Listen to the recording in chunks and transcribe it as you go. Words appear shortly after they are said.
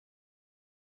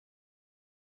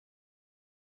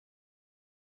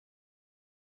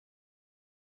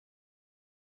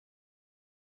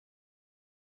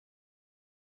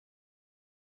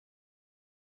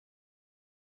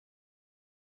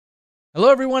Hello,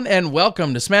 everyone, and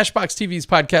welcome to SmashBoxx TV's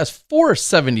podcast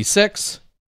 476.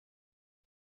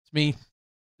 It's me,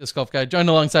 Disc Golf Guy, joined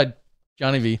alongside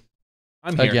Johnny V.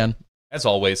 I'm here, again. as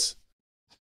always.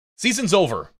 Season's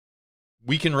over.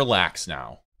 We can relax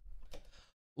now.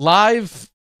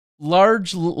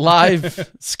 Large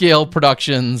live scale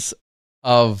productions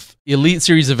of Elite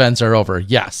Series events are over.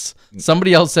 Yes.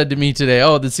 Somebody else said to me today,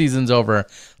 oh, the season's over.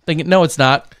 Thinking, no, it's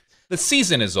not. The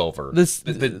season is over. The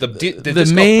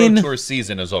Disc main Golf Pro Tour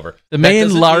season is over. The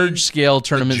main large-scale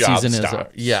tournament season is over.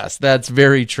 Yes, that's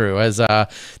very true. As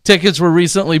tickets were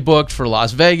recently booked for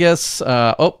Las Vegas.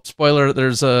 Oh, spoiler,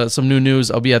 there's some new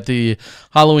news. I'll be at the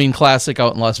Halloween Classic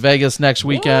out in Las Vegas next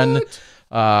weekend.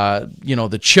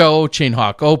 The Chain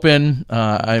Hawk Open.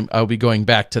 I'll be going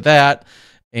back to that.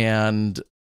 And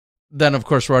then, of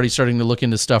course, we're already starting to look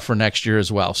into stuff for next year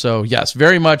as well. So, yes,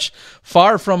 very much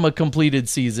far from a completed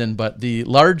season, but the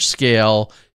large-scale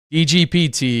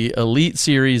DGPT, Elite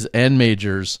Series, and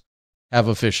Majors have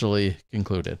officially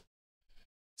concluded.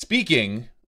 Speaking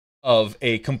of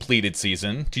a completed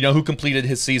season, do you know who completed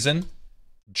his season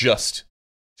just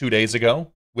 2 days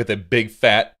ago with a big,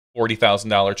 fat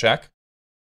 $40,000 check?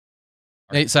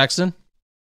 Nate Sexton?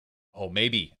 Oh,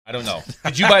 maybe. I don't know.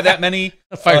 Did you buy that many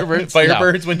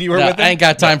Firebirds when you were with him? I ain't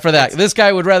got time for that. This guy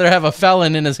would rather have a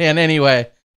felon in his hand anyway.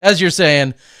 As you're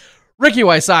saying, Ricky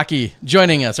Wysocki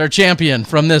joining us, our champion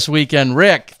from this weekend.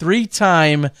 Rick,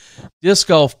 3-time Disc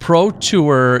Golf Pro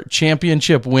Tour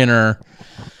championship winner.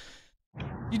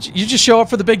 You just show up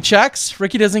for the big checks?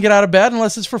 Ricky doesn't get out of bed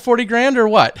unless it's for 40 grand or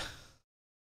what?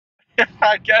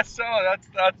 I guess so.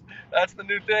 That's the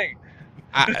new thing.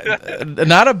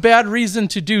 Not a bad reason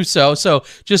to do so. So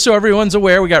just so everyone's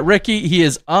aware, we got Ricky. He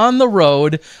is on the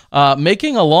road,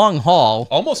 making a long haul.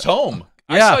 Almost home.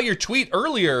 Yeah. I saw your tweet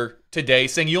earlier today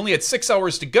saying you only had 6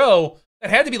 hours to go. That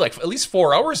had to be like at least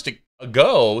 4 hours to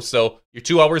go. So you're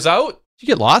 2 hours out? Did you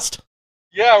get lost?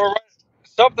 Yeah, we're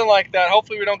something like that.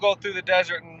 Hopefully we don't go through the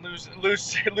desert and lose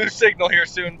signal here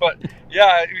soon. But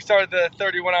yeah, we started the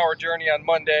 31-hour journey on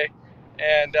Monday.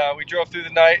 And we drove through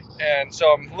the night, and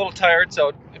so I'm a little tired.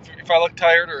 So if I look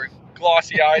tired or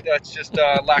glossy-eyed, that's just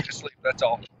lack of sleep. That's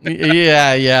all.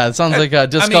 Yeah. It sounds like a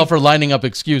disc golfer lining up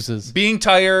excuses. Being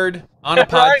tired on a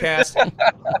podcast,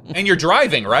 and you're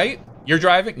driving, right? You're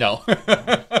driving? No.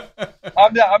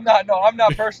 I'm not. No, I'm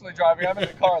not personally driving. I'm in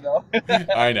the car though.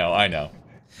 I know.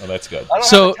 Oh, that's good. I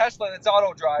don't have a Tesla that's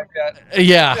auto drive yet.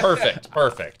 Yeah.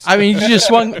 Perfect. I mean, you just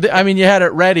swung. I mean, you had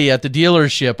it ready at the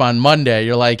dealership on Monday.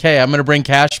 You're like, hey, I'm going to bring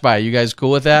cash by. You guys cool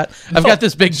with that? I've got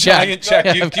this big giant check.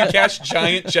 Do you cash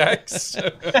giant checks?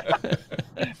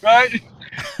 Right?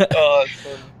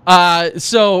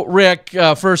 So, Rick,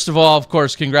 first of all, of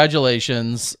course,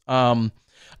 congratulations. I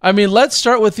mean, let's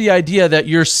start with the idea that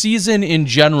your season in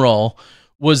general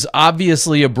was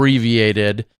obviously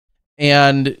abbreviated.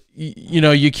 And,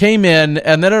 you came in,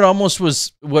 and then it almost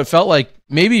was what felt like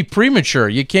maybe premature.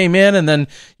 You came in, and then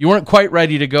you weren't quite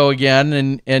ready to go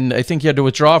again, and I think you had to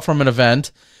withdraw from an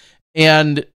event.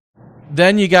 And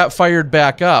then you got fired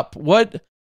back up.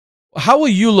 How will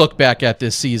you look back at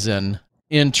this season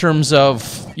in terms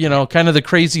of, kind of the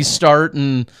crazy start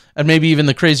and maybe even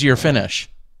the crazier finish?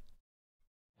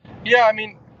 Yeah, I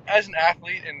mean, as an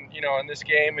athlete and, in this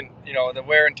game and, the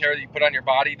wear and tear that you put on your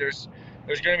body, there's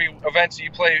going to be events that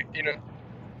you play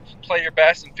your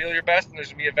best and feel your best, and there's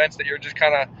going to be events that you're just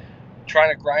kind of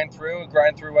trying to grind through,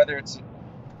 whether it's,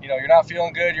 you're not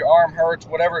feeling good, your arm hurts,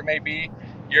 whatever it may be,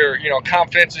 your,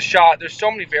 confidence is shot. There's so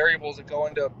many variables that go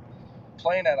into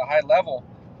playing at a high level,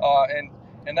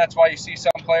 and that's why you see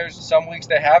some players, some weeks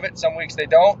they have it, some weeks they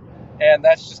don't, and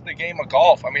that's just the game of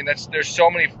golf. I mean, there's so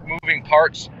many moving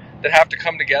parts that have to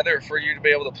come together for you to be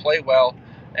able to play well,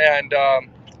 and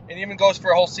it even goes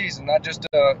for a whole season, not just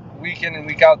a week in and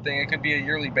week out thing. It could be a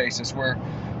yearly basis where,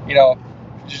 it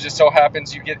just so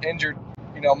happens you get injured,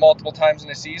 multiple times in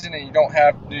a season and you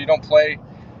don't play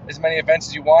as many events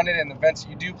as you wanted, and the events that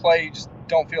you do play, you just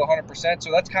don't feel 100%. So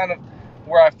that's kind of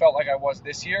where I felt like I was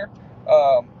this year.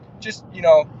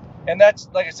 And that's,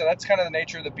 like I said, that's kind of the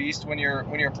nature of the beast when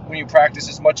you practice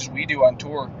as much as we do on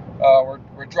tour.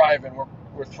 We're driving,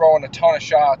 we're throwing a ton of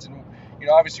shots, and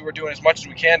obviously we're doing as much as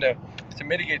we can to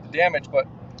mitigate the damage, but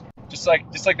just like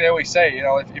they always say,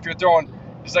 if you're throwing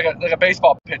just like a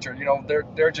baseball pitcher,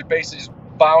 they're just basically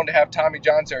bound to have Tommy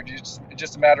John surgery. It's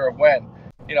just a matter of when.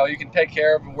 You can take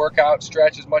care of and work out,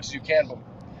 stretch as much as you can, but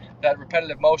that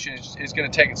repetitive motion is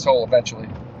going to take its toll eventually.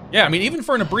 Yeah, I mean, even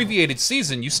for an abbreviated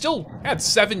season, you still had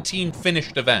 17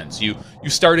 finished events. You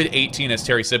started 18, as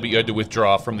Terry said, but you had to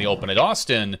withdraw from the Open at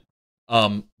Austin.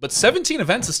 But 17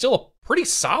 events is still a pretty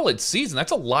solid season.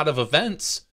 That's a lot of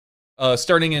events.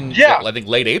 Starting in, I think,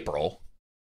 late April.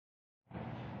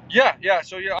 Yeah.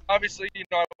 So obviously,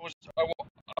 I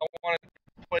wanted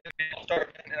to play the All-Star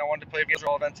event, and I wanted to play these are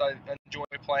all events I enjoy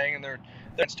playing, and they're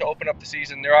events to open up the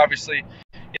season. They're obviously,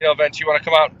 events you want to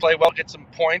come out and play well, get some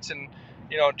points, and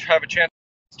have a chance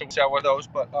to win out with those.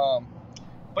 But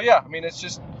yeah, I mean, it's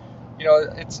just,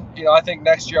 it's I think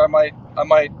next year I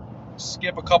might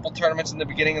skip a couple tournaments in the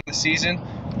beginning of the season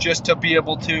just to be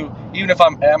able to, even if I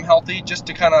am healthy, just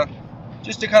to kind of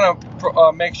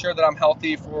make sure that I'm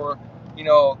healthy for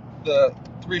the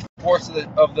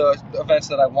 3/4 of the events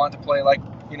that I want to play, like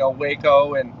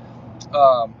Waco, and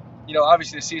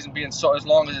obviously the season being so as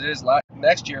long as it is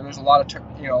next year, there's a lot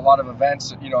of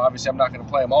events. Obviously I'm not going to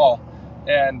play them all,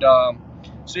 and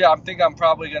so yeah, I think I'm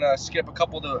probably going to skip a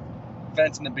couple of the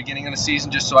events in the beginning of the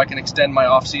season just so I can extend my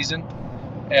off season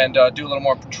and do a little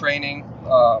more training,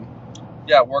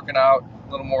 working out,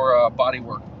 a little more body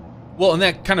work. Well, and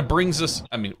that kind of brings us,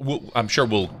 I mean, I'm sure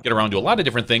we'll get around to a lot of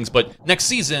different things, but next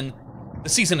season, the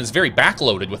season is very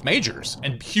backloaded with majors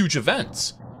and huge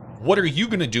events. What are you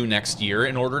going to do next year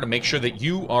in order to make sure that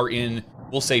you are in,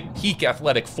 we'll say, peak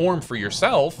athletic form for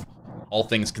yourself, all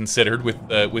things considered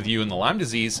with you and the Lyme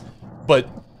disease, but,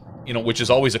 which is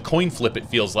always a coin flip, it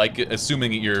feels like,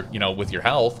 assuming you're, with your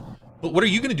health. But what are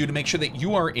you going to do to make sure that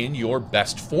you are in your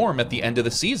best form at the end of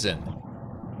the season?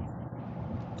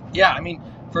 Yeah, I mean,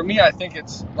 for me, I think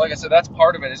it's, like I said, that's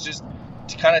part of it. It's just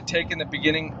to kind of take in the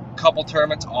beginning couple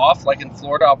tournaments off. Like in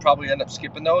Florida, I'll probably end up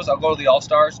skipping those. I'll go to the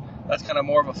All-Stars. That's kind of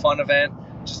more of a fun event,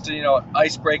 just to,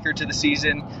 icebreaker to the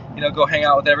season, go hang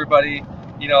out with everybody.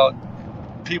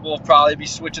 People will probably be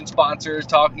switching sponsors,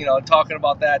 talking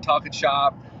about that, talking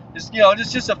shop.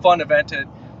 Just a fun event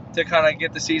to kind of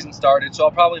get the season started. So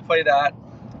I'll probably play that.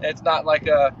 It's not like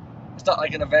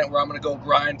an event where I'm going to go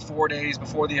grind 4 days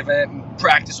before the event and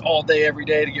practice all day every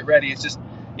day to get ready. It's just,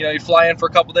 you fly in for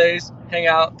a couple days, hang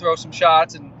out, throw some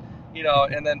shots, and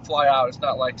and then fly out. It's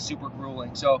not like super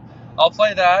grueling. So I'll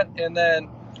play that, and then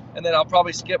I'll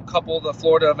probably skip a couple of the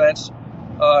Florida events.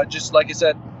 Just like I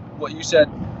said, what you said,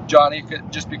 Johnny,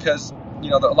 just because a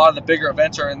lot of the bigger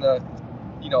events are in the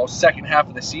second half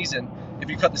of the season. If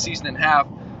you cut the season in half,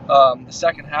 the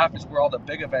second half is where all the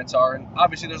big events are, and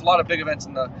obviously there's a lot of big events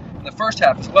in the first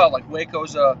half as well. Like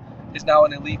Waco's is now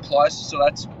an Elite Plus, so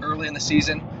that's early in the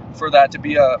season for that to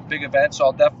be a big event. So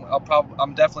I'm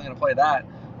definitely going to play that.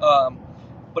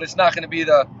 But it's not going to be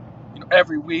the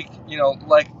every week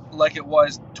like it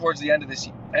was towards the end of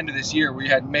this year, where you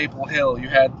had Maple Hill, you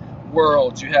had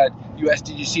Worlds, you had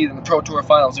USDGC, then the Pro Tour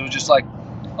Finals. It was just like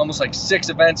almost like 6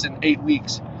 events in 8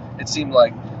 weeks, it seemed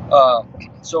like.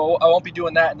 So I won't be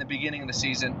doing that in the beginning of the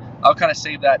season. I'll kind of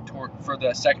save that for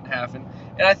the second half. And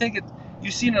I think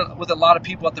you've seen it with a lot of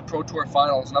people at the Pro Tour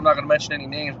Finals, and I'm not going to mention any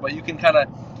names, but you can kind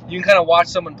of watch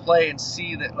someone play and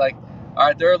see that, like, all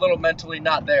right, they're a little mentally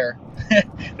not there.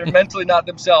 They're mentally not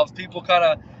themselves. People kind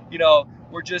of,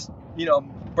 we're just,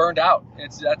 burned out.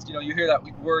 That's you hear that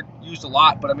word used a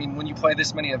lot, but I mean, when you play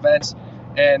this many events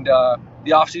and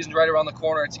the off season's right around the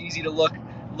corner, it's easy to look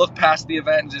past the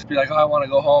event and just be like, oh, I want to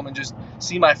go home and just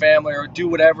see my family or do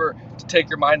whatever to take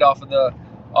your mind off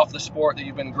the sport that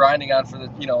you've been grinding on for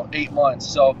the 8 months.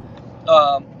 So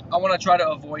I want to try to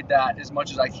avoid that as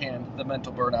much as I can, the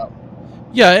mental burnout.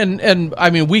 Yeah, and I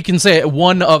mean, we can say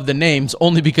one of the names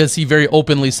only because he very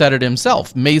openly said it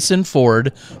himself. Mason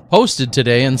Ford posted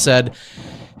today and said,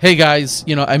 hey guys,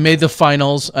 I made the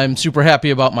finals. I'm super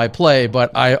happy about my play,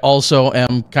 but I also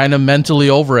am kind of mentally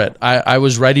over it. I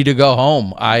was ready to go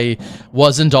home. I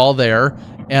wasn't all there,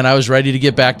 and I was ready to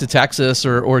get back to Texas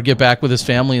or get back with his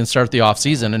family and start the off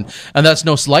season. And that's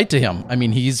no slight to him. I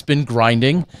mean, he's been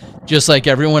grinding just like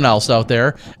everyone else out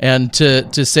there. And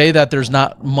to say that there's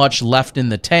not much left in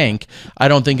the tank, I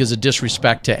don't think is a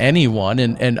disrespect to anyone.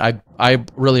 And I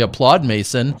really applaud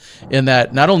Mason in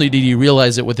that not only did he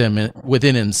realize it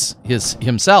within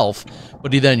himself,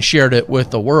 but he then shared it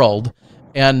with the world.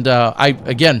 And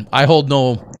I hold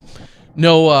no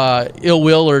ill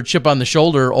will or chip on the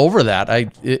shoulder over that.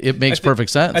 It makes perfect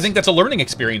sense. I think that's a learning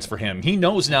experience for him. He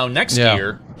knows now next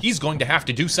year he's going to have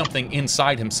to do something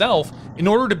inside himself in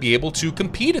order to be able to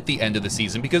compete at the end of the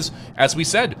season. Because, as we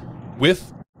said,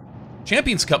 with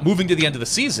Champions Cup moving to the end of the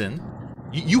season,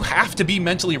 you have to be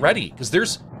mentally ready, because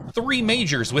there's 3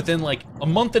 majors within like a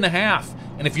month and a half,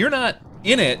 and if you're not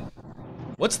in it,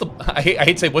 I hate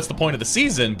to say what's the point of the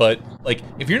season, but like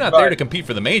if you're not there to compete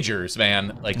for the majors,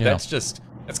 man, like that's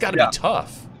got to be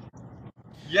tough.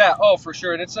 Yeah, oh for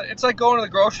sure. And it's like going to the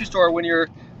grocery store when you're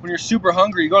super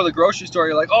hungry. You go to the grocery store,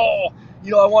 you're like, oh,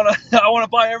 I want to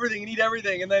buy everything and eat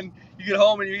everything, and then you get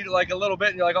home and you eat like a little bit,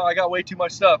 and you're like, oh, I got way too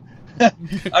much stuff. I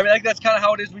mean, like that's kind of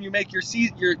how it is when you make your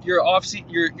season. You're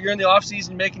in the off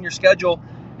season making your schedule,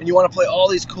 and you want to play all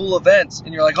these cool events,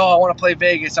 and you're like, oh, I want to play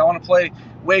Vegas, I want to play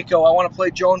Waco, I want to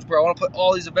play Jonesboro, I want to play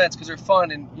all these events because they're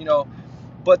fun, and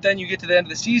but then you get to the end of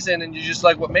the season and you're just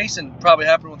like what Mason probably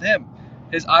happened with him.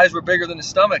 His eyes were bigger than his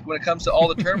stomach when it comes to all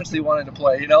the tournaments that he wanted to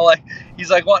play. Like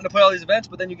he's like wanting to play all these events,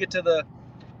 but then you get to the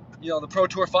the Pro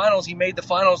Tour finals. He made the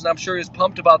finals, and I'm sure he was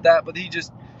pumped about that, but he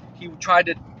tried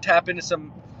to tap into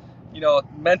some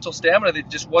mental stamina that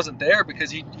just wasn't there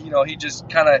because he just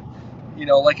kind of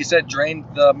like you said, drained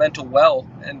the mental well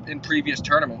in previous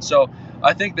tournaments. So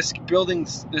I think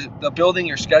the building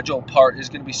your schedule part is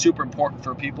going to be super important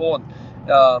for people. And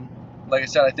like I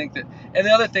said, I think that, and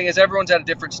the other thing is everyone's at a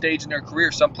different stage in their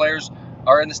career. Some players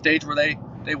are in the stage where they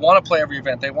want to play every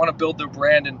event, they want to build their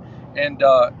brand, and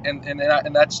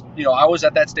that's I was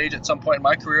at that stage at some point in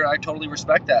my career, and I totally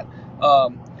respect that.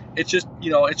 It's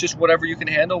just whatever you can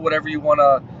handle, whatever you want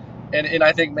to. And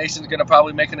I think Mason's going to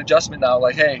probably make an adjustment now.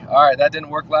 Like, hey, all right, that didn't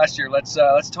work last year. Let's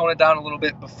tone it down a little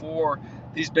bit before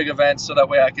these big events, so that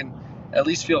way I can at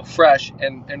least feel fresh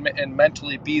and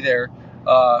mentally be there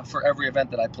for every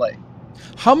event that I play.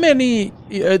 How many?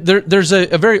 There's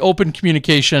a very open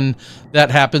communication that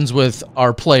happens with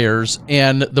our players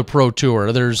and the Pro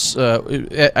Tour. There's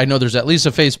I know there's at least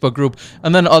a Facebook group,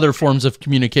 and then other forms of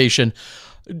communication.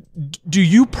 Do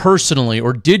you personally,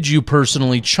 or did you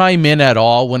personally, chime in at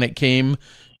all when it came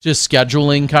to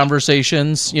scheduling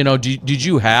conversations? Did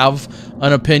you have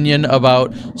an opinion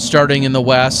about starting in the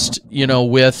West,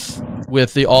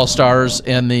 with the All-Stars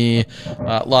and the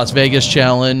Las Vegas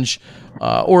Challenge,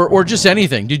 or just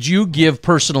anything? Did you give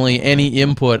personally any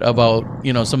input about,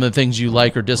 some of the things you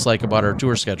like or dislike about our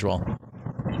tour schedule?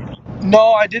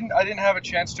 No, I didn't have a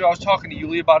chance to. I was talking to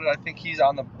Yuli about it. I think he's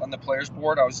on the players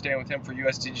board. I was staying with him for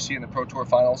USDGC in the Pro Tour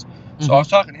finals. So I was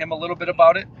talking to him a little bit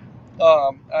about it.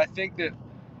 I think that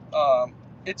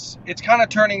it's kind of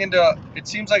turning into, it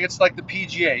seems like it's like the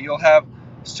PGA. You'll have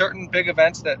certain big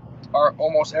events that are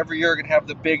almost every year going to have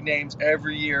the big names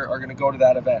every year are going to go to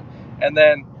that event. And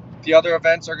then the other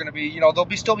events are going to be, there'll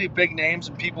still be big names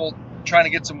and people trying to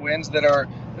get some wins that are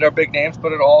big names,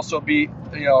 but it'll also be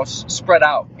spread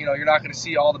out. You're not going to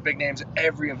see all the big names at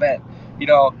every event.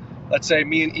 Let's say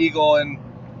me and Eagle and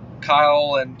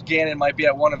Kyle and Gannon might be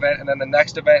at one event, and then the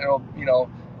next event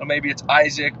maybe it's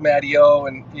Isaac, Matty O,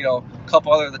 and a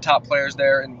couple other of the top players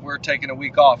there, and we're taking a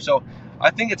week off. So I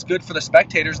think it's good for the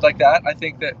spectators like that. I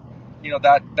think that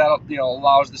that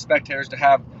allows the spectators to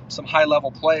have some high level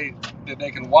play that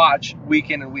they can watch week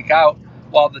in and week out,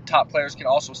 while the top players can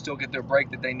also still get their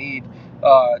break that they need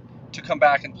to come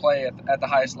back and play at the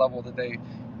highest level that they,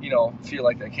 feel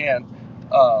like they can.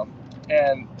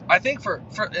 And I think for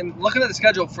and looking at the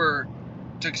schedule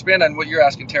to expand on what you're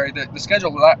asking, Terry, the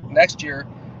schedule next year,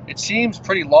 it seems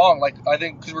pretty long. Like, I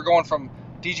think because we're going from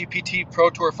DGPT Pro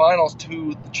Tour Finals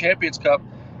to the Champions Cup,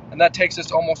 and that takes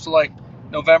us almost to like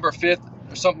November 5th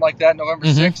or something like that, November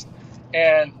 6th.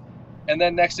 And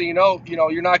then next thing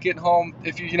you're not getting home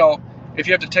if you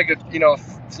have to take a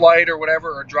flight or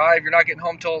whatever, or drive, you're not getting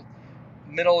home till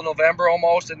middle of November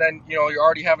almost, and then you're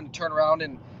already having to turn around,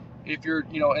 and if you're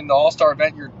in the All-Star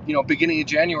event, you're beginning of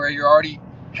January, you're already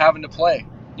having to play,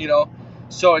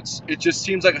 so it just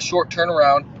seems like a short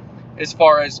turnaround as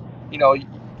far as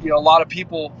a lot of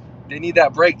people, they need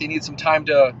that break, they need some time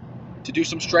to do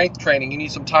some strength training, you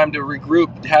need some time to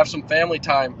regroup, to have some family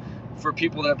time for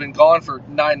people that have been gone for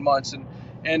 9 months,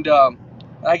 and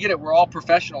I get it, we're all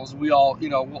professionals, we all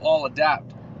we'll all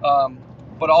adapt,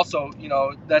 but also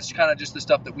that's kind of just the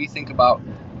stuff that we think about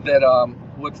that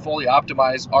would fully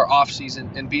optimize our off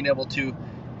season, and being able to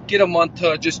get a month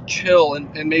to just chill,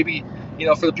 and maybe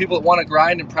for the people that want to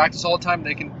grind and practice all the time,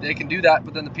 they can do that,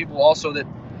 but then the people also that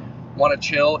want to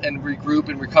chill and regroup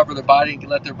and recover their body and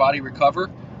let their body recover,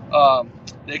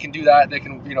 they can do that. They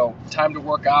can time to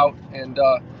work out, and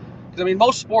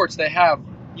most sports, they have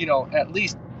at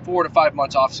least 4 to 5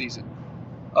 months off season,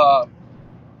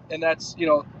 and that's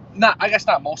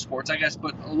not most sports,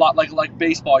 but a lot like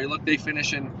baseball. They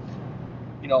finish in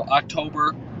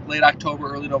October, late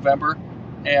October, early November,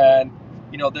 and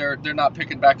they're not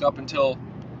picking back up until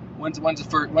when's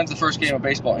the first game of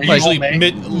baseball? Usually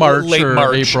mid-March, late or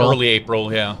March, April. early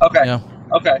April. Yeah. Okay. Yeah.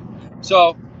 Okay.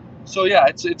 So yeah,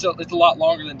 it's a lot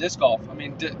longer than disc golf. I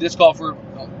mean, disc golf, we're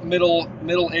middle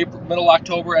April, middle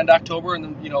October, end October, and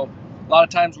then a lot of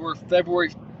times we're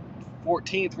February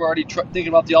 14th. We're already thinking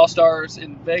about the All-Stars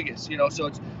in Vegas. So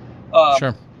it's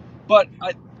Sure. But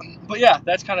yeah,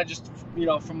 that's kind of just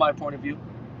from my point of view.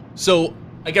 So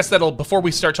I guess before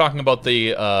we start talking about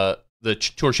the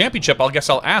Tour Championship,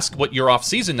 I'll ask what your off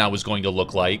season now is going to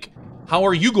look like. How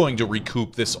are you going to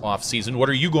recoup this off season? What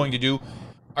are you going to do?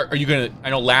 Are you gonna? I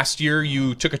know last year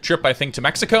you took a trip, I think, to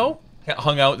Mexico,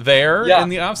 hung out there in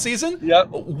the off season. Yep.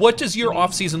 What does your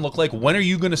off season look like? When are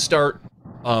you gonna start?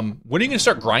 When are you gonna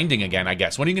start grinding again? I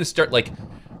guess. When are you gonna start like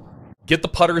get the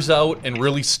putters out and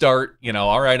really start?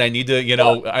 All right, I need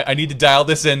to. I need to dial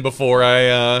this in before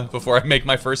I make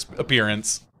my first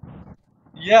appearance.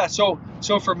 Yeah. So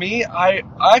for me, I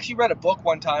actually read a book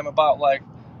one time about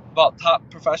top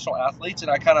professional athletes,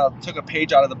 and I kind of took a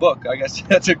page out of the book. I guess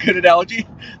that's a good analogy.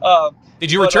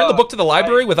 Did you return the book to the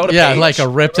library without a page? Yeah, like a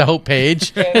ripped out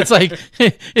page. It's like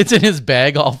it's in his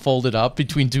bag all folded up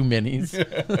between two minis.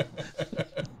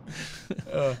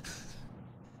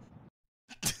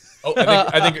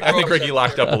 I think Ricky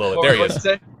locked up a little bit. There he is.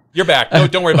 You're back. No,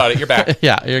 don't worry about it. You're back.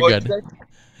 Yeah, you're good.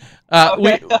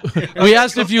 We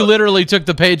asked if you literally took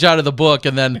the page out of the book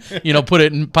and then put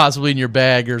it possibly in your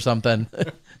bag or something.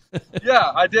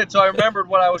 Yeah, I did. So I remembered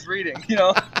what I was reading.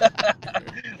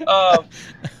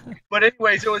 But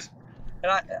anyways, it was, and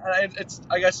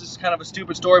I guess it's kind of a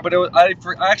stupid story, but I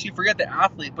actually forget the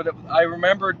athlete, but I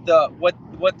remembered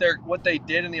what they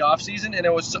did in the off season, and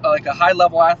it was like a high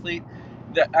level athlete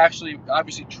that actually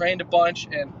obviously trained a bunch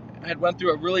and had went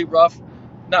through a really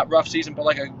not rough season, but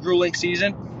like a grueling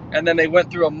season. And then they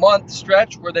went through a month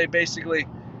stretch where they basically,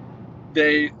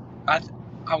 I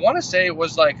want to say it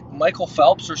was like Michael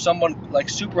Phelps or someone like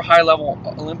super high level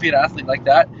Olympian athlete like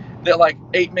that like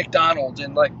ate McDonald's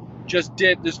and like just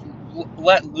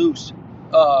let loose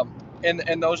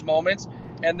in those moments,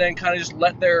 and then kind of just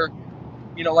let their,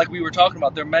 like we were talking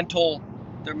about, their mental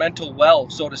well,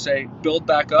 so to say, build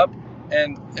back up.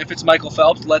 And if it's Michael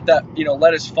Phelps, let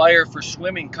his fire for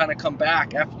swimming kind of come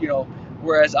back after,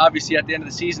 whereas obviously at the end of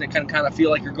the season, it can kind of feel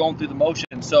like you're going through the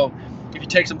motion. So if you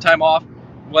take some time off,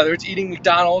 whether it's eating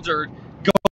McDonald's or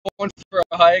going for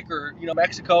a hike or,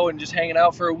 Mexico and just hanging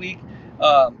out for a week,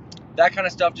 that kind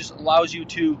of stuff just allows you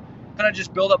to kind of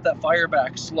just build up that fire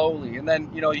back slowly. And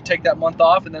then, you take that month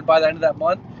off, and then by the end of that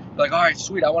month, you're like, all right,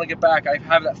 sweet, I want to get back. I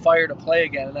have that fire to play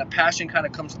again. And that passion kind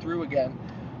of comes through again,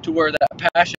 to where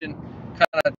that passion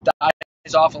kind of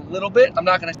dies off a little bit. I'm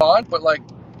not going to go on, but like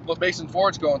what Mason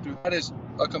Ford's going through, that is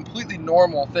a completely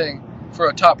normal thing for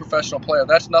a top professional player.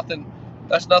 That's nothing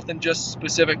just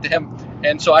specific to him.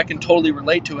 And so I can totally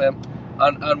relate to him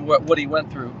on what he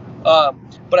went through.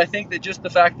 But I think that just the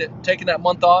fact that taking that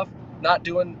month off, not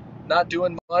doing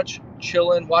much,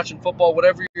 chilling, watching football,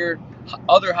 whatever your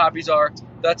other hobbies are,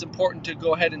 that's important to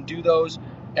go ahead and do those,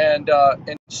 and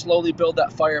slowly build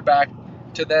that fire back,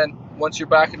 to then once you're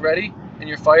back and ready and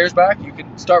your fire's back, you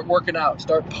can start working out,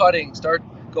 start putting, start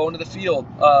going to the field.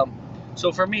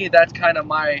 So for me, that's kind of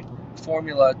my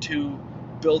formula to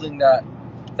building that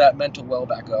mental well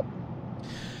back up.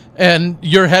 And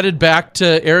you're headed back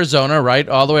to Arizona, right?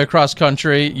 All the way across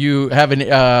country. You have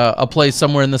a place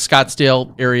somewhere in the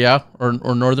Scottsdale area or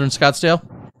northern Scottsdale?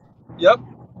 Yep.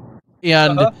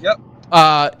 And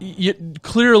yep.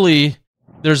 Clearly,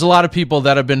 there's a lot of people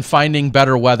that have been finding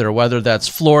better weather, whether that's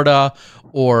Florida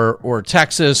or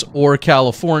Texas or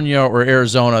California or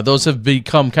Arizona. Those have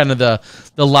become kind of the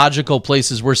logical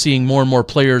places we're seeing more and more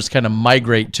players kind of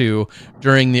migrate to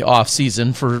during the off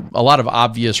season for a lot of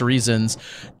obvious reasons.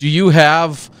 Do you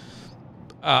have,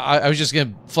 I was just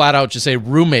going to flat out just say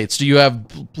roommates. Do you have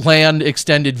planned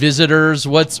extended visitors?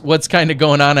 What's kind of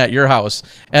going on at your house?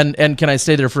 And can I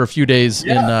stay there for a few days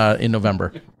in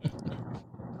November?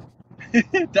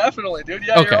 Definitely, dude.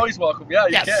 Yeah, okay. You're always welcome. Yeah,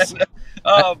 you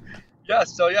can.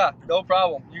 Yes, so yeah, no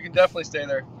problem. You can definitely stay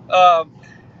there.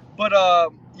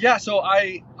 Yeah, so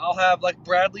I'll have like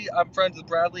Bradley. I'm friends with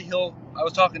Bradley. I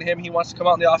was talking to him. He wants to come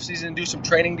out in the off season and do some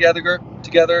training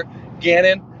together.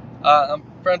 Gannon, I'm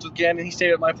friends with Gannon. He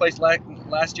stayed at my place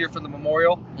last year for the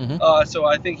memorial. Mm-hmm. So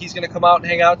I think he's going to come out and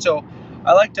hang out. So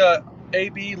I like to.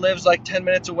 AB lives like 10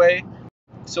 minutes away,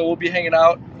 so we'll be hanging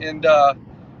out and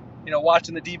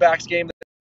watching the D-backs game.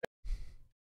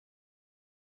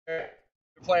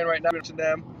 Playing right now to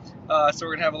them, so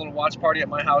we're gonna have a little watch party at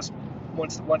my house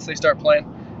once they start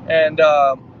playing. And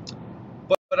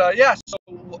yeah, so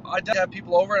I like to have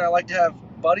people over, and I like to have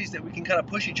buddies that we can kind of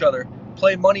push each other,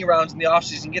 play money rounds in the off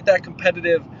season, get that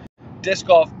competitive disc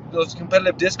golf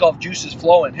juices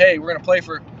flowing. Hey, we're gonna play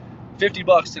for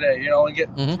 $50 today, and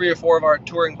get 3 or 4 of our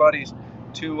touring buddies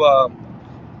to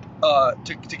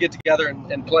get together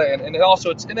and play. And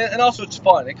also it's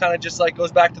fun. It kind of just like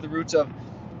goes back to the roots of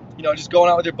just going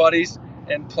out with your buddies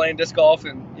and playing disc golf.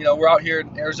 And we're out here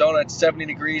in Arizona. It's 70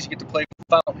 degrees. You get to play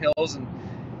Fountain Hills, and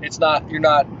it's not you're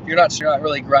not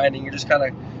really grinding. You're just kind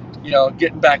of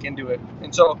getting back into it.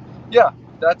 And so yeah,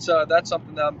 that's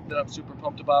something that I'm super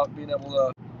pumped about, being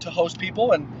able to host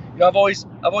people. And I've always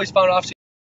found off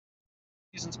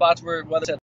season spots where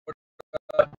whether it's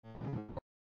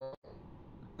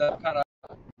the kind of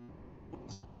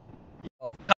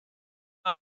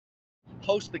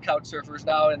host the couch surfers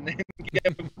now and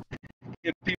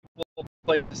give people a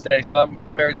place to stay. So I'm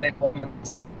very thankful.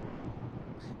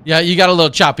 Yeah, you got a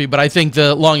little choppy, but I think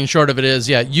the long and short of it is,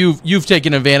 yeah, you've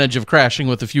taken advantage of crashing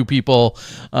with a few people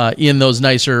in those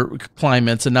nicer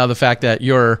climates, and now the fact that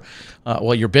you're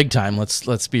big time.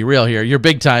 Let's be real here. You're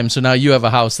big time, so now you have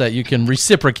a house that you can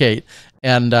reciprocate,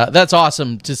 and that's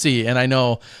awesome to see. And I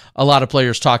know a lot of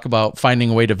players talk about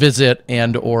finding a way to visit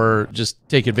and or just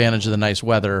take advantage of the nice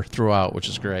weather throughout, which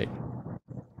is great.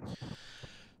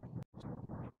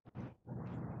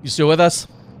 You still with us?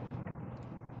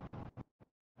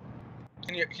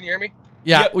 Can you hear me?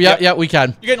 Yeah, we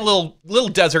can. You're getting a little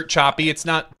desert choppy. It's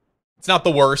not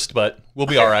the worst, but we'll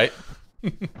be all right.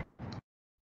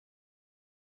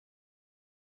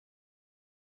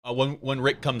 When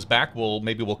Rick comes back,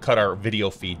 maybe we'll cut our video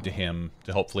feed to him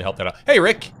to hopefully help that out. Hey,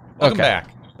 Rick, welcome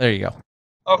back. There you go.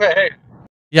 Okay, hey.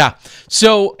 Yeah.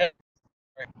 So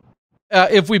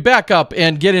if we back up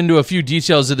and get into a few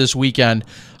details of this weekend,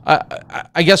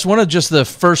 I guess one of just the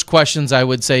first questions I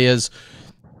would say is,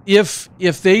 if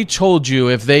they told you,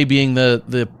 if they being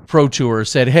the Pro Tour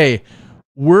said, hey,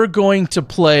 we're going to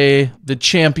play the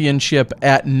championship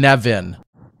at Nevin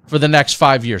for the next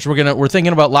 5 years. We're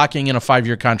thinking about locking in a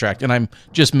 5-year contract, and I'm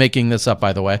just making this up,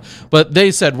 by the way. But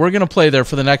they said we're going to play there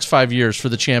for the next 5 years for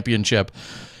the championship.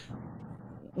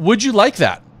 Would you like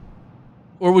that?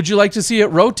 Or would you like to see it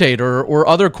rotate or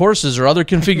other courses or other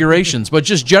configurations? But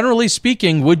just generally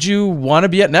speaking, would you want to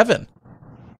be at Nevin?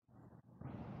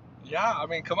 Yeah, I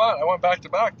mean, come on! I went back to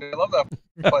back. I love that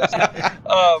place.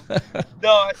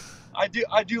 No,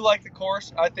 I do like the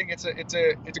course. I think it's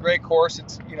a great course.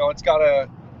 It's it's got a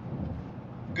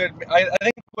good. I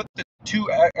think with the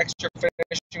 2 extra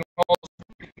finishing holes,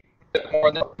 a bit more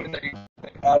than they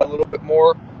add a little bit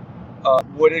more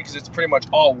wooded, because it's pretty much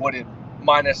all wooded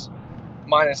minus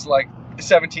like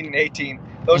 17 and 18.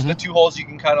 Those are the 2 holes you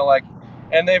can kind of like,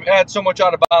 and they've had so much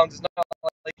out of bounds. It's not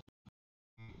like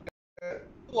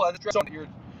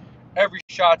every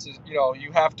shot is,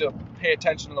 you have to pay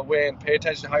attention to the wind, pay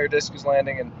attention to how your disc is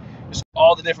landing, and just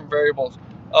all the different variables.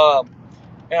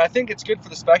 And I think it's good for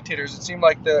the spectators. It seemed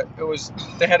like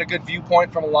they had a good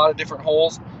viewpoint from a lot of different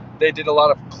holes. They did a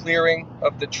lot of clearing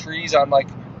of the trees on, like,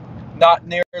 not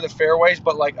near the fairways,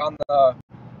 but like on the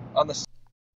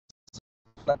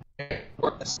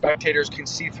where the spectators can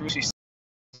see through.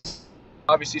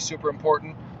 Obviously super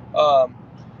important.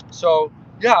 So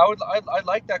yeah, I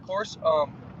like that course.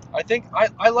 I think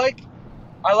I like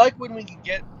when we can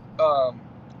get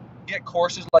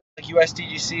courses like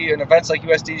USDGC and events like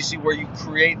USDGC where you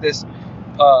create this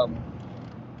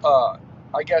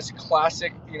I guess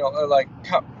classic, like,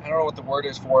 I don't know what the word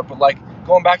is for it, but like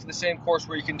going back to the same course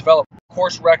where you can develop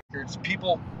course records.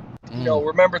 People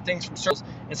remember things from circles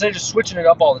instead of just switching it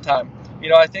up all the time.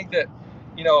 I think that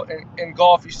in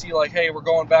golf you see, like, hey, we're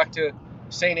going back to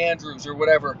St. Andrews or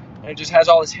whatever, and it just has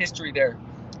all this history there.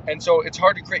 And so it's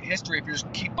hard to create history if you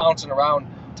just keep bouncing around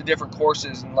to different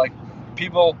courses. And like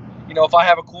people, if I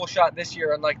have a cool shot this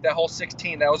year on like that hole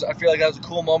 16, I feel like that was a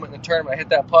cool moment in the tournament. I hit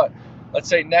that putt. Let's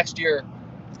say next year,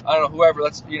 I don't know, whoever,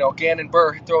 Gannon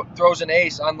Burr throws an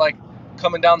ace on like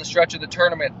coming down the stretch of the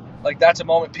tournament. Like that's a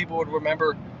moment people would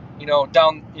remember,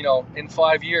 down, in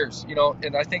 5 years,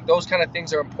 and I think those kind of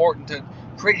things are important to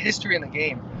create history in the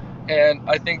game. And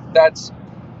I think that's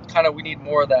kind of, we need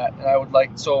more of that. And I would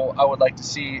like to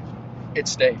see it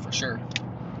stay for sure.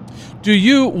 Do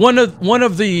you, one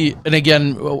of the, and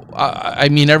again, I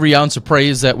mean, every ounce of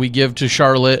praise that we give to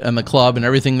Charlotte and the club and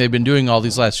everything they've been doing all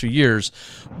these last few years,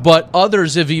 but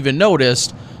others have even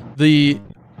noticed the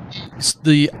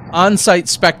on-site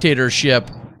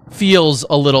spectatorship feels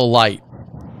a little light.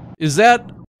 Is that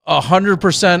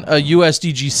 100% a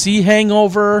USDGC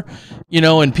hangover,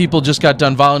 and people just got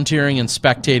done volunteering and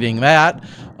spectating that?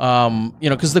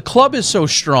 Because the club is so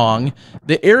strong,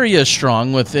 the area is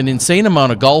strong with an insane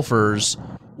amount of golfers.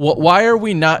 Why are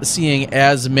we not seeing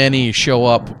as many show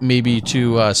up maybe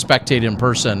to spectate in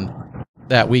person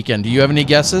that weekend? Do you have any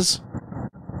guesses?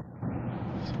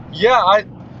 Yeah, I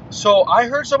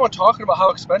heard someone talking about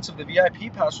how expensive the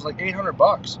VIP pass was, like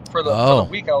 $800 for the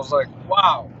week. I was like,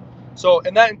 wow. So,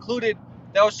 and that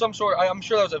was some sort, I'm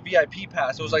sure that was a VIP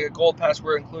pass. It was like a gold pass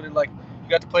where it included, like, you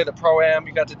got to play the Pro-Am,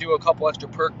 you got to do a couple extra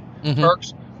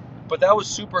perks, but that was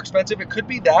super expensive. It could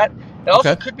be that. It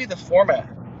also could be the format,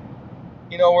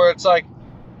 where it's like,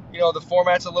 the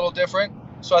format's a little different.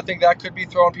 So I think that could be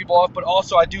throwing people off. But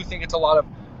also I do think it's a lot of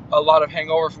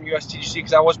hangover from USTGC,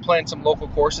 because I was playing some local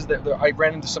courses that I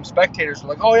ran into some spectators who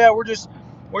were like, oh yeah, we're just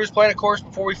we're just playing a course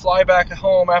before we fly back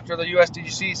home after the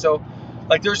USDGC. So,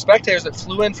 like, there's spectators that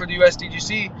flew in for the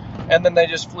USDGC and then they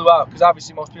just flew out, because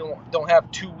obviously most people don't have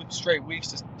 2 straight weeks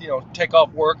to, you know, take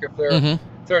off work. If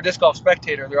they're a disc golf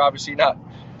spectator, they're obviously not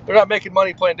making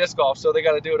money playing disc golf, so they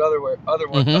got to do it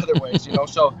other ways, you know.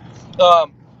 So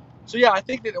yeah, I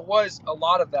think that it was a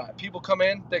lot of that. People come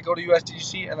in, they go to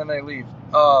USDGC, and then they leave.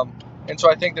 And so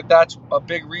I think that that's a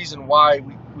big reason why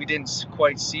we didn't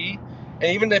quite see.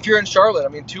 And even if you're in Charlotte, I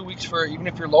mean, 2 weeks even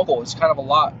if you're local, it's kind of a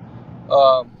lot.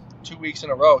 2 weeks in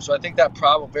a row. So I think that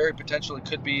very potentially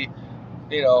could be,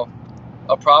 you know,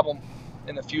 a problem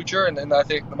in the future. And I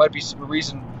think there might be some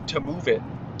reason to move it.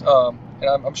 And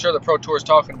I'm sure the Pro Tour is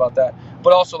talking about that.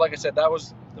 But also, like I said, that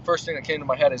was the first thing that came to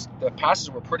my head, is the passes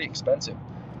were pretty expensive.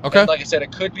 Okay. And like I said, I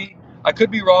could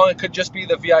be wrong. It could just be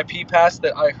the VIP pass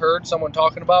that I heard someone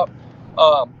talking about.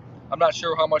 I'm not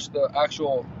sure how much the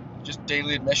actual just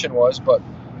daily admission was, but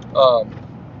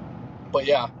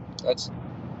yeah, that's.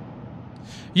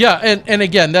 Yeah, and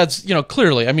again, that's, you know,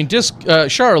 clearly, I mean,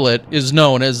 Charlotte is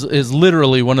known as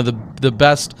literally one of the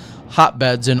best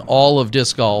hotbeds in all of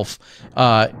disc golf.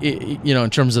 You know, in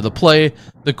terms of the play,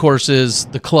 the courses,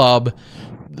 the club.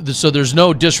 So there's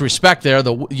no disrespect there.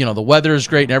 The weather is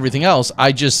great and everything else.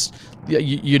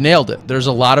 You nailed it. There's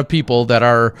a lot of people that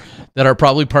are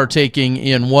probably partaking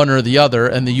in one or the other,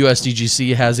 and the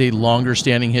USDGC has a longer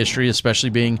standing history, especially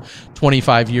being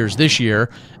 25 years this year.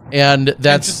 And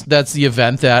that's the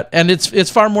event and it's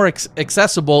far more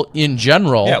accessible in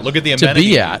general. Yeah, look at the amenities to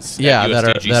be at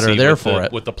that are there for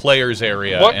it, with the players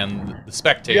area and the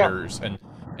spectators and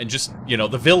just, you know,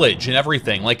 the village and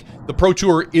everything. Like, the Pro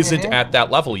Tour isn't at that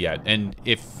level yet, and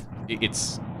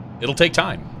it'll take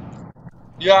time.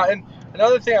 Yeah, and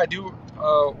another thing I do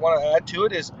want to add to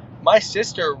it is my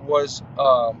sister was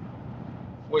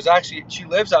actually, she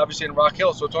lives obviously in Rock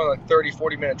Hill, so it's only like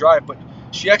 30-40 minute drive, but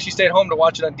she actually stayed home to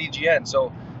watch it on DGN.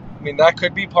 So, I mean, that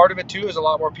could be part of it too, is a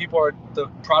lot more people the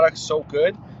product's so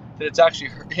good that it's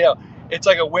actually, you know, it's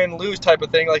like a win-lose type of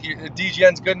thing. Like,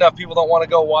 DGN's good enough, people don't want to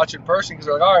go watch in person because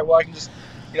they're like, all right, well, I can just,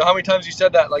 you know, how many times you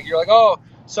said that? Like, you're like, oh,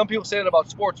 some people say that about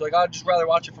sports. Like, I'd just rather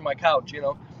watch it from my couch, you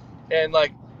know? And,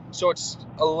 like, so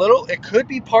it could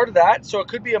be part of that. So it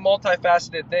could be a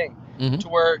multifaceted thing to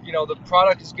where, you know, the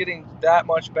product is getting that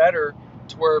much better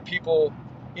to where people,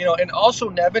 you know, and also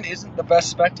Nevin isn't the best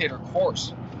spectator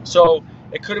course. So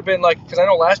it could have been like, because I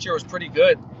know last year was pretty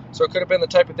good. So it could have been the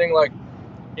type of thing like,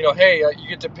 you know, hey, you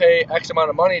get to pay X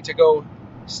amount of money to go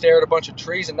stare at a bunch of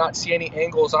trees and not see any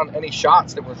angles on any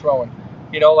shots that we're throwing.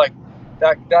 You know, like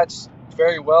that's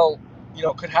very well, you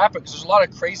know, could happen because there's a lot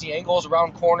of crazy angles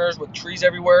around corners with trees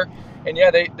everywhere. And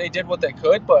yeah, they did what they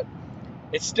could, but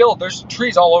it's still, there's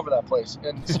trees all over that place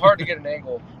and it's hard to get an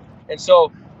angle. And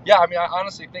so, yeah, I mean, I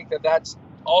honestly think that's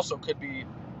also could be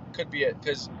it,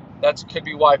 because that could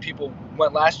be why people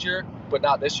went last year, but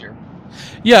not this year.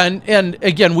 Yeah, and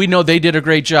again, we know they did a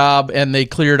great job, and they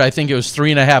cleared, I think it was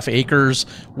 3.5 acres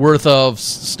worth of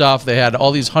stuff. They had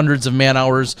all these hundreds of man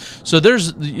hours. So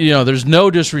there's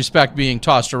no disrespect being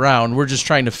tossed around. We're just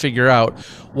trying to figure out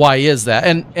why is that.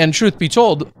 And truth be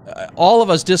told, all of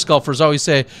us disc golfers always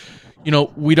say, you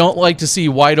know, we don't like to see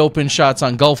wide open shots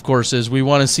on golf courses. We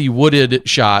want to see wooded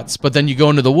shots. But then you go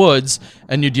into the woods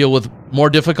and you deal with more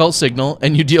difficult signal,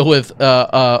 and you deal with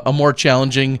a more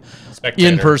challenging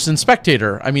in-person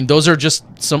spectator. I mean, those are just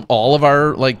all of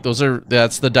our, like,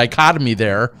 that's the dichotomy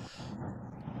there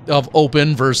of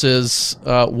open versus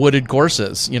wooded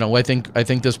courses. You know, I think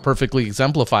this perfectly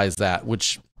exemplifies that,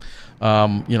 which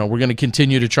you know, we're going to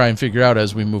continue to try and figure out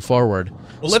as we move forward.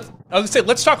 Well,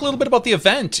 let's talk a little bit about the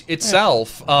event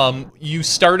itself. You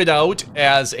started out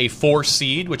as a 4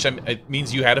 seed, which it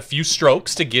means you had a few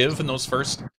strokes to give in those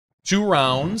first 2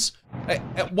 rounds.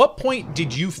 At what point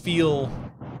did you feel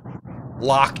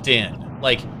locked in,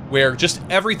 like where just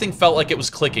everything felt like it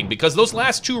was clicking? Because those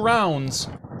last 2 rounds,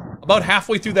 about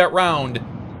halfway through that round,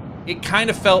 it kind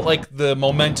of felt like the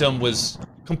momentum was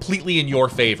completely in your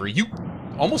favor. You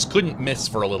almost couldn't miss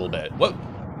for a little bit. What,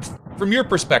 from your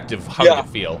perspective, how did it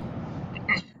feel?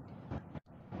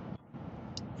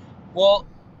 Well,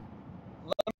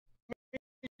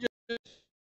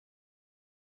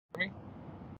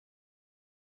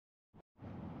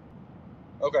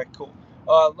 okay, cool.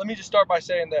 Let me just start by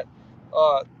saying that,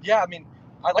 yeah, I mean,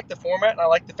 I like the format, and I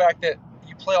like the fact that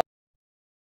you play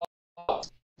all.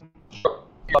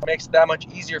 It makes it that much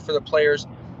easier for the players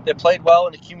that played well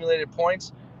and accumulated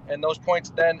points, and those points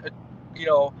then, you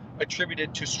know,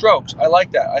 attributed to strokes. I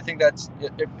like that. I think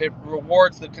it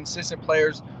rewards the consistent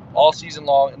players all season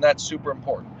long, and that's super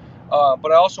important.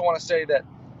 But I also want to say that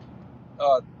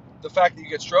the fact that you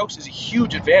get strokes is a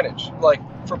huge advantage. Like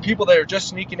for people that are just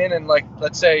sneaking in and like,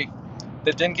 let's say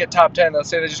that didn't get top 10, let's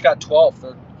say they just got 12th,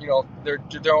 or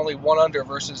they're only 1 under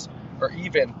versus or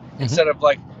even instead of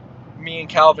like me and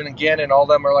Calvin and Gannon, all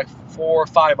them are like 4 or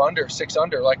 5 under, 6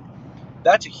 under. Like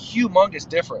that's a humongous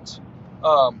difference.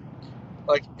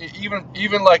 Like even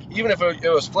if it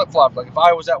was flip flop, like if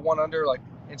I was at 1 under, like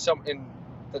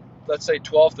let's say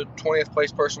 12th or 20th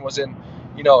place person was in,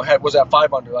 was at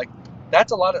 5 under, like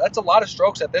that's a lot of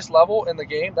strokes at this level in the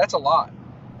game. That's a lot.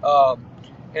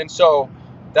 And so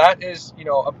that is,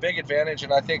 a big advantage.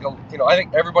 And I think, I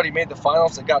think everybody made the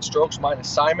finals that got strokes minus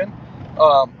Simon.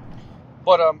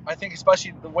 But I think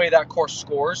especially the way that course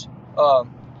scores,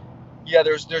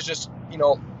 there's just,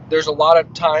 there's a lot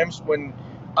of times when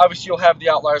obviously you'll have the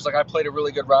outliers. Like I played a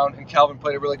really good round and Calvin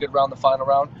played a really good round the final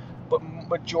round. But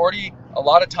a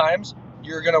lot of times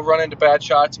you're going to run into bad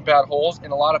shots and bad holes.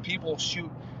 And a lot of people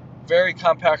shoot very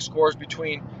compact scores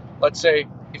between, let's say,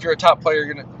 if you're a top player,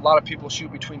 a lot of people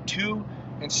shoot between 2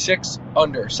 and 6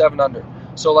 under, 7 under.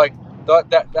 So like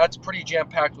that's pretty jam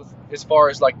packed with as far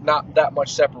as like not that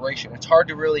much separation. It's hard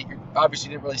to really,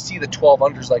 obviously you didn't really see the 12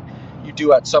 unders like you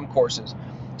do at some courses.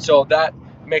 So that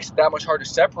makes it that much harder to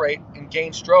separate and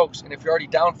gain strokes. And if you're already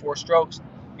down 4 strokes,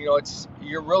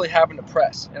 you're really having to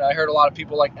press. And I heard a lot of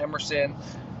people like Emerson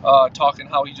talking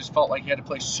how he just felt like he had to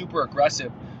play super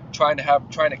aggressive, trying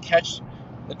to catch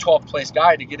the 12th place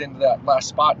guy to get into that last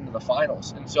spot into the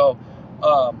finals. And so,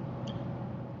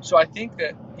 so I think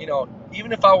that,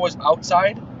 even if I was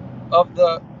outside of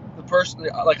the person,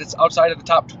 like it's outside of the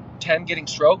top 10 getting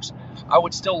strokes, I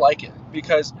would still like it,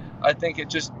 because I think it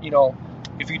just,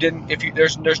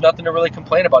 there's nothing to really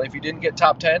complain about. If you didn't get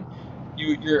top 10,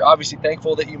 you're obviously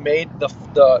thankful that you made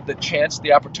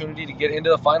the opportunity to get into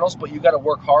the finals, but you got to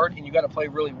work hard and you got to play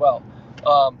really well.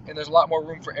 And there's a lot more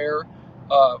room for error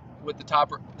with the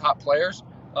top players,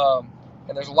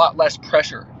 and there's a lot less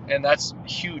pressure, and that's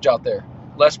huge out there.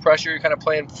 Less pressure, you're kind of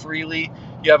playing freely.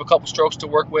 You have a couple strokes to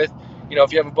work with.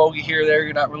 If you have a bogey here or there,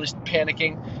 you're not really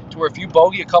panicking. To where if you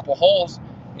bogey a couple holes,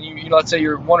 and you let's say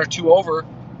you're 1 or 2 over,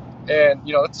 and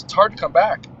it's hard to come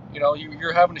back.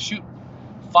 You're having to shoot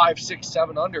 5, 6,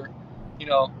 7 under,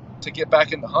 to get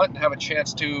back in the hunt and have a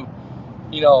chance to,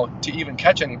 to even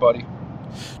catch anybody.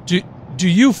 Do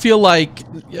you feel like,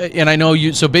 and I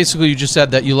know so basically you just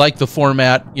said that you like the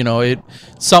format, it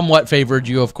somewhat favored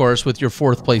you, of course, with your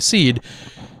 4th place seed.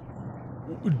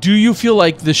 Do you feel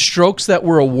like the strokes that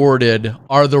were awarded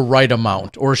are the right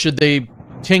amount, or should they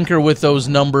tinker with those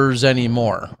numbers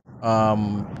anymore?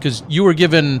 Because you were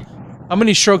given, how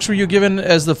many strokes were you given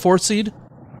as the 4th seed?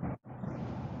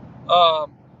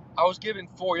 I was given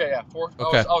 4, 4.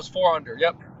 Okay. I was 4 under,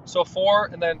 yep. So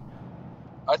 4, and then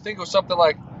I think it was something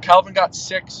like Calvin got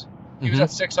 6. He was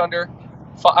at 6 under.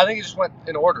 I think he just went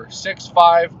in order: 6,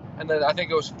 5, and then I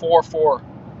think it was 4, 4.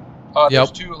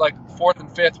 There's 2, like 4th and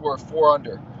 5th were 4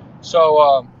 under.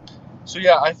 So,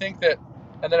 yeah, I think that,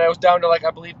 and then I was down to like,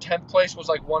 I believe 10th place was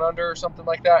like 1 under or something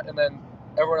like that, and then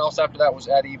everyone else after that was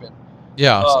at even.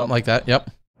 Yeah, something like that.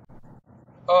 Yep.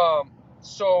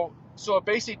 So it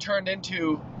basically turned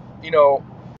into,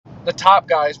 the top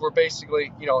guys were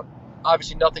basically,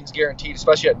 obviously nothing's guaranteed,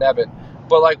 especially at Nevitt.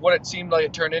 But like what it seemed like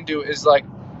it turned into is like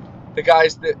the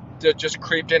guys that just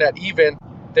creeped in at even,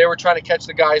 they were trying to catch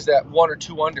the guys that 1 or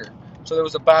 2 under. So there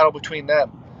was a battle between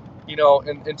them,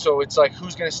 and so it's like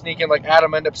who's going to sneak in. Like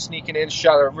Adam ended up sneaking in,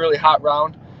 shot a really hot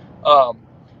round,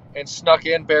 and snuck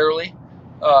in barely.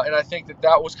 And I think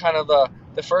that was kind of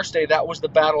the first day. That was the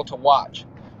battle to watch.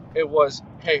 It was,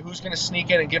 hey, who's going to sneak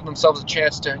in and give themselves a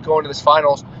chance to go into this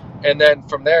finals, and then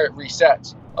from there it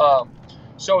resets.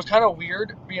 So it's kind of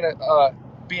weird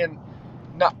being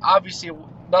not, obviously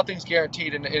nothing's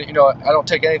guaranteed, and I don't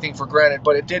take anything for granted,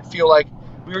 but it did feel like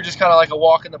we were just kind of like a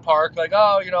walk in the park, like,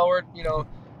 oh, we're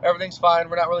everything's fine,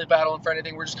 we're not really battling for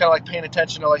anything, we're just kind of like paying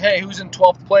attention to like, hey, who's in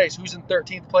 12th place, who's in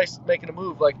 13th place making a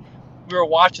move. Like we were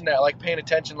watching that, like paying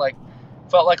attention, like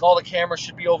felt like all the cameras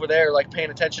should be over there, like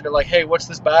paying attention to like, hey, what's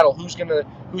this battle, who's gonna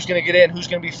get in, who's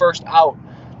gonna be first out.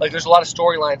 Like there's a lot of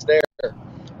storylines there.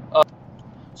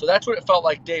 So that's what it felt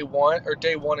like day 1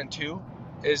 and 2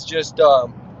 is just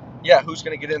who's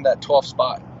gonna get in that 12th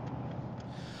spot.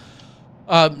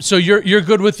 So you're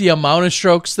good with the amount of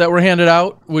strokes that were handed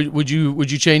out? Would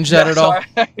you change that at all?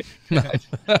 I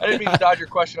didn't mean to dodge your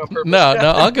question on purpose. No,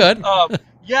 all good.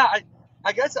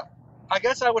 I guess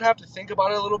I would have to think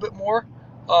about it a little bit more.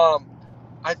 I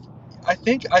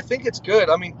think it's good.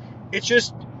 I mean, it's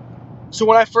just, so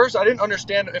when I didn't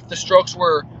understand if the strokes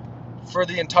were for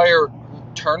the entire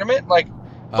tournament, like,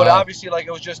 but obviously like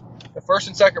it was just the first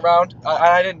and second round.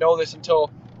 I didn't know this until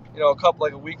a couple,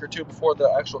 like a week or two before the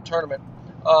actual tournament.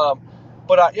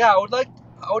 Yeah,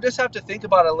 I would just have to think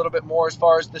about it a little bit more as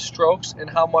far as the strokes and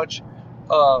how much.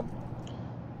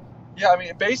 Yeah, I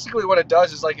mean, basically what it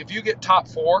does is, like, if you get top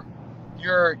 4,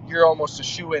 you're almost a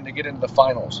shoe-in to get into the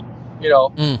finals,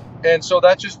 and so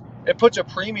that just, it puts a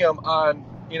premium on,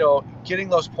 getting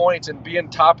those points and being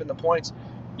top in the points,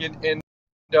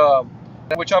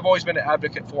 which I've always been an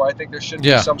advocate for. I think there should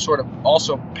be some sort of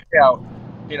also payout,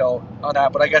 on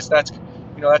that, but I guess that's,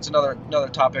 that's another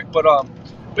topic. But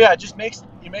yeah, it just makes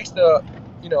the,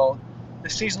 the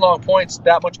season-long points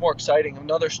that much more exciting.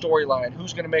 Another storyline.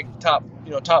 Who's going to make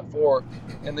the top 4,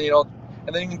 and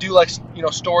then you can do, like,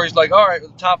 stories like, all right, the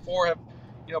top 4 have,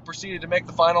 proceeded to make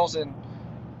the finals in,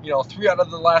 3 out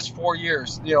of the last 4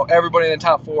 years. Everybody in the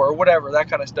top 4 or whatever, that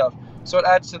kind of stuff. So it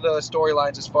adds to the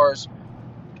storylines as far as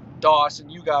DOS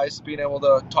and you guys being able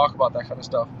to talk about that kind of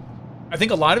stuff. I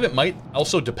think a lot of it might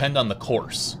also depend on the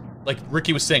course. Like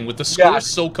Ricky was saying, with the scores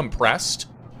so compressed,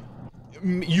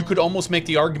 you could almost make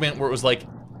the argument where it was like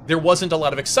there wasn't a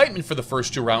lot of excitement for the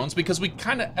first 2 rounds because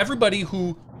everybody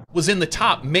who was in the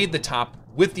top made the top,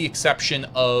 with the exception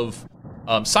of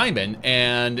Simon,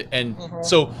 and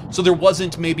so there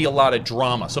wasn't maybe a lot of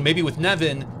drama. So maybe with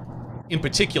Nevin in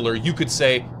particular, you could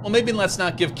say, well, maybe let's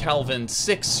not give Calvin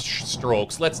 6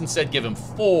 strokes. Let's instead give him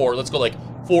 4. Let's go like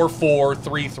 4-4,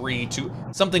 3-3, 2,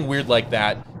 something weird like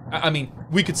that. I mean,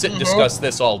 we could sit and discuss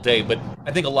this all day, but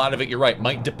I think a lot of it, you're right,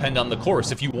 might depend on the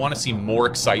course. If you want to see more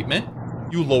excitement,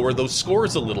 you lower those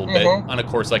scores a little bit on a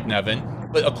course like Nevin.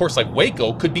 But a course like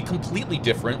Waco could be completely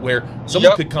different, where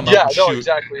someone could come out and shoot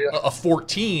a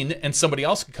 14, and somebody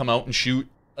else could come out and shoot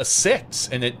a 6,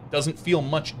 and it doesn't feel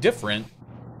much different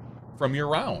from your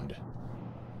round.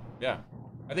 Yeah,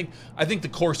 I think the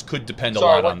course could depend a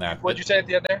lot on that. What did you say at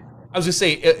the end there? I was gonna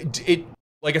say it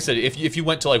like I said, if you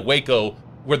went to like Waco,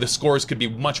 where the scores could be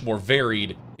much more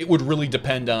varied, it would really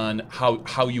depend on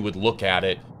how you would look at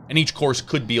it. And each course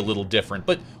could be a little different.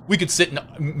 But we could sit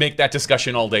and make that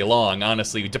discussion all day long,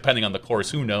 honestly, depending on the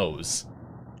course. Who knows?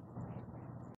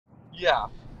 Yeah.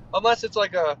 Unless it's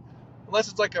like a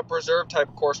preserve type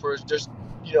of course where it's just,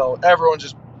 everyone's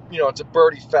just, it's a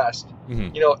birdie fest.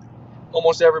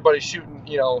 Almost everybody's shooting,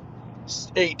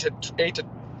 8 to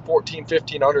 14,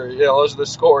 15 under. Those are the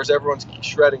scores. Everyone's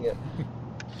shredding it.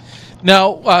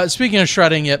 Now, speaking of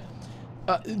shredding it,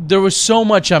 there was so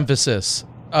much emphasis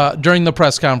during the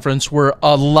press conference where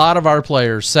a lot of our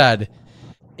players said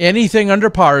anything under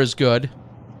par is good,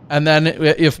 and then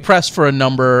if pressed for a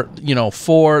number,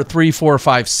 3, 4,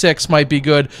 5, 6 might be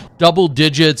good. Double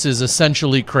digits is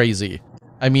essentially crazy.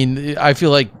 I mean, I feel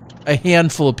like a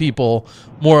handful of people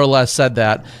more or less said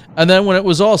that, and then when it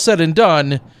was all said and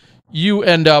done, you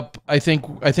end up, I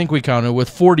think we counted with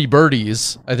 40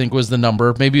 birdies, I think was the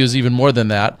number. Maybe it was even more than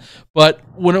that. But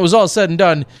when it was all said and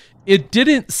done, it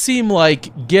didn't seem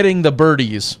like getting the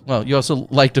birdies. Well, you also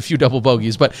liked a few double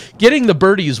bogeys, but getting the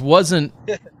birdies wasn't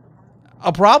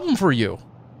a problem for you.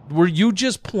 Were you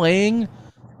just playing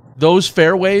those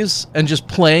fairways and just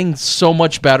playing so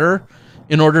much better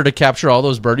in order to capture all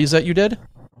those birdies that you did?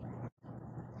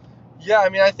 Yeah, I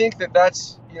mean, I think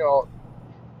that's,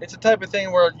 it's a type of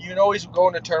thing where you can always go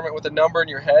into a tournament with a number in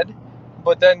your head,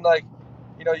 but then, like,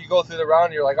 you go through the round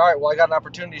and you're like, all right, well, I got an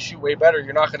opportunity to shoot way better.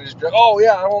 You're not going to just be like, oh,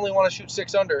 yeah, I only want to shoot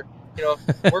 6 under.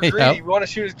 We're greedy. Yep. We want to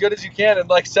shoot as good as you can and,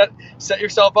 like, set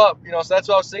yourself up. So that's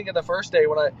what I was thinking the first day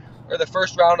or the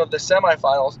first round of the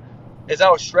semifinals, is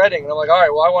I was shredding. And I'm like, all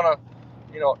right, well, I want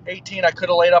to, 18. I could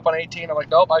have laid up on 18. I'm like,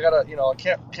 nope, I got to, I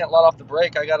can't let off the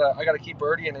break. I got to keep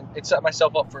birdieing and set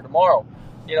myself up for tomorrow.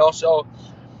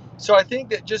 So I think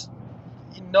that just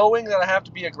knowing that I have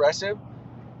to be aggressive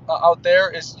out there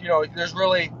is, there's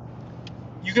really,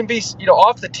 you can be,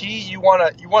 off the tee, you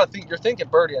want to think, you're thinking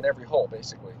birdie on every hole,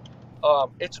 basically.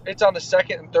 It's on the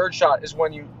second and third shot is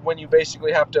when you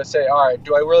basically have to say, all right,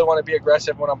 do I really want to be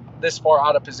aggressive when I'm this far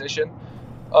out of position?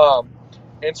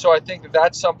 And so I think that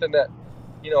that's something that,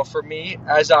 for me,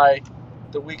 as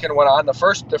the weekend went on, the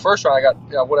first round I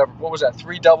got, what was that,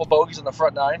 3 double bogeys on the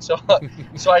front 9. So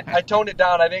I toned it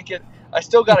down. I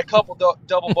still got a couple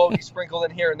double bogeys sprinkled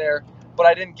in here and there, but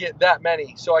I didn't get that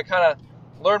many. So I kind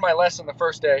of learned my lesson the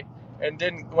first day, and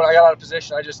when I got out of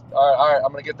position, I just, all right,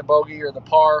 I'm going to get the bogey or the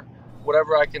par,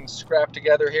 whatever I can scrap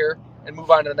together here, and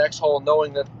move on to the next hole,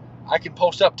 knowing that I can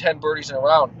post up 10 birdies in a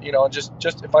round, and just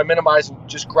if I minimize and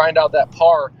just grind out that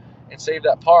par and save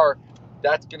that par,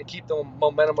 that's going to keep the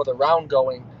momentum of the round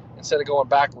going instead of going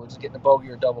backwards and getting a bogey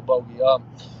or double bogey.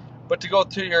 But to go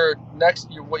to your next,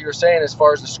 what you were saying as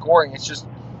far as the scoring, it's just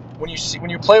when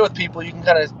you play with people, you can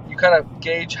kind of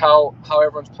gauge how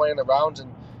everyone's playing the rounds,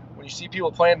 and when you see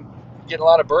people getting a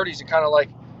lot of birdies, it kind of like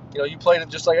you played it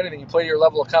just like anything. You played your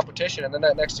level of competition, and then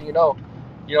that next thing you know,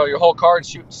 your whole card's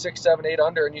shooting 6, 7, 8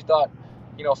 under, and you thought,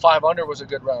 5 under was a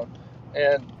good round.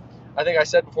 And I think I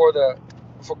said before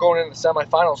going into the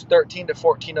semifinals, 13 to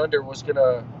 14 under was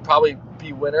gonna probably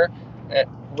be winner at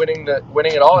winning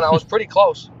it all, and I was pretty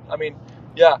close. I mean,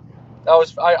 yeah,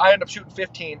 I ended up shooting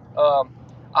 15.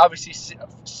 Obviously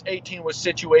 18 was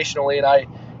situationally, and I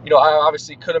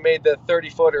obviously could have made the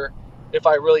 30-footer if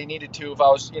I really needed to, if I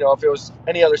was, if it was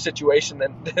any other situation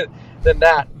than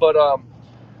that. But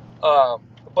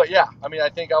yeah, I mean, I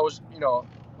think I was,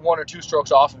 1 or 2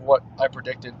 strokes off of what I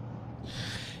predicted.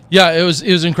 Yeah, it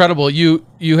was incredible. You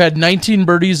had 19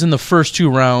 birdies in the first 2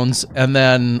 rounds, and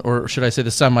then, or should I say the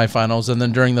semifinals, and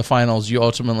then during the finals, you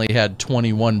ultimately had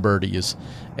 21 birdies.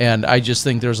 And I just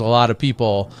think there's a lot of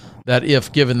people that,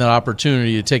 if given the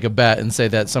opportunity to take a bet and say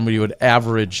that somebody would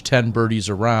average 10 birdies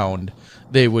a round,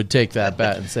 they would take that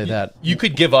bet and say that. You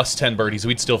could give us 10 birdies,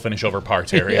 we'd still finish over par,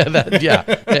 Terry.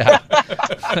 yeah.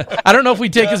 I don't know if we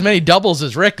take as many doubles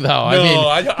as Rick, though. No,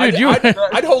 I mean,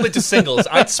 I'd hold it to singles.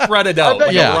 I'd spread it out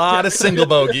like a lot of single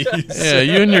bogeys. Yeah,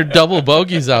 you and your double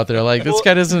bogeys out there. Like, this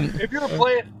guy doesn't.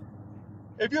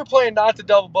 If you're playing not to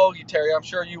double bogey, Terry, I'm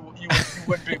sure you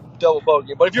wouldn't be double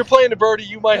bogey. But if you're playing the birdie,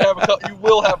 you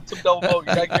will have some double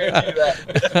bogeys. I guarantee you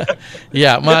that.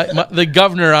 Yeah, the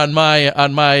governor on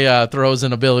my throws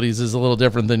and abilities is a little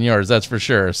different than yours. That's for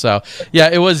sure. So yeah,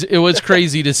 it was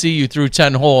crazy to see you through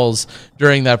 10 holes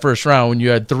during that first round when you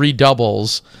had 3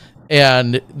 doubles.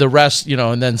 And the rest,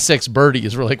 and then 6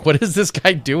 birdies. We're like, what is this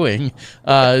guy doing?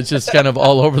 It's just kind of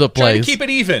all over the place. Trying to keep it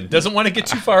even. Doesn't want to get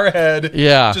too far ahead.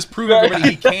 Yeah. Just prove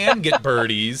everybody he can get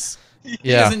birdies. He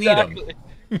doesn't need them.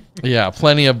 Yeah,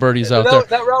 plenty of birdies out there.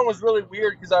 That round was really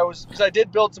weird because I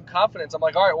did build some confidence. I'm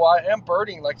like, all right, well, I am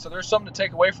birding, so there's something to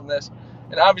take away from this.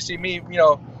 And obviously me,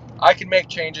 I can make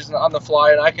changes on the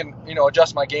fly, and I can,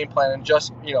 adjust my game plan and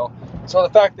just, So the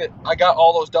fact that I got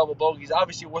all those double bogeys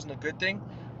obviously wasn't a good thing.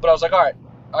 But I was like, all right,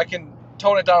 I can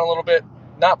tone it down a little bit,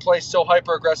 not play so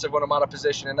hyper aggressive when I'm out of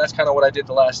position, and that's kind of what I did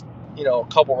the last,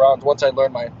 couple rounds once I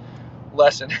learned my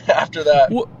lesson after that.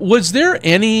 Was there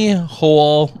any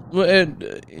hole,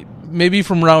 maybe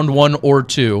from round 1 or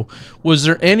 2, was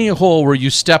there any hole where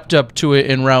you stepped up to it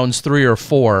in rounds 3 or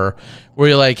 4 where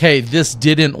you're like, hey, this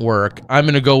didn't work, I'm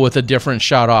going to go with a different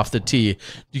shot off the tee?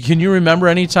 Can you remember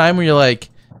any time where you're like,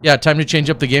 yeah, time to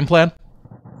change up the game plan?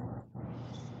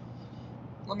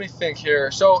 Let me think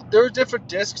here. So there were different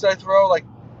discs I throw,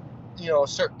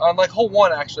 on like hole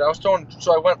 1 actually. I was throwing,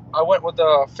 so I went with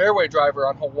a fairway driver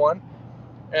on hole 1,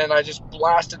 and I just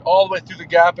blasted all the way through the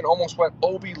gap and almost went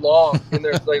OB long in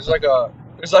there. There's like a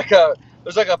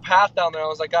path down there. I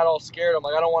was like, got all scared. I'm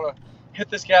like, I don't want to hit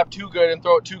this gap too good and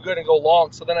throw it too good and go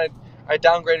long. So then I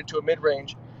downgraded to a mid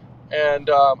range, and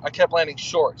I kept landing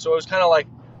short. So it was kind of like,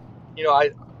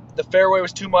 the fairway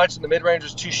was too much and the mid-range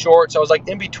was too short, so I was like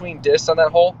in between discs on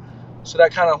that hole. So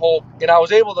that kind of hole, and I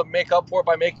was able to make up for it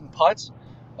by making putts,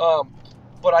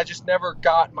 but I just never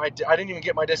got I didn't even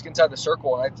get my disc inside the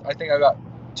circle. And I think I got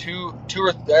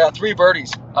 3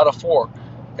 birdies out of 4,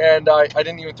 and I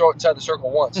didn't even throw it inside the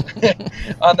circle once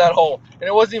on that hole. And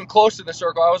it wasn't even close to the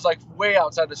circle. I was like way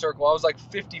outside the circle. I was like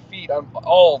 50 feet on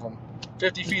all of them,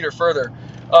 50 feet or further.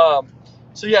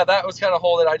 So yeah, that was kind of a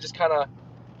hole that I just kind of,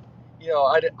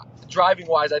 driving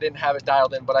wise, I didn't have it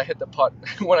dialed in, but I hit the putt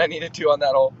when I needed to on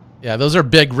that hole. Yeah, those are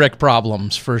big Rick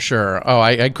problems for sure. Oh,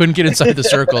 I couldn't get inside the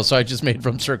circle, so I just made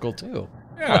from circle 2.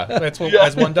 Yeah, that's what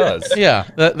as one does. Yeah,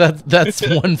 that's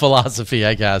one philosophy,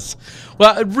 I guess.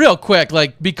 Well, real quick,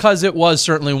 because it was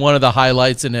certainly one of the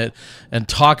highlights in it, and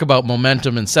talk about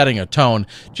momentum and setting a tone,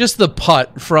 just the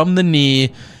putt from the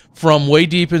knee, from way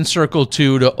deep in circle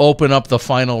 2 to open up the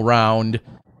final round.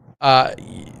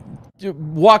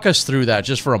 Walk us through that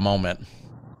just for a moment.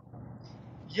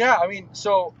 Yeah, I mean,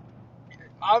 so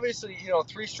obviously,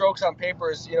 3 strokes on paper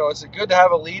is, it's good to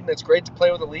have a lead and it's great to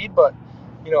play with a lead, but,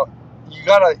 you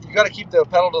gotta keep the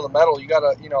pedal to the metal. You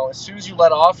gotta, as soon as you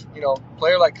let off, a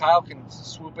player like Kyle can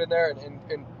swoop in there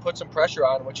and put some pressure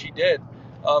on, which he did.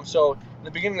 So in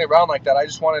the beginning of the round like that, I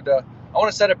want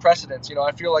to set a precedence.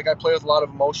 I feel like I play with a lot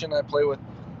of emotion.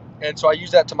 And so I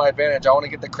use that to my advantage. I want to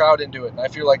get the crowd into it, and I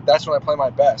feel like that's when I play my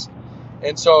best.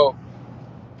 And so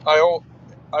I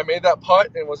made that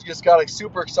putt and got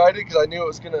super excited because I knew it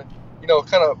was gonna,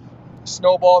 kind of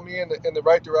snowball me in the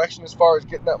right direction as far as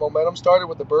getting that momentum started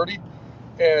with the birdie.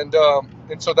 And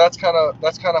so that's kind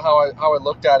of how I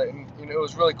looked at it, and it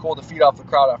was really cool to feed off the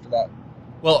crowd after that.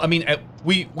 Well, I mean,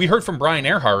 we heard from Brian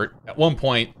Earhart at one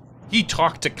point. He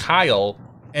talked to Kyle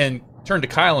and turned to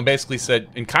Kyle and basically said,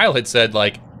 and Kyle had said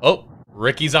like, "Oh,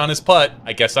 Ricky's on his putt.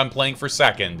 I guess I'm playing for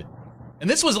second." And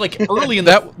this was like early in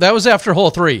that was after hole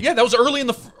 3. Yeah, that was early in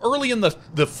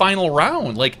the final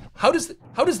round. Like, how does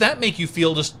that make you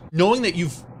feel, just knowing that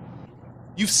you've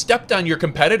stepped on your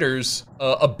competitor's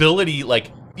ability,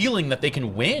 like feeling that they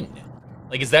can win?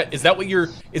 Like, is that what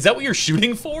you're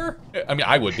shooting for? I mean,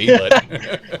 I would be,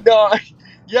 but No,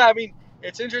 yeah, I mean,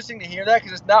 it's interesting to hear that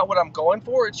because it's not what I'm going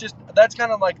for. It's just that's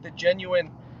kind of like the genuine,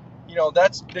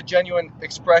 that's the genuine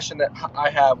expression that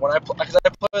I have when I play, because I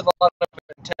play with a lot of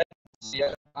intensity.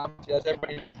 As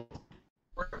everybody,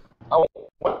 I want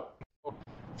for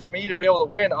me to be able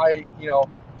to win. I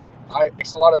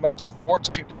mix a lot of sports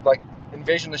people, like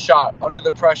envision the shot under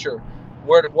the pressure.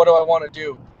 What do I want to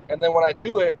do? And then when I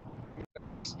do it,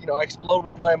 I explode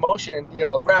with my emotion and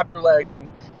raptor leg and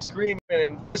screaming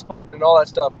and all that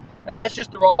stuff. And that's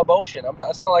just the raw emotion.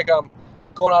 It's not like I'm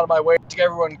going out of my way to get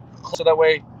everyone close, so that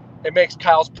way it makes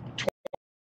Kyle's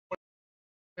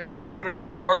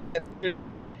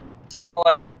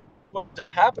what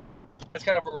happened. That's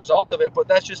kind of a result of it, but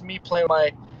that's just me playing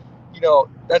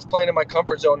that's playing in my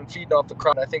comfort zone and feeding off the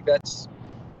crowd. I think that's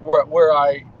where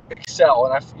I excel.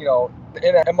 And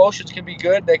and emotions can be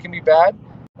good, they can be bad,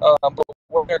 but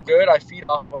when they're good, I feed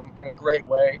off them in a great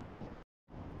way.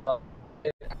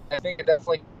 I think it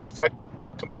definitely affects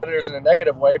competitors in a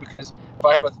negative way, because if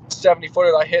I have a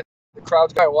 70-footer that I hit, the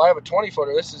crowd's guy, well, I have a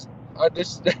 20-footer. This is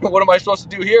what am I supposed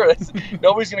to do here?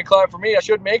 Nobody's going to clap for me. I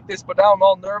should make this, but now I'm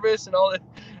all nervous and all that.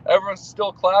 Everyone's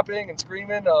still clapping and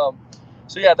screaming. So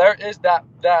yeah, there is that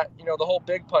the whole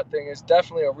big putt thing is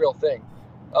definitely a real thing,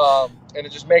 and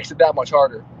it just makes it that much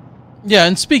harder. Yeah,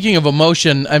 and speaking of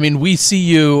emotion, I mean, we see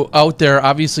you out there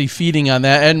obviously feeding on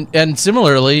that, and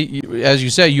similarly, as you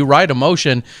say, you ride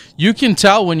emotion. You can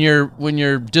tell when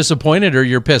you're disappointed or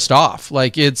you're pissed off.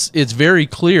 Like it's very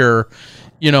clear,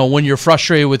 when you're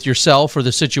frustrated with yourself or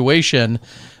the situation.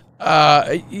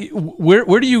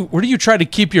 Where do you try to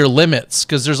keep your limits?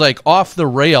 Because there's like off the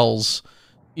rails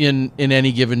in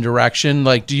any given direction.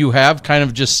 Like, do you have kind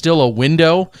of just still a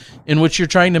window in which you're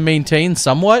trying to maintain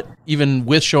somewhat, even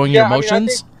with showing your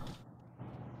emotions?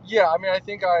 I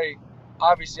think I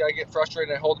get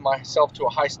frustrated and hold myself to a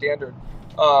high standard.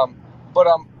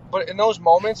 But in those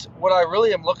moments, what I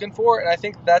really am looking for, and I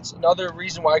think that's another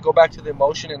reason why I go back to the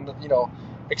emotion and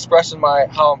expressing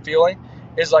how I'm feeling,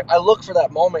 is like I look for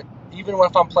that moment, even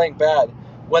if I'm playing bad,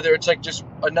 whether it's like just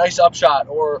a nice upshot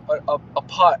or a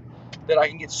putt that I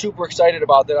can get super excited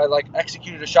about, that I like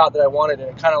executed a shot that I wanted, and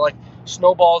it kind of like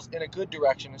snowballs in a good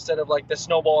direction instead of like the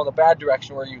snowball in the bad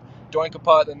direction where you doink a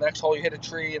putt, the next hole you hit a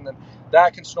tree, and then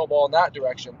that can snowball in that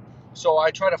direction. So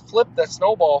I try to flip that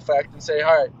snowball effect and say,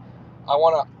 all right, I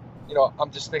want to,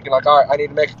 I'm just thinking like, all right, I need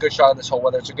to make a good shot on this hole,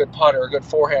 whether it's a good putt or a good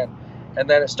forehand. And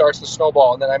then it starts to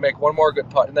snowball, and then I make one more good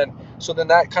putt, and then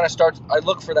that kind of starts. I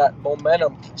look for that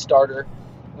momentum starter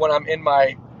when I'm in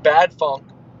my bad funk,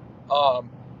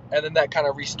 and then that kind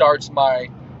of restarts my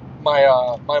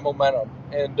momentum.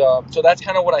 And so that's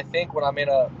kind of what I think when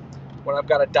I've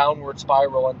got a downward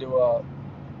spiral into a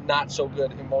not so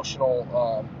good emotional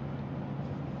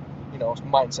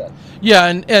mindset. Yeah,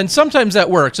 and sometimes that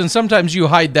works, and sometimes you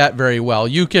hide that very well.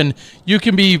 You can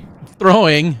be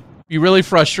throwing, be really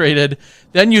frustrated,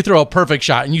 then you throw a perfect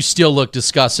shot and you still look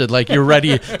disgusted, like you're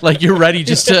ready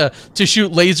just to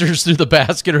shoot lasers through the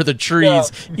basket or the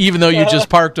trees, even though you just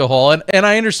parked a hole. And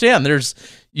I understand,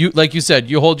 like you said,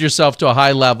 you hold yourself to a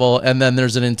high level, and then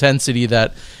there's an intensity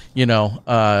that,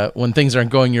 when things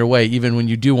aren't going your way, even when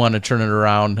you do want to turn it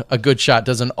around, a good shot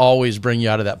doesn't always bring you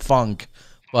out of that funk.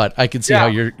 But I can see how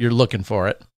you're looking for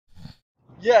it.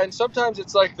 Yeah, and sometimes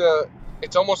it's like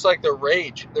it's almost like the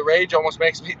rage. The rage almost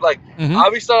makes me like,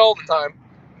 obviously not all the time,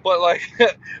 but like,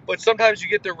 but sometimes you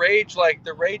get the rage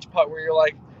putt where you're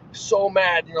like so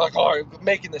mad and you're like, oh, I'm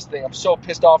making this thing. I'm so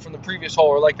pissed off from the previous hole,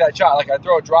 or like that shot. Like I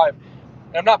throw a drive,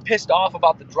 and I'm not pissed off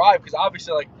about the drive because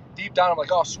obviously like deep down I'm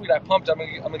like, oh sweet, I pumped. I'm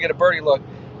gonna get a birdie look,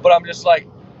 but I'm just like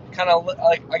kind of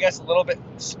like I guess a little bit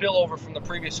spillover from the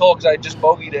previous hole because I just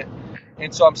bogeyed it,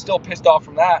 and so I'm still pissed off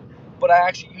from that. But I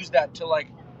actually use that to like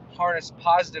harness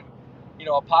positive.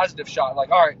 A positive shot,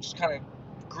 like, all right, just kind of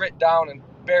grit down and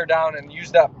bear down and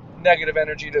use that negative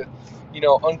energy to,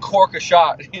 uncork a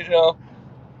shot,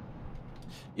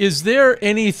 Is there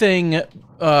anything,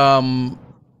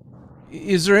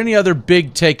 is there any other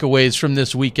big takeaways from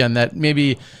this weekend that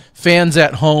maybe fans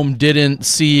at home didn't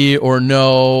see or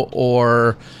know,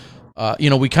 or,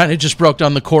 we kind of just broke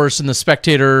down the course and the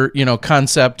spectator,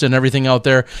 concept and everything out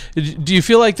there. Do you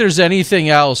feel like there's anything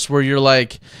else where you're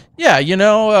like, yeah,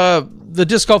 the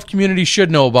disc golf community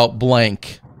should know about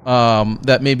blank,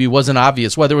 that maybe wasn't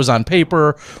obvious, whether it was on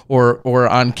paper or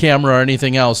on camera or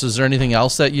anything else? Is there anything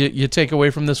else that you take away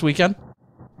from this weekend?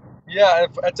 Yeah,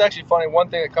 it's actually funny. One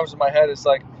thing that comes to my head is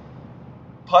like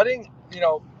putting.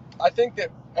 I think that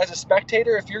as a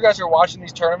spectator, if you guys are watching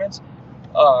these tournaments,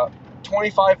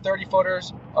 25, 30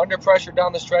 footers under pressure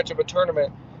down the stretch of a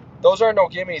tournament, those are no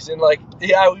gimmies. And like,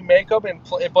 yeah, we make them and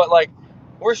play, but like,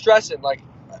 we're stressing. Like,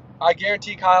 I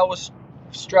guarantee Kyle was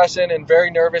stressing and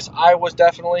very nervous. I was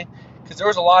definitely, because there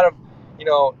was a lot of,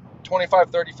 25,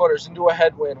 30 footers into a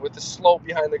headwind with the slope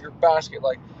behind the basket.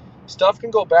 Like, stuff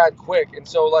can go bad quick. And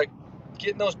so, like,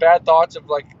 getting those bad thoughts of,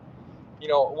 like,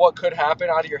 what could happen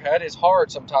out of your head is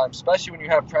hard sometimes, especially when you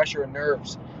have pressure and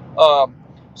nerves.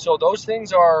 So those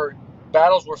things are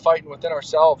battles we're fighting within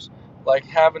ourselves, like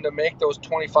having to make those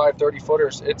 25, 30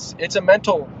 footers. It's a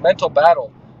mental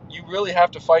battle. You really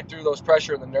have to fight through those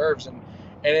pressure and the nerves, and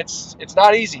it's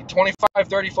not easy. 25,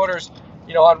 30 footers,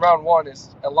 on round one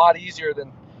is a lot easier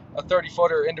than a 30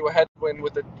 footer into a headwind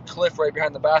with a cliff right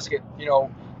behind the basket,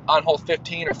 on hole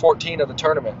 15 or 14 of the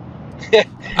tournament.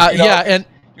 Yeah, and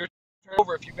you're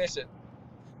over if you miss it.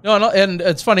 No, and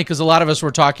it's funny because a lot of us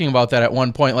were talking about that at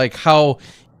one point, like how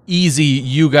easy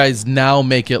you guys now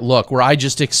make it look, where I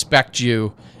just expect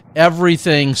you,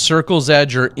 everything circle's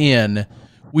edge or in,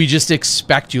 we just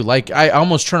expect you. Like, I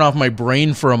almost turn off my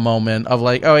brain for a moment of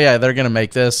like, oh yeah, they're going to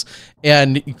make this.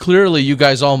 And clearly you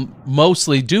guys all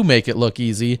mostly do make it look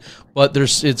easy, but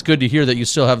it's good to hear that you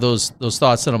still have those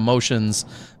thoughts and emotions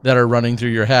that are running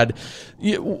through your head.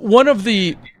 One of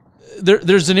the...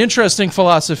 There's an interesting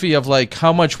philosophy of like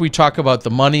how much we talk about the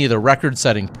money, the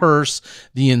record-setting purse,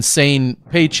 the insane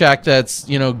paycheck that's,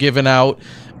 given out.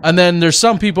 And then there's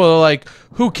some people that are like,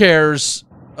 who cares?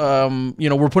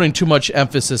 We're putting too much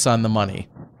emphasis on the money.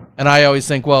 And I always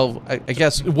think, well, I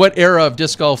guess what era of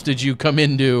disc golf did you come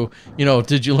into?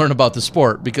 Did you learn about the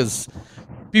sport? Because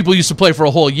people used to play for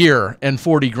a whole year, and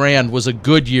 40 grand was a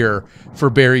good year for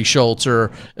Barry Schultz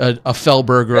or a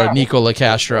Felberg or a Nico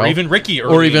LaCastro. Or even Ricky.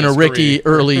 Or even a Ricky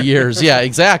early years. Yeah,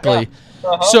 exactly. Yeah.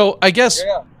 Uh-huh. So I guess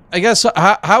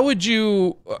how would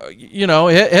you,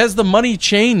 has the money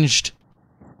changed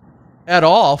at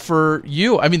all for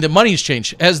you? I mean, the money's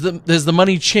changed. Has the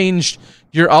money changed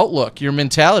your outlook, your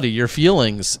mentality, your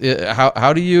feelings?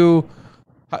 How do you,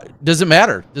 does it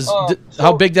matter?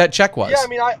 How big that check was? Yeah, I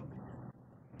mean,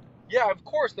 yeah, of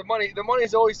course. The money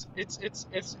is always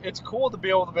it's cool to be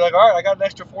able to be like, all right, I got an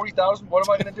extra 40,000. What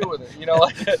am I going to do with it?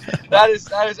 Like that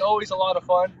is always a lot of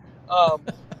fun.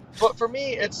 But for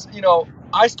me, it's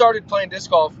I started playing disc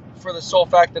golf for the sole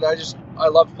fact that I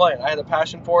loved playing. I had a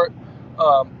passion for it,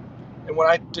 and when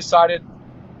I decided,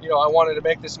 I wanted to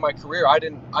make this my career, I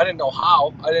didn't know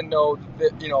how. I didn't know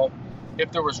that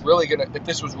if this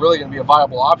was really gonna be a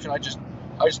viable option. I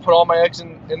just put all my eggs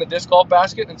in the disc golf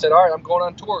basket and said, all right, I'm going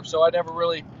on tour. So I didn't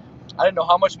know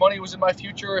how much money was in my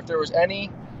future, if there was any.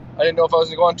 I didn't know if I was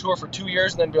going to go on tour for 2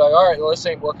 years and then be like, all right, well, this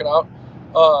ain't working out.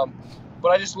 But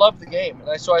I just loved the game.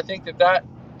 And so I think that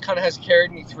kind of has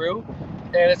carried me through.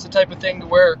 And it's the type of thing to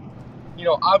where,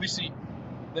 obviously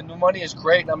the money is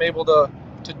great and I'm able to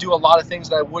do a lot of things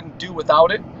that I wouldn't do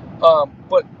without it.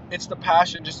 But it's the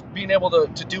passion, just being able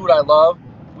to do what I love,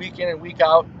 week in and week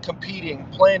out, competing,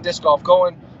 playing disc golf,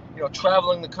 going,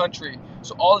 traveling the country.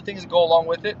 So all the things that go along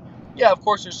with it. Yeah, of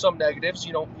course, there's some negatives.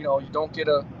 You don't get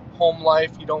a home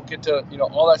life. You don't get to,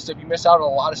 all that stuff. You miss out on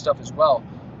a lot of stuff as well.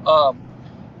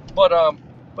 But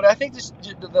I think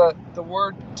the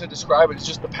word to describe it is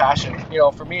just the passion.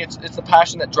 For me, it's the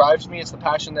passion that drives me. It's the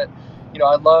passion that,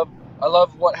 I love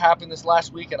what happened this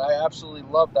last weekend. I absolutely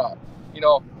love that.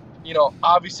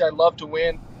 Obviously I love to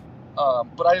win.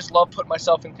 But I just love putting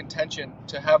myself in contention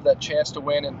to have that chance to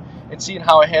win and seeing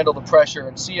how I handle the pressure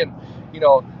and seeing,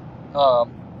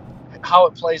 how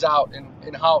it plays out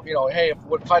and how, hey,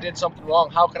 if I did something wrong,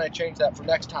 how can I change that for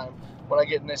next time when I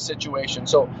get in this situation?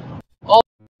 So all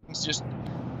things just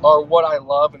are what I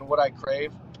love and what I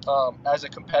crave as a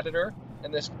competitor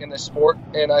in this sport.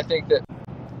 And I think that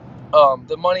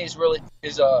the money is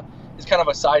kind of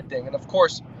a side thing. And of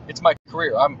course, it's my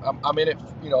career. I'm in it,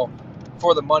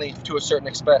 for the money to a certain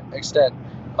extent.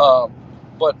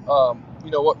 But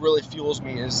what really fuels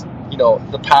me is,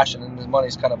 the passion, and the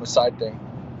money's kind of a side thing.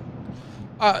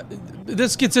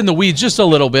 This gets in the weeds just a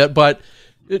little bit, but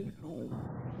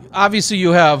obviously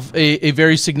you have a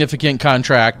very significant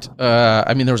contract.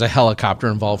 I mean, there was a helicopter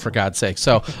involved, for God's sake.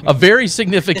 So a very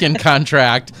significant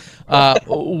contract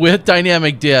with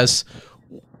Dynamic Disc,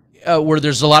 where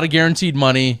there's a lot of guaranteed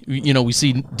money. We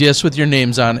see discs with your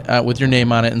names on, with your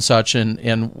name on it and such,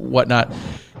 and whatnot.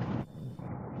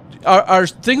 Are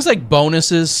things like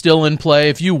bonuses still in play?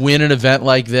 If you win an event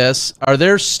like this, are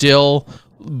there still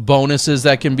bonuses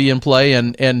that can be in play,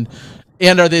 and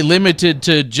are they limited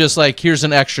to just like, here's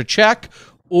an extra check,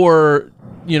 or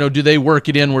do they work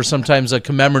it in where sometimes a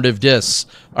commemorative discs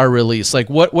are released? Like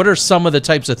what are some of the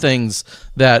types of things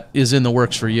that is in the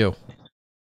works for you?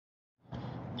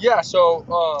 Yeah, so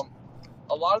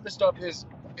a lot of the stuff is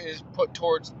put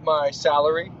towards my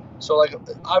salary. So like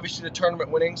obviously the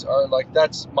tournament winnings are like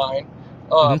that's mine.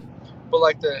 But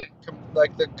like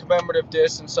the commemorative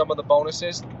discs and some of the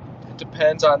bonuses, it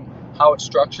depends on how it's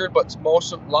structured. But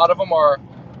a lot of them are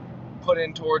put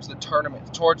in towards the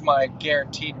tournament, towards my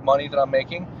guaranteed money that I'm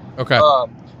making. Okay.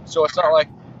 So it's not like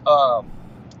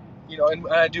and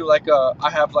I do like I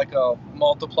have like a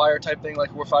multiplier type thing.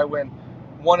 Like where if I win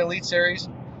one Elite Series,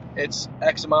 it's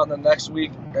X amount, and the next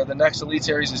week or the next Elite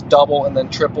Series is double and then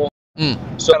triple.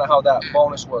 So kind of how that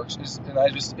bonus works is, and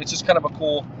it's just kind of a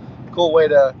cool way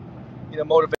to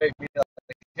motivate me. Like,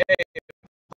 hey,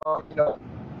 on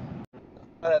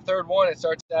that third one, it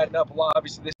starts adding up a lot.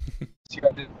 Obviously, this year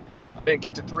I did big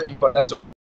to 3, but that's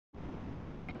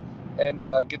and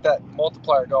get that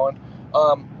multiplier going.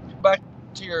 Back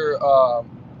to your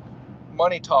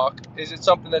money talk, is it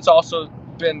something that's also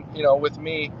been with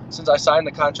me since I signed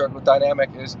the contract with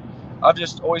Dynamic? Is I've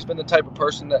just always been the type of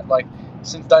person that, like,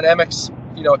 since Dynamics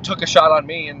took a shot on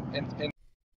me and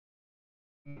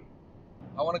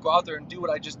I want to go out there and do what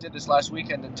I just did this last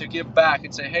weekend to give back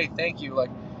and say, hey, thank you,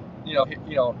 like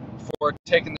for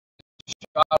taking the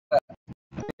shot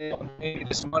at me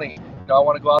this money. I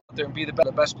want to go out there and be the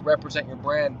best, represent your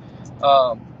brand.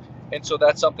 And so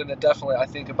that's something that definitely I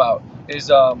think about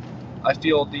is I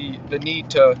feel the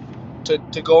need to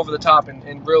go over the top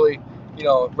and really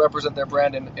represent their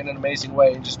brand in an amazing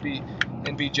way and just be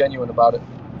genuine about it.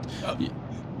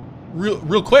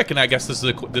 Real quick, and I guess this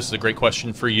is a great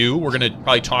question for you. We're going to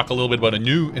probably talk a little bit about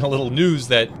a little news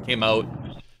that came out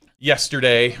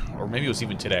yesterday, or maybe it was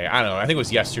even today. I don't know. I think it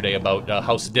was yesterday about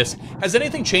House of Disc. Has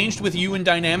anything changed with you and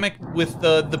Dynamic with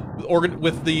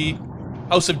with the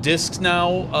House of Discs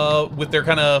now, with their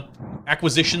kind of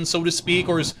acquisition, so to speak,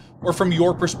 or from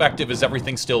your perspective, is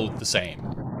everything still the same?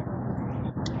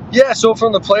 Yeah. So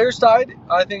from the player side,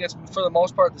 I think it's for the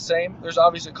most part the same. There's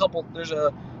obviously There's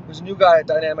a new guy at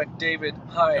Dynamic, David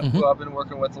Hine, who I've been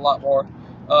working with a lot more.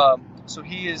 So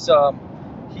he's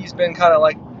been kind of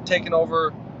like taking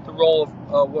over the role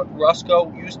of what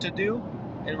Rusko used to do,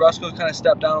 and Rusko kind of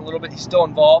stepped down a little bit. He's still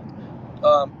involved,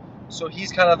 so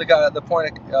he's kind of the guy, not the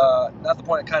point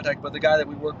of contact, but the guy that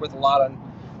we work with a lot on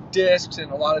discs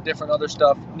and a lot of different other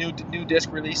stuff, new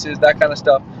disc releases, that kind of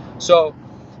stuff. So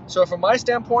from my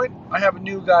standpoint, I have a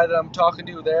new guy that I'm talking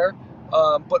to there,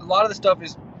 but a lot of the stuff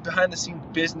is behind the scenes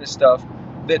business stuff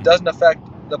that doesn't affect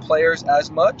the players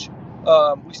as much.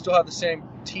 We still have the same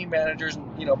team managers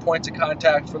and points of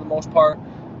contact for the most part.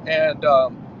 And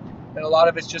a lot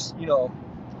of it's just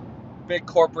big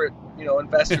corporate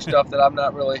investor stuff that I'm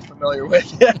not really familiar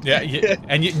with.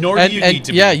 Nor do you need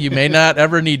to be. Yeah, you may not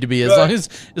ever need to be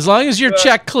as long as your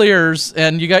check clears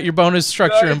and you got your bonus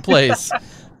structure in place.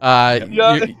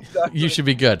 You should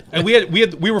be good. And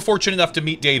we were fortunate enough to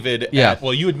meet David.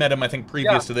 You had met him, I think,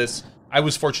 previous to this. I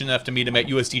was fortunate enough to meet him at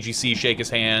USDGC, shake his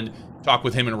hand, talk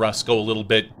with him and Rusko a little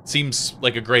bit. Seems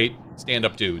like a great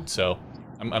stand-up dude. So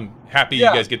I'm happy you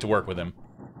guys get to work with him.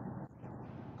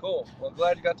 Cool. Well, I'm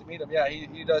glad you got to meet him. Yeah,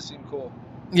 he does seem cool.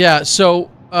 Yeah, so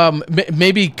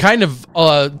maybe kind of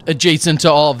adjacent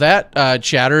to all of that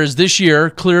chatter is this year,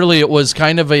 clearly it was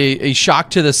kind of a shock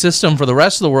to the system for the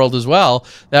rest of the world as well,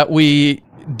 that we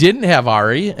didn't have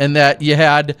Ari and that you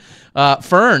had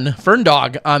Fern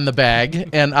Dog on the bag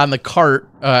and on the cart,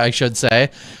 I should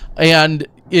say. And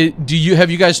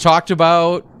have you guys talked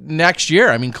about next year?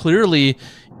 I mean, clearly,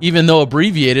 even though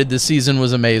abbreviated, the season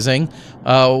was amazing.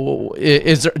 Are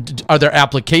there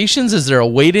applications? Is there a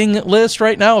waiting list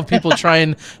right now of people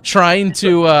trying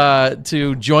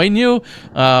to join you?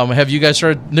 Have you guys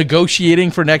started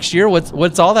negotiating for next year?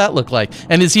 What's all that look like?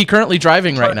 And is he currently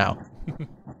driving right now?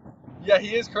 Yeah,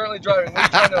 he is currently driving. We're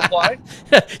trying to apply.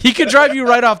 He could drive you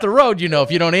right off the road,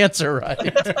 if you don't answer right.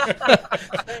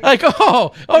 Like,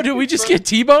 did we just get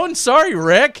T-boned? Sorry,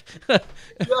 Rick.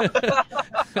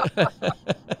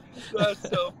 That's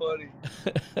so funny.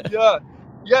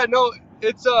 Yeah, no,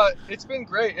 it's been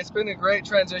great. It's been a great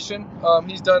transition.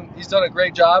 He's done a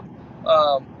great job.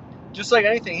 Just like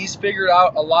anything, he's figured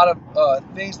out a lot of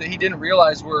things that he didn't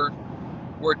realize were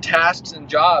tasks and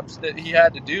jobs that he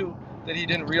had to do that he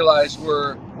didn't realize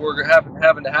were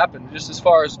having to happen. Just as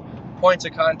far as points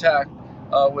of contact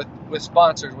with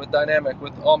sponsors, with Dynamic,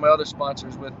 with all my other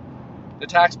sponsors, with the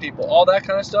tax people, all that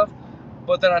kind of stuff.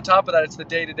 But then on top of that, it's the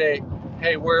day-to-day,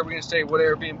 hey, where are we going to stay? What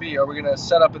Airbnb? Are we going to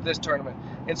set up at this tournament?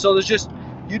 And so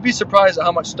you'd be surprised at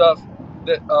how much stuff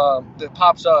that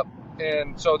pops up.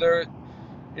 And so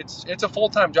it's a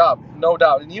full-time job, no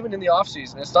doubt. And even in the off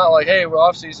season, it's not like, hey, we're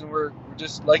off season, we're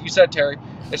just, like you said, Terry,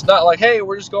 it's not like, hey,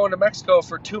 we're just going to Mexico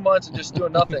for 2 months and just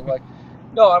doing nothing. Like,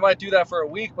 no, I might do that for a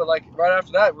week, but like right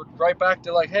after that, we're right back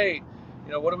to like, hey,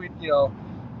 what do we,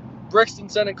 Brixton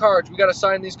sending cards, we got to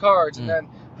sign these cards, and then,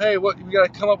 hey, we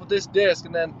got to come up with this disc,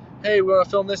 and then, hey, we want to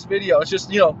film this video. It's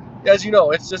just, as you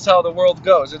know, it's just how the world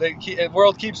goes. The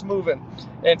world keeps moving,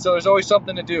 and so there's always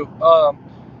something to do.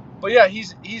 But yeah,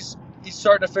 he's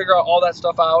starting to figure all that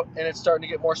stuff out, and it's starting to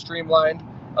get more streamlined.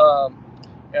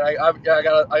 And I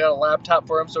got a laptop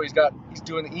for him, so he's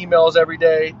doing the emails every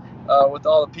day with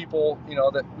all the people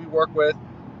that we work with,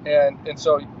 and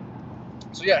so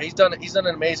yeah, he's done an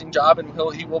amazing job, and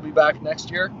he will be back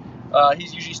next year. He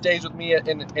usually stays with me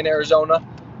in Arizona,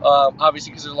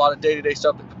 obviously because there's a lot of day-to-day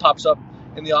stuff that pops up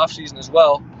in the off season as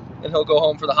well, and he'll go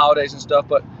home for the holidays and stuff.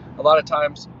 But a lot of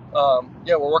times,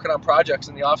 we're working on projects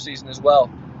in the off season as well.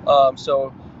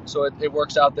 So it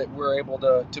works out that we're able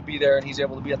to be there, and he's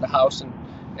able to be at the house and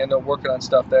they're working on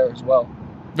stuff there as well.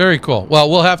 Very cool. Well,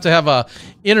 we'll have to have a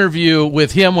interview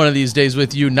with him one of these days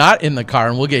with you not in the car,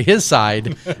 and we'll get his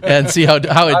side and see how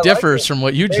it differs from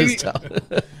what you just tell.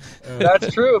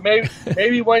 That's true.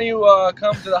 Maybe when you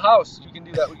come to the house, you can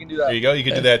do that. We can do that. There you go. You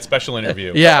can do that special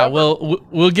interview. Yeah,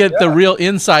 we'll get the real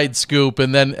inside scoop,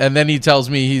 and then he tells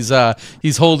me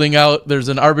he's holding out. There's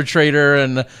an arbitrator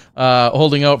and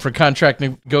holding out for contract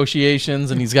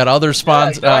negotiations, and he's got other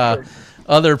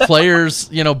other players,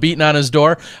 beating on his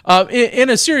door. In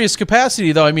a serious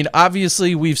capacity, though, I mean,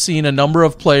 obviously we've seen a number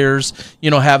of players,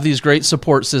 have these great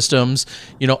support systems.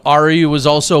 Ari was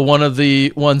also one of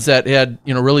the ones that had,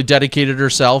 really dedicated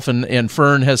herself, and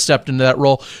Fern has stepped into that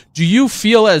role. Do you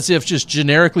feel as if, just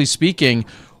generically speaking,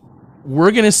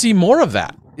 we're going to see more of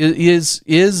that?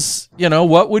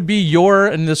 What would be your,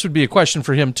 and this would be a question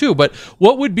for him too, but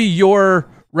what would be your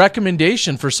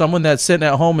recommendation for someone that's sitting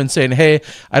at home and saying, hey,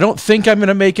 I don't think I'm going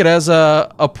to make it as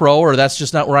a pro, or that's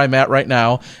just not where I'm at right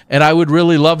now, and I would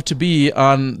really love to be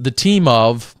on the team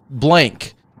of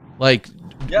blank? Like,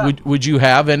 would you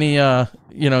have any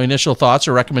initial thoughts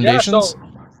or recommendations? Yeah, so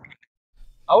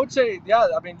I would say,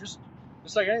 I mean, just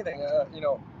like anything,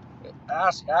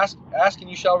 ask and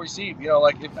you shall receive.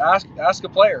 Ask a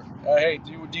player, hey,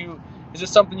 do you is this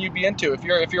something you'd be into? If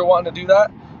you're wanting to do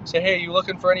that, say, hey, you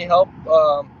looking for any help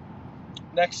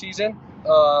next season?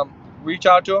 Reach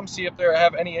out to them, see if they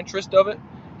have any interest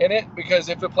in it. Because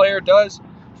if a player does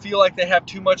feel like they have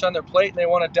too much on their plate and they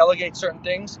want to delegate certain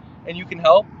things, and you can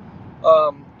help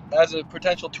as a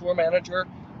potential tour manager,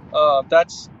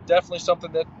 that's definitely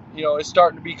something that is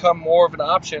starting to become more of an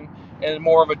option and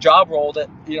more of a job role that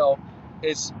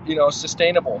is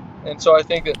sustainable. And so I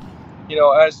think that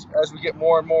as we get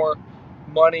more and more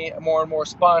money, more and more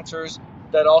sponsors,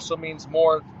 that also means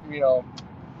more,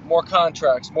 more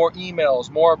contracts, more emails,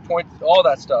 more points, all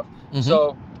that stuff. Mm-hmm.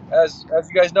 So as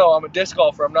you guys know, I'm a disc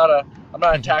golfer. I'm not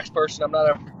a tax person. I'm not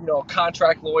a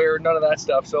contract lawyer. None of that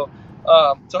stuff. So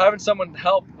having someone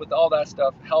help with all that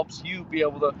stuff helps you be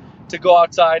able to go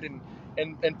outside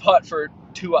and putt for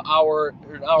an hour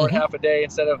or an hour and a half a day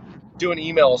instead of doing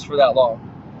emails for that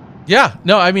long. Yeah.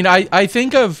 No, I mean, I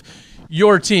think of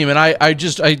your team, and I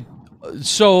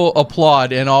so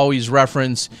applaud and always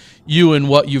reference you and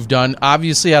what you've done.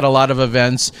 Obviously, at a lot of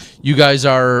events, you guys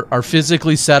are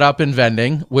physically set up in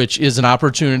vending, which is an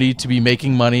opportunity to be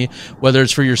making money, whether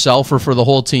it's for yourself or for the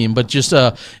whole team, but just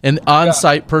an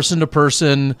on-site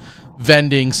person-to-person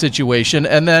vending situation.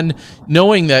 And then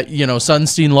knowing that,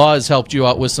 Sunstein Law has helped you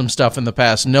out with some stuff in the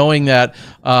past, knowing that,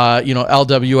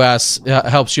 LWS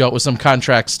helps you out with some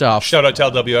contract stuff. Shout out to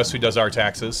LWS, who does our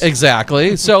taxes.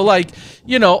 Exactly. So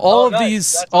all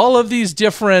of these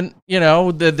different,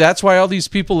 that's why all these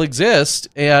people exist,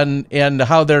 and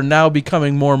how they're now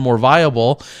becoming more and more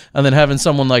viable. And then having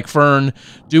someone like Fern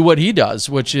do what he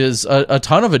does, which is a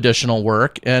ton of additional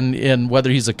work, and whether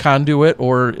he's a conduit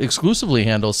or exclusively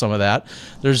handles some of that,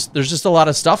 there's just a lot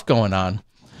of stuff going on.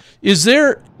 Is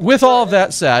there, with all of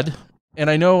that said, and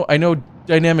I know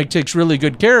Dynamic takes really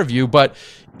good care of you, but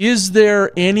is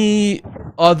there any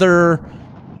other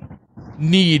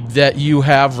need that you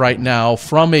have right now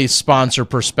from a sponsor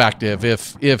perspective?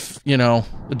 If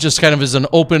just kind of as an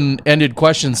open-ended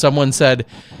question, someone said,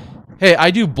 hey,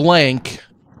 I do blank,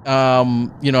 I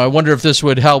wonder if this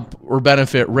would help or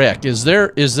benefit Rick. Is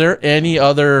there any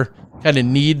other kind of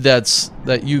need that's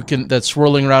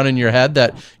swirling around in your head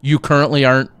that you currently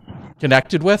aren't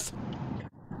connected with?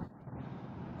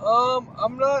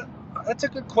 I'm not. That's a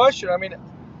good question. I mean,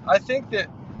 I think that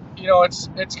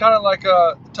it's kind of like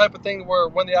a type of thing where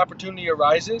when the opportunity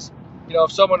arises,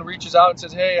 if someone reaches out and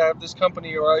says, hey, I have this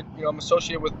company, or I'm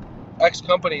associated with X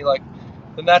company, like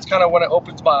then that's kind of when it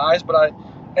opens my eyes. But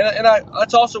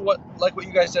that's also what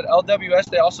you guys said, LWS,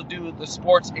 they also do the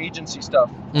sports agency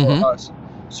stuff for us.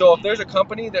 So if there's a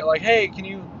company that like, hey, can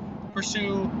you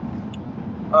pursue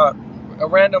a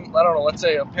random, I don't know, let's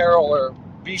say apparel or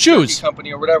beef shoes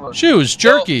company or whatever. Shoes,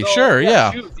 jerky, sure,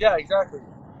 yeah. Shoes, yeah, exactly.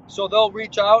 So they'll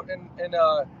reach out and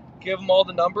give them all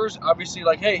the numbers. Obviously,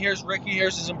 like, hey, here's Ricky,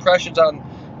 here's his impressions on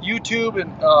YouTube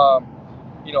and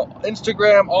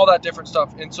Instagram, all that different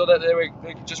stuff. And so that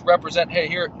they can just represent, hey,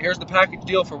 here's the package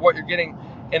deal for what you're getting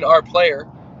in our player,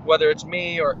 whether it's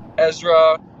me or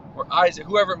Ezra or Isaac,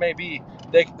 whoever it may be.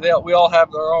 We all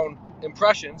have their own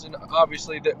impressions, and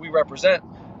obviously that we represent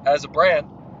as a brand,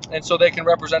 and so they can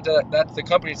represent that to the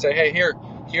company and say, hey,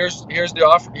 here's the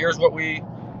offer, here's what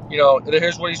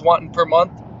here's what he's wanting per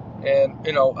month, and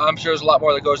I'm sure there's a lot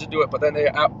more that goes into it, but then they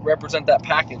represent that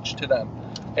package to them,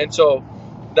 and so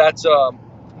that's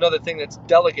another thing that's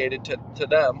delegated to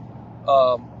them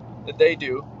that they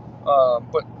do,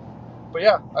 but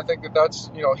yeah, I think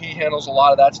that's he handles a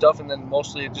lot of that stuff, and then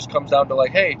mostly it just comes down to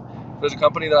like, hey, there's a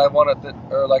company that I want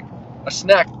or like a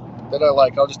snack that I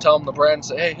like, I'll just tell them the brand and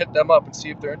say, hey, hit them up and see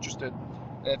if they're interested.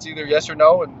 And it's either yes or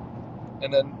no,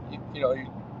 and then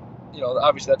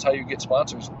obviously that's how you get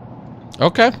sponsors.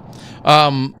 Okay.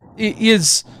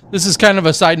 This is kind of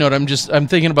a side note. I'm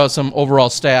thinking about some overall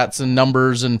stats and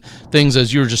numbers and things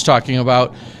as you were just talking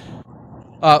about.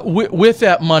 With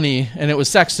that money, and it was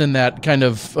Sexton that kind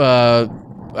of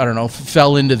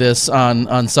fell into this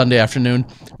on Sunday afternoon.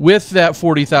 With that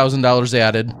 $40,000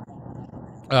 added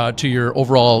to your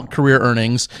overall career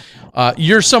earnings,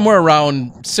 you're somewhere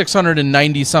around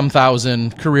 690 some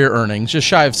thousand career earnings, just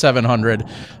shy of 700.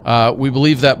 We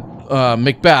believe that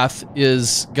Macbeth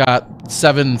is got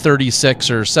 736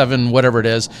 or 7 whatever it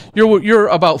is. You're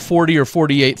about 40 or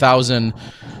 48,000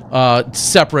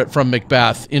 separate from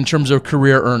Macbeth in terms of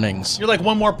career earnings. You're like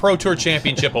one more Pro Tour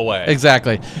championship away.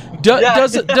 Exactly.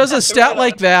 Does a stat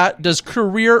like that, does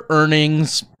career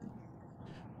earnings,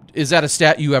 is that a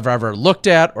stat you have ever looked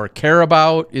at or care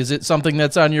about? Is it something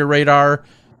that's on your radar?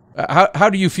 How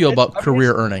do you feel about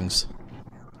career earnings?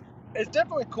 It's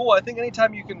definitely cool. I think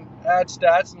anytime you can add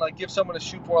stats and like give someone a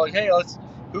shoot for, like, hey,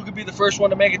 who could be the first one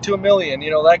to make it to $1 million?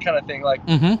 That kind of thing. Like,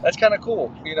 that's kind of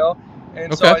cool.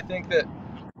 And so I think that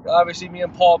obviously me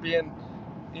and Paul being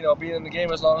in the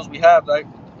game as long as we have,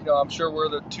 I'm sure we're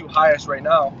the 2 highest right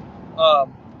now.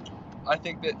 I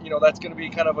think that that's going to be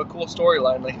kind of a cool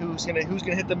storyline. Like who's gonna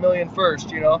hit the $1 million first?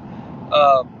 So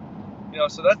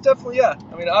that's definitely, yeah.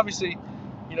 I mean, obviously,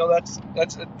 that's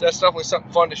definitely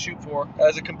something fun to shoot for.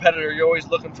 As a competitor, you're always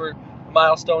looking for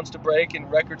milestones to break and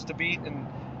records to beat,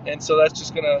 and so that's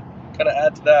just gonna kind of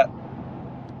add to that.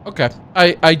 Okay.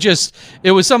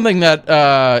 It was something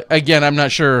that, again, I'm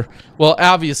not sure. Well,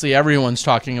 obviously everyone's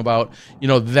talking about,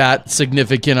 that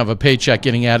significant of a paycheck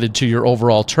getting added to your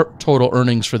overall total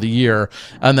earnings for the year.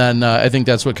 And then I think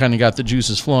that's what kind of got the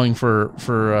juices flowing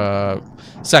for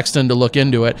Sexton to look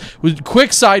into it. Quick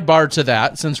sidebar to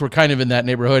that, since we're kind of in that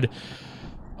neighborhood.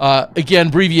 Again,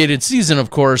 abbreviated season,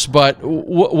 of course, but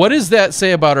what does that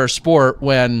say about our sport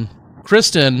when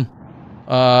Kristen,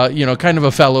 kind of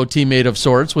a fellow teammate of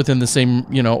sorts within the same,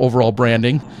 overall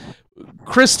branding.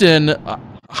 Kristen,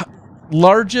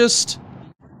 largest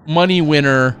money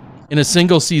winner in a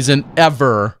single season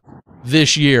ever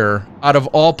this year out of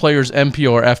all players,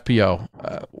 MPO or FPO.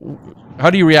 How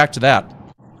do you react to that?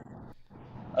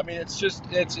 I mean,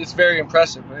 it's very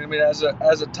impressive. I mean, as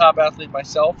a top athlete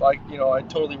myself, I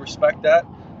totally respect that,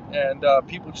 and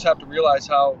people just have to realize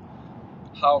how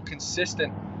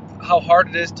consistent, how hard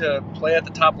it is to play at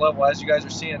the top level, as you guys are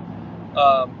seeing.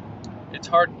 It's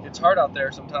hard out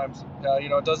there sometimes.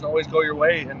 It doesn't always go your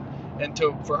way, and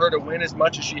for her to win as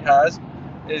much as she has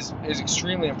is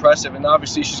extremely impressive. And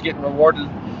obviously she's getting rewarded,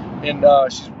 and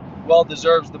she's well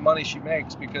deserves the money she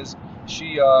makes, because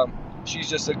she's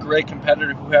just a great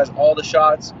competitor who has all the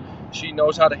shots. She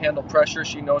knows how to handle pressure.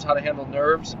 She knows how to handle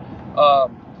nerves,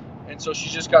 and so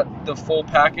she's just got the full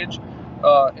package.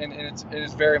 And it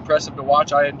is very impressive to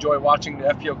watch. I enjoy watching the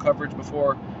FPO coverage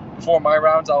before my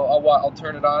rounds. I'll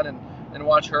turn it on and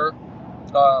watch her.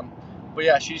 But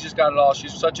yeah, she's just got it all.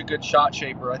 She's such a good shot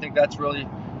shaper. I think that's really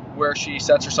where she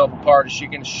sets herself apart. Is she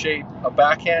can shape a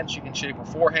backhand, she can shape a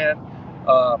forehand.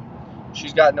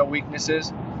 She's got no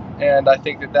weaknesses, and I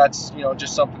think that's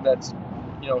just something that's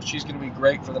she's going to be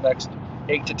great for the next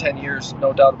 8 to 10 years,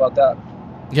 no doubt about that.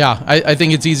 Yeah, I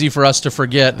think it's easy for us to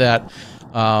forget that.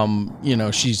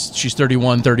 She's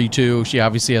 31, 32. She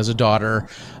obviously has a daughter,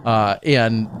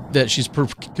 and that she's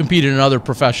competed in other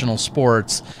professional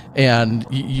sports, And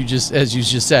you just, as you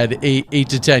just said, 8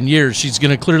 to 10 years, she's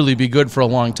going to clearly be good for a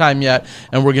long time yet,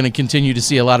 and we're going to continue to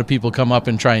see a lot of people come up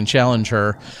and try and challenge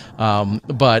her.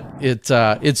 But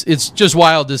it's just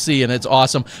wild to see, and it's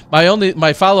awesome.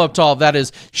 My follow up to all of that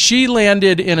is she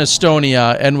landed in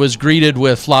Estonia and was greeted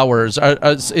with flowers.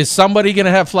 Is somebody going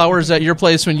to have flowers at your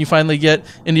place when you finally get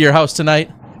into your house tonight?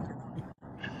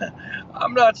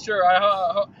 I'm not sure.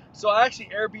 So I actually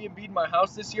Airbnb'd my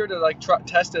house this year to like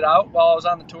test it out while I was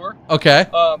on the tour. Okay.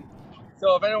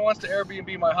 So if anyone wants to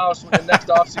Airbnb my house with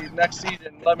the next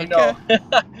season, let me know.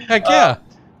 Heck yeah.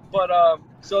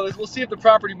 So we'll see if the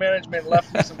property management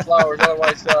left me some flowers.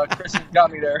 Otherwise, Chris has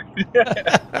got me there.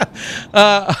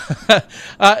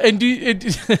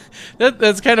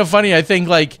 That's kind of funny. I think,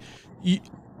 like,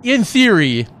 in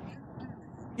theory,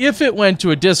 if it went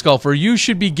to a disc golfer, you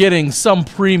should be getting some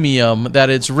premium that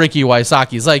it's Ricky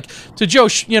Wysocki's. Like, to Joe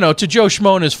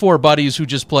Schmo and his 4 buddies who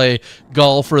just play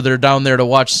golf, or they're down there to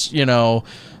watch,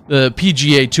 the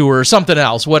PGA Tour or something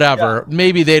else, whatever. Yeah.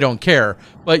 Maybe they don't care.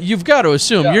 But you've got to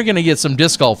assume you're going to get some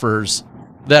disc golfers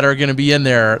that are going to be in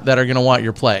there that are going to want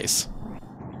your place.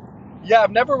 Yeah,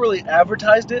 I've never really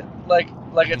advertised it like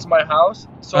it's my house,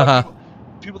 so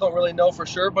people don't really know for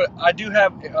sure. But I do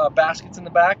have baskets in the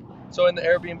back. So in the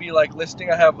Airbnb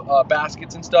listing, I have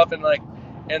baskets and stuff, and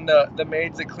the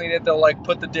maids that clean it, they'll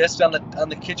put the discs on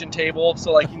the kitchen table,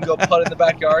 so you can go putt in the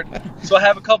backyard. So I've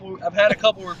had a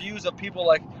couple reviews of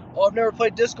people oh, I've never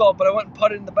played disc golf, but I went and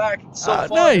putted in the back. It's so fun.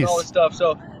 Nice. And all this stuff.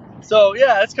 So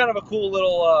yeah, it's kind of a cool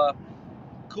little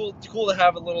cool to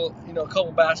have a little a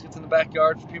couple baskets in the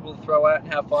backyard for people to throw at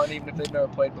and have fun, even if they've never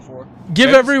played before.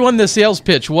 Give everyone the sales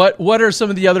pitch. What are some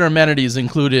of the other amenities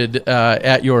included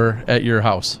at your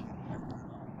house?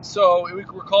 So we're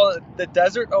calling it the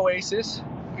Desert Oasis.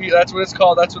 That's what it's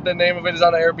called. That's what the name of it is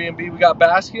on the Airbnb. We got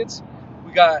baskets.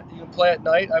 You can play at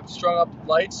night. I've strung up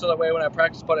lights so that way when I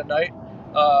practice putt at night,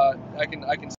 I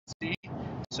can see.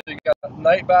 So you got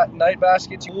night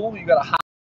baskets. You got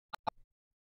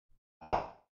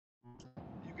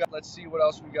let's see what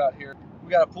else we got here. We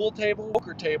got a pool table,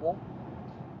 poker table.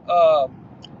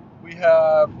 We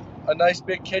have a nice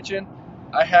big kitchen.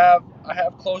 I have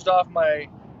closed off my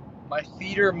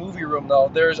theater movie room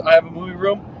though. I have a movie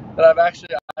room that I locked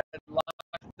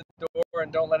the door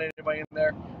and don't let anybody in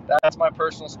there. That's my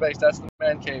personal space. That's the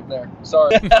man cave there.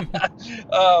 Sorry.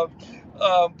 But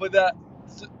that,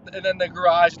 and then the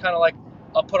garage, kind of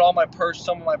I'll put all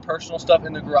some of my personal stuff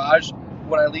in the garage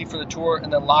when I leave for the tour,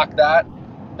 and then lock that,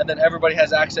 and then everybody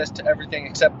has access to everything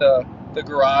except the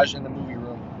garage and the movie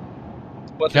room.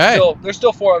 But there's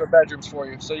still 4 other bedrooms for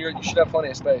you, so you should have plenty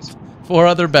of space. 4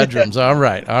 other bedrooms. All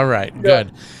right. Yeah.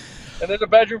 Good. And there's a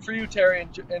bedroom for you, Terry,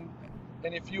 and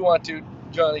if you want to,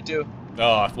 Johnny, too.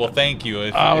 Oh, well, thank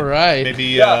you. All right.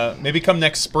 Maybe come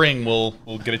next spring we'll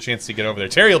get a chance to get over there.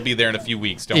 Terry will be there in a few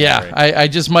weeks. Don't worry. I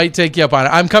just might take you up on it.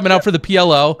 I'm coming out for the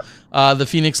PLO, the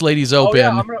Phoenix Ladies Open.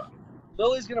 Yeah,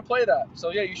 Lily's gonna play that,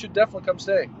 so yeah, you should definitely come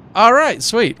stay. All right,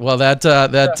 sweet. Well, that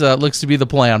looks to be the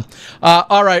plan.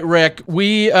 All right, Rick.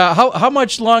 How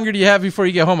much longer do you have before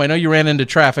you get home? I know you ran into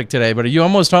traffic today, but are you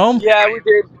almost home? Yeah, we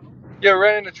did. Yeah,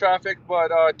 ran into traffic, but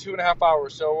 2.5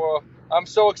 hours. So I'm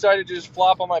so excited to just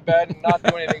flop on my bed and not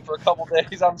do anything for a couple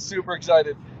days. I'm super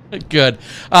excited. Good.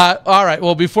 All right.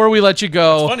 Well, before we let you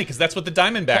go, it's funny because that's what the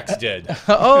Diamondbacks did.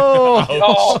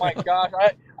 Oh my gosh!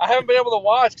 I haven't been able to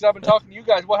watch because I've been talking to you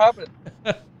guys. What happened?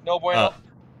 No bueno.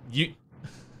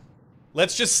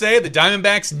 Let's just say the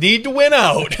Diamondbacks need to win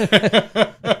out.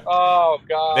 Oh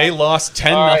God! They lost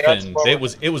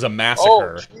 10-0. It was a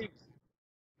massacre.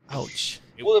 Oh, ouch.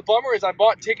 Well, the bummer is I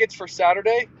bought tickets for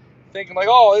Saturday, thinking they're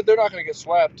not going to get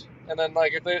swept, and then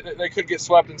if they could get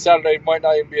swept, and Saturday might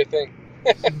not even be a thing.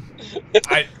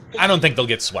 I don't think they'll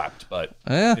get swept, but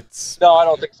no, I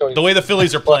don't think so either. The way the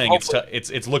Phillies are playing,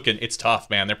 it's tough,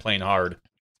 man. They're playing hard.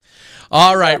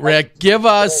 All right, Rick, give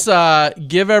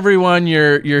everyone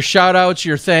your shout outs,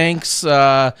 your thanks,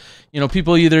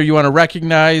 people either you want to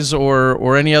recognize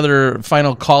or any other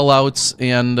final call outs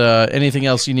and anything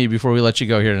else you need before we let you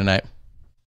go here tonight.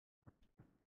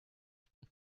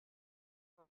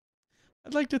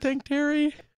 I'd like to thank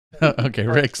Terry. Okay,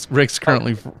 Rick's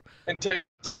currently.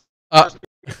 Of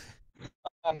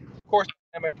course,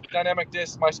 Dynamic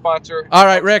Disc, my sponsor. All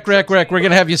right, Rick, we're going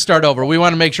to have you start over. We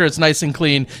want to make sure it's nice and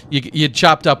clean. You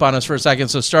chopped up on us for a second,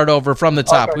 so start over from the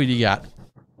top. Okay. Who do you got?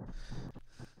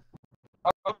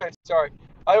 Okay, sorry.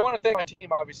 I want to thank my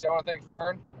team, obviously. I want to thank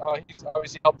Fern. He's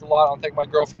obviously helped a lot. I want to thank my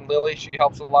girlfriend, Lily. She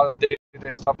helps a lot of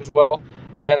day-to-day stuff as well.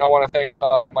 And I want to thank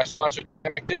my sponsor,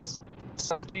 Dynamic Disc,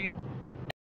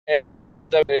 and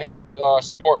they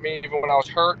support me even when I was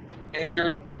hurt,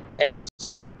 injured, and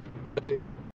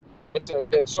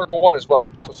Circle One as well.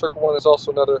 So Circle One is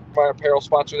also another my apparel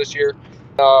sponsor this year.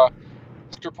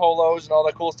 Mr. Polos and all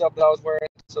that cool stuff that I was wearing.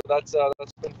 So that's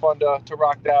been fun to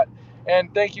rock that.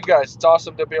 And thank you guys. It's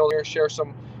awesome to be able to share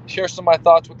some of my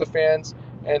thoughts with the fans.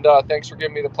 And thanks for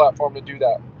giving me the platform to do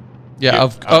that.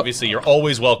 Yeah, obviously you're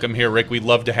always welcome here, Rick. We'd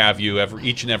love to have you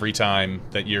each and every time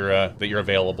that you're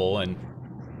available, and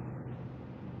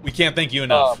we can't thank you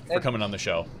enough for coming on the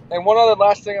show. And one other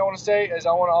last thing I want to say is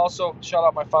I want to also shout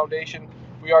out my foundation.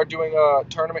 We are doing a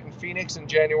tournament in Phoenix in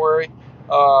January.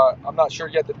 I'm not sure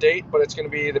yet the date, but it's going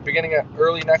to be the beginning of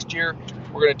early next year.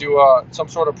 We're going to do some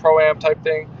sort of pro-am type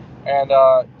thing, and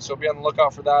so be on the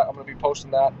lookout for that. I'm going to be posting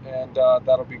that, and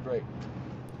that'll be great.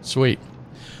 Sweet.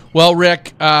 Well,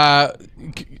 Rick,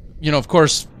 of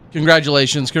course,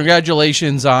 congratulations.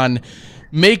 Congratulations on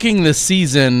making the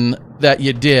season that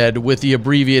you did with the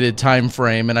abbreviated time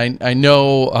frame. And I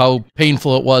know how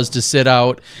painful it was to sit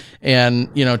out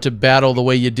and, to battle the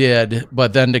way you did,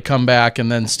 but then to come back and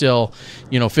then still,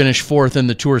 finish fourth in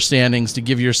the tour standings to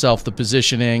give yourself the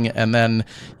positioning and then,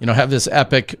 have this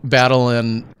epic battle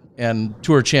and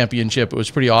tour championship. It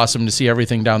was pretty awesome to see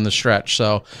everything down the stretch.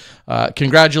 So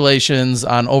congratulations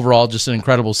on overall just an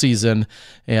incredible season.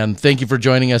 And thank you for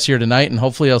joining us here tonight. And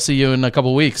hopefully I'll see you in a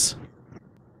couple weeks.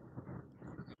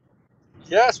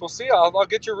 Yes, we'll see. I'll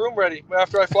get your room ready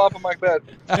after I flop on my bed.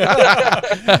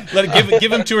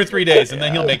 Give him 2 or 3 days, and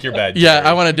then he'll make your bed. Yeah,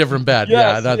 I want a different bed.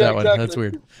 Yes, not that exactly. one. That's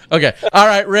weird. Okay. All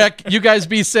right, Rick, you guys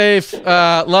be safe.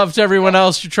 Love to everyone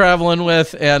else you're traveling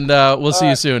with, and we'll see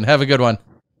you soon. Have a good one.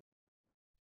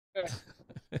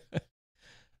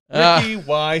 Ricky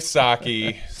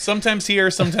Wysocki. Sometimes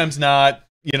here, sometimes not.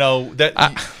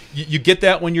 You get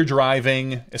that when you're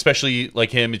driving, especially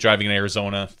like him driving in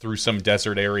Arizona through some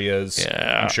desert areas.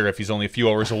 Yeah. I'm sure if he's only a few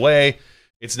hours away,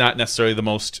 it's not necessarily the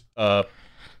most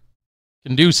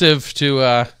conducive to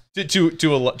a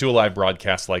live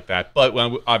broadcast like that. But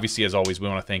obviously, as always, we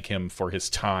want to thank him for his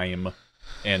time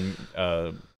and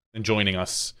joining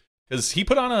us, because he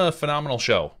put on a phenomenal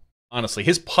show. Honestly,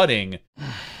 his putting.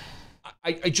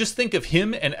 I just think of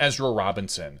him and Ezra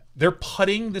Robinson. Their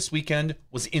putting this weekend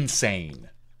was insane.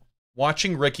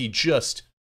 Watching Ricky just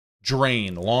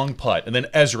drain a long putt, and then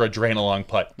Ezra drain a long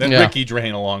putt, then Ricky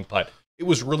drain a long putt. It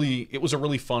was a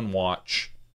really fun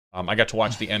watch. I got to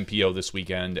watch the MPO this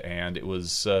weekend, and it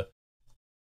was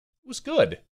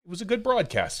good. It was a good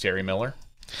broadcast, Terry Miller.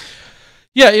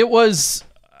 Yeah, it was.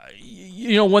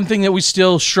 One thing that we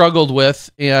still struggled with,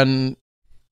 and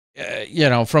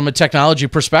from a technology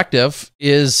perspective,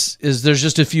 is there's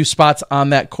just a few spots on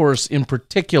that course in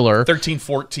particular. 13,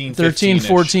 14,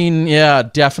 14, yeah,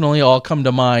 definitely all come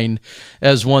to mind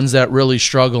as ones that really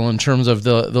struggle in terms of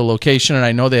the location. And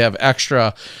I know they have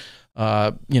extra,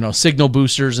 signal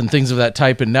boosters and things of that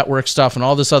type and network stuff and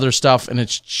all this other stuff. And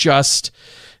it's just,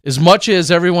 as much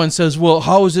as everyone says, well,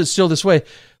 how is it still this way?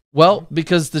 Well,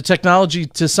 because the technology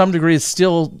to some degree is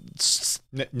still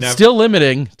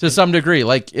limiting to some degree.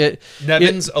 Like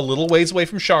Nevin's a little ways away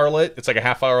from Charlotte. It's like a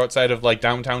half hour outside of like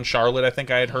downtown Charlotte, I think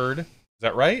I had heard. Is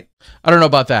that right? I don't know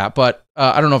about that, but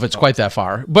I don't know if it's quite that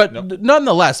far. But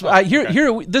nonetheless,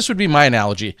 here this would be my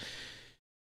analogy.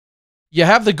 You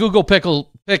have the Google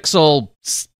Pixel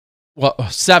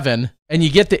 7 and you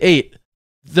get the 8.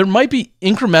 There might be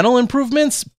incremental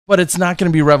improvements, but it's not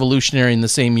going to be revolutionary in the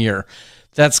same year.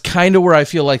 That's kind of where I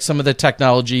feel like some of the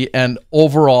technology and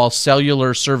overall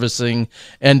cellular servicing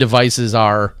and devices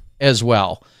are as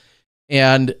well.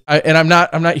 And I'm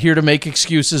not here to make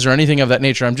excuses or anything of that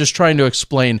nature. I'm just trying to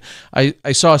explain.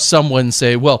 I saw someone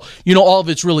say, well, all of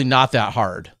it's really not that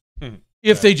hard.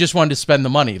 If they just wanted to spend the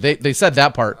money. They said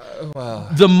that part.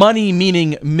 The money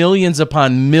meaning millions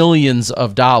upon millions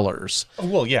of dollars.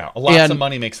 Well, yeah. Lots of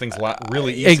money makes things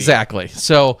really easy. Exactly.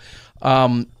 So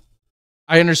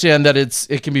I understand that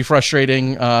it can be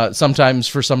frustrating sometimes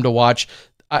for some to watch.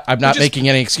 I'm not making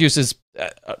any excuses.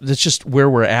 That's just where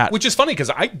we're at. Which is funny because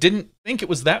I didn't think it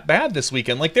was that bad this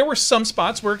weekend. Like there were some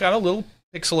spots where it got a little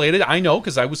pixelated. I know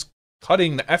because I was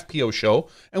cutting the FPO show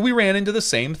and we ran into the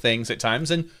same things at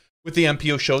times. And with the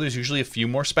MPO show, there's usually a few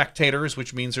more spectators,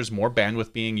 which means there's more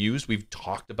bandwidth being used. We've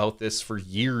talked about this for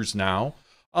years now.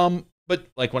 But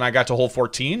like when I got to hole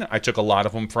 14, I took a lot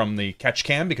of them from the catch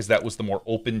cam because that was the more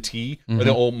open tee or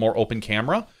the more open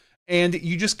camera. And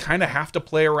you just kind of have to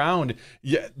play around.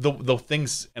 Yeah, the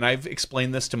things, and I've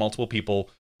explained this to multiple people,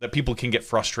 that people can get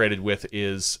frustrated with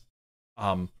is,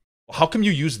 how come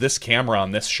you use this camera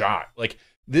on this shot? Like,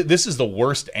 this is the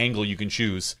worst angle you can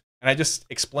choose. And I just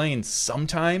explained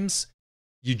sometimes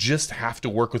you just have to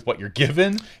work with what you're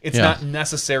given. It's not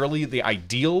necessarily the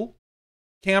ideal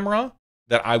camera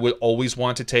that I would always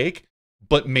want to take,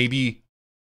 but maybe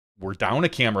we're down a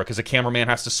camera because a cameraman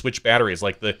has to switch batteries,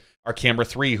 like our camera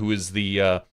 3, who's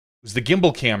the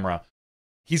gimbal camera.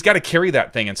 He's got to carry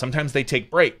that thing, and sometimes they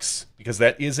take breaks because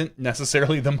that isn't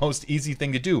necessarily the most easy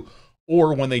thing to do.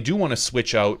 Or when they do want to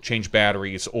switch out, change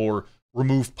batteries, or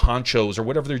remove ponchos, or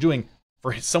whatever they're doing,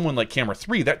 for someone like camera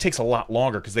 3, that takes a lot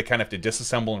longer because they kind of have to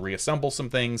disassemble and reassemble some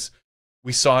things.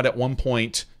 We saw it at one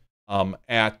point on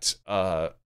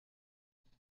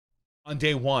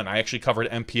day 1. I actually covered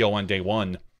MPO on day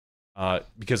 1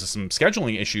 because of some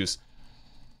scheduling issues.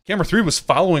 Camera 3 was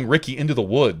following Ricky into the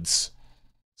woods.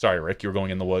 Sorry, Rick, you were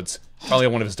going in the woods. Probably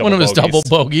one of his double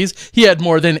bogeys. He had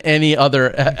more than any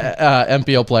other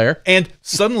MPO player. And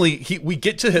suddenly, we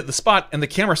get to hit the spot, and the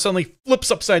camera suddenly flips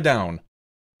upside down.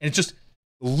 And it's just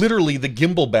literally the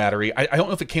gimbal battery. I don't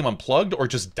know if it came unplugged or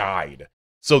just died.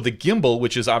 So the gimbal,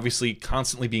 which is obviously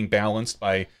constantly being balanced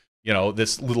by,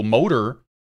 this little motor,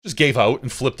 just gave out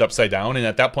and flipped upside down. And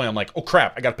at that point, I'm like, oh,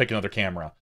 crap, I got to pick another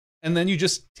camera. And then you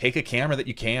just take a camera that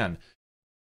you can.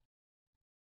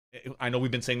 I know we've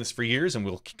been saying this for years, and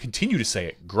we'll continue to say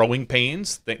it. Growing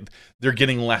pains, they're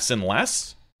getting less and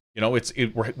less.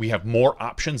 We have more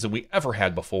options than we ever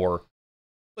had before,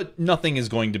 but nothing is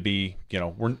going to be.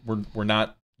 We're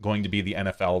not going to be the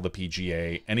NFL, the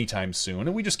PGA anytime soon,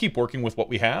 and we just keep working with what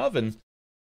we have, and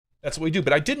that's what we do.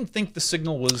 But I didn't think the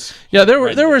signal was. Yeah,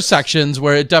 there were sections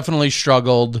where it definitely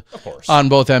struggled. Of course. On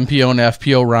both MPO and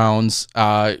FPO rounds.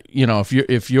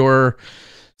 If you're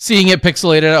seeing it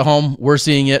pixelated at home, we're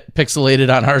seeing it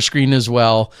pixelated on our screen as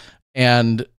well.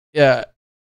 And I'll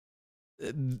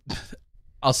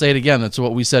say it again. That's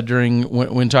what we said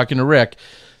when talking to Rick.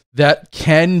 That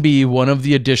can be one of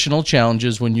the additional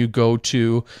challenges when you go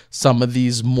to some of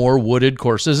these more wooded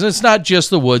courses. And it's not just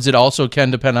the woods. It also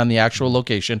can depend on the actual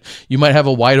location. You might have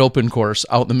a wide open course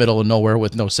out in the middle of nowhere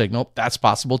with no signal. That's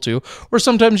possible too. Or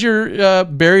sometimes you're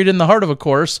buried in the heart of a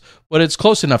course, but it's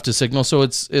close enough to signal, so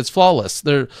it's flawless.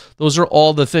 Those are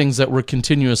all the things that we're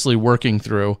continuously working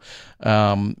through.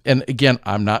 And again,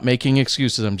 I'm not making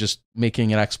excuses. I'm just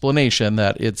making an explanation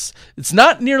that it's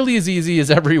not nearly as easy as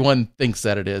everyone thinks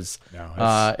that it is. No,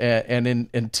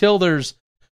 until there's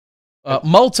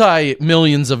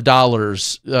multi-millions of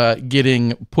dollars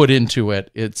getting put into it,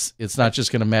 it's not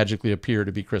just going to magically appear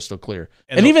to be crystal clear.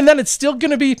 And even then, it's still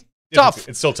going to be tough.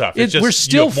 It's still tough. We're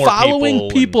still following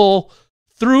people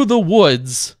through the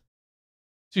woods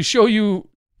to show you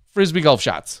Frisbee golf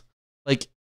shots. It's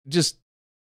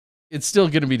still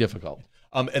going to be difficult.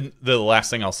 And the last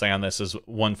thing I'll say on this is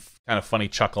one kind of funny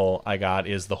chuckle I got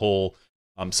is the whole,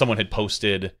 someone had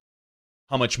posted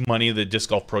how much money the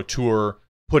Disc Golf Pro Tour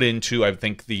put into, I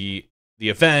think, the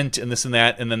event and this and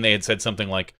that. And then they had said something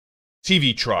like,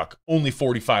 TV truck, only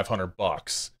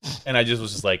 $4,500. And I just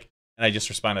was just like, and I just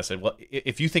responded, I said, well,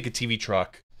 if you think a TV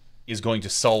truck is going to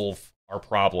solve our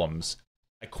problems,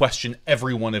 I question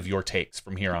every one of your takes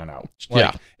from here on out.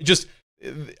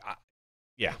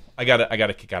 Yeah, I got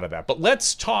a kick out of that. But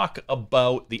let's talk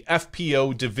about the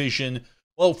FPO division.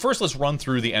 Well, first let's run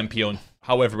through the MPO and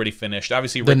how everybody finished.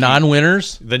 Obviously, Ricky, the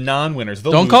non-winners.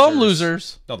 Don't call them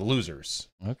losers. No, the losers.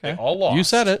 Okay, they all lost. You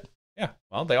said it. Yeah,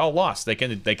 well, they all lost. They can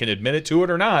admit it to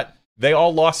it or not. They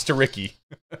all lost to Ricky.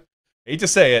 Hate to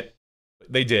say it,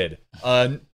 but they did.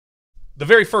 The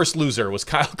very first loser was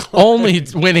Kyle Klein. Only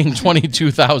winning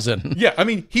 $22,000. Yeah, I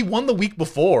mean, he won the week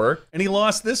before, and he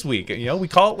lost this week. We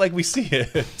call it like we see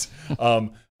it.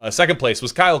 Second place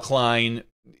was Kyle Klein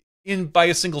by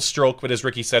a single stroke, but as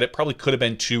Ricky said, it probably could have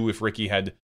been 2 if Ricky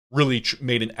had really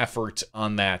made an effort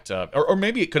on that. Or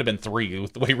maybe it could have been 3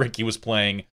 with the way Ricky was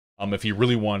playing if he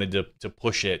really wanted to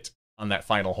push it on that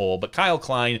final hole. But Kyle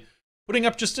Klein putting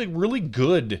up just a really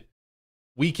good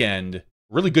weekend,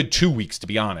 really good 2 weeks, to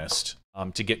be honest.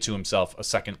 To get to himself a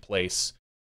second place,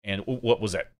 and what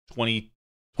was that?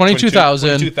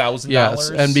 $22,000. Yes,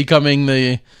 and becoming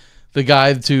the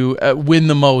guy to win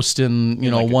the most in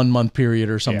 1 month period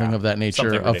or something of that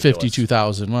nature of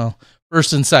 $52,000. Well,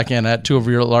 first and second at 2 of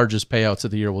your largest payouts of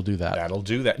the year will do that. That'll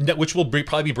do that, which will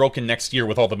probably be broken next year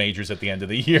with all the majors at the end of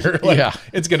the year.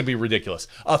 It's going to be ridiculous.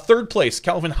 Third place,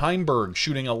 Calvin Heimberg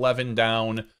shooting 11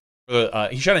 down.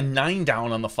 He shot a 9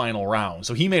 down on the final round,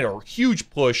 so he made a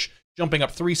huge push, jumping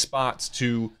up 3 spots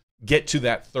to get to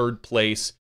that third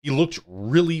place. He looked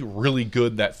really, really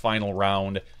good that final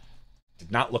round. Did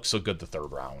not look so good the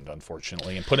third round,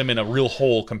 unfortunately, and put him in a real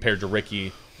hole compared to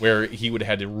Ricky, where he would have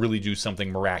had to really do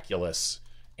something miraculous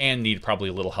and need probably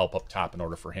a little help up top in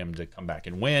order for him to come back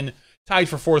and win. Tied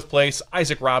for 4th place,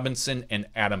 Isaac Robinson and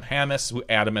Adam Hammis, who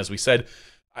Adam, as we said,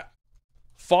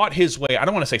 fought his way, I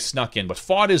don't want to say snuck in, but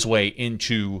fought his way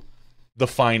into the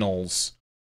finals,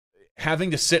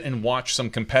 having to sit and watch some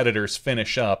competitors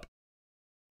finish up.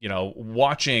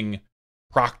 watching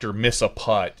Proctor miss a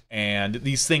putt and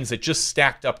these things that just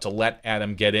stacked up to let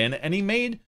Adam get in. And he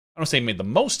made, I don't say he made the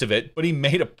most of it, but he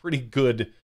made a pretty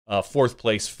good fourth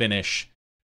place finish.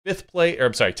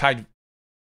 Tied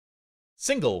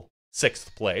single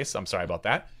sixth place. I'm sorry about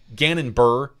that. Gannon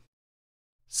Burr,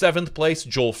 7th place,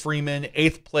 Joel Freeman,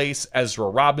 8th place, Ezra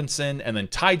Robinson, and then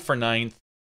tied for 9th,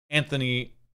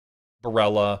 Anthony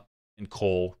Barella and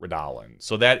Cole Redallen.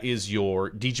 So that is your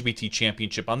DGBT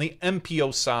championship. On the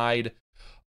MPO side,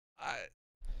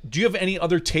 do you have any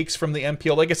other takes from the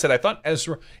MPO? Like I said, I thought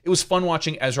it was fun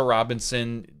watching Ezra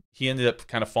Robinson. He ended up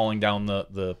kind of falling down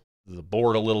the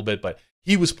board a little bit, but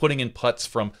he was putting in putts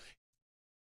from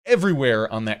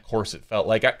everywhere on that course, it felt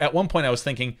like. At one point I was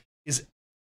thinking,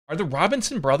 are the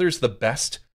Robinson brothers the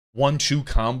best 1-2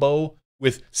 combo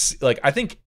with, like, I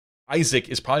think Isaac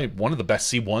is probably one of the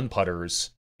best C1 putters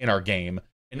in our game,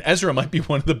 and Ezra might be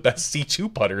one of the best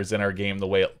C2 putters in our game the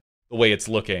way it's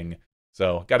looking.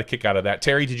 So got a kick out of that.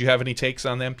 Terry, did you have any takes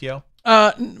on the MPO?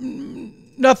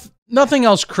 Nothing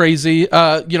else crazy. It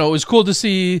was cool to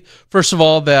see, first of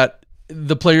all, that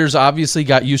the players obviously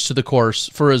got used to the course.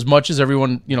 For as much as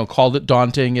everyone, called it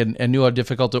daunting and knew how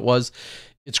difficult it was,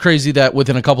 it's crazy that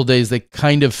within a couple days they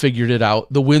kind of figured it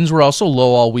out. The winds were also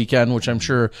low all weekend, which I'm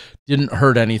sure didn't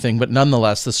hurt anything, but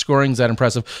nonetheless, the scoring's that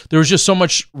impressive. There was just so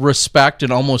much respect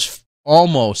and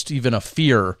almost even a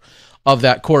fear of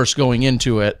that course going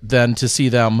into it than to see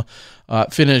them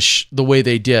finish the way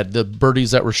they did. The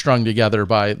birdies that were strung together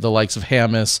by the likes of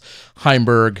Hammes,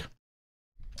 Heimberg,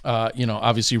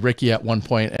 obviously Ricky at one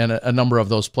point, and a number of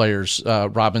those players,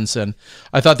 Robinson.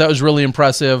 I thought that was really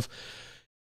impressive.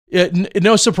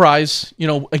 No surprise,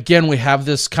 again, we have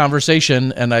this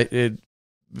conversation, and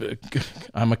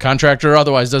I'm a contractor,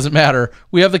 otherwise doesn't matter.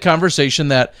 We have the conversation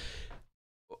that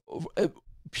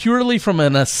purely from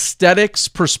an aesthetics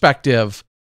perspective,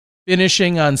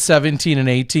 finishing on 17 and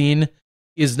 18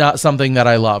 is not something that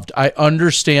I loved. I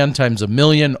understand times a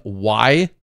million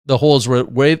why the holes were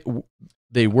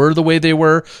the way they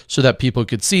were, so that people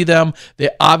could see them. They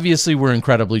obviously were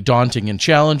incredibly daunting and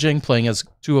challenging, playing as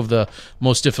two of the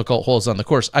most difficult holes on the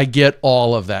course. I get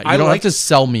all of that. You don't have to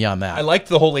sell me on that. I liked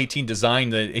the whole 18 design,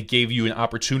 that it gave you an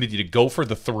opportunity to go for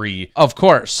the 3. Of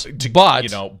course,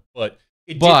 I'll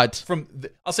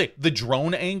say the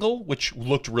drone angle, which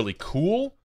looked really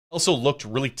cool, also looked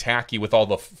really tacky with all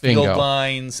the field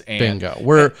lines. And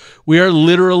we are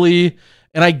literally,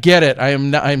 and I get it.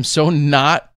 I'm so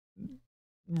not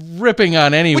ripping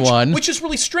on anyone, which is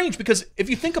really strange, because if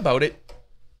you think about it,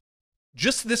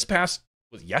 just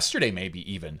yesterday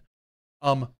maybe even,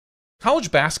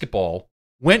 college basketball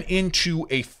went into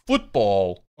a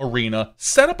football arena,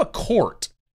 set up a court,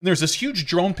 and there's this huge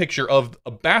drone picture of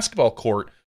a basketball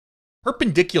court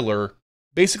perpendicular,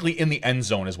 basically in the end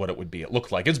zone is what it would be. It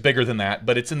looked like it's bigger than that,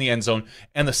 but it's in the end zone,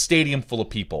 and the stadium full of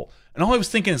people. And all I was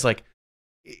thinking is, like,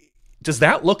 does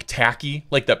that look tacky?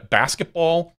 Like that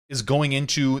basketball is going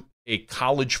into a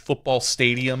college football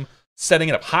stadium, setting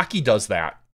it up. Hockey does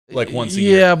that like once a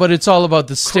year. Yeah, but it's all about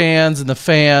the stands and the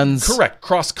fans. Correct.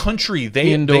 Cross country,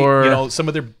 indoor. Some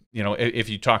of their, if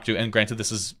you talk to, and granted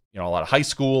this is, a lot of high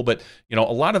school, but a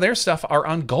lot of their stuff are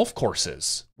on golf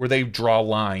courses where they draw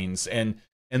lines and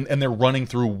they're running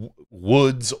through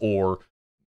woods or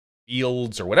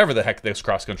fields or whatever the heck those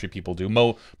cross country people do.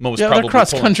 Mo's probably they're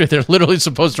cross country. They're literally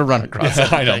supposed to run across.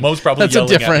 I know. Mo's probably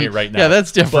yelling at me right now. Yeah,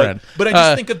 that's different. But I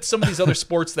just think of some of these other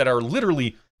sports that are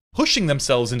literally pushing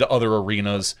themselves into other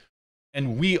arenas,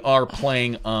 and we are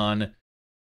playing on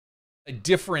a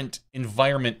different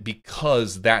environment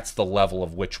because that's the level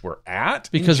of which we're at.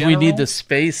 Because we need the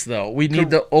space, though. We need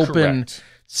the open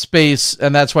space,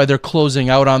 and that's why they're closing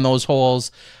out on those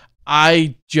holes.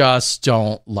 I just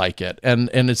don't like it. And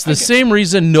it's the same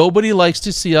reason nobody likes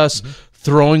to see us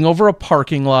throwing over a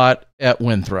parking lot at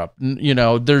Winthrop.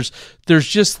 There's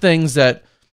just things that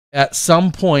at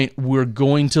some point we're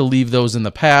going to leave those in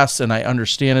the past, and I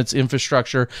understand it's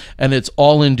infrastructure and it's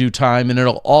all in due time and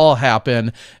it'll all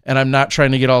happen. And I'm not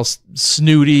trying to get all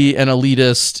snooty and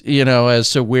elitist, as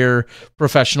to where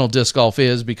professional disc golf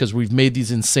is, because we've made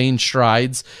these insane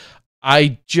strides.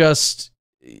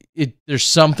 There's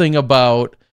something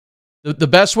about the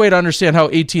best way to understand how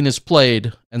 18 is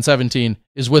played and 17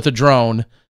 is with a drone,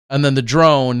 and then the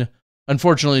drone,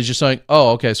 unfortunately, is just saying,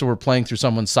 "Oh, okay, so we're playing through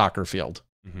someone's soccer field."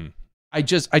 Mm-hmm. I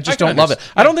just don't love it.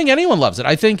 I don't think anyone loves it.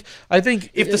 I think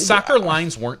if the soccer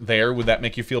lines weren't there, would that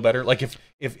make you feel better? Like if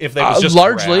that was just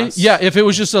largely, grass? Yeah. If it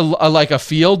was just a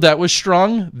field that was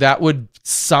strung, that would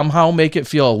somehow make it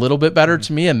feel a little bit better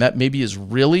to me, and that maybe is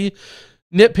really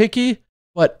nitpicky.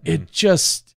 But it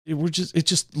just, it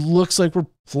just looks like we're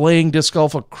playing disc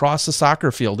golf across the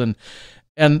soccer field, and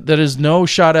that is no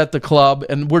shot at the club,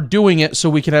 and we're doing it so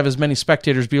we can have as many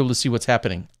spectators be able to see what's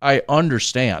happening. I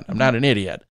understand. I'm not an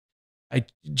idiot.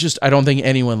 I don't think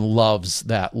anyone loves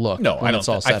that look. No, I don't.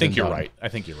 I think you're done. right. I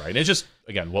think you're right. It's just,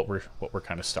 again, what we're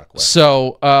kind of stuck with.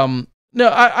 So, no,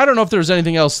 I don't know if there's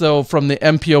anything else though from the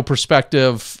MPO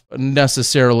perspective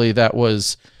necessarily that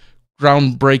was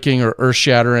groundbreaking or earth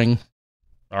shattering.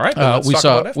 All right,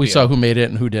 we saw who made it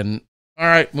and who didn't. All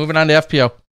right, moving on to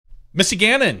FPO. Missy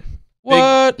Gannon.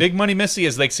 What? Big Money Missy,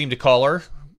 as they seem to call her.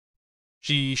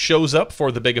 She shows up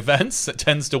for the big events. It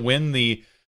tends to win the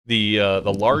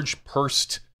large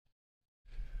pursed.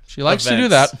 She likes events. to do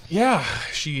that. Yeah,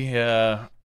 she.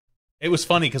 It was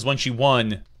funny because when she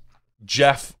won,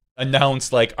 Jeff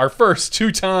announced like our first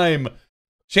 2-time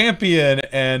champion,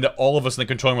 and all of us in the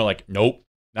control room were like, "Nope,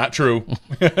 not true."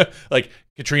 Like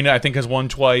Katrina, I think, has won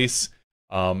twice,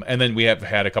 and then we have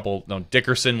had a couple. No,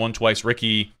 Dickerson won twice.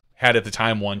 Ricky had at the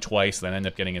time won twice, then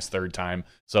ended up getting his third time.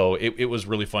 So it was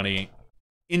really funny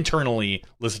internally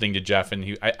listening to Jeff,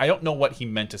 and I don't know what he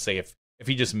meant to say, if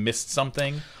he just missed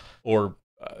something or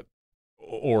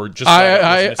just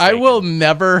I will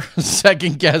never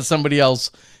second guess somebody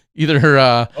else either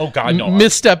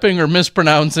misstepping or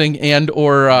mispronouncing and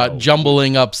or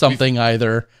jumbling up something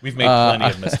either. We've made plenty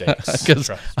of mistakes.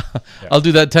 Because I'll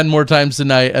do that 10 more times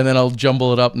tonight, and then I'll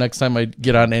jumble it up next time I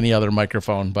get on any other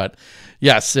microphone. But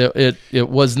yes, it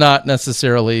was not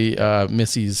necessarily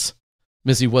Missy's.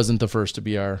 Missy wasn't the first to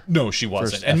be our. No, she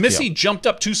wasn't. And FPO. Missy jumped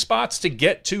up 2 spots to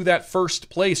get to that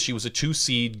first place. She was a 2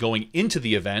 seed going into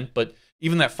the event, but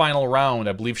even that final round,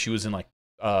 I believe she was in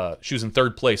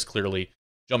third place. Clearly,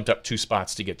 jumped up 2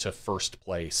 spots to get to first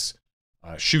place,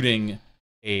 shooting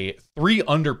a 3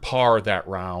 under par that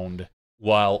round.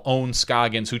 While Owen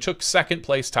Scoggins, who took second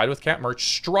place, tied with Cat Merch,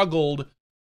 struggled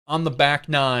on the back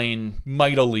 9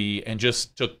 mightily and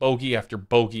just took bogey after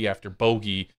bogey after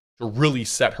bogey to really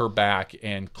set her back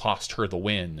and cost her the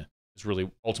win, is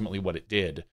really ultimately what it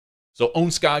did. So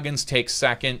Owen Scoggins takes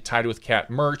second, tied with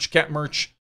Cat Merch. Cat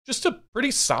Merch, just a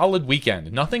pretty solid weekend.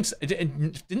 It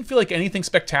didn't feel like anything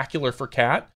spectacular for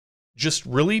Cat. Just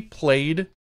really played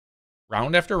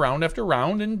round after round after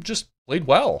round and just played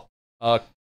well.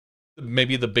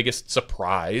 Maybe the biggest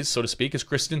surprise, so to speak, is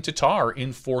Kristen Tatar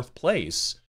in 4th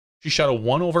place. She shot a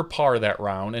 1 over par that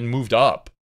round and moved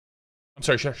up. I'm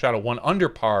sorry, she shot a 1 under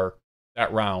par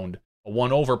that round, a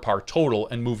 1 over par total,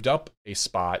 and moved up a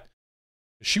spot.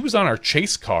 She was on our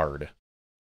chase card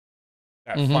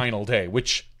that final day,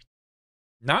 which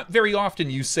not very often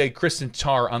you say Kristen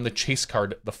Tatar on the chase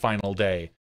card the final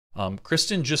day.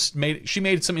 Kristen made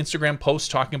some Instagram posts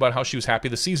talking about how she was happy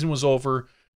the season was over.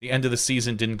 The end of the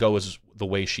season didn't go as the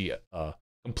way she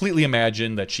completely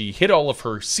imagined, that she hit all of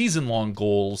her season-long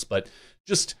goals, but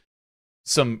just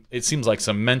it seems like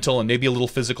some mental and maybe a little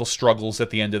physical struggles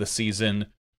at the end of the season.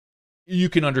 You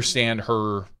can understand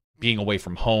her being away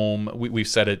from home. We've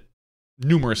said it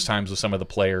numerous times with some of the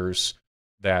players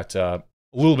that a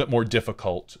little bit more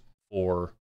difficult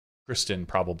for Kristen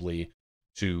probably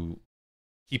to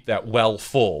keep that well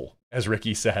full, as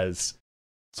Ricky says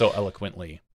so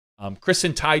eloquently.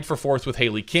 Kristen tied for 4th with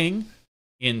Haley King.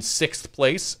 In 6th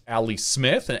place, Allie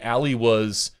Smith. And Allie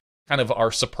was kind of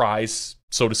our surprise,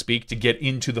 so to speak, to get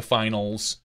into the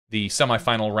finals. The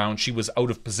semifinal round, she was out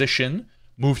of position,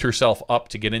 moved herself up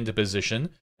to get into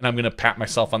position. And I'm going to pat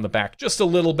myself on the back just a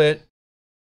little bit.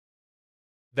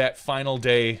 That final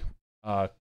day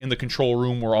in the control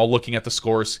room, we're all looking at the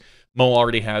scores. Mo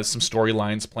already has some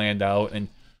storylines planned out. And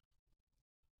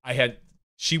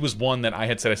she was one that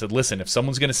I said, listen, if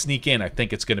someone's going to sneak in, I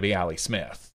think it's going to be Allie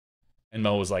Smith. And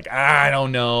Mo was like, I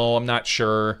don't know. I'm not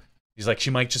sure. He's like, she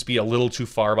might just be a little too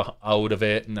far out of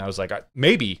it. And I was like,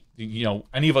 maybe,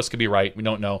 any of us could be right. We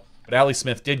don't know. But Allie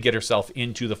Smith did get herself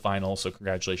into the final. So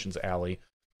congratulations, Allie.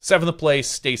 7th place,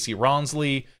 Stacy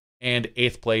Ronsley. And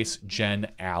 8th place, Jen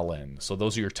Allen. So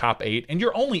those are your top 8. And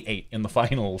you're only 8 in the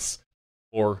finals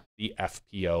for the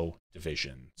FPO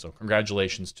division. So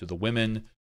congratulations to the women.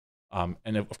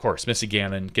 And of course, Missy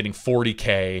Gannon getting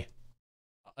 $40K,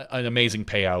 an amazing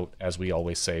payout, as we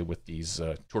always say with these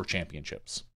tour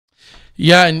championships.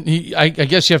 Yeah, and I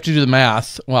guess you have to do the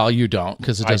math. Well, you don't,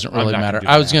 because it doesn't really matter.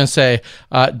 I was going to say,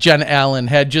 Jen Allen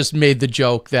had just made the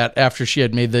joke that after she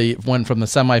had went from the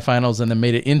semifinals and then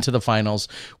made it into the finals,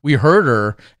 we heard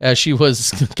her as she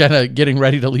was kind of getting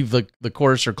ready to leave the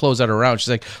course or close out her round. She's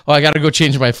like, oh, I got to go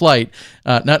change my flight.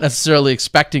 Not necessarily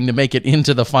expecting to make it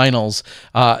into the finals.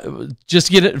 Just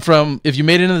get it from, if you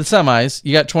made it into the semis,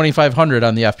 you got $2,500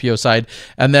 on the FPO side.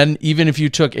 And then even if you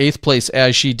took 8th place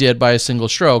as she did by a single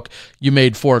stroke, you you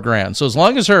made $4,000. So as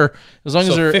long as her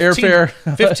airfare,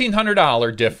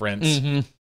 $1,500 difference. Mm-hmm.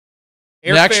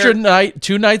 An extra night,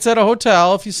 2 nights at a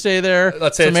hotel if you stay there.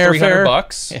 Let's say it's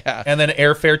 $300, yeah, and then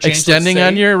airfare change, extending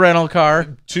on your rental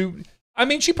car. I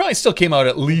mean, she probably still came out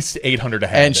at least $800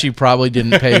 ahead, and she probably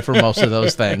didn't pay for most of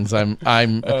those things. I mean,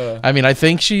 I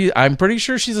think I'm pretty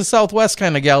sure she's a Southwest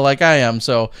kind of gal like I am.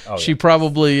 So she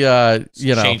probably,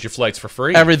 change your flights for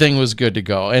free. Everything was good to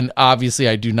go. And obviously,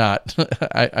 I do not.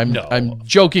 I'm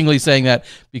jokingly saying that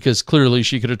because clearly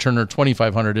she could have turned her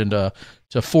 $2,500 into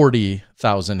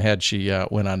 40,000 had she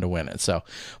went on to win it. So,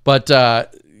 but.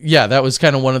 Yeah, that was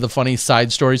kind of one of the funny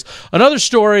side stories. Another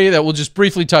story that we'll just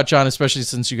briefly touch on, especially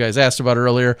since you guys asked about it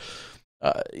earlier,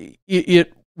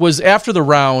 it was after the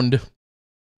round,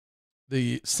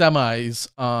 the semis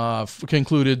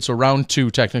concluded, so round 2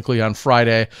 technically on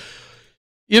Friday.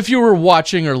 If you were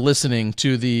watching or listening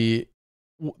to the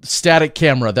static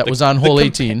camera that was on hole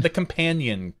 18, the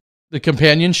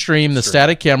companion stream, the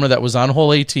static camera that was on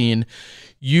hole 18,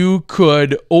 you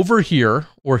could overhear,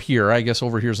 or hear, I guess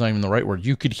overhear is not even the right word.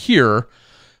 You could hear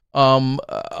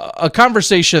a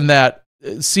conversation that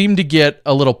seemed to get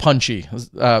a little punchy.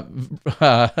 Verbally,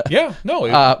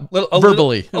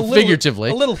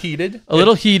 figuratively. A little heated. A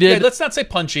little heated. Yeah, let's not say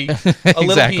punchy. A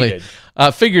little heated.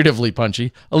 Figuratively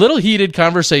punchy. A little heated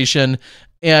conversation.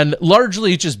 And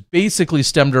largely just basically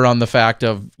stemmed around the fact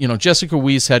of, Jessica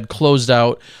Weiss had closed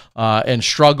out and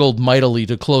struggled mightily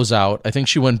to close out. I think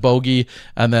she went bogey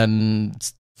and then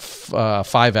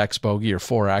 5x bogey or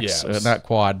 4x, not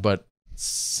quad, but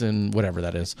whatever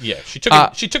that is. Yeah, she took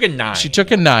a 9. She took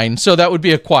a 9, so that would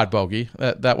be a quad bogey.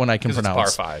 That one I can pronounce.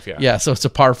 It's par 5, yeah. Yeah, so it's a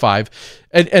par 5.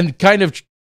 And kind of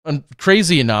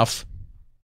crazy enough,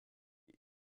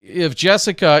 if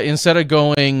Jessica, instead of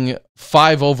going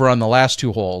 5 over on the last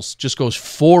 2 holes, just goes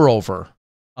 4 over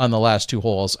on the last 2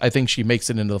 holes, I think she makes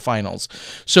it into the finals.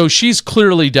 So she's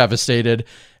clearly devastated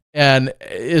and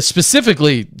is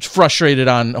specifically frustrated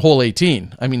on hole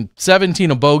 18. I mean, 17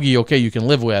 a bogey, okay, you can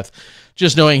live with.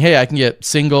 Just knowing, hey, I can get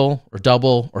single or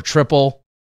double or triple,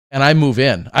 and I move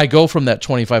in. I go from that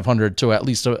 2,500 to at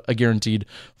least a guaranteed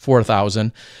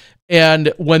 4,000.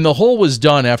 And when the hole was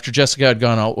done, after Jessica had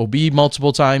gone out OB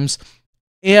multiple times,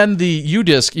 and the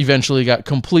UDisc eventually got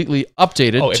completely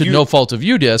updated to no fault of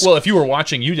UDisc. Well, if you were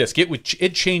watching UDisc,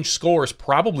 it changed scores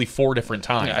probably 4 different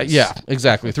times. Yeah,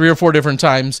 exactly. 3 or 4 different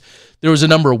times. There was a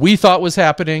number we thought was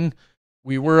happening.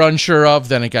 We were unsure of.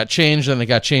 Then it got changed. Then it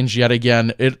got changed yet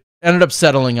again. It ended up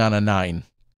settling on a 9.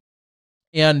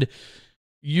 And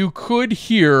you could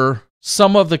hear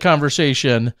some of the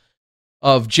conversation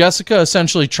of Jessica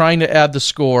essentially trying to add the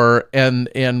score and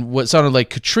what sounded like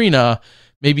Katrina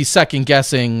maybe second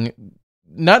guessing,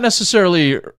 not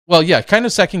necessarily, well, yeah, kind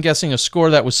of second guessing a score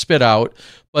that was spit out,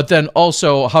 but then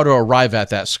also how to arrive at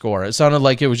that score. It sounded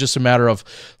like it was just a matter of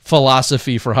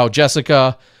philosophy for how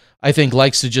Jessica, I think,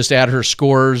 likes to just add her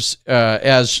scores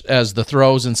as the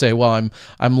throws and say, well,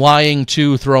 I'm lying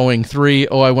 2, throwing 3.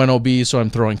 Oh, I went OB, so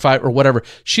I'm throwing 5 or whatever.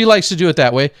 She likes to do it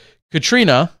that way.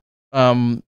 Katrina,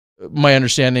 my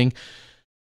understanding,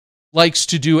 likes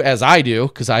to do as I do,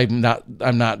 because I'm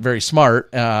not very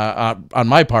smart on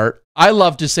my part. I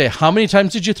love to say, how many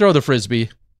times did you throw the Frisbee?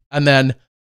 And then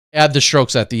add the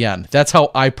strokes at the end. That's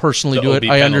how I personally do it.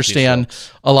 I understand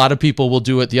a lot of people will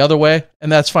do it the other way,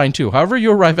 and that's fine too. However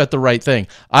you arrive at the right thing.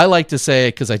 I like to say,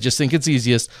 because I just think it's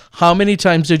easiest, how many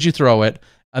times did you throw it?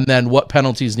 And then what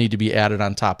penalties need to be added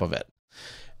on top of it?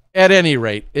 At any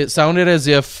rate, it sounded as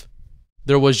if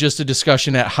there was just a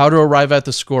discussion at how to arrive at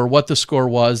the score, what the score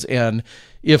was, and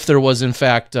if there was, in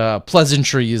fact,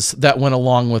 pleasantries that went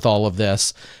along with all of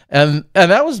this. And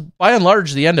that was, by and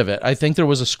large, the end of it. I think there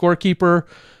was a scorekeeper,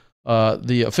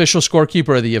 the official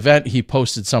scorekeeper of the event. He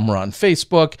posted somewhere on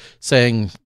Facebook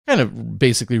saying, kind of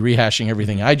basically rehashing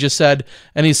everything I just said.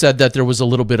 And he said that there was a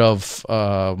little bit of,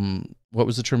 what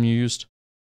was the term you used?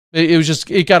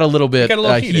 It got a little bit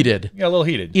heated. Yeah, a little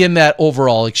heated in that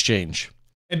overall exchange.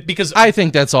 And because I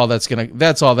think that's all that's gonna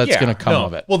come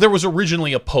of it. Well, there was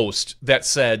originally a post that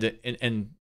said,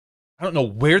 and I don't know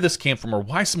where this came from or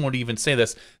why someone would even say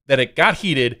this, that it got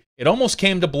heated, it almost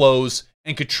came to blows,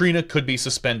 and Katrina could be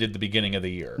suspended the beginning of the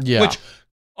year. Yeah. Which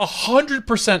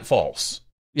 100% false.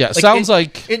 Yeah, sounds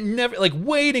like it never, like,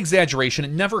 way an exaggeration.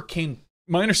 It never came.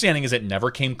 My understanding is it never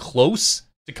came close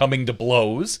to coming to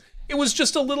blows. It was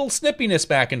just a little snippiness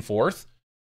back and forth.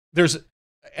 There's,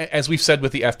 as we've said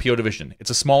with the FPO division, it's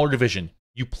a smaller division.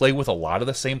 You play with a lot of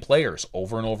the same players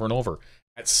over and over and over.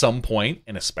 At some point,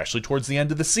 and especially towards the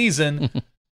end of the season,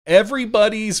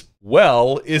 everybody's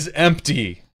well is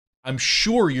empty. I'm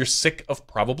sure you're sick of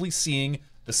probably seeing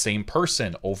the same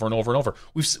person over and over and over.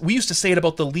 We used to say it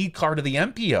about the lead card of the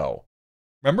MPO.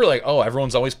 Remember, like, oh,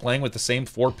 everyone's always playing with the same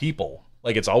 4 people.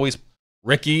 Like, it's always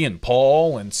Ricky and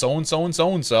Paul and so-and-so and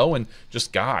so-and-so. And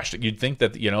just, gosh, you'd think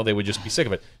that, you know, they would just be sick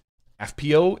of it.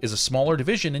 FPO is a smaller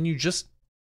division, and it's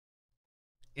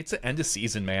an end of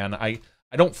season, man. I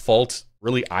don't fault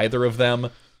really either of them.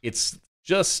 It's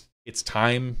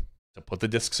time to put the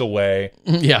discs away.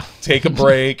 Yeah. Take a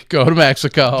break. Go to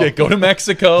Mexico. Go to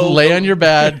Mexico. Lay on your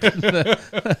bed.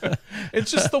 It's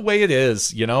just the way it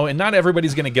is, you know, and not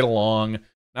everybody's going to get along.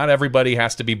 Not everybody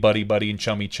has to be buddy-buddy and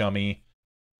chummy-chummy.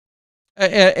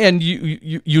 And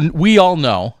we all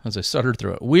know, as I stuttered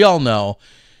through it, we all know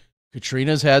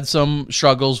Katrina's had some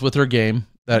struggles with her game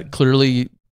that clearly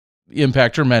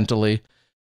impact her mentally.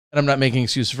 And I'm not making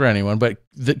excuses for anyone, but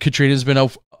Katrina's been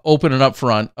open and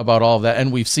upfront about all of that,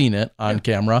 and we've seen it on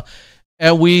camera.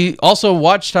 And we also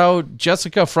watched how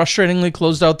Jessica frustratingly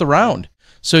closed out the round.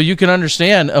 So you can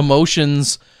understand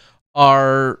emotions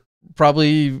are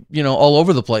probably, you know, all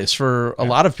over the place for a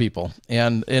lot of people.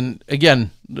 And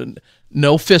again,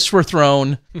 no fists were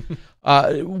thrown.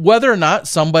 Whether or not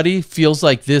somebody feels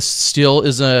like this still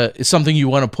is something you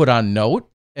want to put on note,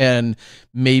 and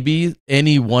maybe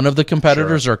any one of the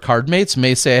competitors or card mates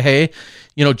may say, hey,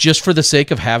 you know, just for the sake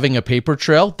of having a paper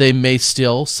trail, they may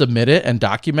still submit it and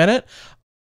document it.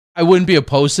 I wouldn't be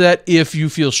opposed to that if you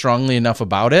feel strongly enough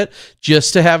about it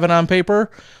just to have it on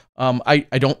paper. I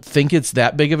don't think it's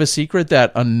that big of a secret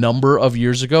that a number of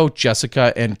years ago,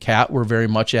 Jessica and Kat were very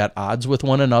much at odds with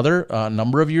one another a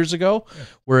number of years ago,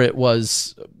 where it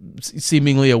was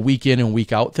seemingly a week in and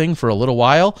week out thing for a little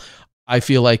while. I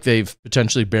feel like they've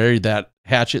potentially buried that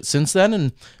hatchet since then,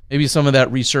 and maybe some of that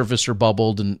resurfaced or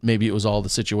bubbled, and maybe it was all the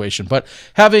situation. But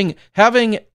having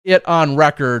it on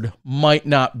record might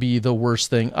not be the worst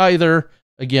thing either,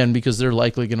 again, because they're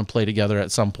likely going to play together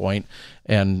at some point,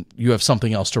 and you have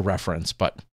something else to reference.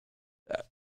 But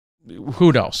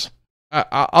who knows?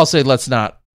 I'll say let's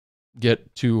not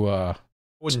get too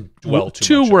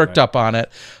worked up on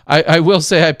it. I will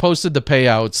say I posted the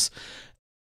payouts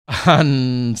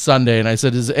on Sunday, and I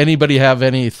said, does anybody have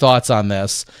any thoughts on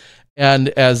this? And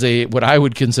as what I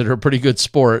would consider a pretty good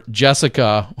sport,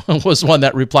 Jessica was one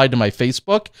that replied to my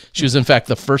Facebook. She was, in fact,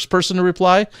 the first person to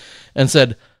reply,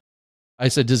 and I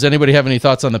said, does anybody have any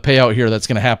thoughts on the payout here that's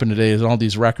going to happen today and all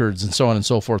these records and so on and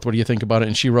so forth? What do you think about it?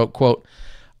 And she wrote, quote,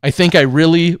 I think I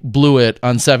really blew it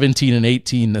on 17 and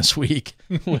 18 this week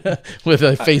with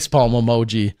a facepalm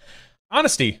emoji.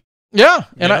 Honesty. Yeah,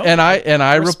 and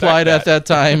I replied at that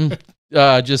time,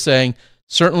 just saying,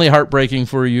 certainly heartbreaking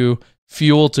for you.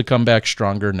 Fuel to come back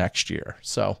stronger next year.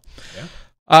 So,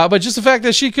 but just the fact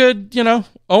that she could, you know,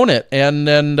 own it, and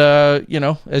you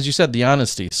know, as you said, the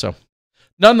honesty. So,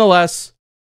 nonetheless,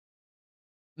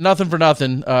 nothing for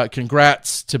nothing.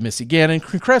 Congrats to Missy Gannon.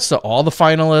 Congrats to all the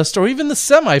finalists, or even the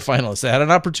semifinalists that had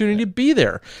an opportunity to be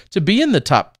there, to be in the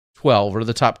top 12 or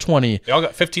the top 20. They all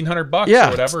got $1,500 or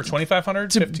whatever,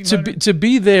 $2,500, to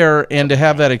be there and to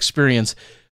have that experience.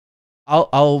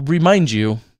 I'll remind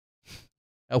you,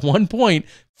 at one point,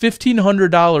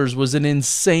 $1,500 was an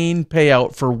insane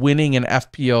payout for winning an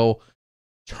FPO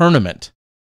tournament.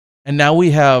 And now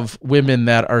we have women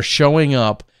that are showing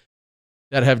up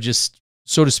that have just,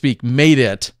 so to speak, made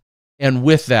it. And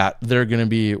with that, they're going to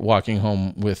be walking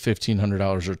home with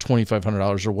 $1,500 or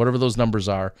 $2,500 or whatever those numbers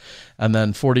are, and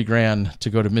then $40,000 to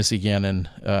go to Missy Gannon.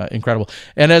 Incredible.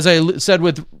 And as I said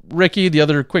with Ricky, the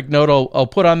other quick note I'll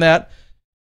put on that,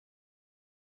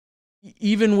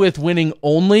 even with winning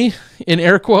only, in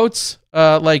air quotes,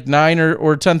 like $9,000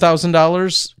 or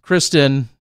 $10,000, Kristen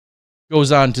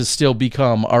goes on to still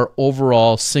become our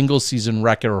overall single season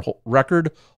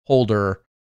record holder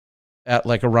at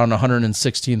like around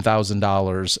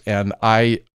 $116,000. And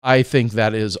I think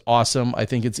that is awesome. I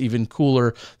think it's even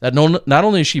cooler that not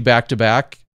only is she back to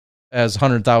back as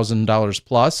 $100,000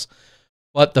 plus,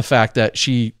 but the fact that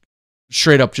she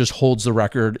straight up just holds the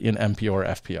record in MPO or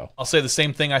FPO. I'll say the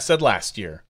same thing I said last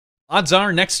year. Odds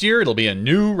are next year it'll be a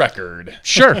new record.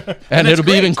 Sure, and it'll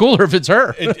be even cooler if it's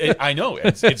her. I know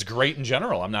it's great in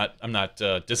general. I'm not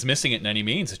dismissing it in any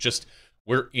means. It's just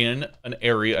we're in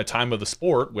a time of the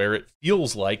sport where it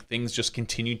feels like things just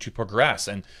continue to progress.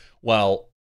 And while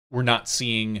we're not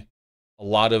seeing a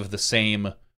lot of the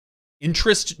same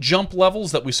interest jump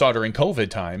levels that we saw during COVID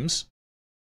times,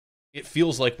 it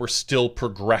feels like we're still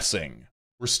progressing.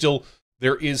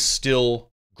 There is still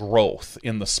growth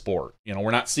in the sport. You know,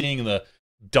 we're not seeing the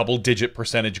double-digit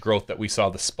percentage growth that we saw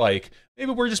the spike.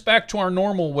 Maybe we're just back to our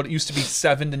normal, what it used to be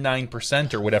 7 to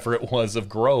 9% or whatever it was of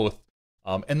growth.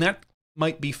 And that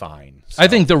might be fine. So. I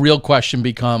think the real question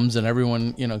becomes, and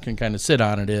everyone, you know, can kind of sit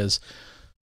on it, is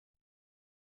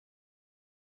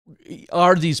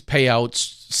are these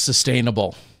payouts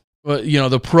sustainable?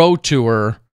 The Pro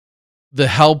Tour, the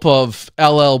help of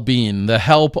LL Bean, the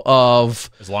help of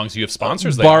as long as you have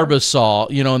sponsors, Barbasol,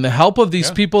 and the help of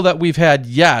these people that we've had.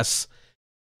 Yes,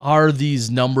 are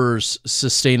these numbers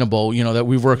sustainable? That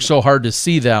we've worked so hard to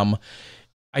see them.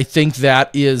 I think that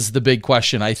is the big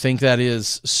question. I think that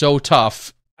is so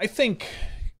tough. I think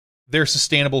they're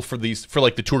sustainable for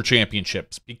like the Tour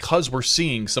Championships, because we're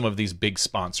seeing some of these big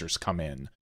sponsors come in.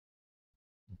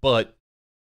 But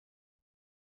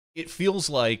it feels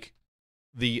like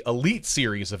the Elite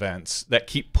Series events that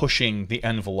keep pushing the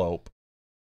envelope,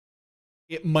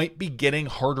 it might be getting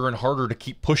harder and harder to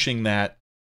keep pushing that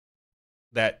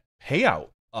payout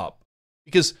up.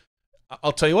 Because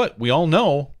I'll tell you what, we all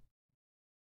know,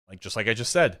 just like I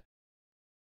just said,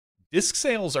 disc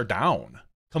sales are down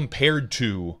compared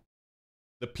to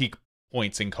the peak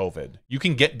points in COVID. You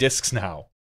can get discs now.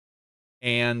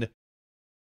 And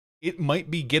it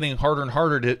might be getting harder and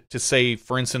harder to say,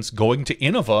 for instance, going to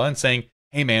Innova and saying,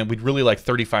 hey man, we'd really like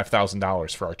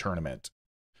 $35,000 for our tournament.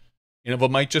 Innova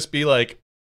might just be like,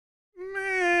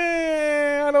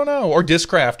 meh, I don't know. Or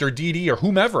Discraft or DD or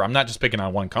whomever. I'm not just picking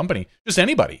on one company, just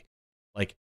anybody.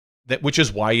 Like that, which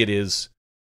is why it is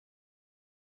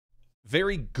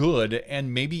very good,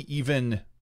 and maybe even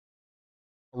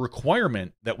a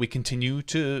requirement that we continue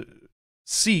to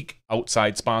seek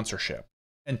outside sponsorship.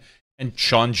 And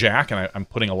Sean Jack, and I'm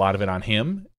putting a lot of it on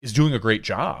him, is doing a great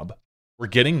job. We're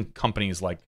getting companies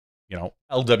like,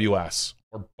 LWS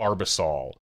or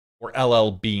Barbasol or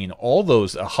LL Bean, all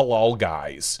those halal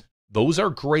guys. Those are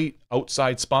great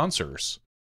outside sponsors.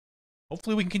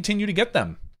 Hopefully we can continue to get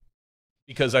them,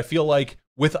 because I feel like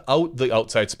without the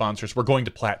outside sponsors, we're going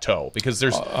to plateau, because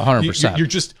there's 100%. You're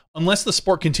just, unless the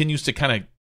sport continues to kind of,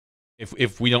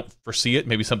 if we don't foresee it,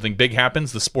 maybe something big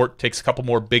happens, the sport takes a couple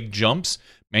more big jumps,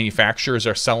 manufacturers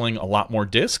are selling a lot more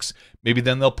discs, maybe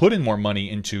then they'll put in more money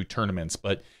into tournaments.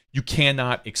 But you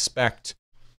cannot expect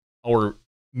our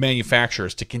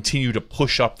manufacturers to continue to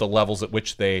push up the levels at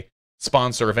which they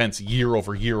sponsor events year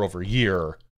over year over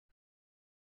year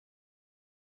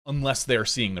unless they're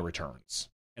seeing the returns.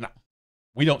 And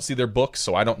we don't see their books,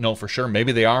 so I don't know for sure.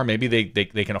 Maybe they are. Maybe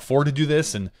they can afford to do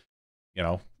this, and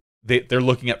they're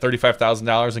looking at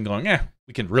 $35,000 and going,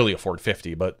 we can really afford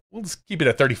 50, but we'll just keep it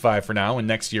at 35 for now, and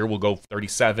next year we'll go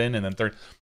 37 and then 30.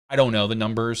 I don't know the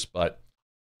numbers, but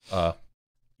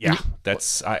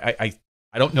that's I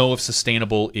don't know if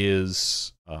sustainable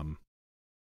is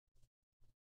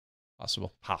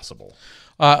possible.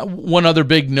 One other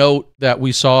big note that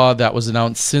we saw that was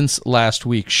announced since last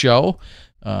week's show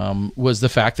was the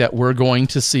fact that we're going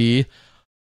to see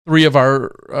 3 of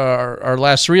our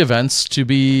last 3 events to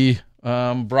be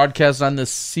broadcast on the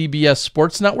CBS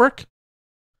Sports Network,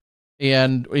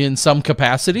 and in some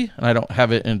capacity, and I don't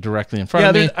have it directly in front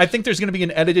of me. I think there's going to be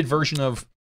an edited version of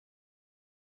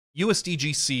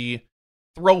USDGC,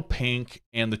 Throw Pink,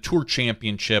 and the Tour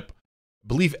Championship, I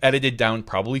believe edited down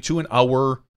probably to an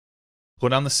hour,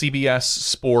 put on the CBS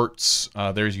Sports.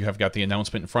 There's, you have got the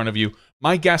announcement in front of you.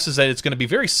 My guess is that it's going to be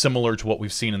very similar to what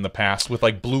we've seen in the past, with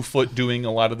like Bluefoot doing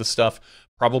a lot of the stuff,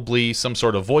 probably some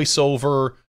sort of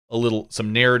voiceover,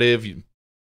 some narrative.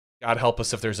 God help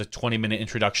us if there's a 20-minute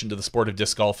introduction to the sport of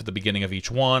disc golf at the beginning of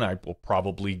each one. I will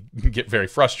probably get very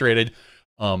frustrated.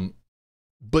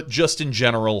 But just in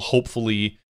general,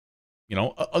 hopefully,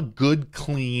 a good,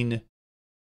 clean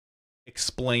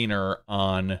explainer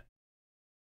on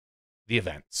the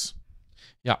events.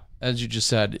 Yeah, as you just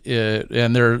said,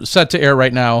 and they're set to air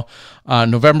right now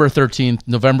on November 13th,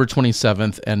 November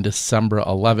 27th, and December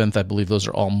 11th. I believe those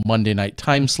are all Monday night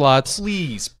time slots.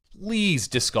 Please,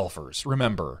 disc golfers,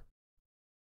 remember,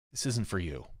 this isn't for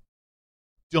you.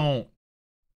 Don't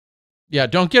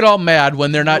get all mad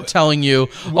when they're not telling you,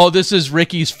 oh, this is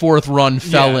Ricky's 4th run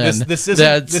fell in. This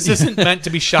isn't meant to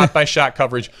be shot-by-shot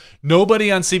coverage.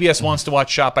 Nobody on CBS wants to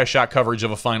watch shot-by-shot coverage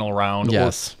of a final round.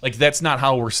 Yes. That's not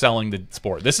how we're selling the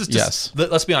sport. This is just,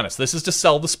 let's be honest, this is to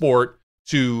sell the sport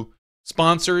to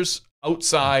sponsors,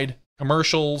 outside,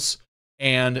 commercials,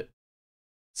 and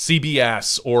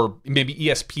CBS, or maybe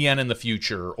ESPN in the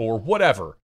future, or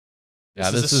whatever.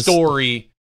 This is a story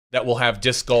that will have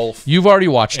disc golf. You've already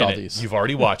watched all these. You've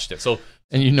already watched it. So,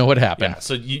 and you know what happened. Yeah,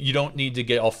 so you don't need to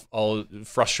get all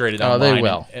frustrated online. Oh, they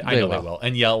will. I know they will.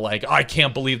 And yell like, I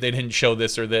can't believe they didn't show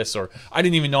this, or I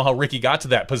didn't even know how Ricky got to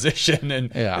that position.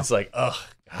 And it's like, ugh.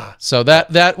 God. So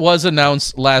that was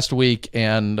announced last week,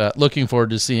 and looking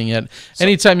forward to seeing it.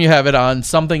 Anytime you have it on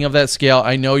something of that scale,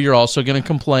 I know you're also going to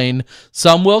complain.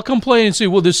 Some will complain and say,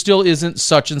 well, there still isn't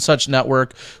such and such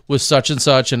network with such and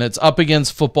such, and it's up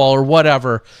against football or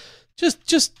whatever.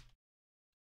 Just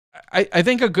I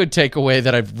think a good takeaway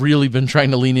that I've really been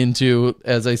trying to lean into,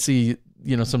 as I see,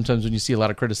 sometimes when you see a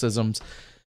lot of criticisms,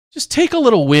 just take a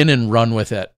little win and run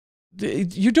with it.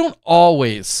 You don't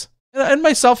always, and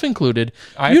myself included,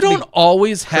 you don't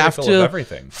always have to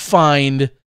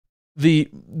find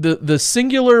the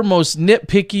singular most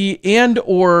nitpicky and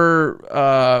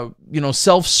or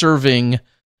self-serving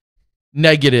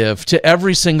negative to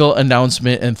every single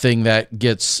announcement and thing that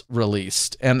gets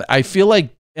released. And I feel like,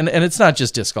 and it's not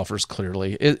just disc golfers,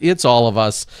 clearly, it's all of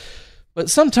us, but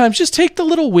sometimes just take the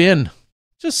little win,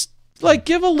 just like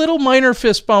give a little minor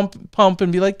fist pump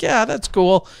and be like, yeah, that's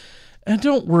cool. And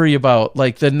don't worry about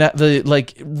like the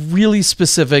like really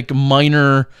specific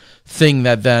minor thing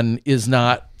that then is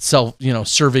not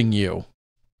serving you.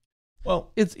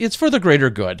 Well, it's for the greater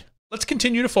good. Let's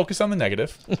continue to focus on the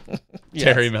negative. Yes.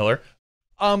 Terry Miller.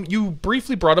 You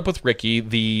briefly brought up with Ricky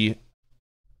the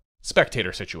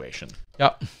spectator situation.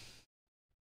 Yep.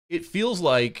 It feels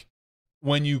like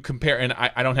when you compare, and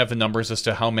I don't have the numbers as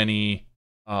to how many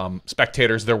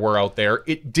spectators there were out there,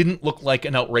 it didn't look like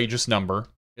an outrageous number.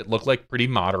 It looked like pretty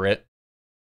moderate.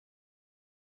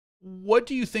 What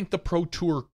do you think the Pro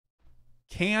Tour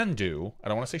can do? I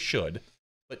don't want to say should,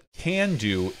 but can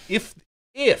do if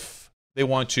they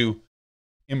want to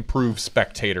improve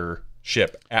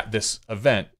spectatorship at this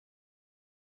event?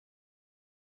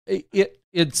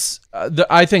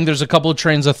 I think there's a couple of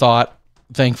trains of thought.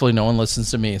 Thankfully, no one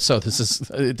listens to me, so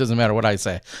it doesn't matter what I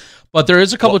say. But there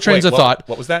is a couple of trains of thought.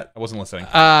 What was that? I wasn't listening.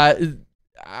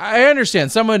 I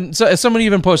understand. Someone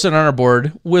even posted on our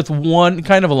board with one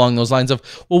kind of along those lines of,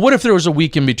 well, what if there was a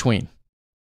week in between?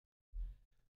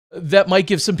 That might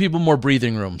give some people more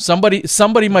breathing room.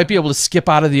 Somebody might be able to skip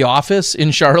out of the office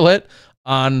in Charlotte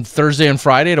on Thursday and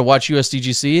Friday to watch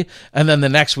USDGC, and then the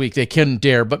next week they couldn't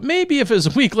dare. But maybe if it was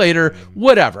a week later,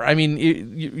 whatever. I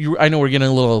mean, I know we're getting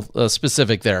a little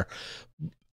specific there.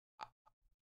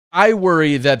 I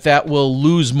worry that will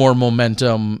lose more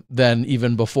momentum than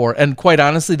even before. And quite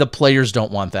honestly, the players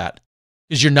don't want that,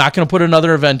 because you're not going to put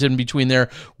another event in between there.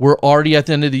 We're already at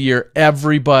the end of the year.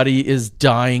 Everybody is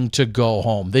dying to go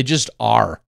home. They just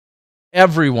are.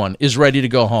 Everyone is ready to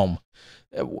go home.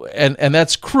 And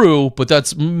that's crew, but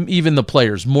that's even the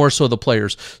players, more so the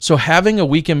players. So having a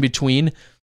week in between,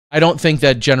 I don't think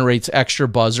that generates extra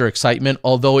buzz or excitement,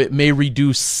 although it may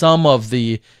reduce some of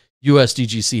the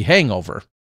USDGC hangover.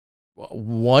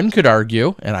 One could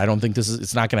argue, and I don't think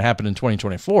it's not going to happen in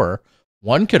 2024.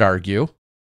 One could argue,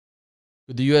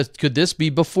 could this be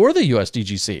before the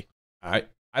USDGC? I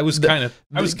was kind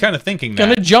of thinking that.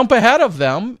 Going to jump ahead of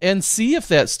them and see if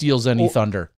that steals any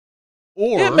thunder.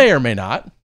 Or it may or may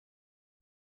not.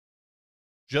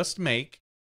 Just make,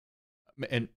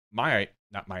 and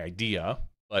not my idea,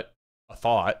 but a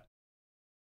thought.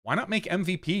 Why not make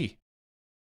MVP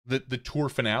the tour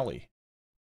finale?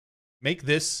 Make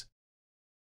this.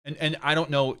 And I don't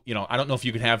know, I don't know if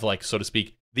you could have, like, so to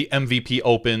speak, the MVP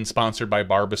Open sponsored by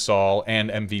Barbasol and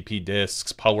MVP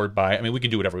Discs powered by, we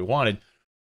can do whatever we wanted.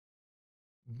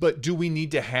 But do we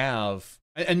need to have,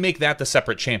 and make that the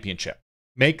separate championship?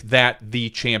 Make that the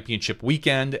championship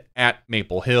weekend at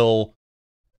Maple Hill.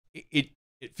 It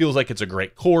feels like it's a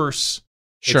great course.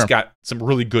 Sure. It's got some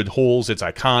really good holes. It's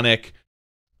iconic.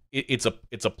 It's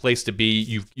a place to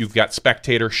be. You've got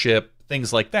spectatorship,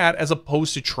 things like that, as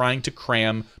opposed to trying to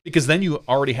cram, because then you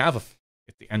already have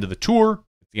at the end of the tour,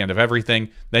 at the end of everything,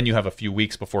 then you have a few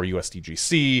weeks before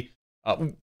USDGC.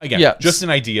 Again, just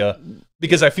an idea,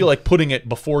 because I feel like putting it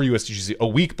before USDGC, a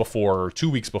week before or 2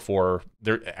 weeks before,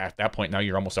 at that point now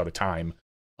you're almost out of time,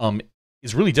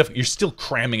 is really difficult. You're still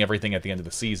cramming everything at the end of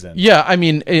the season. Yeah,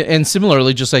 and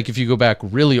similarly, just like if you go back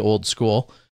really old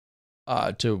school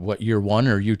to what, year one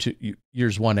or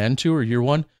years 1 and 2 or year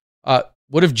 1,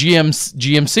 what if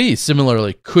GMC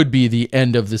similarly could be the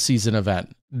end of the season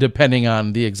event, depending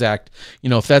on the exact,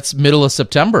 if that's middle of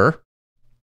September,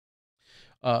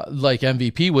 like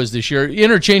MVP was this year,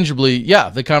 interchangeably, yeah,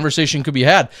 the conversation could be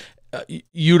had.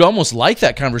 You'd almost like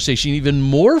that conversation even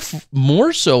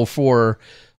more so for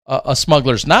a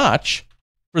Smuggler's Notch,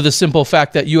 for the simple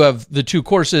fact that you have the two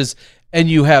courses and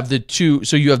you have the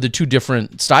two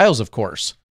different styles of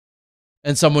course.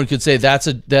 And someone could say that's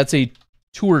a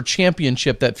tour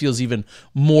championship that feels even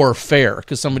more fair,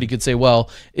 because somebody could say,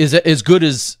 well, is it as good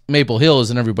as Maple Hill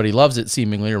is, and everybody loves it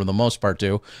seemingly, or for the most part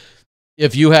do.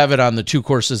 If you have it on the two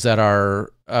courses that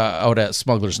are out at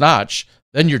Smuggler's Notch,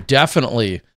 then you're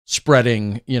definitely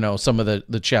spreading, some of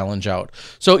the challenge out.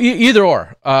 So either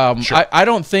or. Sure. I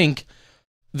don't think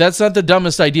that's not the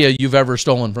dumbest idea you've ever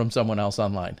stolen from someone else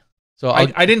online. So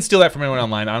I didn't steal that from anyone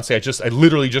online. Honestly, I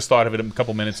literally just thought of it a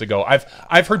couple minutes ago.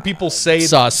 I've heard people say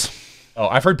sus. Oh,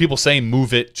 I've heard people saying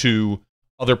move it to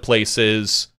other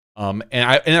places. And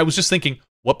I was just thinking,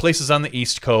 what places on the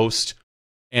East Coast?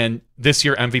 And this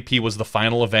year MVP was the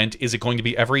final event. Is it going to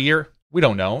be every year? We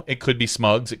don't know. It could be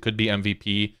Smugs. It could be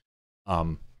MVP.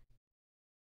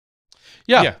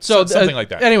 Yeah, so something like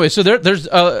that. Anyway, so there's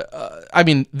I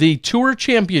mean, the Tour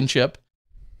Championship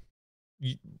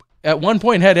at one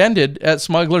point had ended at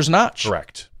Smuggler's Notch.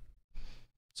 Correct.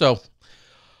 So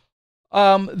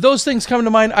those things come to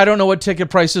mind. I don't know what ticket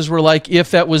prices were like,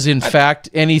 if that was in fact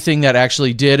anything that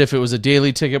actually did, if it was a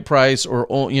daily ticket price or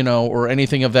or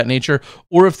anything of that nature,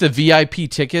 or if the VIP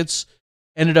tickets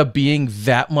ended up being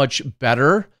that much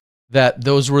better that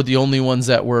those were the only ones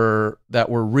that were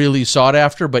really sought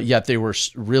after, but yet they were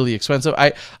really expensive.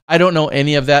 I don't know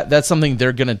any of that. That's something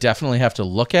they're going to definitely have to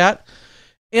look at.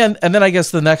 And then I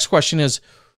guess the next question is,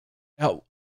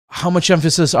 how much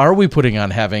emphasis are we putting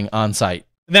on having on-site?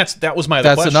 And that was my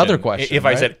other question. That's another question. If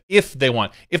I said, if they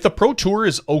want, if the Pro Tour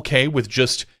is okay with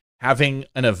just having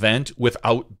an event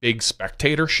without big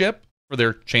spectatorship for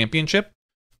their championship,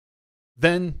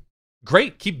 then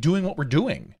great, keep doing what we're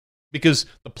doing. Because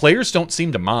the players don't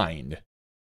seem to mind.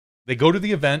 They go to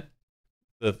the event,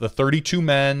 the 32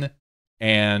 men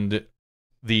and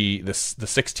the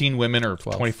 16 women, or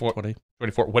 12,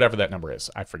 24, whatever that number is,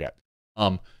 I forget.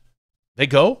 They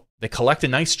go, they collect a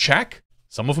nice check.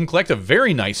 Some of them collect a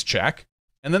very nice check,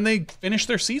 and then they finish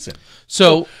their season.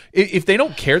 So if they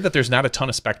don't care that there's not a ton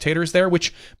of spectators there,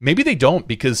 which maybe they don't,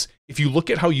 because if you look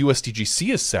at how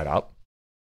USDGC is set up,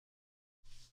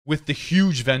 with the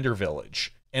huge vendor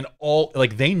village, and all,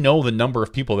 like, they know the number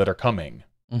of people that are coming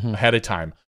ahead of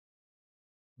time.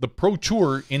 The Pro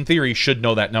Tour, in theory, should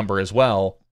know that number as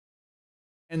well.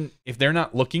 And if they're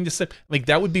not looking to set, like,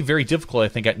 that would be very difficult, I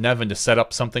think, at Nevin to set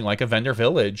up something like a vendor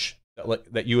village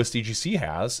that USDGC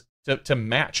has to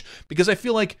match. Because I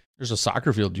feel like there's a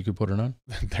soccer field you could put it on.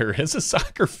 There is a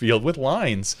soccer field with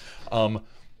lines. I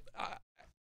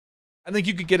think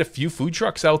you could get a few food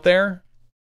trucks out there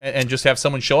and just have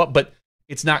someone show up, but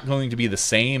it's not going to be the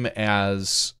same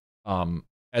as the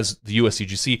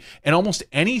USDGC, and almost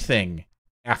anything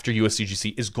after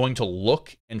USDGC is going to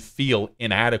look and feel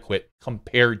inadequate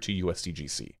compared to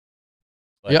USDGC.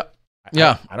 But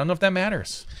I don't know if that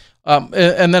matters.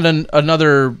 And then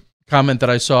another comment that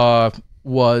I saw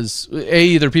was,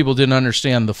 either people didn't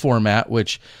understand the format,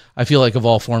 which I feel like of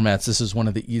all formats, this is one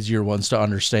of the easier ones to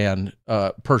understand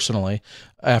personally,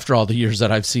 after all the years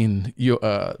that I've seen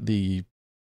the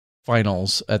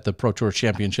finals at the Pro Tour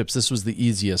Championships. This was the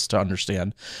easiest to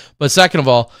understand. But second of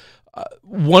all,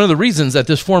 one of the reasons that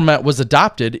this format was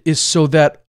adopted is so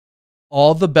that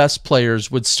all the best players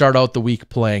would start out the week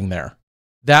playing there.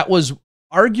 That was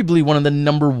arguably one of the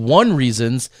 #1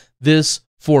 reasons this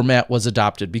format was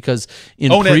adopted, because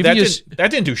in previous...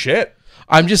 that didn't do shit.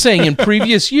 I'm just saying, in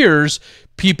previous years,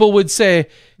 people would say,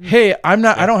 hey, I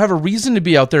don't have a reason to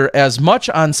be out there as much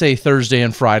on, say, Thursday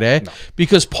and Friday,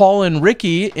 because Paul and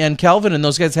Ricky and Calvin and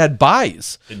those guys had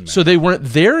buys. So they weren't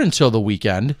there until the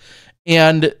weekend.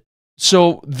 And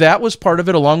so that was part of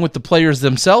it, along with the players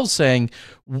themselves saying,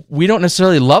 we don't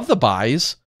necessarily love the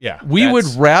buys. Yeah, we would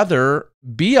rather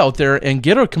be out there and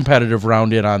get a competitive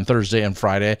round in on Thursday and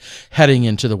Friday heading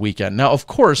into the weekend. Now, of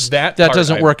course, that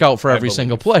doesn't work out for every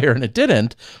single player, and it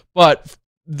didn't, but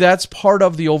that's part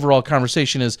of the overall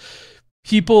conversation, is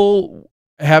people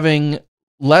having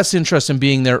less interest in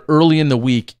being there early in the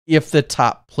week if the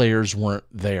top players weren't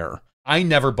there. I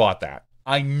never bought that.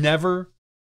 I never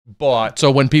bought. So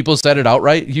when people said it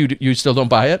outright, you still don't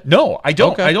buy it? No, I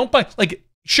don't. Okay. I don't buy, like,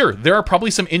 sure, there are probably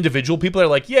some individual people that are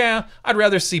like, yeah, I'd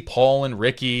rather see Paul and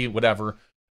Ricky, whatever.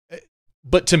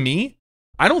 But to me,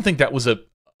 I don't think that was a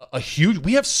huge...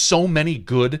 We have so many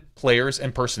good players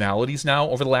and personalities now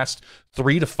over the last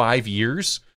 3 to 5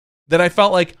 years that I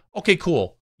felt like, okay,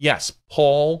 cool. Yes,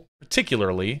 Paul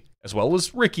particularly, as well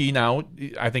as Ricky now,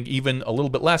 I think even a little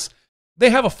bit less,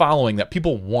 they have a following that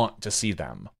people want to see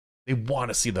them. They want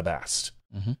to see the best.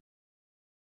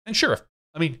 And sure,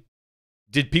 I mean...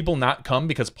 Did people not come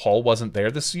because Paul wasn't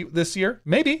there this year?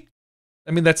 Maybe.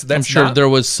 I mean, that's. I'm sure there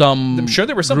was some. I'm sure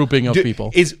there was some grouping of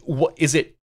people. Is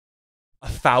it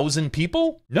 1,000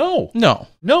 people? No.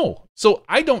 So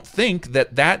I don't think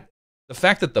that the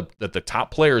fact that the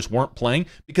top players weren't playing,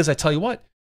 because I tell you what,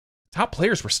 top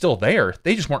players were still there.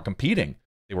 They just weren't competing.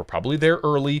 They were probably there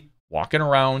early, walking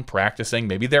around, practicing.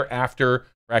 Maybe they're after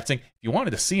practicing. If you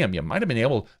wanted to see them, you might have been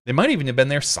able. They might even have been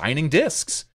there signing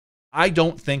discs. I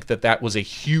don't think that was a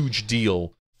huge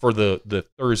deal for the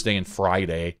Thursday and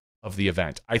Friday of the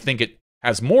event. I think it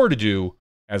has more to do,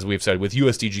 as we've said, with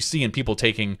USDGC and people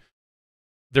taking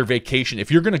their vacation. If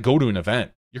you're going to go to an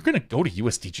event, you're going to go to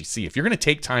USDGC. If you're going to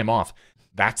take time off,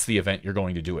 that's the event you're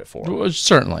going to do it for. Well,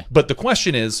 certainly. But the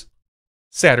question is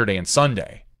Saturday and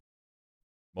Sunday.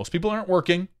 Most people aren't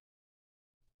working.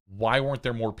 Why weren't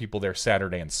there more people there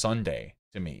Saturday and Sunday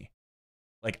to me?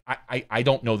 Like, I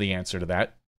don't know the answer to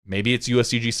that. Maybe it's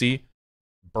USDGC,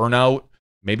 burnout,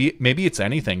 maybe it's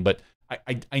anything, but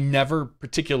I never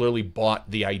particularly bought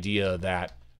the idea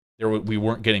that we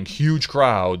weren't getting huge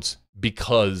crowds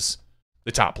because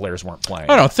the top players weren't playing.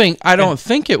 I don't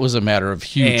think it was a matter of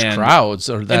huge crowds,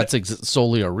 or that's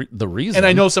solely the reason. And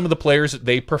I know some of the players,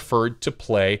 they preferred to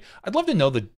play. I'd love to know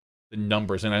the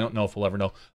numbers, and I don't know if we'll ever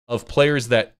know, of players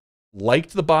that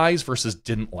liked the buys versus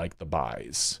didn't like the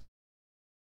buys.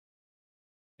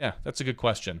 Yeah, that's a good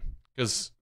question,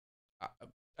 because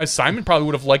Simon probably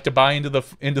would have liked to buy into the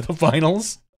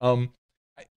finals. I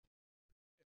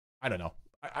don't know.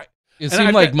 It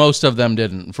seemed like most of them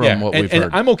didn't, from what we've heard.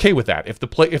 And I'm okay with that.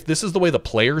 If this is the way the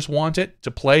players want it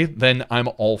to play, then I'm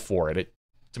all for it.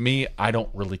 To me, I don't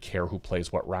really care who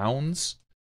plays what rounds.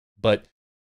 But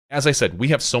as I said, we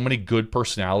have so many good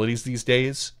personalities these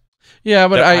days. Yeah,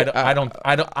 but I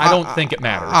don't think it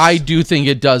matters. I do think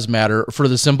it does matter, for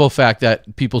the simple fact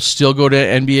that people still go to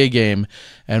an NBA game,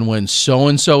 and when so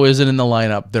and so isn't in the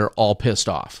lineup, they're all pissed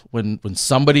off. When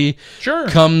somebody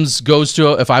goes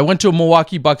to if I went to a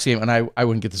Milwaukee Bucks game, and I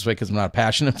wouldn't get this way because I'm not a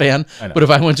passionate fan, but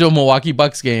if I went to a Milwaukee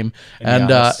Bucks game and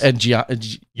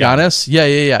Giannis,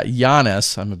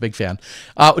 Giannis, I'm a big fan,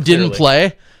 didn't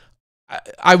play.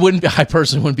 I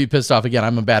personally wouldn't be pissed off. Again,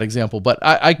 I'm a bad example, but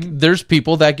there's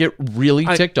people that get really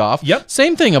ticked off. Yep.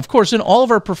 Same thing, of course, in all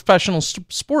of our professional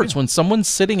sports. When someone's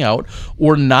sitting out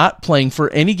or not playing for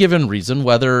any given reason,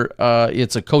 whether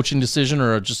it's a coaching decision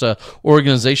or just a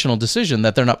organizational decision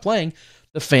that they're not playing,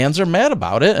 the fans are mad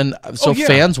about it, and so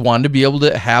fans want to be able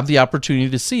to have the opportunity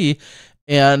to see.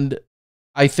 And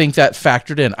I think that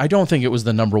factored in. I don't think it was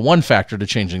the number one factor to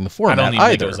changing the format I don't even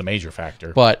think it was a major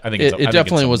factor. But I think it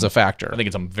definitely was a factor. I think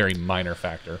it's a very minor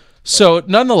factor. So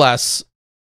nonetheless,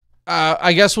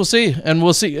 I guess we'll see. And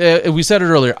we'll see. We said it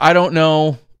earlier. I don't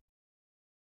know.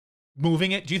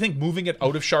 Moving it? Do you think moving it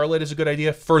out of Charlotte is a good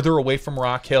idea? Further away from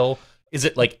Rock Hill? Is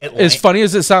it like Atlanta? As funny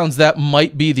as it sounds, that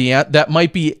might be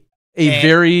a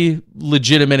very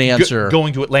legitimate answer.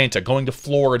 Going to Atlanta, going to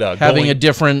Florida, having a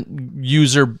different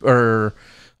user or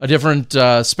a different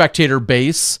spectator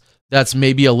base that's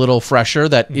maybe a little fresher,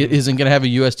 that isn't going to have a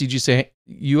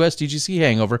USDGC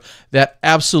hangover. That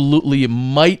absolutely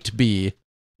might be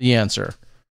the answer.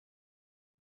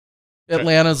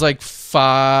 Atlanta's like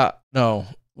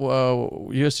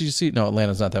USDGC? No,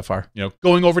 Atlanta's not that far.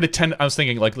 Going over to I was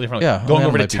thinking going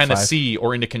over to Tennessee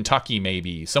or into Kentucky,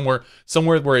 maybe somewhere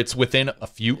where it's within a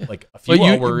few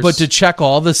hours. But to check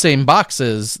all the same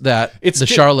boxes that the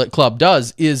Charlotte club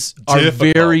does are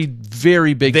very,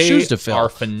 very big shoes to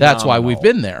fill. That's why we've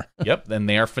been there. Yep, and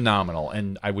they are phenomenal,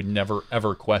 and I would never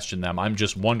ever question them. I'm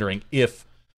just wondering if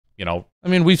I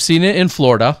mean, we've seen it in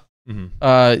Florida.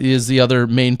 Is the other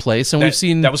main place, and we've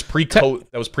seen that was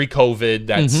pre-COVID.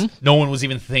 That's no one was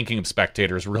even thinking of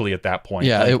spectators really at that point.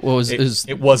 Yeah, it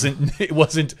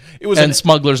wasn't. And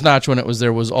Smuggler's Notch, when it was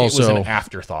there, was also an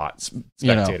afterthought.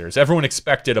 Spectators, everyone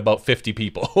expected about 50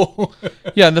 people.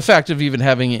 Yeah, and the fact of even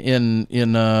having it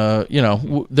in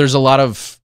there's a lot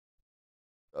of.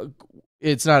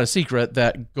 It's not a secret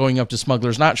that going up to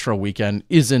Smuggler's Notch for a weekend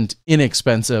isn't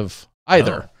inexpensive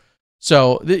either. No.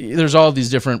 So there's all these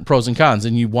different pros and cons,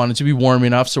 and you want it to be warm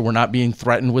enough so we're not being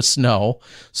threatened with snow.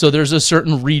 So there's a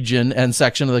certain region and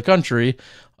section of the country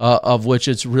of which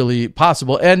it's really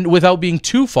possible, and without being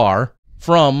too far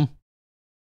from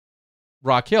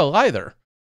Rock Hill either.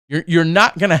 You're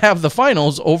not going to have the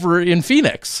finals over in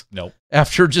Phoenix. Nope.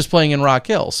 After just playing in Rock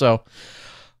Hill. So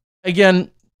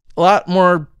again, a lot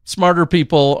more smarter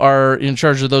people are in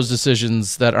charge of those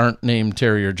decisions that aren't named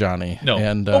Terry or Johnny. No,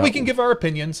 and we can give our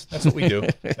opinions. That's what we do.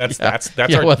 That's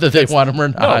whether they want them or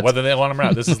not. No, whether they want them or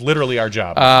not. This is literally our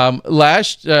job.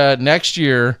 Next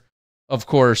year, of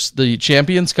course, the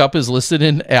Champions Cup is listed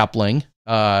in Appling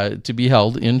to be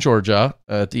held in Georgia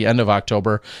at the end of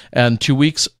October, and 2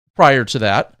 weeks prior to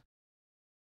that,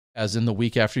 as in the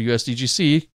week after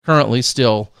USDGC, currently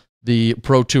still the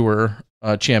Pro Tour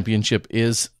championship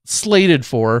is slated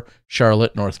for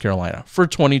Charlotte, North Carolina for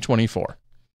 2024.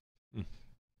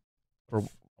 I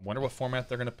wonder what format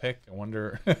they're going to pick. I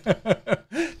wonder,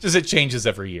 just it changes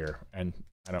every year, and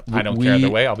I don't care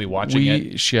either way. I'll be watching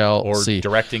it, see.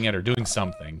 Directing it, or doing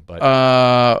something.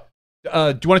 But do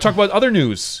you want to talk about other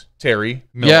news, Terry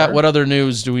Miller? Yeah, what other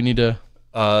news do we need to?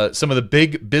 Some of the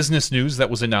big business news that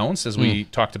was announced, as we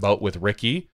talked about with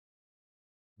Ricky.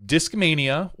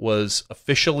 Discmania was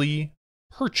officially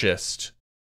purchased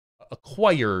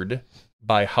acquired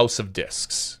by House of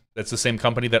Discs. That's the same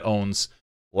company that owns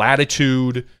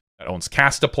Latitude, that owns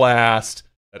Castaplast,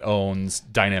 that owns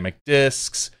Dynamic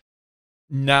Discs.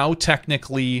 Now, not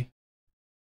technically,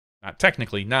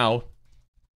 now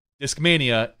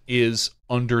Discmania is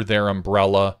under their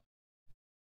umbrella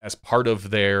as part of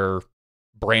their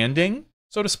branding,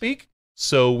 so to speak.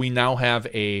 So we now have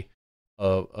a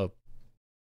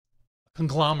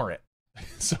conglomerate,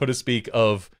 so to speak,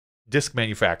 of disc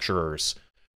manufacturers.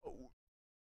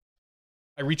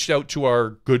 I reached out to our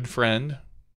good friend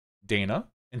Dana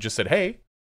and just said, "Hey,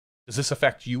 does this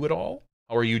affect you at all?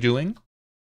 How are you doing?"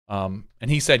 And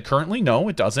he said, "Currently, no,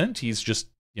 it doesn't. He's just,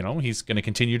 he's going to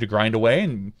continue to grind away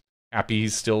and happy he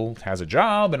still has a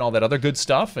job and all that other good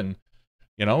stuff. And,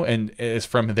 and as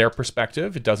from their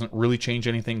perspective, it doesn't really change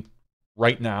anything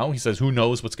right now." He says, "Who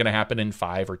knows what's going to happen in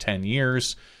 5 or 10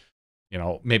 years?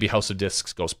 Maybe House of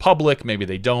Discs goes public. Maybe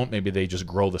they don't. Maybe they just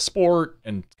grow the sport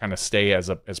and kind of stay as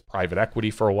private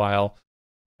equity for a while."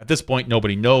 At this point,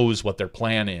 nobody knows what their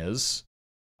plan is,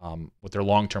 what their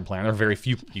long-term plan. Or very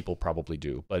few people probably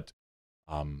do. But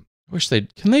can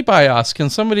they buy us? Can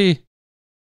somebody?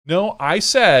 No, I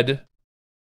said,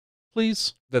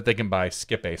 please, that they can buy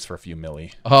Skip Ace for a few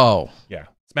milli. Oh, yeah.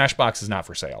 SmashBox is not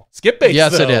for sale. Skip Ace,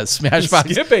 yes, though. It is.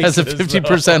 SmashBox has a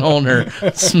 50% owner.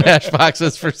 SmashBox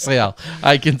is for sale.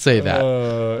 I can say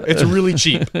that. It's really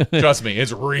cheap. Trust me,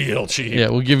 it's real cheap. Yeah,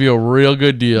 we'll give you a real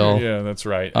good deal. Yeah, that's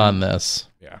right. On this.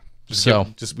 Yeah.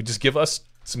 Just give us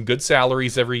some good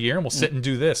salaries every year, and we'll sit and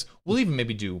do this. We'll even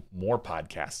maybe do more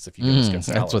podcasts if you give us good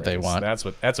salaries. That's what they want. That's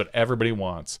what everybody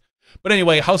wants. But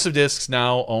anyway, House of Discs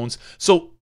now owns.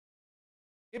 So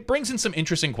it brings in some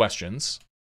interesting questions.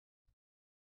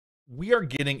 We are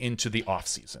getting into the off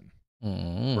season.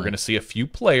 We're going to see a few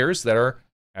players that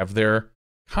have their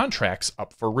contracts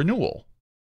up for renewal.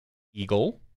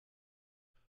 Eagle,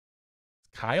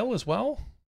 Kyle as well.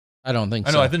 I don't think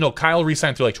so. I know Kyle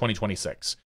re-signed through like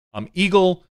 2026.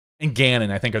 Eagle and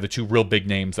Gannon, I think, are the two real big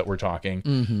names that we're talking.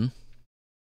 Mm-hmm.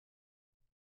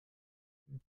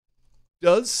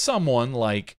 Does someone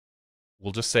like,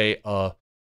 we'll just say a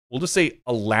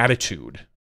Latitude,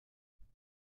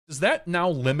 does that now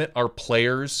limit our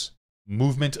players'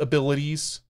 movement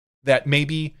abilities? That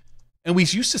maybe, and we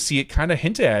used to see it kind of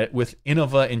hinted at it with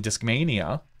Innova and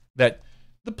Discmania, that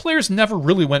the players never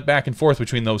really went back and forth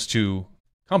between those two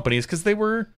companies because they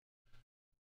were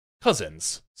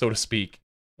cousins, so to speak.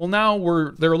 Well, now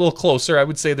they're a little closer. I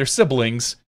would say they're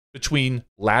siblings between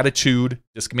Latitude,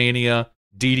 Discmania,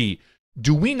 DD.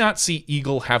 Do we not see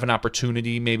Eagle have an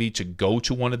opportunity maybe to go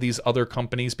to one of these other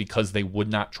companies because they would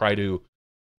not try to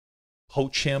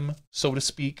poach him, so to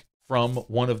speak, from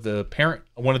one of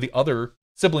the other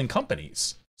sibling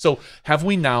companies? So have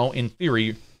we now, in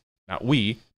theory, not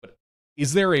we, but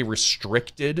is there a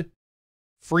restricted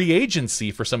free agency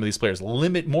for some of these players?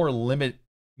 More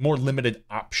limited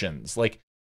options, like,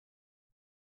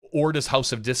 or does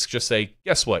House of Discs just say,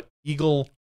 guess what, Eagle,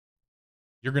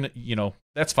 you're gonna,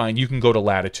 that's fine, you can go to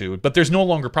Latitude, but there's no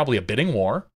longer probably a bidding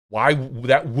war. Why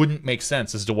that wouldn't make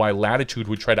sense as to why Latitude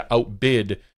would try to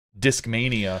outbid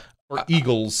Discmania or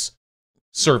Eagle's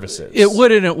services. It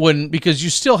would and it wouldn't, because you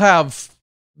still have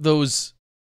those.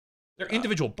 They're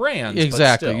individual brands.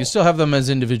 Exactly. You still have them as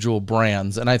individual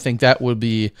brands. And I think that would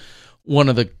be one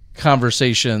of the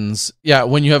conversations. Yeah,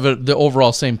 when you have the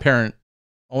overall same parent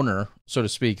owner, so to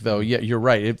speak, though, yeah, you're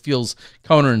right. It feels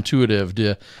counterintuitive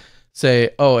to say,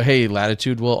 oh, hey,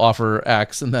 Latitude will offer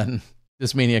X, and then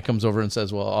Discmania comes over and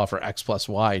says, well, I'll offer X plus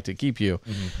Y to keep you.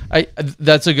 Mm-hmm.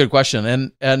 That's a good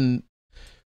question. And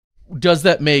does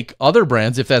that make other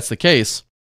brands, if that's the case,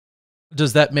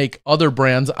 does that make other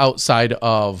brands outside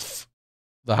of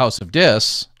the House of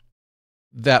Discs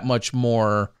that much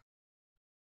more,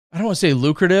 I don't want to say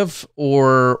lucrative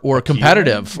or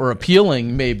competitive or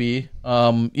appealing, maybe,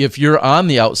 if you're on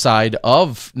the outside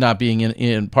of not being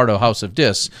in part of House of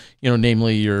Discs,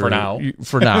 namely your,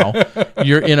 for now,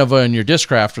 your Innova and your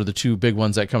Discraft are the two big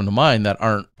ones that come to mind that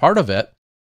aren't part of it.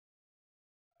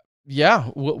 Yeah,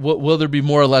 will there be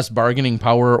more or less bargaining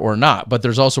power or not? But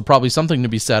there's also probably something to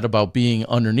be said about being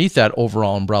underneath that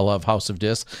overall umbrella of House of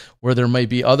Discs, where there might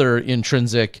be other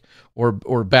intrinsic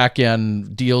or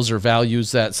back-end deals or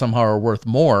values that somehow are worth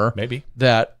more. Maybe.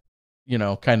 That,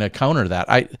 kind of counter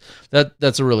that.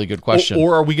 That's a really good question.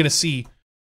 Or are we going to see,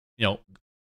 and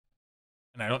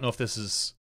I don't know if this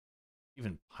is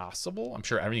even possible. I'm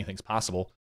sure anything's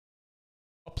possible.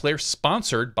 A player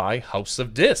sponsored by House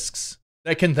of Discs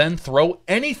that can then throw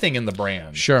anything in the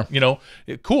brand. Sure.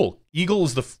 Cool. Eagle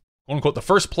is the quote-unquote the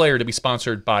first player to be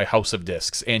sponsored by House of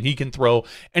Discs, and he can throw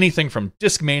anything from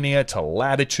Discmania to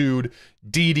Latitude,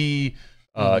 DD,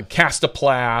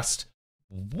 Castaplast,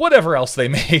 whatever else they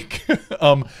make.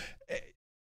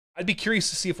 I'd be curious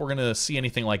to see if we're going to see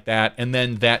anything like that, and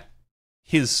then that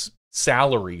his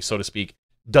salary, so to speak,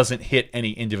 doesn't hit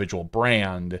any individual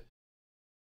brand.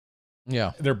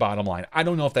 Yeah, their bottom line. I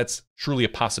don't know if that's truly a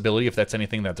possibility, if that's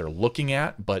anything that they're looking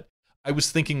at, but I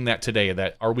was thinking that today,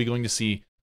 that are we going to see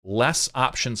less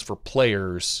options for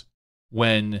players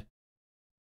when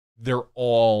they're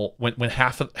all when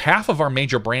half of our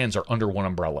major brands are under one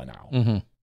umbrella now. Mm-hmm.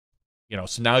 You know,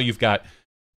 so now you've got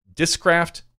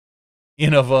Discraft,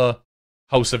 Innova,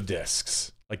 House of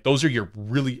Discs. Like, those are your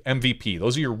really MVP.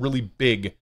 Those are your really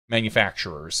big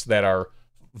manufacturers that are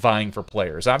vying for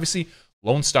players. Obviously,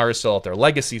 Lone Star is still out there.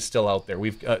 Legacy's still out there.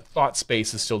 We've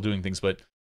ThoughtSpace is still doing things, but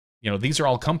you know, these are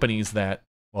all companies that,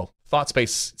 well,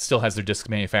 ThoughtSpace still has their disc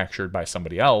manufactured by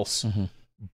somebody else. Mm-hmm.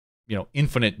 You know,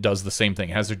 Infinite does the same thing,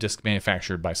 has their disc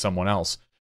manufactured by someone else.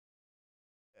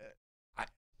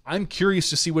 I'm curious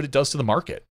to see what it does to the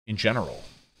market in general,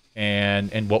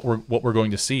 and what we're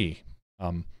going to see.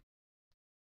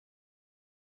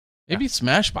 Maybe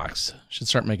Smashbox should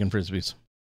start making frisbees.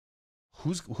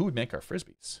 Who would make our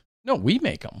frisbees? No, we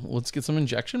make them. Let's get some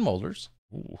injection molders.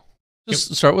 Ooh.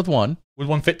 Just start with one. Would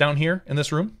one fit down here in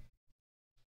this room?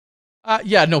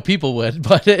 Yeah, no, people would,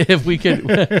 but if we could,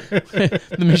 the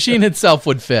machine itself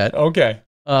would fit. Okay.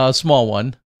 Small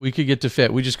one. We could get to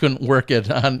fit. We just couldn't work it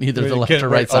on either the left or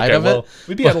right side of it.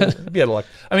 We'd be out of luck.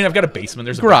 I mean, I've got a basement.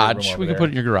 There's a garage. We could put it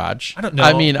in your garage. I don't know.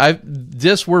 I mean,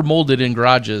 this were molded in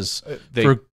garages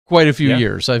for quite a few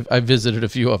years. I've visited a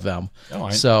few of them.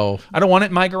 So I don't want it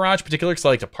in my garage, particularly because I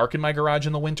like to park in my garage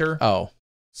in the winter. Oh.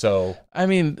 So I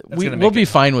mean, we'll be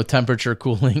fine with temperature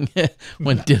cooling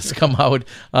when discs come out,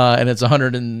 and it's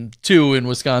 102 in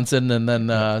Wisconsin, and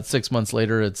then 6 months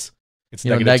later it's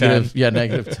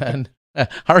negative 10.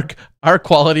 Our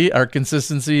quality, our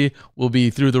consistency will be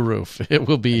through the roof. It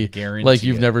will be like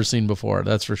you've never seen before.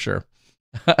 That's for sure.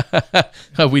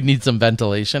 We need some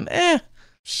ventilation.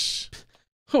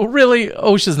 Oh, really?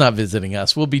 OSHA's not visiting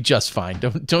us. We'll be just fine.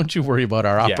 Don't you worry about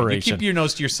our operation. You keep your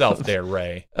nose to yourself there,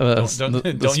 Ray. The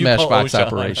Smashbox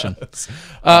operation.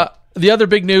 The other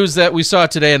big news that we saw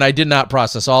today, and I did not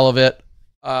process all of it,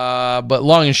 but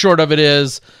long and short of it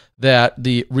is that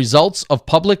the results of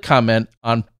public comment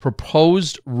on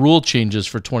proposed rule changes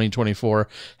for 2024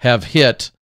 have hit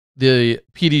the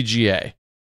PDGA.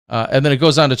 And then it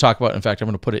goes on to talk about, in fact, I'm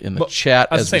going to put it in the chat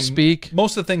as we speak.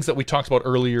 Most of the things that we talked about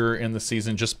earlier in the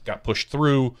season just got pushed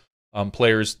through.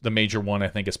 Players, the major one, I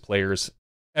think, is players.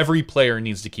 Every player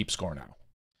needs to keep score now,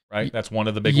 right? That's one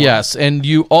of the big ones. Yes, and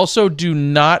you also do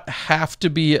not have to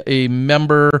be a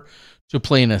member to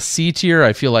play in a C tier.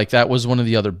 I feel like that was one of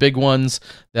the other big ones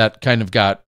that kind of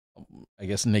got, I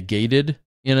guess, negated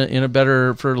in a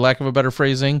better, for lack of a better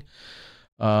phrasing.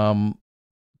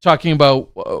 Talking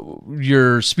about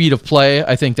your speed of play,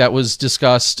 I think that was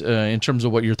discussed in terms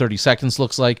of what your 30 seconds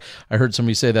looks like. I heard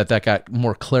somebody say that got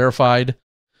more clarified.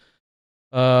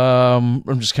 I'm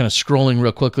just kind of scrolling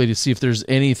real quickly to see if there's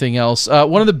anything else.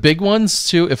 One of the big ones,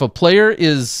 too, if a player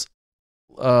is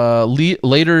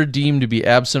later deemed to be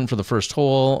absent for the first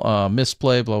hole,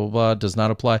 misplay, blah, blah, blah, does not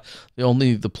apply.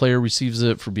 Only the player receives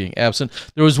it for being absent.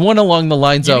 There was one along the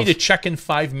lines of... You need to check in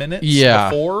 5 minutes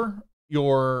before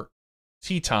your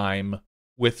tee time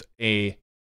with a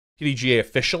PDGA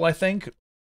official, I think,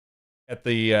 at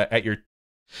your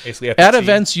basically at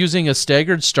events using a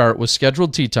staggered start with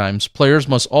scheduled tee times. Players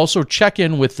must also check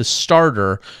in with the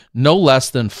starter no less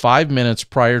than 5 minutes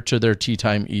prior to their tee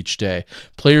time each day.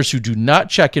 Players who do not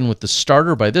check in with the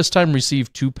starter by this time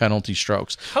receive 2 penalty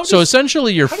strokes.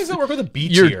 Essentially, how does that work with a B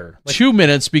tier? 2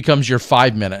 minutes becomes your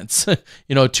 5 minutes.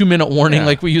 2 minute warning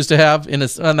like we used to have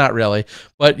not really,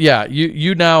 but yeah,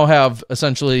 you now have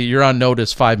essentially you're on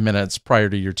notice 5 minutes prior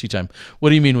to your tee time. What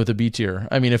do you mean with a B tier?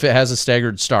 I mean, if it has a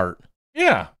staggered start.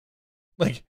 Yeah.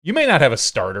 Like, you may not have a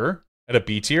starter at a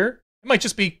B tier. It might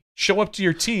just be show up to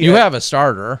your tee. You have a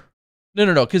starter.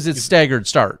 No, because it's staggered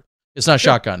start. It's not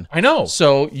shotgun. I know.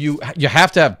 So you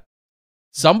have to have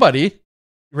somebody.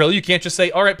 Really? You can't just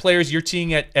say, all right, players, you're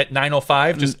teeing at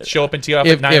 9:05. Just show up and tee off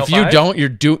at 9:05? If you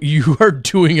don't, you are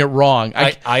doing it wrong.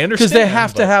 I understand. Because they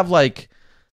have to have, like,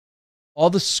 all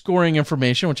the scoring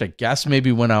information, which I guess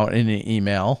maybe went out in an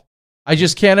email. I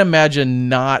just can't imagine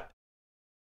not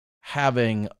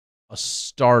having a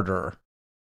starter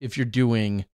if you're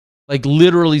doing, like,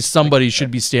 literally somebody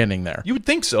should be standing there. You would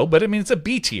think so, but I mean, it's a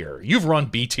B tier. You've run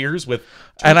B tiers with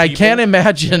and I can't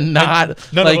imagine not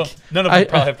none of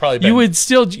them probably been.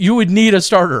 You would need a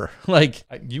starter, like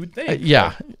you would think.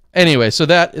 Yeah. Anyway, so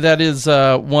that is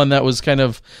one that was kind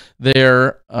of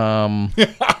there.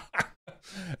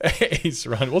 Ace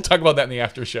Run. We'll talk about that in the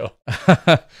after show.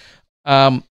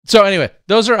 So anyway,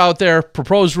 those are out there.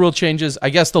 Proposed rule changes. I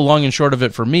guess the long and short of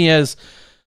it for me is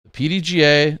the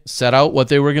PDGA set out what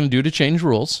they were going to do to change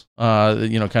rules,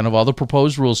 kind of all the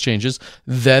proposed rules changes.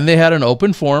 Then they had an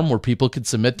open forum where people could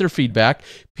submit their feedback.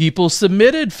 People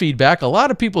submitted feedback. A lot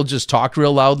of people just talked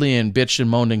real loudly and bitched and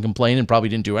moaned and complained and probably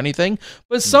didn't do anything.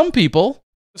 But some people,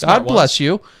 God bless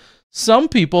you, some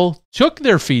people took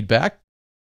their feedback,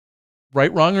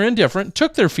 right, wrong, or indifferent,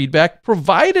 took their feedback,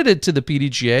 provided it to the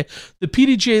PDGA. The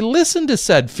PDGA listened to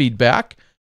said feedback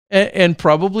and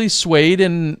probably swayed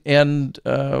and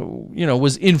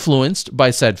was influenced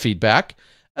by said feedback,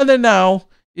 and then now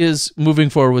is moving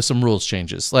forward with some rules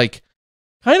changes. Like,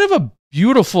 kind of a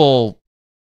beautiful,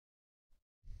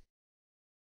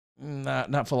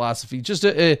 not philosophy, just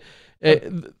a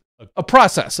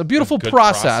process, a beautiful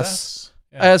process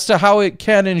as to how it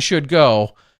can and should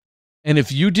go. And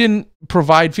if you didn't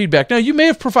provide feedback, now you may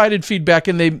have provided feedback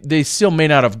and they still may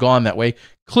not have gone that way.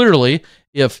 Clearly,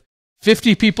 if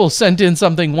 50 people sent in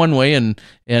something one way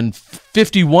and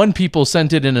 51 people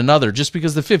sent it in another, just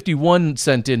because the 51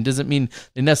 sent in doesn't mean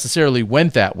they necessarily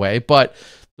went that way. But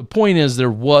the point is,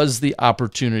 there was the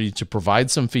opportunity to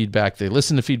provide some feedback. They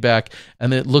listened to feedback,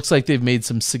 and it looks like they've made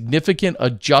some significant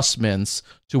adjustments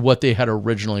to what they had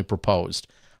originally proposed.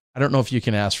 I don't know if you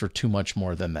can ask for too much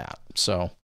more than that.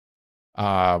 So,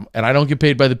 and I don't get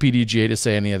paid by the PDGA to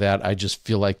say any of that. I just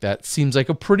feel like that seems like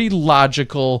a pretty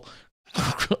logical,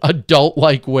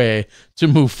 adult-like way to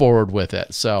move forward with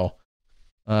it. So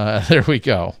there we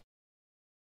go.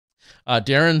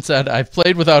 Darren said, I've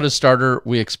played without a starter.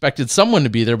 We expected someone to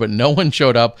be there, but no one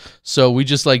showed up. So we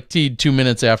just teed 2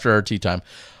 minutes after our tea time.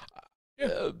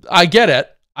 I get it.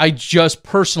 I just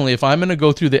personally, if I'm going to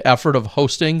go through the effort of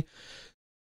hosting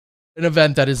an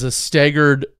event that is a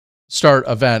staggered start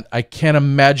event, I can't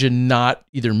imagine not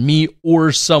either me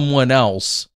or someone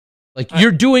else.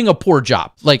 You're doing a poor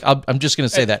job. I'm just going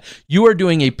to say that. You are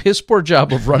doing a piss poor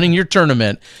job of running your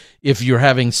tournament if you're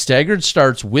having staggered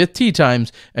starts with tee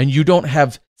times and you don't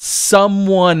have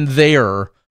someone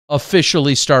there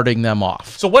officially starting them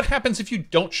off. So what happens if you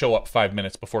don't show up 5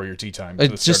 minutes before your tee time? I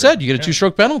just said you get a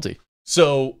 2-stroke penalty.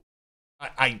 So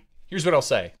I here's what I'll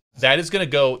say. That is going to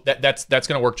go, that's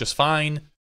going to work just fine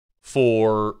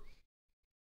for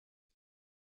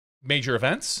major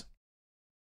events.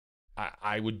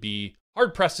 I would be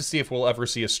hard-pressed to see if we'll ever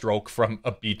see a stroke from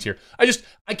a B tier. I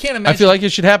can't imagine. I feel like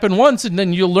it should happen once, and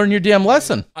then you'll learn your damn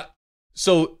lesson.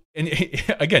 So, and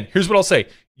again, here's what I'll say.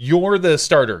 You're the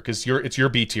starter, because it's your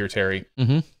B tier, Terry.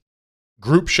 Mm-hmm.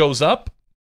 Group shows up.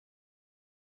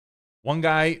 One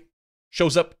guy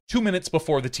shows up 2 minutes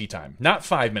before the tee time. Not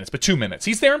 5 minutes, but 2 minutes.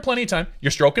 He's there in plenty of time.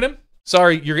 You're stroking him?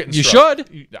 Sorry, you're getting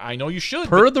stroked. You should. I know you should.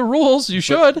 Per the rules, you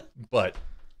should. But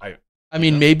I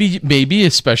mean, maybe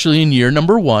especially in year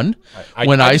number one,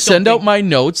 when I send out my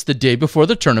notes the day before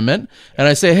the tournament, and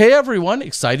I say, hey, everyone,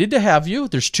 excited to have you.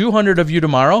 There's 200 of you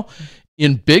tomorrow.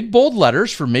 In big, bold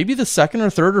letters for maybe the second or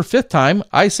third or fifth time,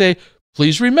 I say,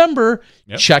 please remember,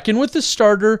 check in with the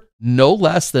starter no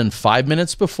less than 5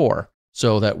 minutes before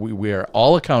so that we are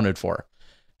all accounted for.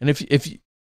 And if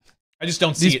I just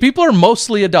don't see these people are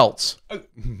mostly adults,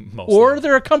 or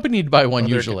they're accompanied by one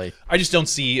usually. I just don't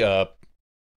see...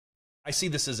 I see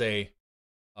this as a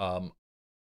kind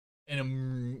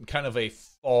of a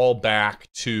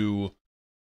fallback to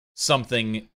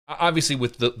something. Obviously,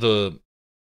 with the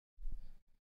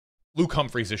Luke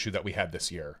Humphreys issue that we had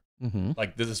this year,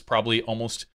 this is probably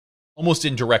almost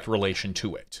in direct relation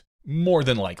to it. More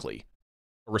than likely,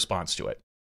 a response to it.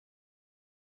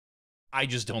 I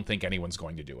just don't think anyone's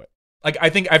going to do it. I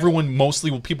think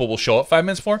people will show up 5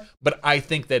 minutes before, but I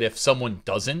think that if someone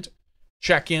doesn't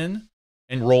check in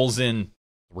and rolls in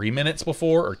 3 minutes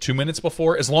before or 2 minutes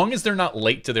before, as long as they're not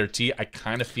late to their tee, I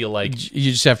kind of feel like...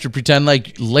 You just have to pretend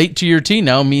like late to your tee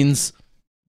now means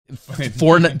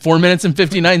 4 minutes and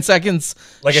 59 seconds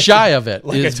shy of it.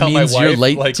 I tell my wife, you're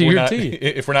late to your tee.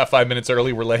 If we're not 5 minutes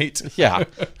early, we're late. Yeah.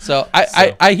 So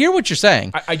I hear what you're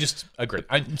saying. I just agree.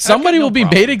 Somebody will be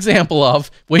made example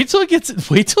of. Wait till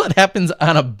it happens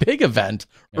on a big event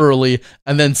early,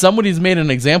 and then somebody's made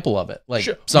an example of it,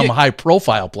 some high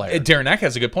profile player. Darren Eck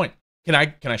has a good point. Can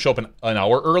I show up an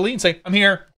hour early and say I'm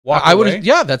here? Walk away?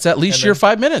 Yeah, that's at least your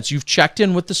 5 minutes. You've checked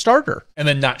in with the starter. And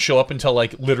then not show up until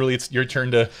literally it's your turn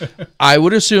to... I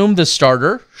would assume the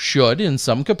starter should, in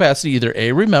some capacity, either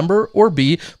A, remember, or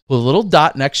B, put a little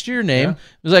dot next to your name. Yeah.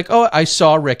 It was like, oh, I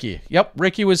saw Ricky. Yep,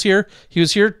 Ricky was here. He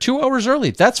was here 2 hours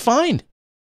early. That's fine.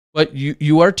 But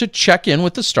you are to check in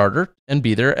with the starter and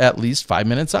be there at least 5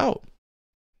 minutes out.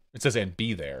 It says, and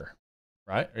be there,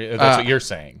 right? That's what you're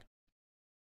saying.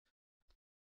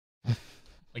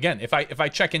 Again, if I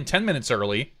check in 10 minutes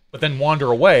early, but then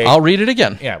wander away, I'll read it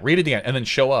again. Yeah, read it again, and then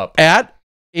show up At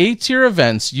A-tier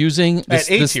events using this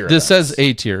says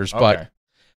A tiers, but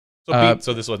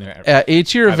so this wasn't at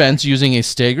A-tier events using a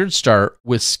staggered start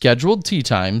with scheduled tee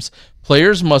times,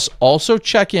 players must also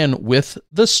check in with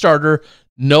the starter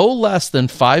no less than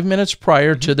 5 minutes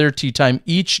prior to their tee time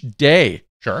each day.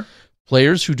 Sure.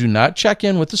 Players who do not check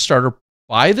in with the starter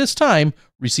by this time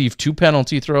receive 2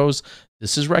 penalty throws.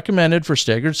 This is recommended for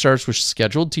staggered starts with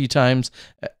scheduled tee times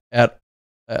at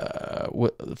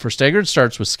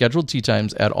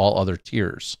all other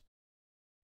tiers.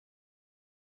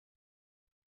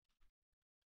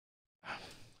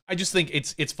 I just think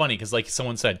it's funny because, like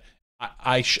someone said,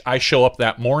 I show up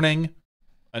that morning,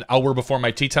 an hour before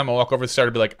my tee time. I walk over to the starter,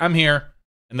 be like, "I'm here,"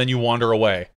 and then you wander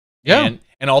away. Yeah,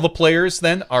 and all the players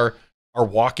then are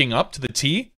walking up to the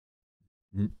tee.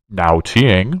 Now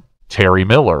teeing Terry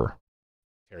Miller.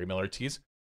 Terry Miller tees.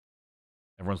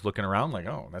 Everyone's looking around like,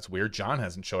 "Oh, that's weird. John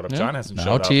hasn't showed up. Yeah. John hasn't now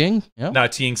showed teeing. up. Yeah.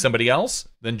 Not teeing somebody else."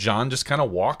 Then John just kind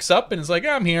of walks up and is like,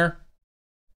 "I'm here."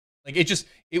 Like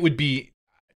it would be.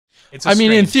 I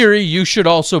mean, in theory, you should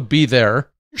also be there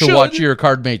to watch your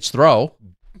card mates throw.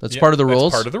 That's part of the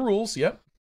rules. That's part of the rules. Yep.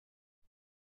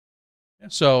 Yeah.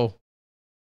 So,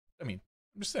 I mean,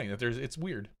 I'm just saying that it's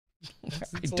weird.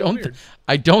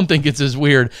 I don't think it's as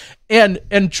weird. And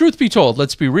truth be told,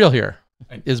 let's be real here.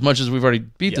 As much as we've already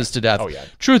beat this to death. Oh, yeah.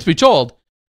 Truth be told,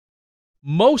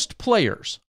 most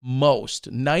players,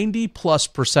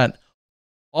 90+%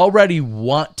 already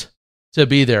want to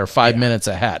be there 5 minutes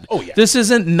ahead. Oh yeah. This is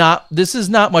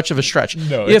not much of a stretch.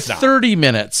 No, if 30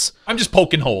 minutes, I'm just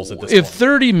poking holes at this if point.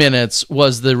 30 minutes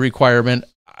was the requirement,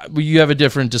 you have a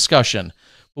different discussion.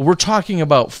 But we're talking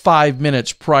about 5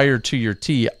 minutes prior to your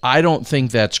tee. I don't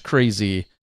think that's crazy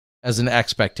as an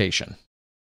expectation,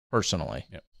 personally.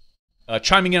 Yep.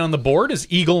 Chiming in on the board is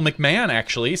Eagle McMahon,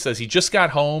 actually. Says he just got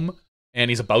home and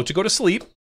he's about to go to sleep.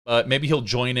 Maybe he'll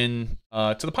join in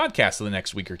to the podcast in the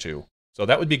next week or two. So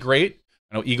that would be great.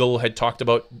 I know Eagle had talked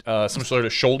about some sort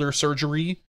of shoulder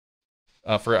surgery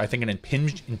for, I think, an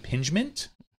impingement.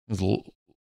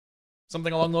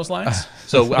 Something along those lines.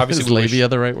 So obviously, is labia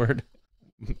the right word?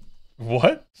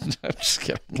 What? I'm just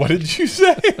kidding. What did you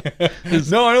say?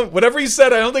 No, I don't. Whatever you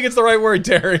said, I don't think it's the right word,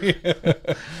 Terry.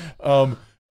 Arm.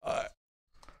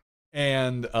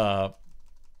 Oh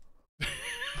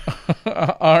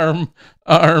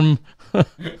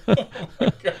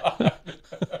my God.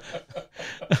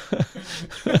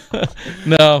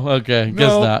 No, okay,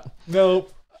 guess not.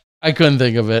 Nope. I couldn't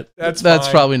think of it. That's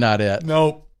fine. Probably not it.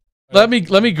 Nope. Let me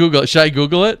Google it. Should I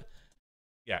Google it?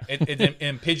 Yeah, it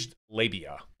impinged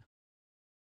labia.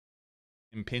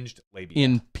 Impinged labia.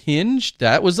 Impinged?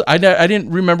 That was I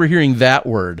didn't remember hearing that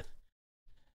word.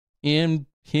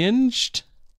 Impinged?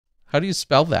 How do you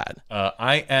spell that?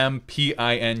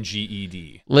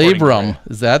 IMPINGED. Labrum.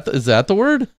 Is that the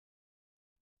word?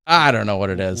 I don't know what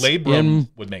it is. Labrum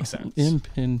would make sense.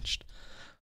 Impinged.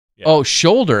 Yeah. Oh,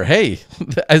 shoulder. Hey,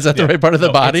 is that the right part of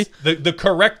the body? The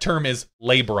correct term is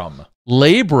labrum.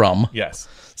 Labrum? Yes.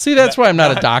 See, that's why I'm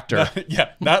not a doctor.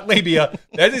 Not labia.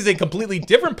 That is a completely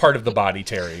different part of the body,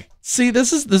 Terry. See,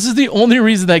 this is the only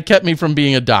reason that kept me from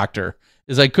being a doctor,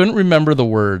 is I couldn't remember the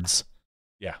words.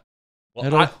 Yeah.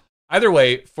 Well, either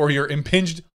way, for your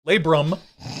impinged labrum,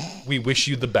 we wish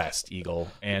you the best,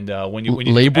 Eagle. And when you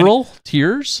labral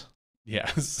tears?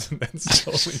 Yes, that's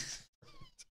totally.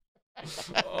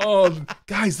 Oh,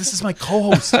 guys, this is my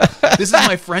co-host. This is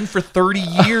my friend for 30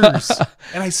 years,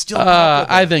 and I still.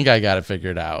 I think I got it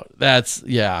figured out. That's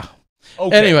yeah.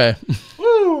 Okay. Anyway.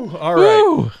 Woo. All right.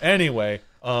 Woo. Anyway.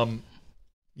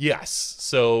 Yes.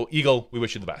 So, Eagle, we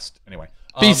wish you the best. Anyway.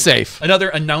 Be safe. Another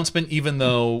announcement, even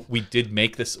though we did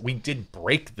break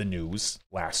the news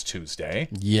last Tuesday.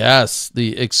 Yes,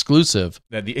 the exclusive.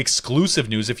 The exclusive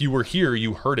news. If you were here,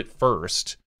 you heard it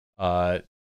first.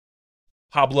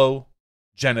 Pablo,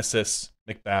 Genesis,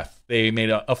 Macbeth, they made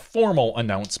a formal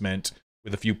announcement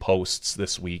with a few posts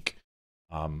this week.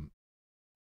 And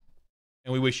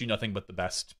we wish you nothing but the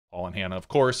best, Paul and Hannah. Of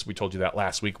course, we told you that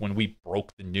last week when we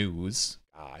broke the news.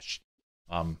 Gosh.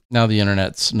 Now the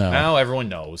internet's no. Now everyone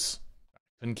knows.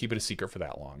 Couldn't keep it a secret for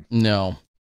that long. No.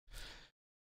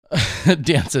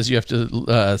 Dan says you have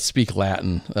to speak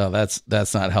Latin.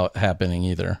 That's not happening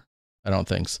either. I don't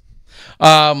think so.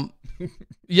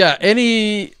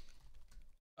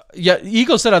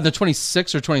 Eagle said on the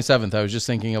 26th or 27th. I was just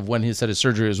thinking of when he said his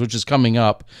surgery is, which is coming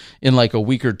up in like a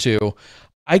week or two.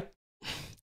 I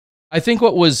think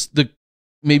what was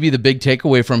maybe the big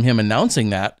takeaway from him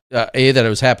announcing that, A, that it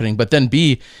was happening, but then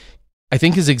B, I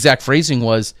think his exact phrasing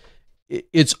was,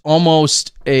 it's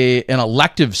almost an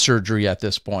elective surgery at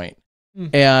this point.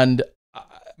 And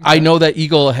I know that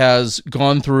Eagle has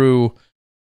gone through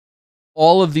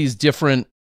all of these different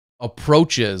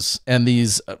approaches and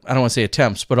these, I don't want to say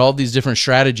attempts, but all these different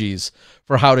strategies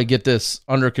for how to get this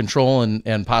under control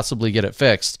and possibly get it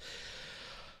fixed.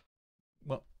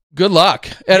 Well, good luck.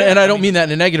 And I don't mean that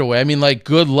in a negative way. I mean, like,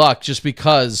 good luck, just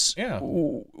because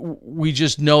we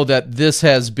just know that this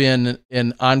has been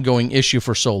an ongoing issue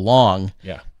for so long.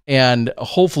 Yeah. And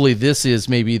hopefully this is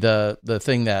maybe the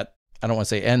thing that, I don't want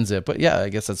to say ends it, but yeah, I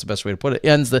guess that's the best way to put it.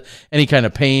 Ends any kind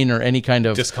of pain or any kind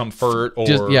of discomfort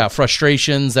or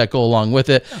frustrations that go along with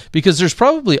it. Yeah. Because there's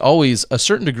probably always a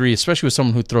certain degree, especially with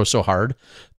someone who throws so hard,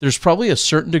 there's probably a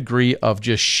certain degree of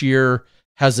just sheer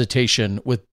hesitation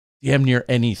with damn near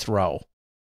any throw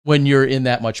when you're in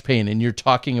that much pain and you're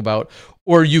talking about,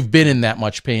 or you've been in that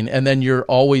much pain, and then you're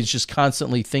always just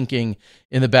constantly thinking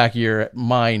in the back of your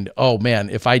mind, oh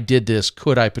man, if I did this,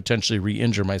 could I potentially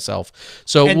re-injure myself?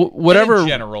 So whatever. In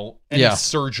general, any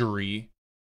surgery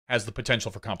has the potential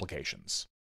for complications.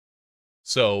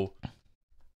 So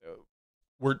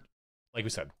we're, like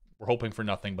we said, we're hoping for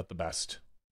nothing but the best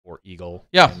for Eagle.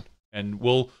 Yeah. And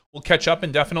we'll catch up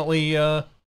and definitely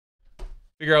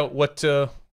figure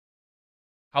out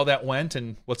how that went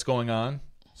and what's going on.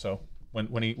 So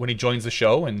when he joins the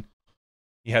show and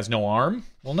he has no arm,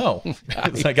 well, no.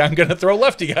 It's like, I'm going to throw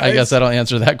lefty, guys. I guess that'll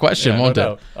answer that question, won't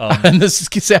it? And the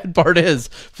sad part is,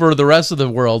 for the rest of the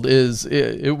world, is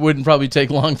it wouldn't probably take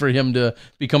long for him to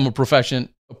become a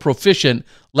proficient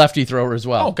lefty thrower as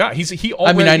well. Oh God, he already.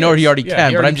 I mean, I know he already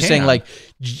can, but I'm just saying,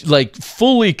 like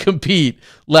fully compete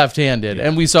left-handed. Yeah.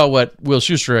 And we saw what Will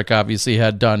Schusterich obviously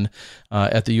had done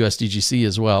at the USDGC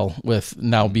as well, with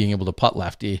now being able to putt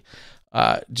lefty.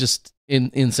 Just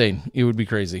insane. It would be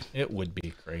crazy. It would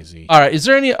be crazy. All right. Is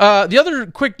there any the other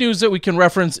quick news that we can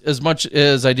reference, as much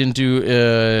as I didn't do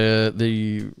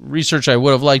the research I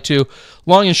would have liked to?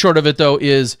 Long and short of it, though,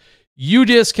 is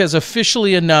UDisc has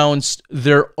officially announced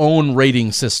their own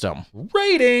rating system.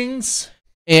 Ratings.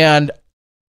 And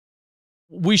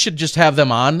we should just have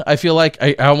them on. I feel like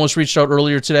I almost reached out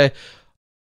earlier today.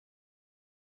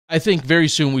 I think very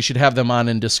soon we should have them on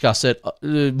and discuss it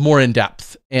more in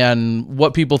depth, and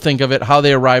what people think of it, how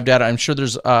they arrived at it. I'm sure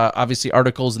there's obviously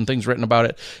articles and things written about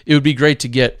it. It would be great to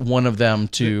get one of them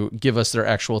to give us their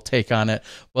actual take on it.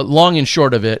 But long and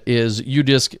short of it is,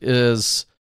 UDisc is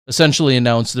essentially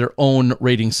announced their own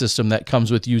rating system that comes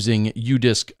with using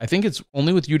UDisc. I think it's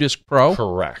only with UDisc Pro.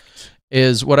 Correct.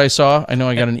 Is what I saw. I know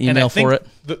I got an email for it.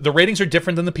 The ratings are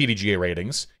different than the PDGA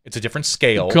ratings. It's a different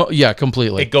scale. Yeah,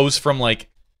 completely. It goes from like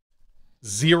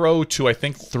 0 to, I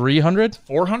think, 300,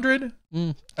 400.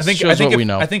 I think what we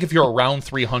know. I think if you're around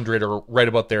 300 or right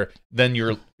about there, then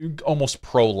you're almost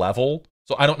pro level.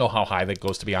 So I don't know how high that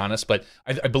goes, to be honest, but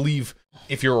I believe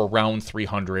if you're around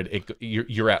 300,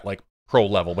 you're at like pro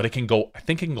level, but I think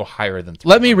it can go higher than 300.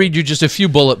 Let me read you just a few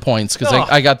bullet points, because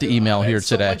I got the email here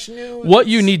today. What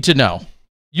you need to know.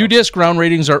 UDisc round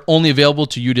ratings are only available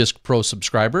to UDisc Pro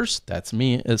subscribers. That's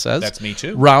me, it says. That's me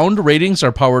too. Round ratings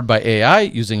are powered by AI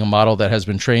using a model that has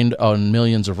been trained on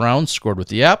millions of rounds scored with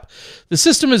the app. The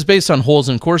system is based on holes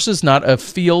and courses, not a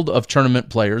field of tournament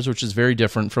players, which is very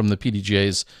different from the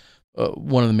PDGA's,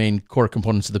 one of the main core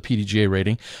components of the PDGA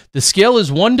rating. The scale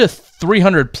is 1 to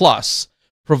 300 plus,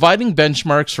 providing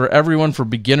benchmarks for everyone from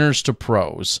beginners to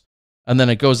pros. And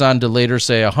then it goes on to later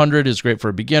say 100 is great for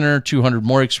a beginner, 200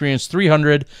 more experienced,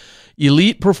 300.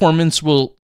 Elite performances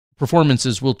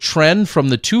will trend from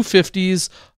the 250s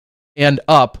and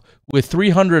up, with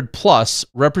 300 plus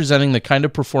representing the kind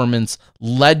of performance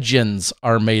legends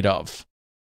are made of.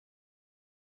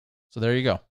 So there you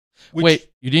go. Wait,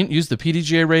 you didn't use the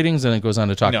PDGA ratings? And it goes on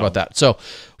to talk about that. So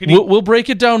we'll break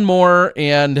it down more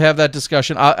and have that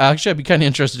discussion. I'd be kind of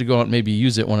interested to go out and maybe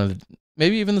use it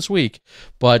maybe even this week.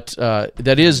 But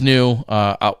that is new.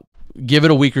 I'll give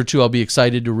it a week or two. I'll be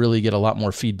excited to really get a lot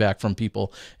more feedback from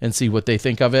people and see what they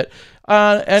think of it.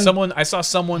 And I saw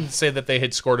someone say that they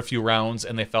had scored a few rounds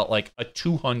and they felt like a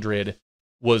 200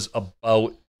 was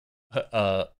about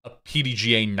a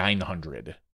PDGA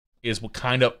 900. Is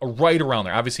kind of right around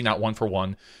there. Obviously not 1 for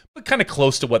 1, but kind of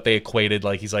close to what they equated.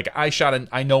 Like, he's like,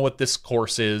 I know what this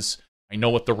course is. I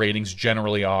know what the ratings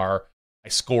generally are. I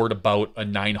scored about a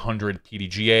 900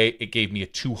 PDGA. It gave me a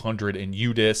 200 in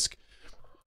UDisc.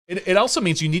 It also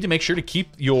means you need to make sure to keep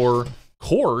your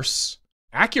course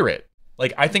accurate.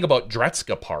 Like, I think about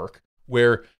Dretska Park,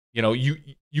 where,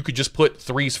 you could just put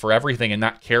 3s for everything and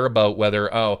not care about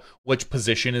whether, which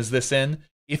position is this in?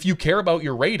 If you care about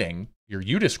your rating, your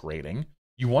UDisc rating,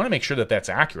 you want to make sure that that's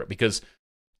accurate, because,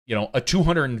 a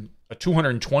 200 a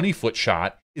 220-foot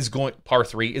shot par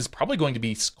 3 is probably going to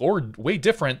be scored way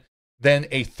different than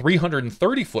a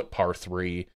 330-foot par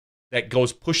 3 that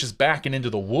pushes back and into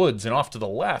the woods and off to the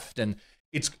left, and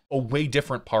it's a way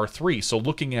different par 3. So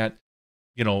looking at,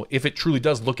 if it truly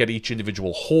does look at each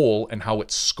individual hole and how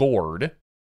it's scored,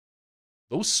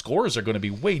 those scores are going to be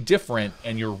way different,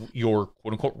 and your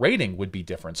quote-unquote rating would be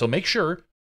different. So make sure,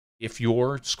 if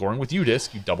you're scoring with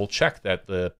UDisc, you double-check that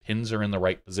the pins are in the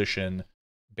right position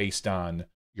based on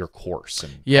your course.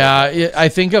 And I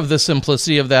think of the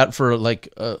simplicity of that for like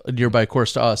a nearby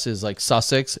course to us is like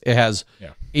Sussex. It has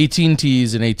 18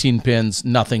 tees and 18 pins.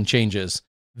 Nothing changes.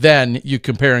 Then you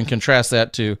compare and contrast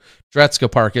that to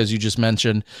Dretska Park, as you just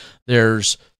mentioned.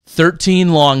 There's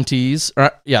 13 long tees.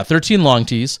 13 long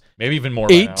tees. Maybe even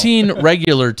more. 18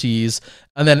 regular tees.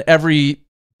 And then every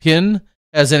pin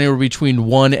has anywhere between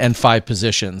 1 and 5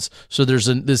 positions. So there's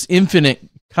this infinite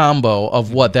combo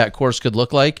of what that course could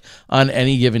look like on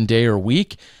any given day or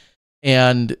week.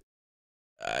 And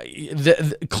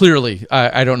clearly,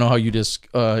 I don't know how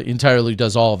UDisc entirely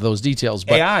does all of those details,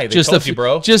 but AI, they told you,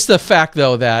 bro. Just the fact,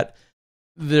 though, that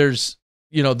there's,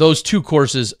 those two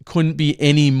courses couldn't be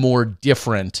any more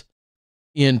different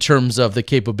in terms of the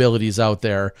capabilities out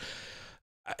there.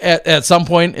 At some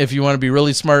point, if you want to be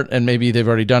really smart, and maybe they've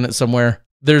already done it somewhere,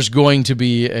 there's going to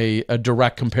be a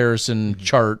direct comparison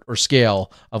chart or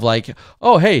scale of like,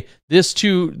 oh, hey, this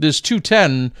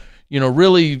 210,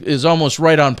 really is almost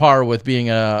right on par with being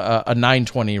a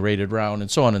 920 rated round,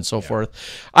 and so on and so forth.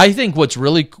 I think what's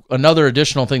really another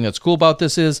additional thing that's cool about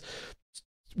this is,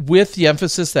 with the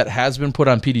emphasis that has been put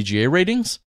on PDGA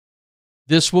ratings,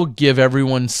 this will give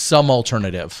everyone some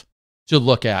alternative to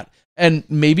look at. And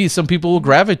maybe some people will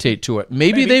gravitate to it.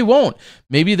 Maybe they won't.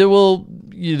 Maybe they will.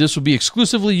 This will be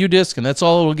exclusively UDisc, and that's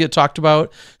all it will get talked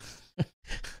about.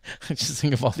 I just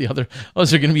think of all the other. Oh,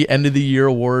 is there going to be end of the year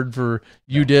award for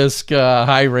UDisc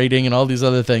high rating and all these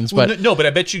other things? But no, but I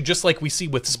bet you, just like we see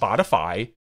with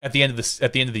Spotify at the end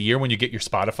of the year, when you get your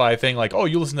Spotify thing, like, oh,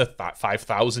 you listen to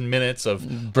 5,000 minutes of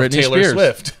Taylor Spears.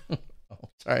 Swift.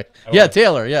 Sorry.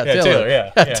 Taylor.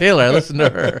 Taylor. Taylor. I listened to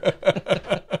her.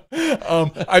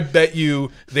 I bet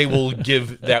you they will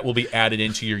will be added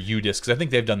into your UDisc, because I think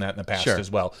they've done that in the past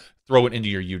as well. Throw it into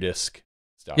your UDisc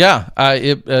stuff. Yeah,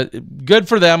 good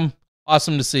for them.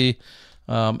 Awesome to see.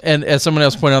 And as someone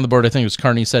else pointed on the board, I think it was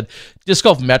Carney, said Disc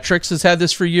Golf Metrics has had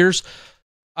this for years.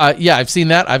 I've seen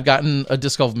that. I've gotten a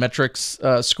Disc Golf Metrics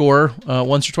score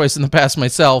once or twice in the past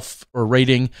myself, or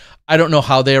rating. I don't know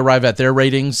how they arrive at their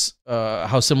ratings,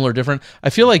 how similar or different. I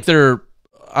feel like they're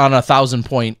on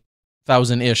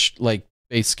 1,000-ish like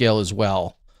base scale as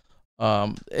well,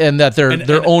 and that they're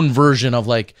their own version of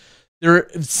like, they're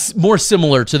more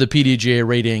similar to the PDGA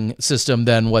rating system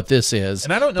than what this is.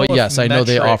 And I don't know, but yes, I know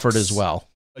they offered as well.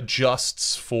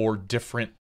 Adjusts for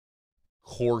different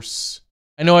course.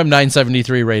 I know I'm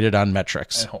 973 rated on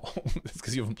Metrics. It's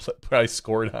because you haven't probably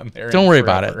scored on there. Don't worry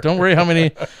about it. Don't worry how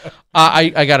many.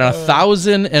 I got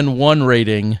 1,001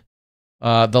 rating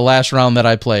the last round that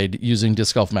I played using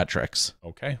Disc Golf Metrics.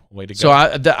 Okay, way to go. So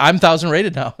I'm 1,000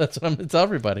 rated now. That's what I'm going to tell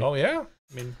everybody. Oh yeah,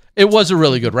 I mean, it was a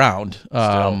really good round.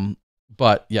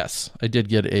 But yes, I did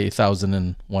get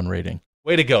 1,001 rating.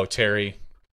 Way to go, Terry.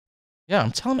 Yeah,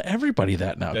 I'm telling everybody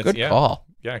that now. Good call.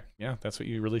 Yeah, that's what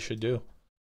you really should do.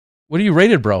 What are you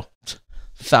rated, bro?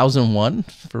 1,001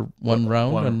 for one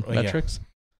round on Metrics?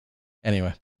 Yeah.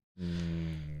 Anyway.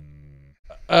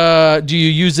 Do you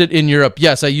use it in Europe?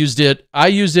 Yes, I used it. I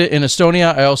used it in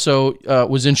Estonia. I also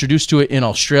was introduced to it in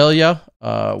Australia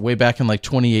way back in like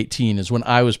 2018 is when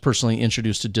I was personally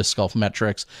introduced to Disc Golf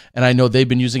Metrics. And I know they've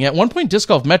been using it. At one point, Disc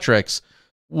Golf Metrics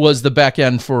was the back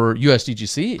end for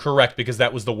USDGC. Correct, because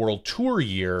that was the World Tour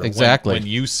year. Exactly. When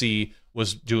UC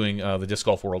was doing the Disc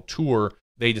Golf World Tour,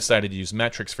 they decided to use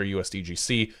Metrics for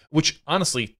USDGC, which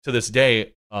honestly, to this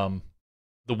day,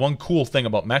 the one cool thing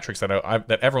about Metrics that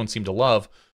that everyone seemed to love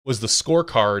was the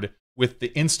scorecard with the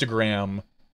Instagram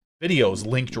videos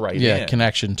linked right in. Yeah,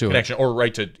 connection, or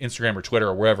right to Instagram or Twitter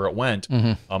or wherever it went.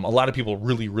 A lot of people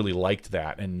really, really liked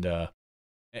that, and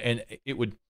it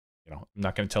would, I'm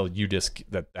not going to tell UDisc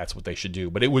that that's what they should do,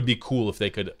 but it would be cool if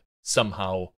they could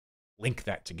somehow link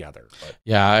that together.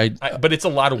 But, but it's a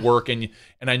lot of work, and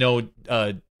I know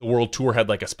the World Tour had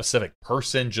like a specific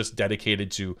person just dedicated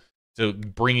to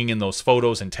bringing in those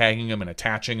photos and tagging them and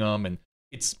attaching them, and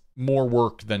it's more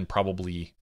work than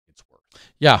probably it's worth.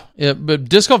 Yeah, but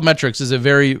Disc Golf Metrics is a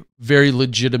very, very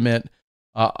legitimate,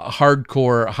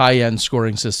 hardcore, high-end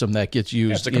scoring system that gets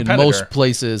used in most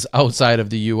places outside of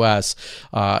the U.S.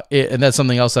 And that's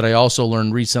something else that I also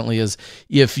learned recently is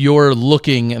if you're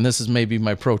looking, and this is maybe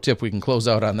my pro tip we can close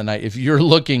out on the night, if you're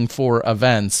looking for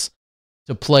events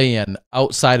to play in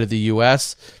outside of the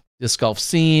U.S. Disc Golf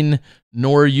Scene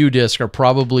nor UDisc are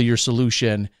probably your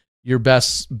solution. Your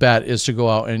best bet is to go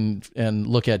out and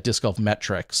look at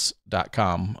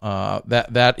discgolfmetrics.com.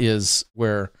 That is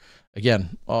where,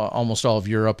 again, almost all of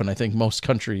Europe and I think most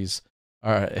countries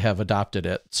have adopted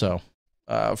it. So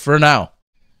for now,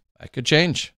 that could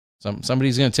change.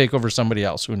 Somebody's going to take over somebody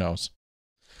else. Who knows?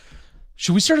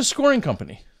 Should we start a scoring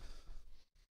company?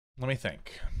 Let me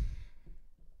think.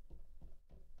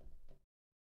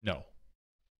 No.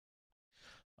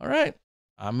 All right.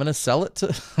 I'm going to sell it to,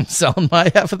 I'm selling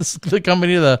my half of the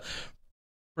company to the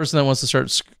person that wants to start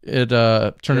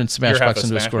turning SmashBoxx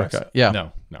into a score cut. Yeah.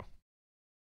 No.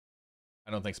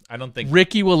 I don't think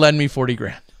Ricky will lend me 40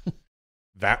 grand.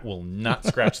 That will not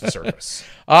scratch the surface.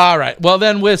 All right. Well,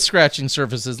 then with scratching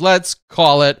surfaces, let's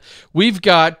call it. We've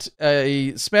got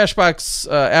a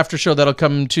SmashBoxx after show that'll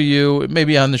come to you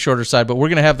maybe on the shorter side, but we're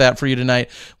going to have that for you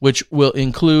tonight, which will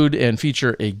include and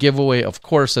feature a giveaway, of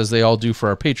course, as they all do for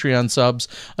our Patreon subs.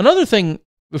 Another thing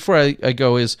before I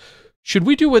go is, should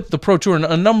we do what the Pro Tour and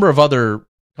a number of other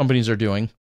companies are doing,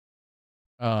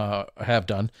 have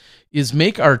done, is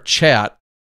make our chat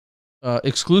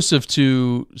exclusive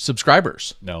to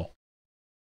subscribers? No.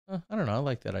 I don't know. I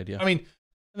like that idea. I mean,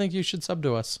 I think you should sub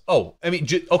to us. Oh, I mean,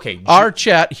 okay. Our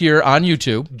chat here on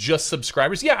YouTube. Just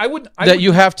subscribers? Yeah, I would.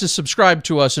 You have to subscribe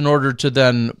to us in order to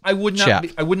then I would not chat.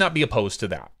 I would not be opposed to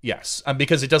that. Yes,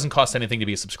 because it doesn't cost anything to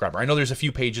be a subscriber. I know there's a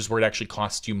few pages where it actually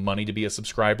costs you money to be a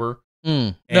subscriber.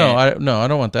 No, I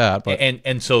don't want that. But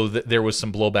and so there was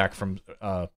some blowback from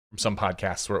some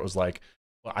podcasts where it was like,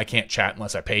 well, I can't chat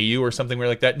unless I pay you or something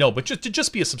like that. No, but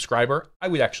just be a subscriber, I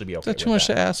would actually be okay with that. Is that too much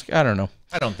to ask? I don't know.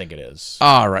 I don't think it is.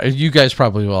 All right. You guys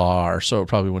probably all are, so it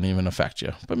probably wouldn't even affect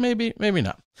you. But maybe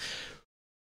not.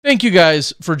 Thank you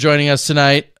guys for joining us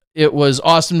tonight. It was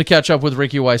awesome to catch up with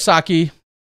Ricky Wysocki.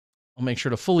 I'll make sure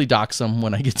to fully dox him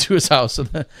when I get to his house.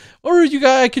 Or you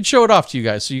guys, I could show it off to you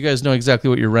guys so you guys know exactly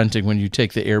what you're renting when you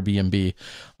take the Airbnb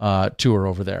tour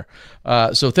over there.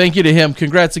 So thank you to him.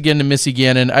 Congrats again to Missy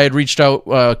Gannon. I had reached out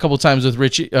a couple times with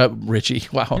Richie.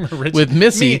 Wow. With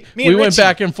Missy. We went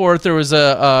back and forth. There was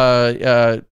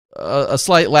a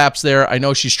slight lapse there. I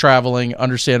know she's traveling,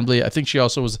 understandably. I think she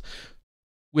also was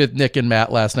with Nick and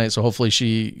Matt last night, so hopefully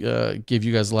she gave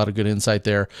you guys a lot of good insight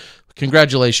there.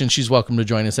 Congratulations. She's welcome to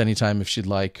join us anytime if she'd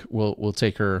like. We'll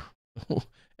take her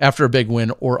after a big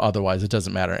win or otherwise. It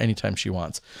doesn't matter. Anytime she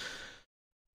wants.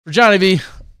 For Johnny V,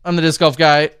 I'm the Disc Golf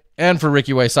Guy, and for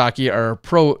Ricky Wysocki, our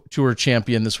Pro Tour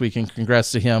champion this weekend.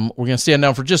 Congrats to him. We're going to stand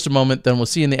down for just a moment, then we'll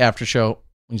see you in the after show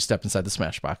when you step inside the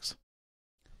SmashBoxx.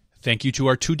 Thank you to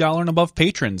our $2 and above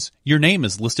patrons. Your name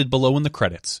is listed below in the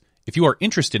credits. If you are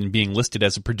interested in being listed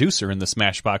as a producer in the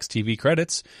SmashBoxxTV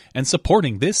credits and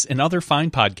supporting this and other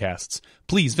fine podcasts,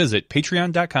 please visit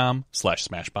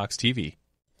patreon.com/SmashBoxxTV.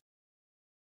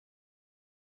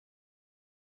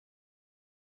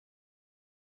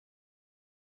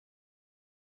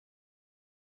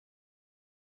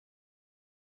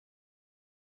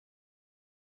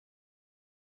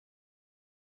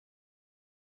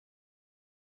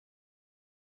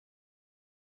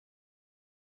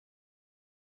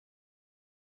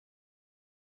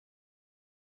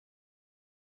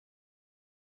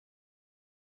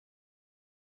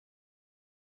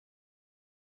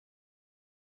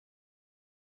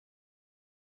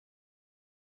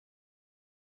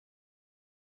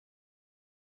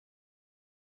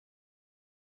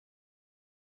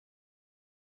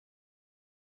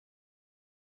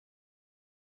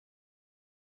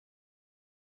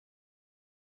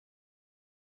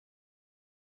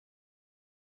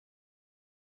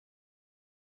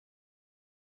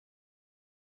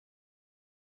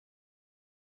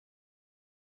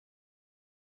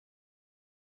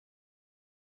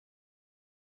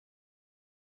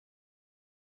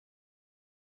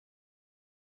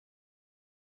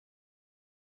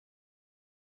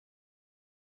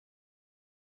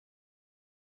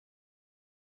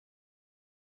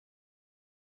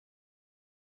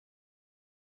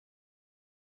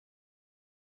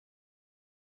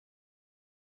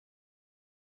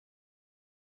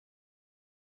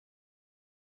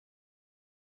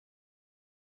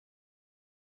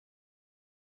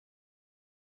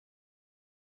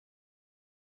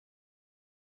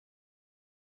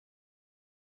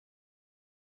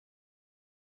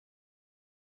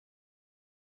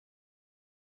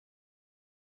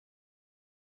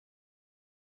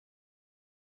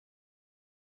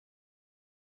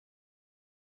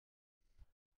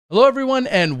 Hello, everyone,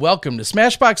 and welcome to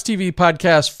SmashBoxxTV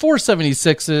Podcast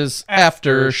 476's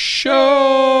After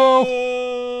Show.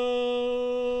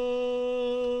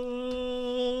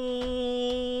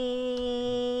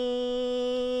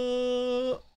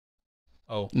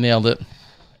 Nailed it.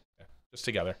 Just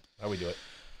together. How we do it.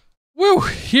 Woo!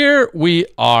 Here we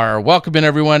are. Welcome in,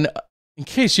 everyone. In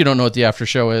case you don't know what the after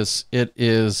show is, it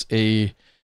is a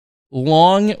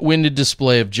long-winded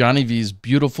display of Johnny V's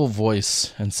beautiful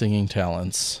voice and singing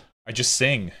talents. I just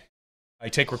sing. I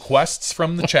take requests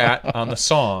from the chat on the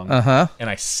song, and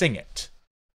I sing it.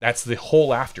 That's the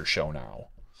whole after show now.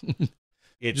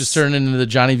 It's just turned into the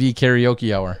Johnny V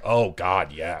karaoke hour. Oh,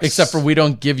 God, yes. Except for we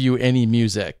don't give you any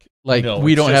music. Like, No,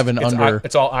 we don't just- have an under...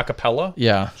 It's all a cappella.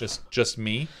 Yeah. Just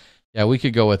me. Yeah, we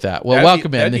could go with that. Well, That'd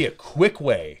welcome in. That'd be a quick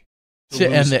way to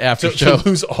end the after show. To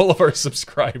lose all of our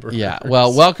subscribers. Yeah,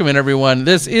 well, welcome in, everyone.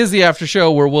 This is the after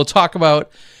show where we'll talk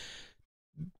about,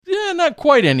 not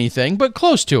quite anything, but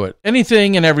close to it.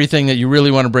 Anything and everything that you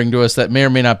really want to bring to us that may or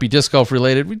may not be disc golf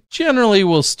related. We generally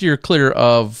will steer clear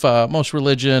of most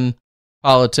religion,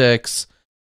 politics,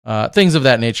 things of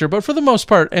that nature. But for the most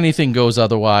part, anything goes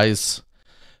otherwise.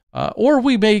 Or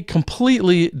we may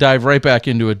completely dive right back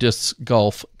into a disc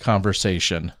golf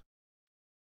conversation.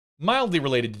 Mildly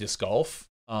related to disc golf,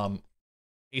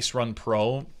 Ace Run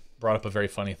Pro brought up a very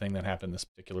funny thing that happened this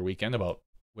particular weekend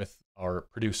with our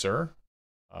producer,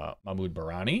 Mahmoud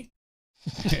Barani.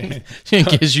 In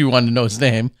case you wanted to know his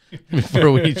name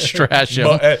before we trash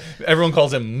him. Everyone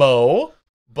calls him Mo,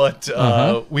 but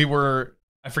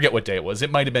I forget what day it was.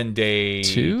 It might have been day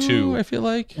two. I feel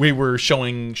like. We were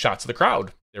showing shots of the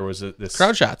crowd. There was this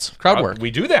crowd shots, crowd work.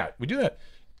 We do that.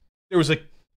 There was a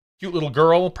cute little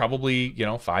girl, probably,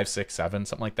 5, 6, 7,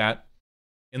 something like that,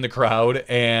 in the crowd.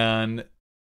 And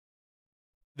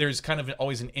there's kind of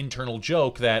always an internal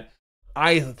joke that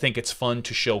I think it's fun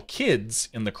to show kids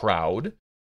in the crowd,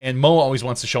 and Mo always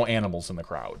wants to show animals in the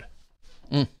crowd.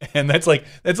 And that's like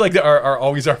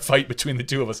always our fight between the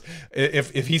two of us.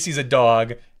 If he sees a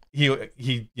dog,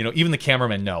 he even the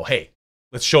cameramen know, hey,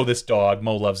 let's show this dog.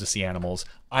 Mo loves to see animals.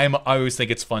 I always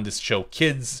think it's fun to show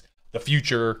kids the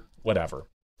future, whatever.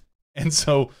 And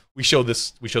so we show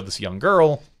this young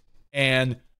girl,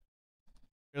 and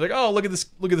you're like, oh, look at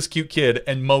this cute kid.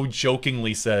 And Mo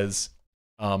jokingly says,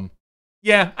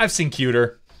 yeah, I've seen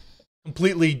cuter.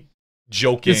 Completely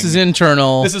joking. This is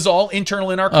internal. This is all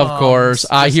internal in our comms. Of course.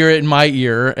 I hear it in my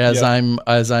ear as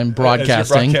I'm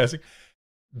broadcasting.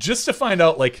 Just to find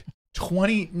out, like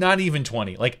 20, not even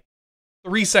 20, like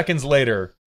 3 seconds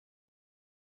later,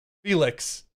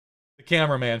 Felix, the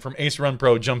cameraman from Ace Run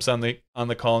Pro, jumps on the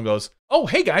call and goes, "Oh,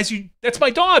 hey guys, that's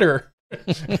my daughter."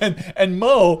 and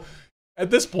Mo, at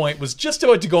this point, was just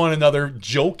about to go on another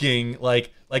joking,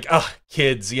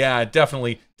 kids, yeah,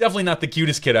 definitely not the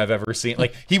cutest kid I've ever seen.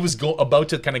 Like, he was about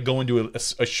to kind of go into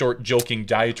a short joking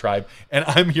diatribe, and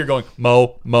I'm here going,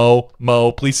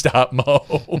 Mo, please stop,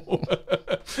 Mo.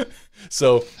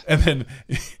 So, and then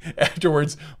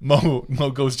afterwards, Mo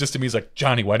goes just to me, he's like,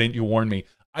 Johnny, why didn't you warn me?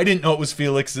 I didn't know it was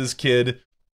Felix's kid.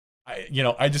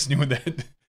 I just knew that.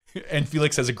 And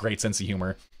Felix has a great sense of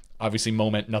humor. Obviously, Mo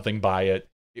meant nothing by it.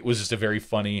 It was just a very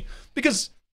funny,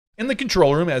 because in the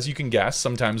control room, as you can guess,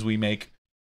 sometimes we make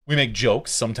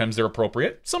jokes. Sometimes they're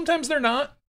appropriate. Sometimes they're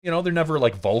not. They're never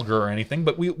like vulgar or anything,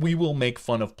 but we will make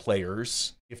fun of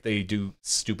players if they do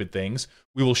stupid things.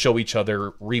 We will show each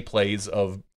other replays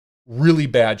of really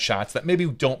bad shots that maybe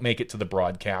don't make it to the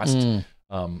broadcast.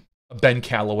 A Ben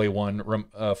Calloway one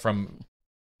from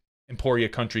Emporia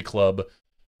Country Club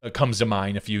comes to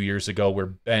mind a few years ago, where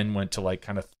Ben went to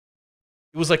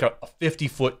it was like a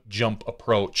 50-foot jump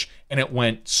approach, and it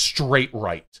went straight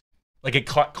right. Like, it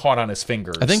caught on his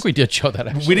fingers. I think we did show that,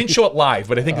 actually. We didn't show it live,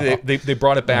 but I think they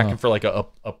brought it back for like a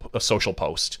social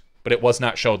post. But it was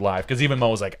not showed live, because even Mo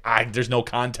was like, there's no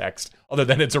context other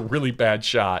than it's a really bad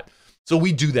shot. So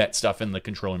we do that stuff in the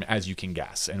control room, as you can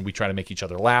guess, and we try to make each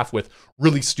other laugh with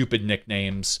really stupid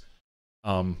nicknames.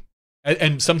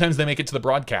 And sometimes they make it to the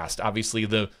broadcast. Obviously,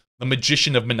 the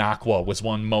Magician of Minocqua was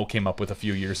one Mo came up with a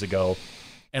few years ago.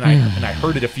 And I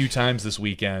heard it a few times this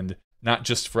weekend, not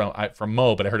just from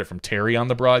Mo, but I heard it from Terry on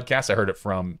the broadcast. I heard it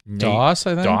from Doss,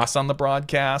 I think. Doss on the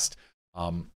broadcast.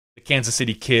 The Kansas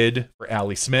City Kid for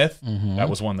Allie Smith. That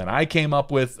was one that I came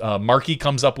up with. Marky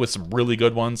comes up with some really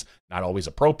good ones, not always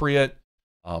appropriate.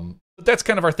 But that's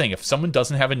kind of our thing. If someone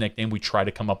doesn't have a nickname, we try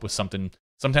to come up with something,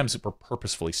 sometimes super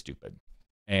purposefully stupid.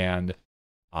 And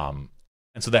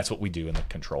so that's what we do in the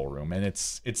control room. And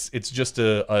it's just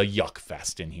a yuck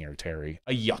fest in here, Terry.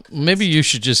 A yuck fest. Maybe you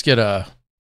should just get a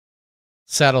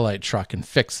satellite truck and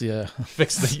fix the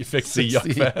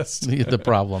yuck fest. the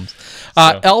problems.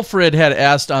 Alfred had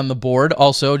asked on the board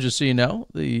also, just so you know,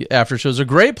 the after show is a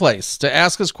great place to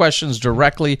ask us questions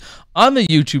directly on the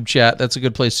YouTube chat. That's a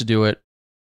good place to do it.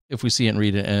 if we see it and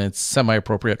read it and it's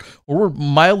semi-appropriate, or we're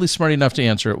mildly smart enough to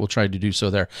answer it, we'll try to do so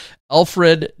there.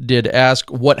 Alfred did ask,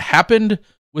 what happened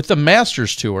with the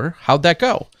Masters Tour? How'd that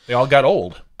go? They all got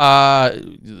old.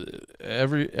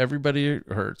 Everybody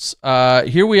hurts.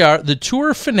 Here we are. The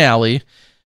tour finale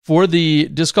for the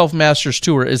Disc Golf Masters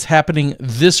Tour is happening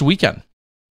this weekend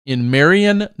in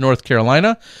Marion, North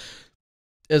Carolina.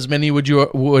 As many would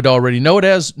already know it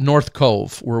as, North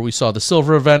Cove, where we saw the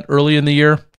silver event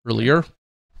earlier.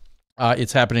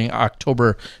 It's happening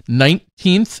October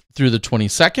 19th through the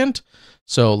 22nd.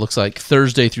 So it looks like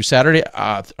Thursday through Sunday.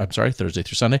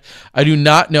 I do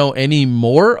not know any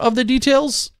more of the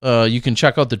details. You can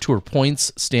check out the tour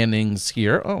points standings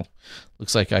here. Oh,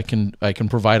 looks like I can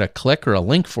provide a click or a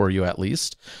link for you at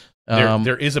least.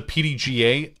 There is a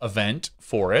PDGA event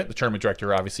for it. The tournament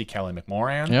director, obviously, Callie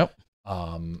McMoran. Yep.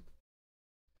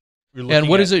 And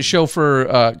what does it show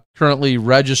for currently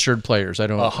registered players? I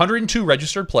don't. 102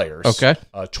 registered players. Okay.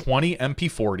 20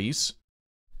 MP40s,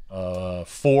 4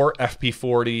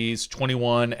 FP40s,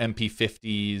 21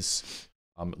 MP50s.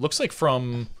 It looks like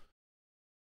from,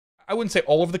 I wouldn't say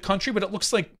all over the country, but it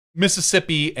looks like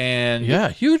Mississippi and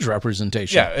huge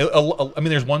representation. Yeah, I mean,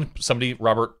 there's somebody,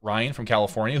 Robert Ryan from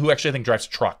California, who actually I think drives a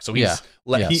truck, so he's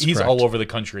he's all over the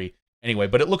country anyway.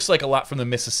 But it looks like a lot from the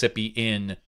Mississippi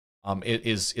in.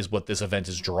 Is what this event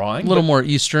is drawing. A little more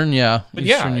Eastern, But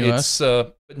Eastern US.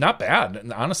 It's not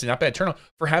bad. Honestly, not bad turnout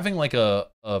for having like a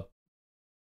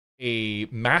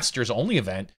Masters only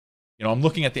event. You know, I'm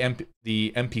looking at the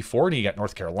MP40. You got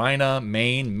North Carolina,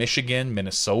 Maine, Michigan,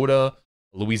 Minnesota,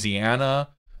 Louisiana,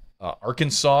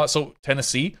 Arkansas, so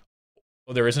Tennessee.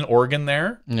 Oh, there is an Oregon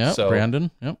there. Yeah, so Brandon.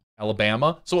 Yep.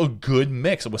 Alabama. So a good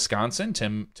mix of Wisconsin.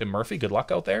 Tim Murphy. Good luck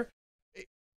out there.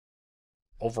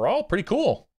 Overall, pretty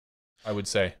cool, I would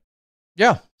say.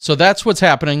 Yeah, so that's what's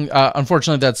happening.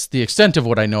 Unfortunately, that's the extent of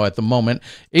what I know at the moment.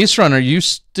 Ace Run, are you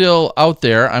still out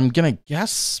there? I'm going to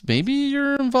guess maybe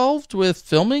you're involved with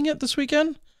filming it this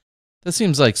weekend? That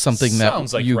seems like something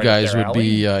that you guys would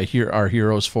be our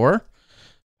heroes for,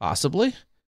 possibly.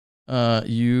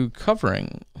 You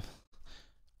covering.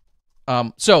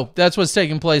 So that's what's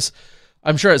taking place.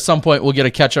 I'm sure at some point we'll get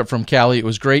a catch-up from Callie. It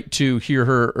was great to hear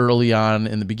her early on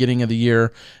in the beginning of the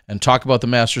year and talk about the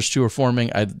Masters Tour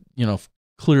forming.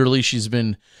 Clearly she's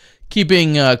been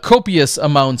keeping copious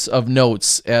amounts of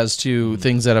notes as to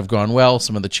things that have gone well,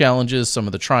 some of the challenges, some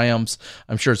of the triumphs.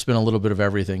 I'm sure it's been a little bit of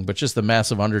everything, but just the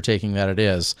massive undertaking that it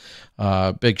is.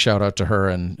 Big shout-out to her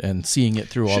and seeing it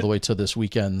through all the way to this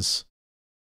weekend's.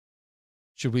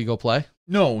 Should we go play?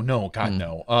 No, God,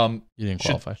 no. You didn't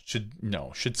qualify. Should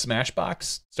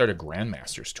SmashBoxx start a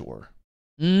Grandmasters tour?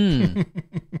 We'll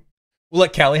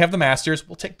let Callie have the Masters.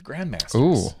 We'll take the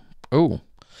Grandmasters. Ooh.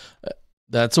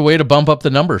 That's a way to bump up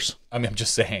the numbers. I mean, I'm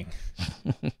just saying.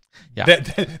 Yeah.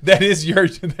 That is your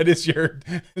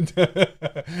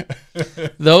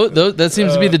Though that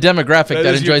seems to be the demographic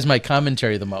that enjoys my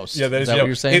commentary the most. Yeah, is that what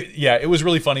you're saying? It was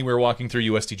really funny. We were walking through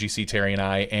USDGC, Terry and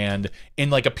I, and in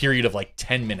like a period of like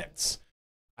 10 minutes,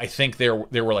 I think there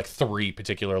were like 3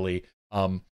 particularly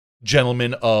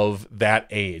gentlemen of that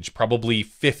age, probably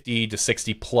 50 to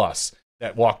 60 plus,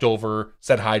 that walked over,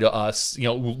 said hi to us,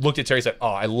 looked at Terry, said, "Oh,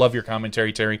 I love your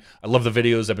commentary, Terry. I love the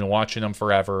videos. I've been watching them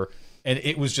forever." And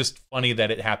it was just funny that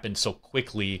it happened so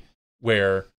quickly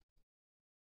where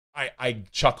I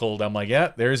chuckled. I'm like,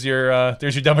 yeah, there's your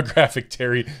demographic,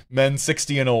 Terry. Men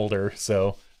 60 and older.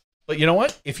 So, but you know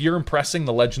what? If you're impressing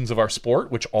the legends of our sport,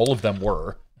 which all of them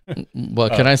were,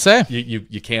 what can I say?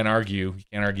 You can't argue. You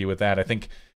can't argue with that. I think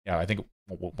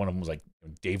one of them was like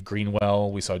Dave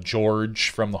Greenwell. We saw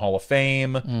George from the Hall of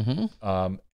Fame. Mm-hmm.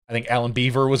 I think Alan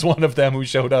Beaver was one of them who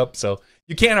showed up. So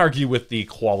you can't argue with the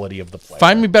quality of the play.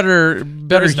 Find me better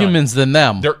humans than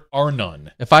them. There are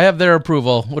none. If I have their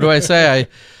approval, what do I say?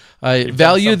 I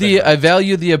value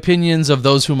the opinions of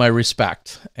those whom I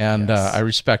respect, and I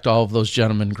respect all of those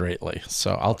gentlemen greatly.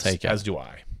 So I'll take it. As do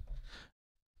I.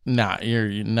 Nah, you're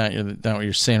not what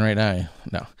you're saying right now.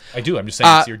 No, I do. I'm just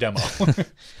saying it's your demo.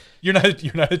 You're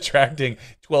not attracting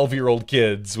 12-year-old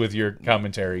kids with your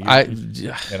commentary.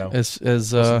 As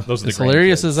those are as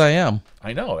hilarious as I am.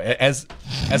 I know. As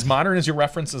modern as your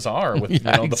references are, with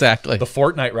exactly the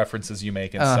Fortnite references you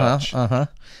make and such.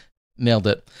 Nailed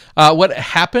it. What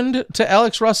happened to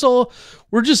Alex Russell?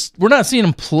 We're not seeing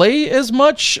him play as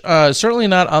much. Certainly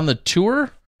not on the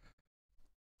tour.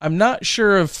 I'm not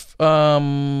sure if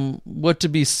what to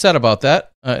be said about that.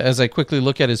 As I quickly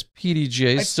look at his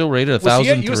PDGA, still rated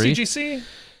 1,003. Was he at USDGC?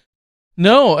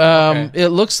 No. It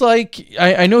looks like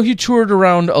I know he toured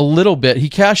around a little bit. He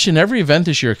cashed in every event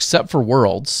this year except for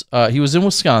Worlds. He was in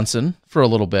Wisconsin for a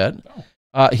little bit,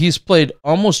 He's played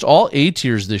almost all A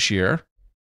tiers this year,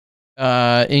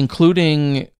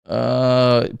 including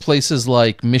places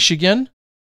like Michigan.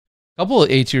 A couple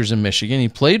of A tiers in Michigan. He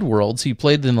played Worlds. He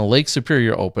played in the Lake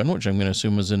Superior Open, which I'm going to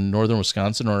assume was in northern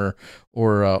Wisconsin or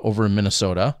over in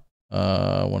Minnesota.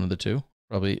 One of the two.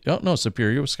 Probably. Oh, no,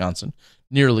 Superior, Wisconsin.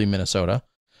 Nearly Minnesota.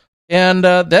 And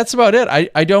that's about it.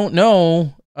 I don't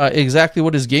know exactly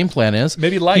what his game plan is.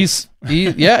 Maybe life.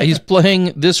 He's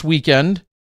playing this weekend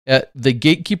at the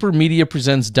Gatekeeper Media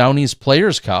Presents Downey's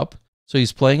Players Cup. So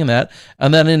he's playing in that.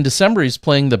 And then in December, he's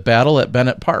playing the Battle at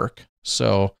Bennett Park.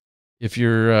 So if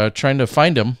you're trying to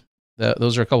find him,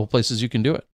 those are a couple places you can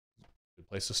do it. Good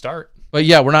place to start. But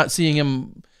yeah, we're not seeing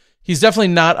him. He's definitely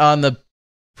not on the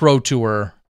Pro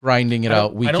Tour grinding it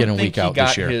out week in and week out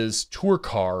this year. He got his tour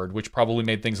card, which probably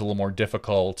made things a little more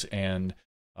difficult. And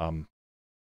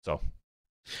so...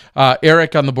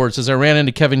 Eric on the board says, I ran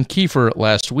into Kevin Kiefer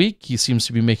last week. He seems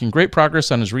to be making great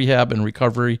progress on his rehab and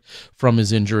recovery from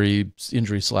his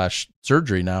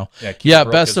injury/surgery now. Yeah,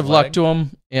 best of luck to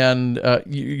him. And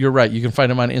you're right. You can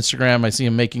find him on Instagram. I see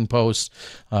him making posts,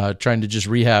 trying to just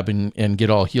rehab and get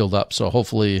all healed up. So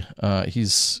hopefully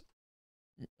he's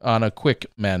on a quick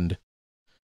mend.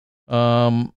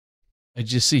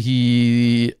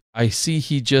 I see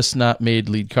he just not made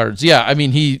lead cards. Yeah, I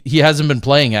mean he hasn't been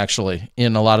playing actually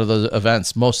in a lot of the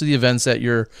events. Most of the events at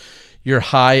your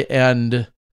high end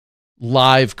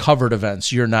live covered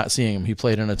events, you're not seeing him. He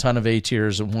played in a ton of A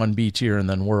tiers and one B tier and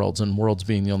then Worlds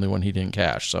being the only one he didn't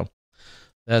cash. So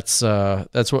that's the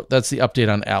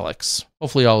update on Alex.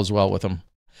 Hopefully all is well with him.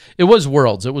 It was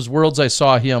Worlds. I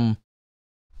saw him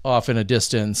off in a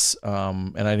distance,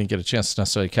 and I didn't get a chance to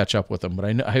necessarily catch up with him. But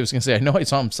I know I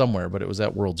saw him somewhere, but it was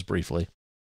at Worlds briefly.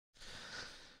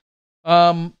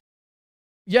 Yeah,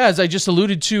 as I just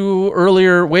alluded to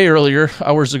way earlier,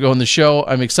 hours ago in the show,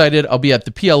 I'm excited. I'll be at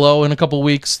the PLO in a couple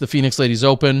weeks. The Phoenix Ladies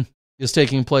Open is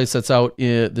taking place. That's out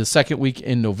in the second week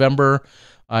in November.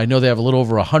 I know they have a little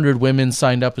over 100 women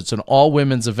signed up. It's an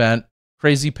all-women's event.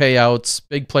 Crazy payouts,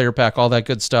 big player pack, all that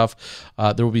good stuff.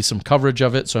 There will be some coverage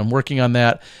of it, so I'm working on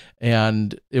that.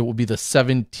 And it will be the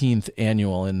 17th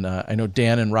annual. And I know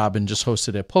Dan and Robin just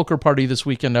hosted a poker party this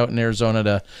weekend out in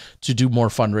Arizona to do more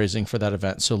fundraising for that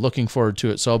event. So looking forward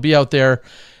to it. So I'll be out there.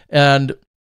 And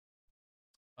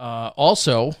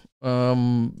also,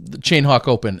 the Chain Hawk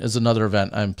Open is another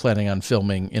event I'm planning on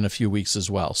filming in a few weeks as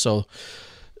well. So,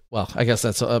 well, I guess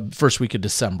that's first week of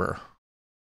December.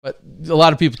 But a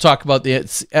lot of people talk about the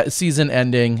season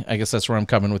ending. I guess that's where I'm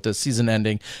coming with this season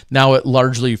ending. Now it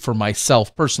largely, for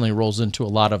myself personally, rolls into a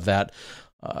lot of that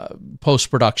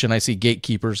post-production. I see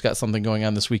Gatekeeper's got something going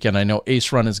on this weekend. I know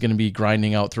Ace Run is going to be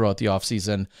grinding out throughout the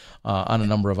offseason on a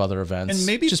number of other events. And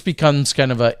maybe it just becomes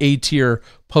kind of a A-tier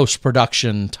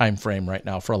post-production time frame right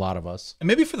now for a lot of us. And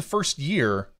maybe for the first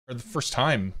year, or the first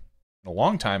time in a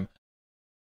long time,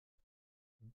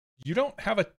 you don't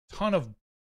have a ton of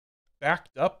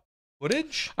backed up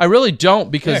footage. I really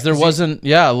don't, because there wasn't.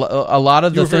 A lot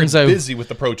of the things I busy with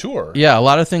the Pro Tour. Yeah, a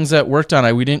lot of things that worked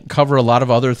on. We didn't cover a lot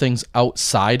of other things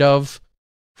outside of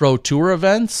Pro Tour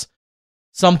events.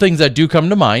 Some things that do come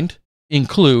to mind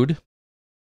include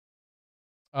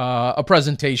a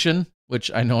presentation,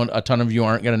 which I know a ton of you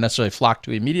aren't going to necessarily flock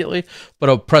to immediately, but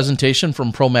a presentation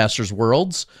from Pro Masters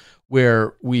Worlds,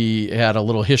 where we had a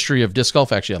little history of disc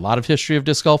golf, actually a lot of history of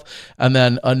disc golf. And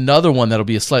then another one that'll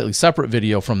be a slightly separate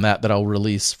video from that I'll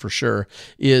release for sure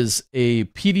is a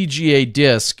PDGA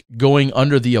disc going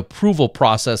under the approval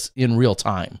process in real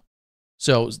time.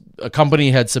 So a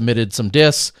company had submitted some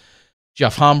discs.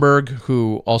 Jeff Homburg,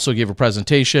 who also gave a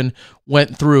presentation,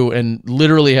 went through and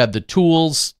literally had the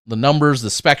tools, the numbers, the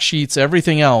spec sheets,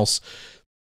 everything else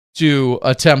to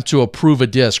attempt to approve a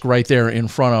disc right there in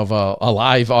front of a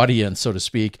live audience, so to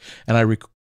speak. And I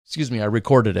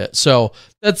recorded it. So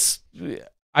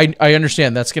I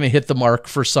understand that's going to hit the mark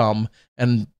for some,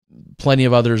 and plenty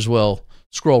of others will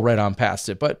scroll right on past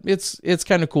it. But it's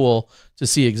kind of cool to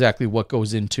see exactly what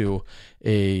goes into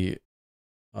an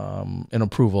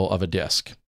approval of a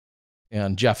disc.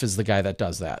 And Jeff is the guy that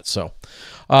does that. So,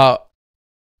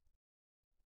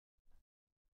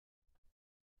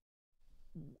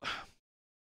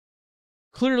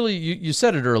 clearly, you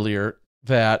said it earlier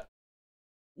that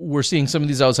we're seeing some of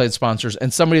these outside sponsors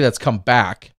and somebody that's come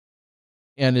back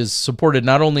and is supported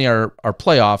not only our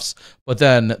playoffs, but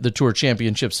then the Tour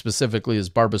Championship specifically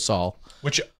is Barbasol.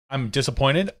 Which I'm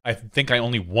disappointed. I think I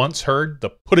only once heard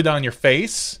the put it on your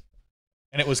face,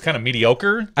 and it was kind of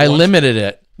mediocre. I limited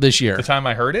it this year. The time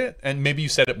I heard it, and maybe you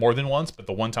said it more than once, but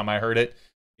the one time I heard it,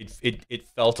 it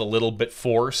felt a little bit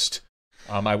forced.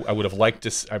 I would have liked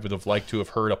to have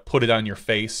heard a put it on your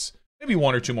face maybe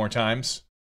 1 or 2 more times.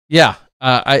 Yeah,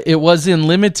 it was in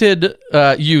limited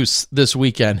use this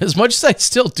weekend. As much as I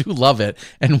still do love it,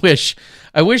 and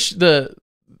I wish the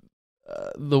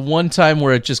one time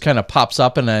where it just kind of pops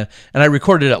up, and I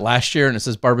recorded it last year, and it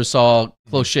says Barbasol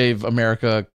Close Shave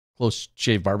America Close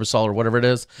Shave Barbasol or whatever it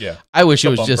is. Yeah, I wish it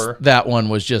was bumper. just that one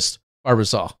was just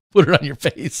Barbasol. Put it on your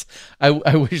face. I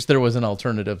wish there was an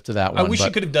alternative to that one. I wish you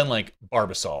could have done like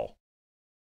Barbasol,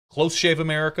 Close Shave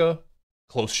America,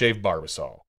 Close Shave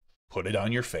Barbasol. Put it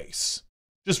on your face.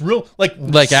 Just real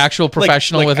like actual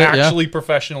professional with it. Actually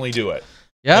professionally do it.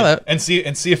 Yeah, and see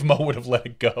if Mo would have let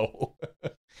it go.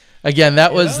 Again,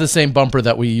 that was the same bumper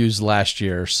that we used last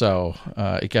year, so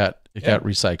it got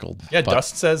recycled. Yeah, but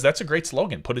Dust says that's a great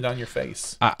slogan. Put it on your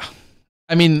face.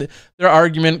 I mean, their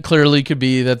argument clearly could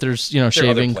be that there's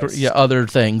shaving, other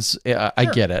things. Sure. I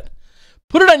get it.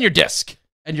 Put it on your disc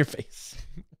and your face.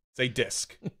 Say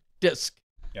disc. Disc.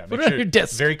 Yeah, put it on your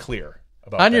disc. Very clear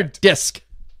about on that. Your disc.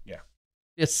 Yeah.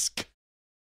 Disc.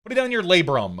 Put it on your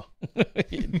labrum.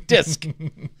 Disc.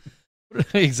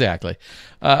 Exactly.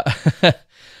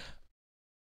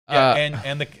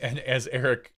 And as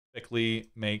Eric Bickley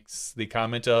makes the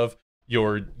comment of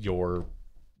your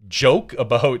joke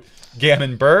about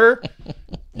Gannon Burr,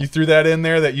 you threw that in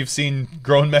there that you've seen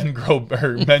men grow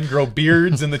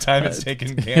beards in the time it's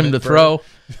taken Gannon him to Burr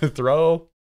throw.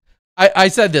 I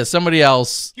said this. Somebody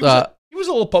else. He was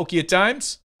a little pokey at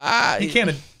times. He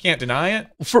can't deny it.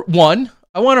 For one,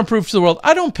 I want to prove to the world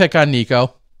I don't pick on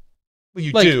Nico. Well,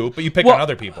 you do, but you pick on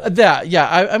other people.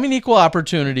 I mean, equal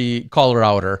opportunity caller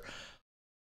outer.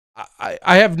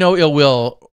 I have no ill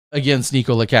will against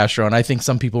Nico LaCastro, and I think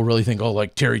some people really think,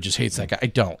 Terry just hates that guy. I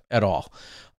don't at all.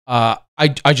 I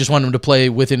just want him to play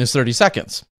within his 30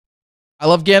 seconds. I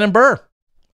love Gannon Burr.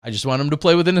 I just want him to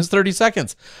play within his 30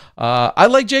 seconds. I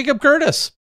like Jacob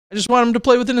Curtis. I just want him to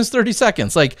play within his 30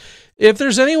 seconds. Like, if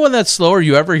there's anyone that's slower,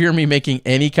 you ever hear me making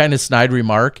any kind of snide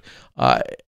remark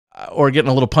or getting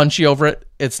a little punchy over it,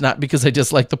 it's not because I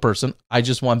dislike the person. I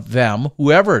just want them,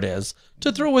 whoever it is,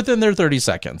 to throw within their 30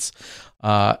 seconds.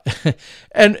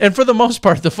 And for the most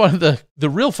part, the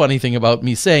real funny thing about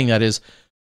me saying that is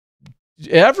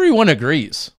everyone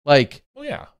agrees. Like, well,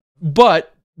 yeah,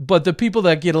 but the people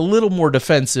that get a little more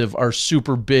defensive are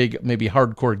super big, maybe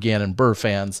hardcore Gannon Burr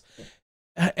fans.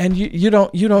 And you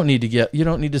don't need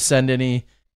to send any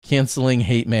canceling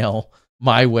hate mail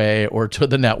my way or to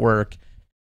the network.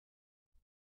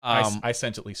 I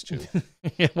sent at least 2.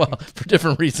 Yeah, well, for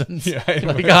different reasons. Yeah,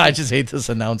 I just hate this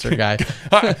announcer guy.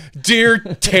 Dear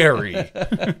Terry,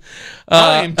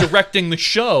 I'm directing the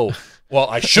show. Well,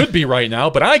 I should be right now,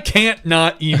 but I can't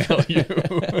not email you.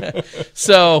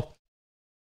 So,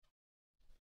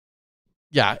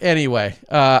 yeah. Anyway,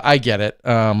 I get it.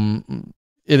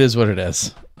 It is what it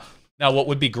is. Now, what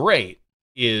would be great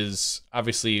is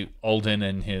obviously Alden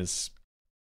and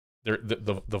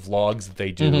the vlogs that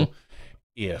they do. Mm-hmm.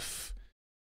 If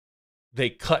they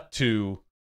cut to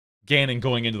Gannon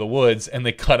going into the woods and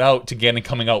they cut out to Gannon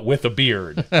coming out with a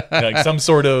beard, like some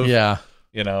sort of,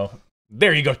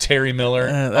 there you go, Terry Miller.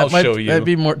 I'll show you. That'd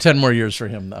be 10 more years for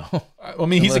him, though. I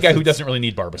mean, he's a guy who doesn't really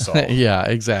need Barbasol. Yeah,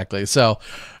 exactly. So,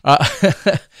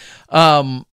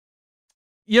 and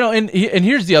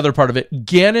here's the other part of it.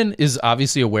 Gannon is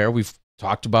obviously aware. We've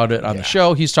talked about it on the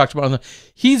show. He's talked about it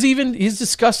he's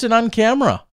discussed it on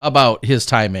camera about his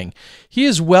timing. He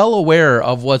is well aware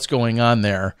of what's going on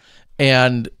there.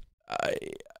 And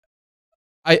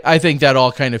I think that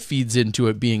all kind of feeds into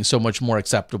it being so much more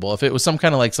acceptable. If it was some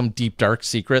kind of like some deep, dark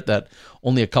secret that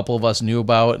only a couple of us knew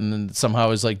about and then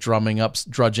somehow is like drudging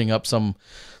up some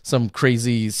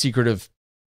crazy secretive,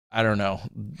 I don't know,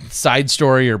 side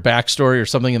story or backstory or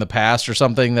something in the past or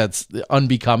something that's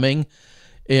unbecoming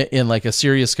in like a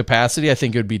serious capacity, I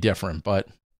think it would be different. But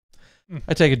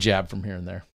I take a jab from here and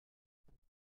there.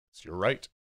 You're right.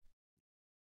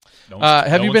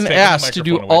 Have you been asked to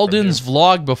do Alden's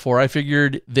vlog before? I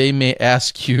figured they may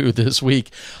ask you this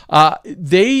week. I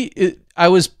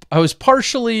was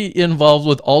partially involved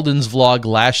with Alden's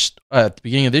vlog at the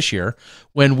beginning of this year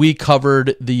when we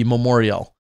covered the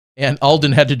memorial, and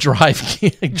Alden had to drive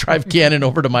Gannon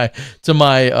over to my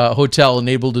hotel and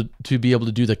able to be able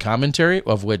to do the commentary,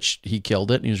 of which he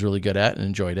killed it and he was really good at and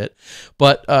enjoyed it.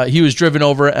 But he was driven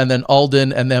over, and then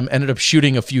Alden and them ended up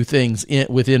shooting a few things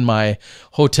within my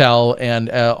hotel, and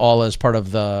all as part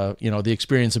of the the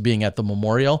experience of being at the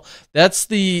memorial. That's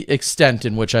the extent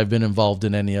in which I've been involved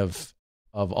in any of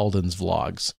Alden's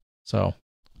vlogs. So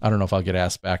I don't know if I'll get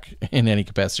asked back in any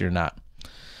capacity or not.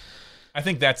 I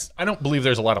think I don't believe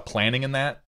there's a lot of planning in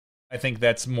that. I think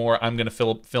that's more, I'm going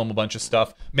to film a bunch of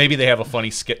stuff. Maybe they have a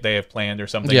funny skit they have planned or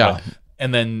something. Yeah.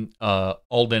 And then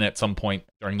Alden at some point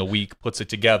during the week puts it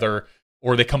together,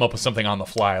 or they come up with something on the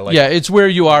fly. Like, yeah, it's where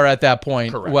you are at that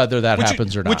point, correct. whether that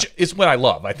happens or not. Which is what I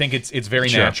love. I think it's very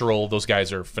Sure. natural. Those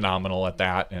guys are phenomenal at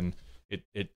that, and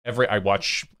I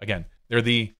watch again. They're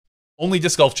the only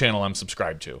disc golf channel I'm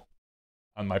subscribed to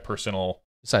on my personal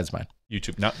Besides mine.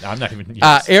 YouTube. No, I'm not even.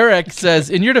 Eric says,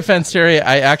 in your defense, Terry,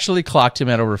 I actually clocked him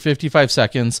at over 55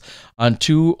 seconds on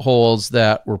 2 holes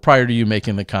that were prior to you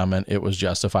making the comment. It was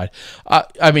justified.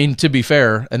 I mean, to be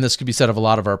fair, and this could be said of a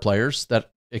lot of our players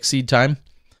that exceed time,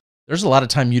 there's a lot of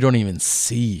time you don't even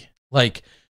see. Like,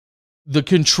 the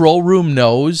control room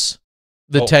knows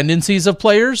the tendencies of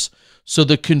players, so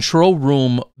the control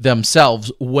room themselves,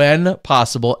 when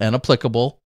possible and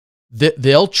applicable,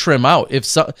 they'll trim out. If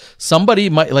somebody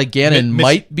might, like Gannon,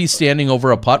 might be standing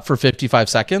over a putt for 55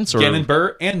 seconds. Or Gannon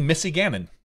Burr and Missy Gannon.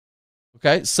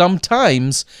 Okay,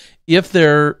 sometimes if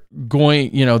they're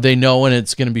going, they know and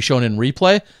it's going to be shown in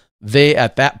replay, they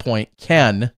at that point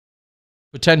can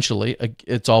potentially,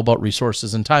 it's all about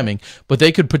resources and timing, but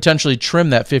they could potentially trim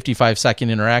that 55-second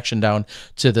interaction down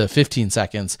to the 15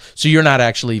 seconds, so you're not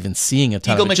actually even seeing a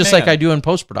ton of it, just like I do in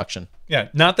post-production. Yeah,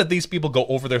 not that these people go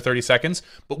over their 30 seconds,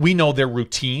 but we know their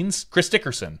routines. Chris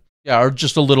Dickerson. Yeah, or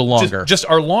just a little longer. Just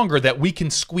are longer, that we can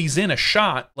squeeze in a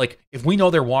shot. Like, if we know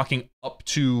they're walking up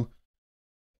to,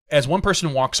 as one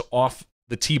person walks off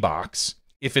the tee box,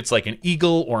 if it's like an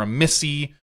eagle or a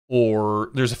missy,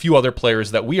 or there's a few other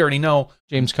players that we already know.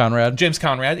 James Conrad,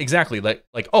 exactly.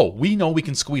 Like, oh, we know we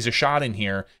can squeeze a shot in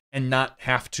here and not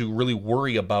have to really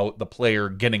worry about the player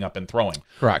getting up and throwing.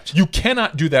 Correct. You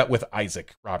cannot do that with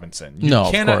Isaac Robinson. You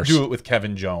cannot do it with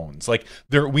Kevin Jones. Like,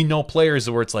 we know players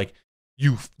where it's like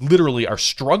you literally are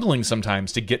struggling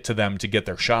sometimes to get to them to get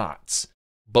their shots.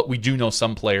 But we do know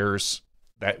some players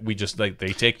that we just, like,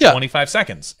 they take 25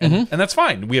 seconds, and that's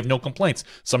fine. We have no complaints.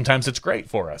 Sometimes it's great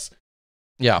for us.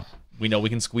 Yeah. We know we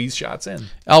can squeeze shots in.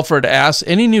 Alfred asks,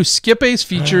 any new skip ace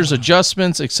features,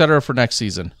 adjustments, etc. for next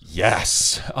season?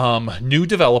 Yes. New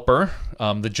developer.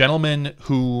 The gentleman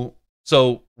who,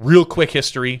 so real quick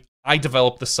history, I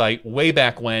developed the site way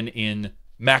back when in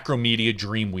Macromedia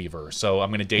Dreamweaver. So I'm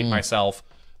going to date myself,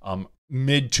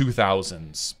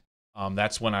 mid-2000s.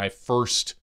 That's when I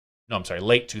first,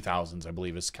 late 2000s, I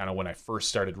believe, is kind of when I first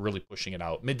started really pushing it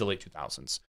out, mid to late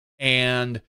 2000s.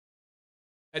 And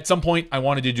at some point, I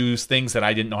wanted to do things that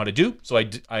I didn't know how to do, so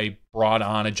I brought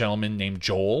on a gentleman named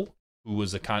Joel, who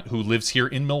lives here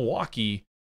in Milwaukee,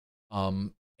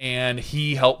 and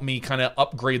he helped me kind of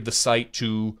upgrade the site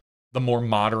to the more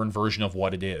modern version of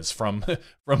what it is, from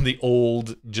the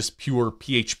old just pure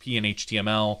PHP and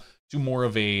HTML to more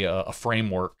of a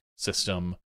framework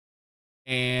system.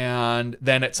 And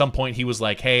then at some point, he was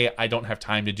like, "Hey, I don't have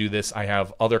time to do this. I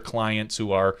have other clients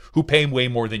who pay way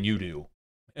more than you do."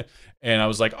 And I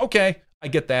was like, okay, I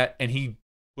get that. And he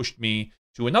pushed me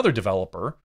to another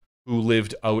developer who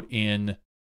lived out in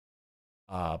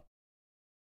Salt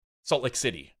Lake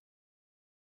City.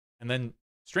 And then,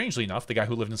 strangely enough, the guy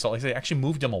who lived in Salt Lake City actually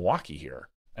moved to Milwaukee here.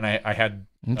 And I had...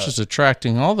 just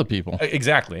attracting all the people.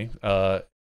 Exactly. And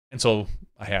so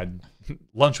I had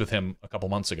lunch with him a couple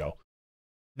months ago.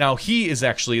 Now, he is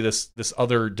actually this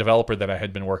other developer that I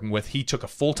had been working with. He took a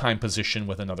full-time position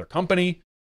with another company,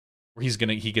 where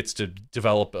he gets to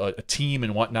develop a team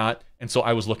and whatnot. And so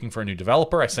I was looking for a new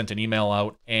developer. I sent an email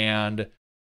out, and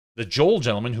the Joel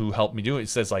gentleman who helped me do it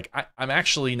says, like, I'm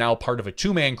actually now part of a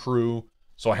 2-man crew,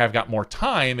 so I have got more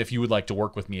time if you would like to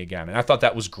work with me again. And I thought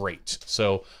that was great.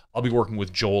 So I'll be working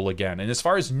with Joel again. And as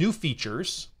far as new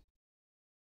features,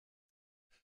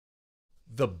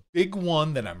 the big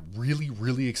one that I'm really,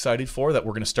 really excited for, that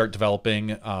we're going to start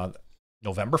developing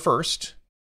November 1st,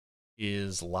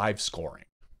 is live scoring.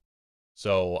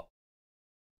 So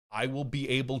I will be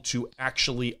able to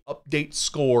actually update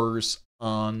scores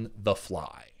on the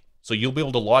fly. So you'll be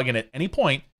able to log in at any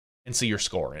point and see your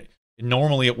score.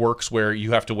 Normally it works where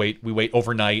you have to wait. We wait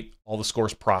overnight, all the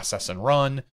scores process and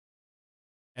run,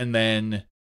 and then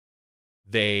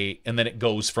it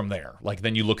goes from there. Like,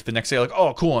 then you look at the next day, like,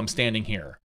 oh, cool, I'm standing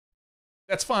here.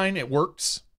 That's fine, it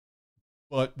works,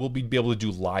 but we'll be able to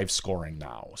do live scoring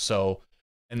now. So,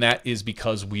 and that is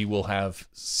because we will have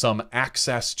some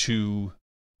access to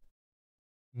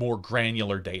more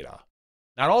granular data.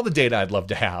 Not all the data I'd love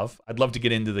to have. I'd love to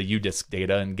get into the UDisc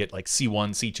data and get like C1,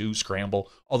 C2, scramble,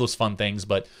 all those fun things,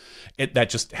 but that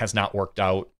just has not worked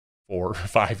out for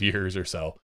 5 years or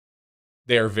so.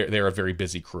 They're a very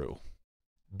busy crew.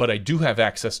 But I do have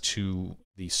access to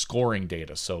the scoring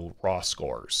data, so raw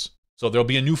scores. So there'll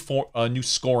be a new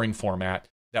scoring format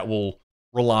that will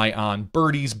rely on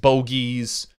birdies,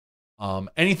 bogeys,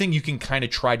 anything you can kind of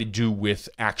try to do with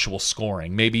actual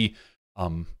scoring. Maybe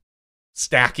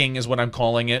Stacking is what I'm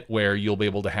calling it, where you'll be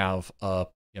able to have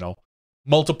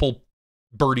multiple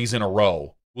birdies in a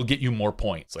row will get you more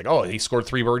points. Like, oh, he scored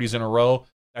 3 birdies in a row,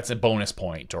 that's a bonus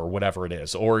point, or whatever it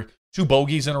is. Or 2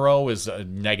 bogeys in a row is a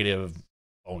negative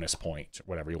bonus point, or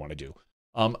whatever you want to do.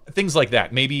 Things like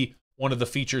that. Maybe one of the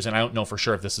features, and I don't know for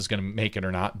sure if this is going to make it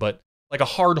or not, but like a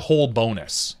hard hole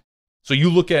bonus. So you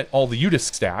look at all the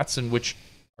UDisc stats, and which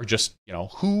are just,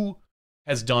 who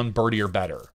has done birdie or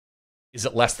better. Is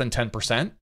it less than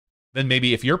 10%? Then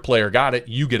maybe if your player got it,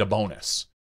 you get a bonus.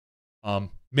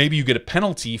 Maybe you get a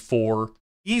penalty for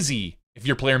easy if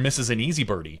your player misses an easy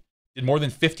birdie. Did more than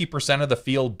 50% of the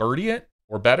field birdie it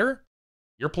or better?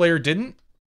 Your player didn't?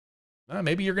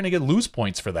 Maybe you're going to lose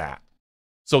points for that.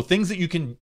 So things that you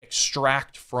can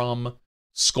extract from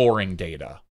scoring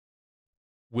data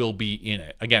will be in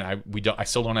it. Again, I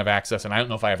still don't have access, and I don't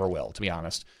know if I ever will, to be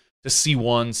honest. To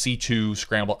C1, C2,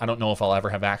 Scramble, I don't know if I'll ever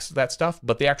have access to that stuff,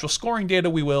 but the actual scoring data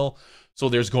we will. So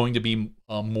there's going to be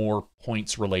more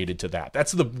points related to that.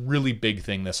 That's the really big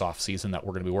thing this offseason that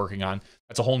we're going to be working on.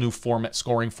 That's a whole new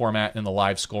scoring format, and the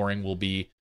live scoring will be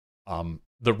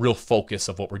the real focus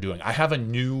of what we're doing. I have a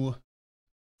new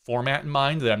format in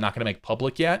mind that I'm not going to make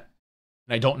public yet,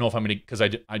 and I don't know if I'm going to, because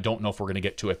I don't know if we're going to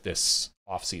get to it this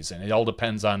offseason. It all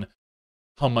depends on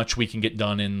how much we can get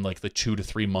done in like the 2 to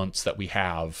 3 months that we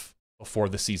have before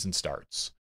the season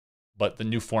starts. But the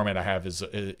new format I have is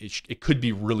it could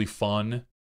be really fun,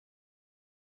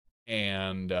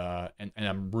 and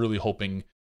I'm really hoping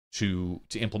to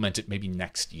implement it maybe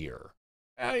next year.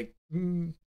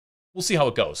 We'll see how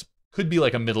it goes. Could be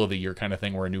like a middle of the year kind of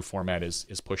thing where a new format is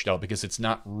pushed out, because it's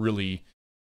not really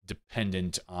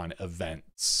dependent on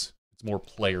events. It's more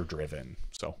player driven.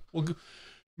 So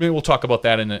maybe we'll talk about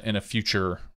that in a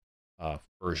future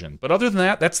version. But other than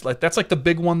that, that's like the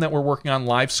big one that we're working on,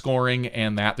 live scoring,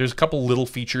 and that there's a couple little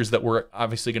features that we're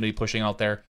obviously going to be pushing out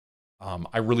there.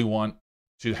 I really want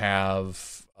to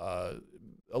have a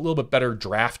little bit better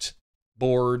draft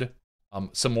board,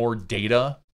 some more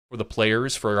data for the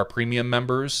players, for our premium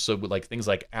members. So like things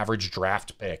like average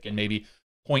draft pick and maybe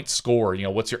point score.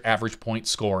 What's your average point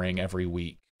scoring every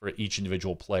week for each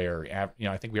individual player?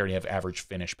 I think we already have average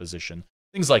finish position.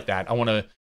 Things like that. I want to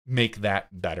make that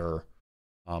better.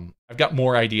 I've got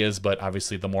more ideas, but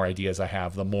obviously the more ideas I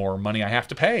have, the more money I have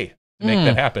to pay to make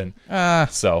that happen.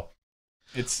 So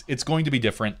it's going to be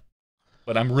different,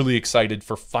 but I'm really excited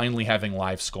for finally having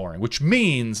live scoring, which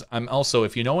means I'm also,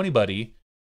 if you know anybody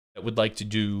that would like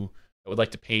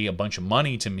to pay a bunch of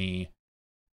money to me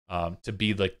to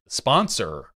be like the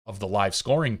sponsor of the live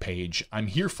scoring page, I'm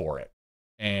here for it.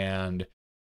 And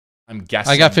I'm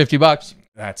guessing I got $50.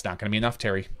 That's not going to be enough,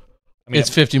 Terry. It's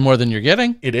 50 more than you're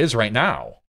getting. It is right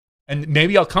now. And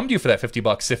maybe I'll come to you for that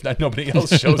 $50 if nobody else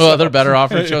shows up. No other better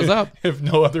offer shows up. If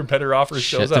no other better offer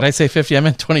shows up. Did I say 50? I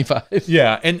meant 25.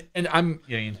 Yeah, and I'm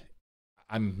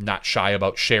not shy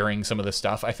about sharing some of this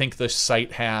stuff. I think the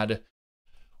site had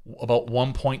about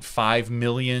 1.5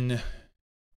 million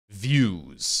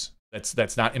views.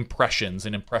 That's not impressions.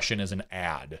 An impression is an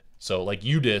ad. So like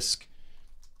UDisc,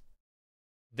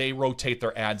 they rotate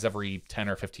their ads every 10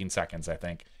 or 15 seconds, I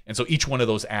think. And so each one of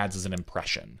those ads is an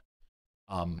impression,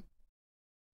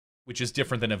 which is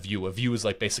different than a view. A view is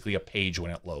like basically a page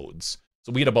when it loads.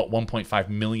 So we had about 1.5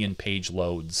 million page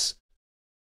loads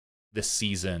this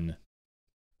season.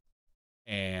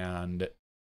 And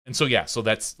so, yeah, so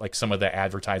that's like some of the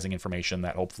advertising information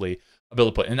that hopefully I'll be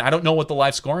able to put. And I don't know what the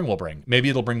live scoring will bring. Maybe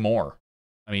it'll bring more.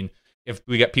 I mean, if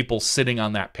we get people sitting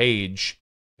on that page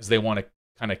because they want to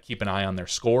kind of keep an eye on their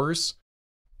scores,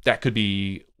 that could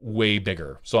be way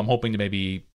bigger. So I'm hoping to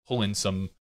maybe pull in some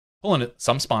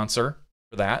sponsor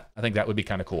for that. I think that would be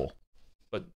kind of cool.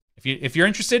 But if you're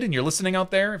interested and you're listening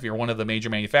out there, if you're one of the major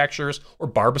manufacturers or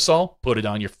Barbasol, put it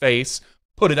on your face,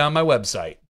 put it on my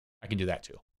website. I can do that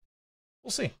too.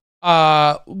 We'll see.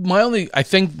 I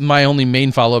think my only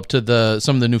main follow-up to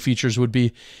some of the new features would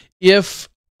be if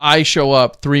I show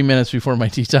up 3 minutes before my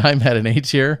tee time at an A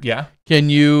tier. Yeah. Can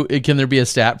there be a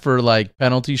stat for like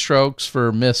penalty strokes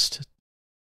for missed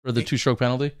for the 2-stroke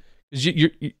penalty?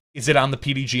 Is it on the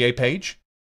PDGA page?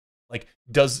 Like,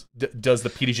 does the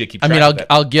PDGA keep track of that?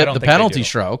 I'll get the penalty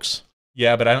strokes.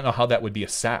 Yeah, but I don't know how that would be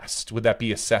assessed. Would that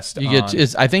be assessed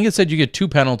I think it said you get 2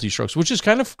 penalty strokes, which is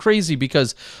kind of crazy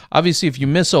because obviously if you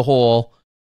miss a hole,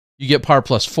 you get par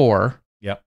plus 4.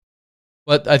 Yep.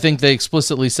 But I think they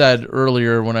explicitly said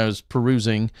earlier when I was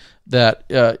perusing that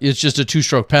it's just a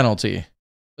 2-stroke penalty.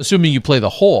 Assuming you play the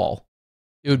hole,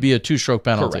 it would be a 2-stroke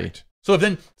penalty. Correct.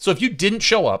 So if you didn't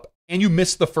show up and you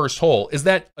missed the first hole, is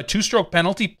that a 2-stroke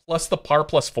penalty plus the par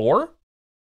plus 4?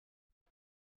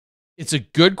 It's a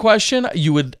good question.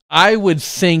 I would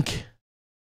think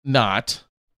not,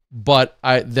 but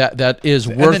that is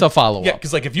worth a follow-up. Yeah,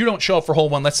 because like if you don't show up for hole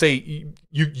 1, let's say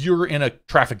you're in a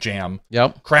traffic jam.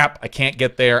 Yep. Crap, I can't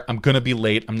get there. I'm going to be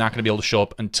late. I'm not going to be able to show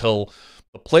up until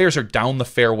the players are down the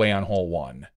fairway on hole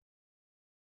 1.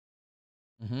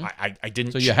 Mm-hmm. I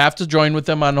didn't. So you have to join with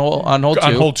them on hole 2.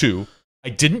 On hole 2. I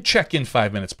didn't check in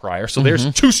 5 minutes prior, so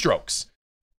there's 2 strokes.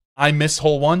 I miss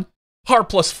hole 1, par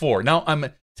 +4. Now I'm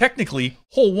technically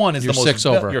hole 1 is you're the most 6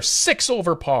 over. You're 6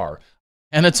 over par,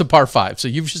 and it's a par 5, so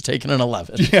you've just taken an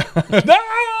 11. Yeah,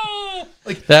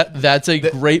 like that's a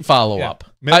great follow up,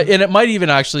 and it might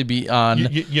even actually be on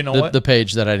you know the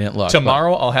page that I didn't look.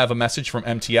 Tomorrow I'll have a message from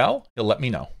MTL. He'll let me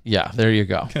know. Yeah, there you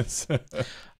go.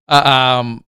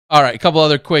 All right, a couple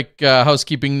other quick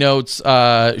housekeeping notes.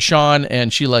 Sean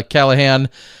and Sheila Callahan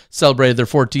celebrated their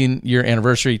 14-year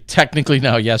anniversary. Technically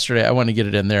now yesterday. I want to get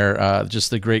it in there.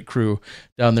 Just the great crew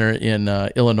down there in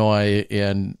Illinois.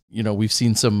 And, we've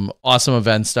seen some awesome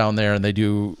events down there, and they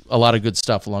do a lot of good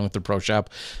stuff along with their pro shop.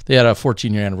 They had a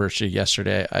 14-year anniversary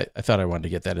yesterday. I thought I wanted to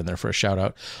get that in there for a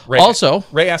shout-out.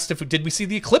 Ray asked did we see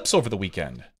the eclipse over the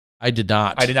weekend? I did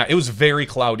not. It was very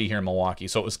cloudy here in Milwaukee,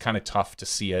 so it was kind of tough to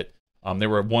see it. There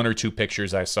were 1 or 2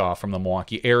 pictures I saw from the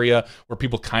Milwaukee area where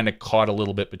people kind of caught a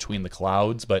little bit between the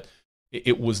clouds, but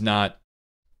it was not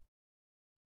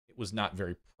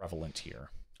very prevalent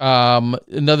here.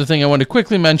 Another thing I want to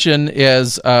quickly mention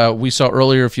is we saw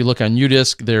earlier, if you look on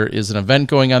UDisc, there is an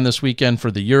event going on this weekend for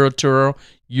the Euro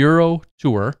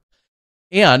Tour.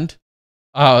 And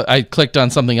I clicked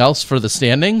on something else for the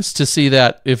standings to see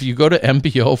that if you go to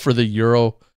MPO for the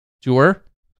Euro Tour,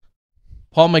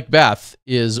 Paul Macbeth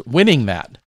is winning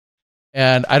that.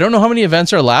 And I don't know how many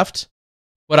events are left,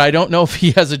 but I don't know if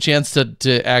he has a chance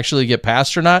to actually get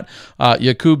past or not.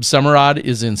 Jakub Semerad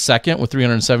is in second with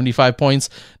 375 points.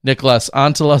 Nicholas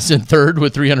Antelas in third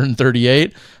with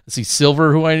 338. I see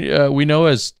Silver, who we know,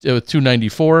 as with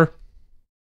 294.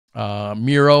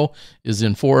 Miro is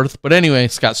in fourth. But anyway,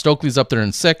 Scott Stokely's up there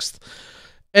in sixth.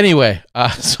 Anyway,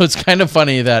 so it's kind of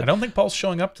funny that I don't think Paul's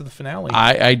showing up to the finale.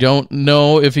 I don't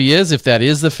know if he is. If that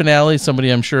is the finale, somebody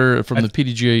I'm sure from the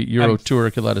PDGA Euro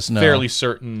Tour could let us know. Fairly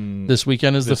certain this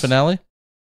weekend is the finale.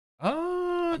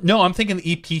 No, I'm thinking the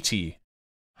EPT.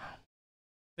 I'm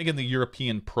thinking the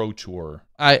European Pro Tour.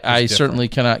 I certainly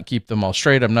cannot keep them all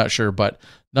straight. I'm not sure, but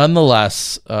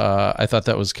nonetheless, I thought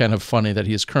that was kind of funny that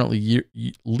he is currently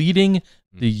leading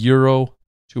the Euro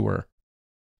Tour,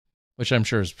 which I'm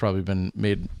sure has probably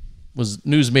was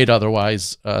news made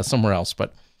otherwise somewhere else.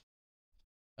 But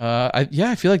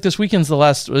I feel like this weekend's the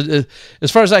last.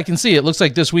 As far as I can see, it looks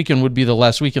like this weekend would be the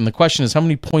last weekend. The question is how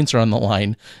many points are on the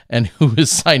line and who is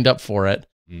signed up for it.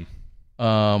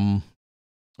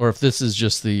 Or if this is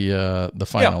just the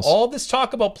finals. Yeah, all this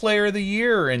talk about Player of the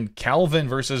Year and Calvin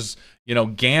versus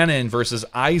Gannon versus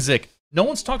Isaac. No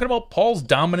one's talking about Paul's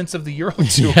dominance of the Euro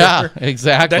Tour. Yeah,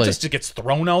 exactly. That just gets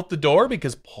thrown out the door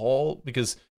because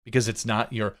it's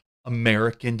not your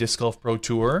American Disc Golf Pro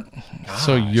Tour.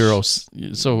 Gosh.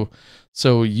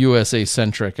 So USA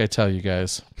centric, I tell you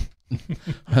guys.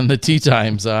 And the tee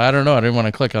times, I don't know. I didn't want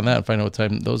to click on that and find out what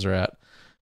time those are at.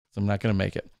 So I'm not going to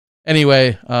make it.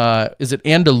 Anyway, is it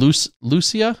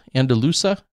Andalusia?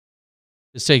 Andalusa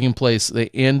is taking place. The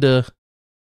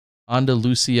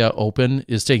Andalusia Open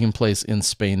is taking place in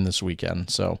Spain this weekend.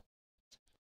 So,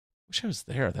 wish I was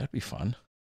there. That'd be fun.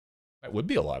 That would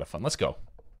be a lot of fun. Let's go.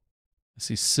 I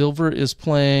see Silver is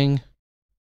playing.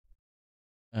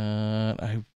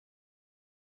 I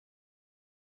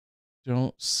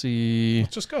don't see.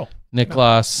 Let's just go.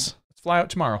 Niklas. Let's fly out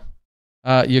tomorrow.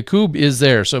 Jakub is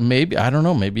there, so maybe I don't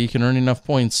know. Maybe he can earn enough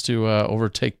points to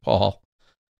overtake Paul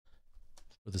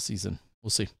for the season.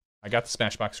 We'll see. I got the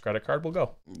Smashbox credit card. We'll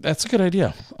go. That's a good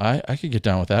idea. I could get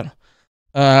down with that.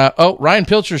 Ryan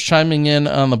Pilcher's chiming in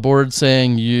on the board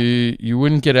saying you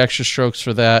wouldn't get extra strokes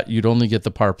for that. You'd only get the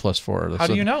par +4. How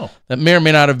do you know? That may or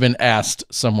may not have been asked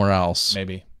somewhere else.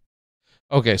 Maybe.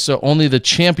 Okay, so only the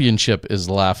championship is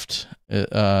left.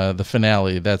 The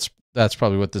finale. That's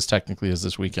probably what this technically is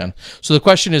this weekend. So the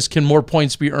question is, can more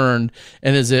points be earned,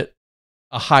 and is it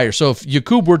a higher? So if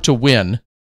Jakub were to win,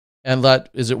 and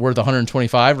is it worth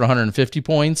 125 or 150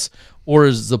 points, or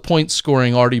is the point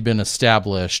scoring already been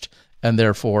established, and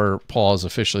therefore Paul is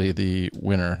officially the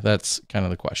winner? That's kind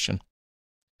of the question.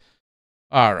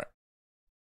 All right.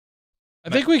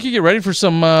 I think we could get ready for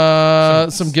some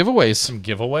giveaways. Some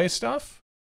giveaway stuff?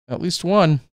 At least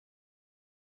one.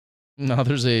 Now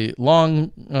there's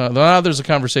there's a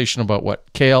conversation about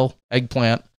what? Kale,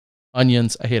 eggplant,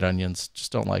 onions. I hate onions.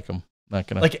 Just don't like them. Not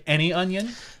gonna like any onion.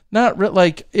 Not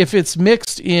like if it's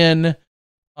mixed in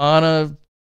on a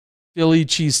Philly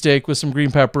cheesesteak with some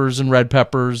green peppers and red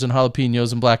peppers and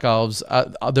jalapenos and black olives,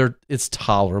 it's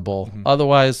tolerable. Mhm.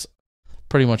 Otherwise,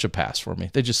 pretty much a pass for me.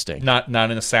 They just stink. Not in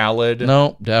a salad.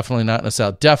 No, definitely not in a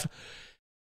salad.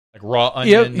 Like raw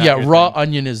onion. Yeah, raw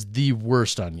onion is the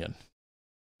worst onion.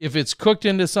 If it's cooked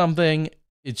into something,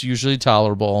 it's usually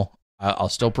tolerable. I'll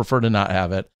still prefer to not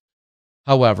have it.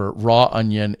 However, raw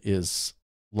onion is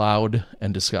loud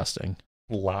and disgusting.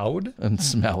 Loud and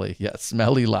smelly. Yeah,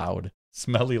 smelly loud.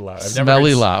 Smelly loud. I've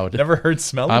Smelly loud. Never heard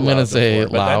smelly loud. I'm going to say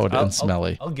before, loud and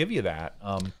smelly. I'll give you that.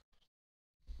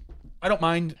 I don't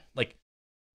mind like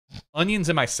onions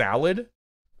in my salad.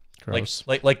 Gross.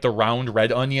 Like the round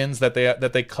red onions that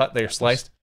they cut, they're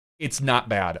sliced. It's not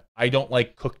bad. I don't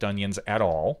like cooked onions at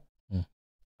all. Mm.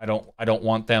 I don't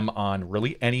want them on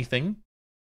really anything.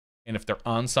 And if they're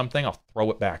on something, I'll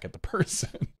throw it back at the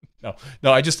person. No,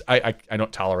 I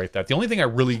don't tolerate that. The only thing I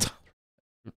really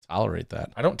tolerate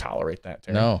that. I don't tolerate that,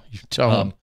 Terry. No, you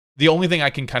don't. The only thing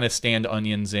I can kind of stand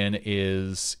onions in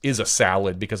is a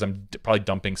salad because I'm probably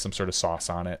dumping some sort of sauce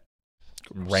on it.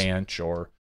 Gross. Ranch or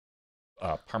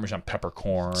Parmesan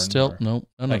peppercorn. Still, no,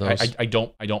 none of those. I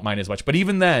don't mind as much. But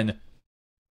even then,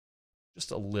 just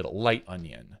a little light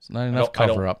onion. It's not enough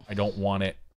cover up. I don't want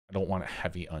it. I don't want a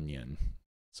heavy onion.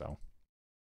 So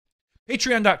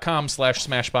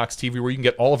patreon.com/SmashBoxxTV, where you can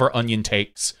get all of our onion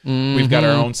takes. Mm-hmm. We've got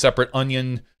our own separate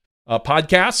onion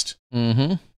podcast.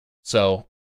 Mm-hmm. So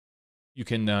you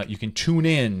can tune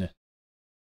in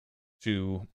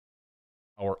to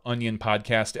our onion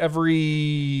podcast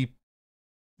every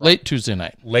late Tuesday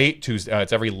night.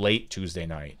 It's every late Tuesday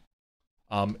night.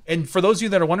 And for those of you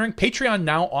that are wondering, Patreon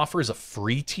now offers a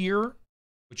free tier,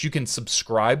 which you can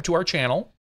subscribe to our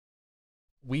channel.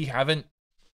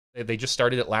 They just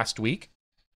started it last week.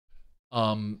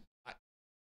 We're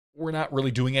not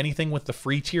really doing anything with the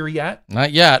free tier yet.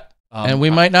 Not yet. And we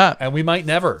might not. And we might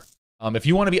never. If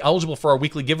you want to be eligible for our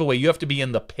weekly giveaway, you have to be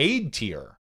in the paid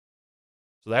tier.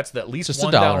 So that's at least just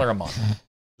 $1 a month.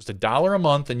 Just $1 a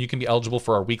month, and you can be eligible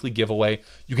for our weekly giveaway.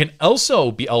 You can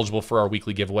also be eligible for our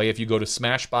weekly giveaway if you go to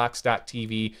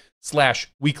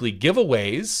smashbox.tv/weekly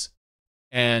giveaways,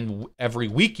 and every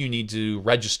week you need to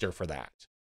register for that.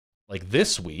 Like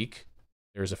this week,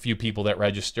 there's a few people that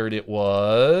registered. It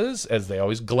was, as they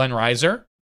always, Glenn Reiser.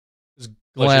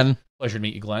 Pleasure to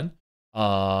meet you, Glenn.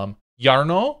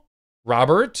 Yarno,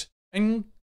 Robert, and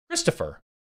Christopher.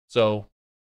 So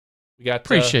we got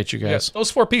appreciate you guys. Those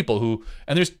 4 people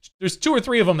and there's 2 or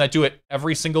 3 of them that do it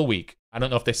every single week. I don't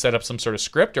know if they set up some sort of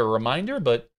script or a reminder,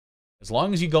 but as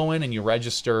long as you go in and you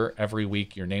register every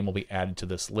week, your name will be added to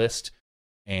this list,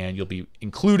 and you'll be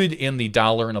included in the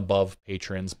 $1 and above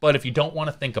patrons. But if you don't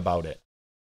want to think about it,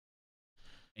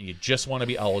 and you just want to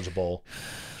be eligible,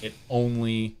 it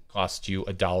only costs you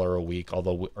 $1 a week, or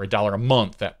 $1 a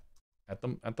month at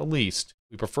the least.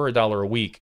 We prefer $1 a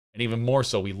week, and even more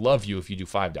so, we love you if you do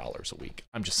 $5 a week.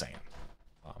 I'm just saying.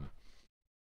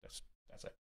 That's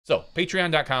it. So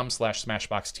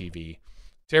patreon.com/SmashBoxxTV.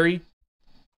 Terry,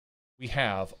 we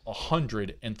have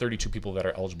 132 people that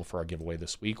are eligible for our giveaway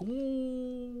this week.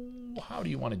 Ooh, how do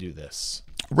you want to do this?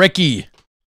 Ricky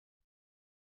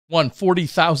won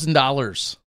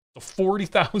 $40,000. So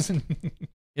 40,000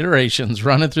 iterations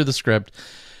running through the script.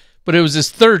 But it was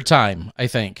his 3rd time, I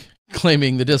think,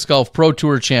 claiming the Disc Golf Pro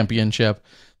Tour Championship.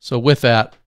 So with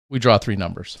that, we draw 3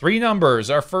 numbers. 3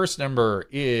 numbers. Our first number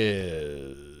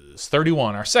is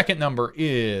 31. Our second number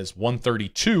is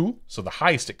 132. So the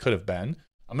highest it could have been.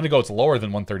 I'm going to go it's lower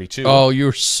than 132. Oh,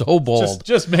 you're so bold.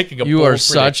 Just making a bold You are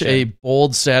prediction. such a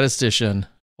bold statistician.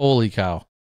 Holy cow.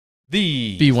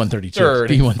 The B132. Third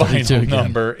B132 final again.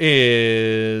 number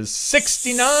is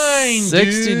 69.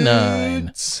 69.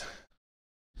 Dudes.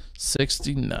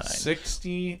 69.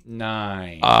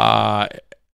 69.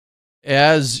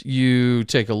 As you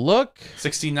take a look,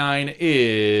 69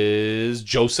 is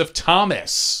Joseph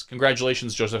Thomas.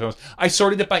 Congratulations, Joseph Thomas. I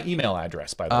sorted it by email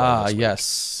address, by the way. This week, yes.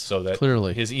 so that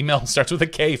clearly his email starts with a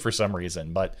K for some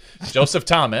reason. But Joseph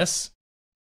Thomas,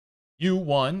 you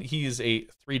won. He is a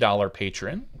 $3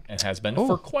 patron and has been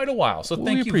for quite a while. So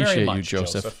thank you very much,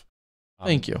 Joseph.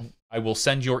 Thank you. I will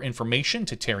send your information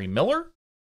to Terry Miller,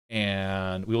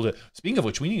 and we will do. Speaking of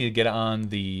which, we need to get on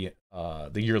the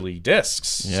yearly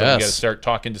discs. Yes. So we got to start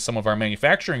talking to some of our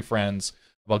manufacturing friends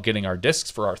about getting our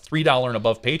discs for our $3 and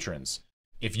above patrons.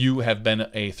 If you have been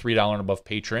a $3 and above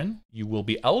patron, you will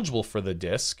be eligible for the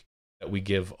disc that we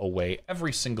give away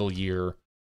every single year.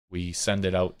 We send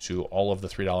it out to all of the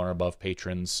 $3 and above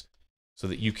patrons so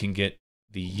that you can get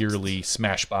the yearly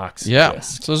Smashbox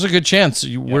disc. So there's a good chance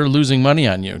we're losing money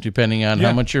on you, depending on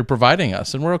how much you're providing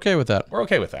us, and we're okay with that. We're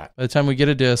okay with that. By the time we get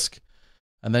a disc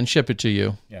and then ship it to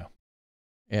you,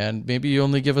 and maybe you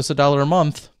only give us $1 a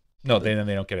month. No, they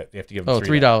don't get it. They have to give them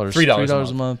 $3. $3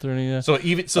 a month. Yeah.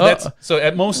 So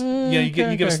at most, you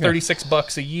give us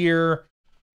 $36 a year.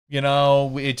 You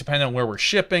know, it depends on where we're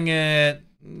shipping it.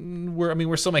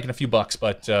 We're still making a few bucks,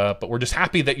 but we're just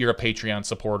happy that you're a Patreon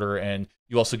supporter, and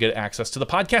you also get access to the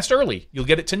podcast early. You'll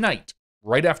get it tonight,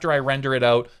 right after I render it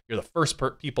out. You're the first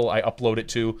people I upload it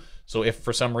to. So if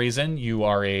for some reason you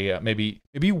are maybe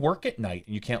you work at night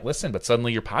and you can't listen, but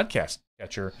suddenly your podcast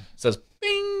catcher says,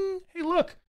 "Bing! Hey,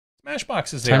 look,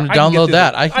 Smashbox is there. Time to download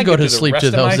that. I can go to sleep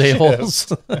to those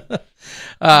a-holes."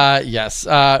 Yes.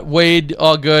 Wade,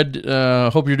 all good.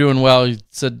 Hope you're doing well. You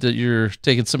said that you're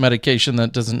taking some medication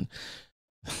that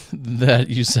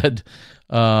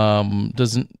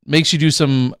makes you do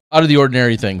some out of the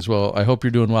ordinary things. Well, I hope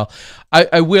you're doing well.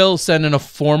 I will send in a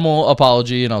formal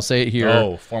apology, and I'll say it here.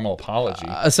 Oh, formal apology.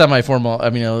 A semi-formal.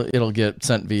 I mean, it'll get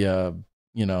sent via,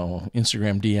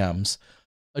 Instagram DMs.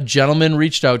 A gentleman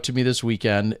reached out to me this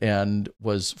weekend and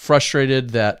was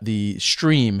frustrated that the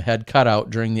stream had cut out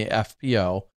during the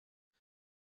FPO.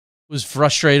 Was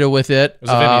frustrated with it. It was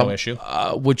a Vimeo issue.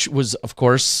 Which was, of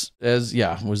course, was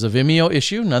a Vimeo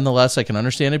issue. Nonetheless, I can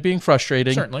understand it being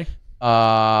frustrating. Certainly.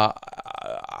 I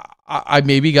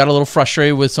maybe got a little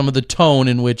frustrated with some of the tone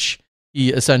in which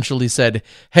he essentially said,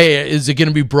 "Hey, is it going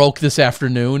to be broke this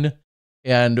afternoon?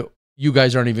 And you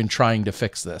guys aren't even trying to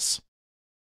fix this."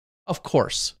 Of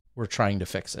course, we're trying to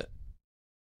fix it.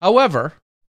 However,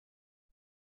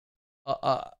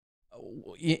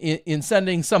 in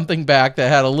sending something back that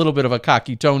had a little bit of a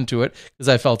cocky tone to it, because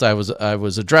I felt I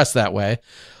was addressed that way,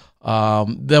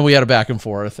 then we had a back and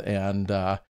forth, and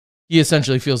he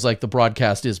essentially feels like the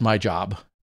broadcast is my job.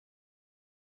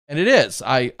 And it is.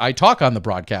 I talk on the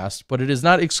broadcast, but it is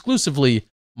not exclusively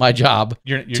my job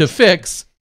to fix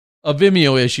a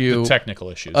Vimeo issue,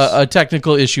 technical issues, a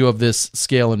technical issue of this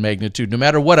scale and magnitude, no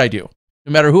matter what I do,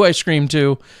 no matter who I scream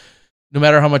to, no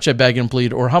matter how much I beg and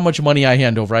plead or how much money I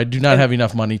hand over. I do not have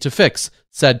enough money to fix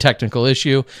said technical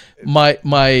issue.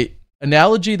 My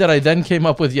analogy that I then came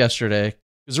up with yesterday,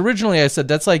 because originally I said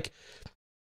that's like,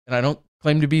 and I don't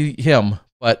claim to be him,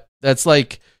 but that's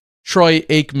like Troy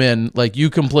Aikman, like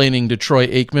you complaining to Troy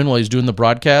Aikman while he's doing the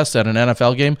broadcast at an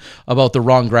NFL game about the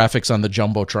wrong graphics on the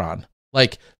Jumbotron.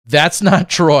 Like, that's not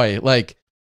Troy. Like,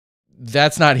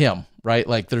 that's not him, right?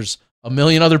 Like, there's a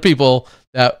million other people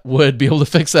that would be able to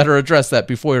fix that or address that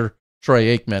before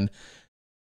Troy Aikman.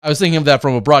 I was thinking of that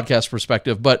from a broadcast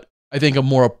perspective, but I think a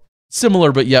more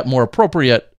similar but yet more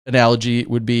appropriate analogy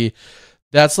would be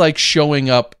that's like showing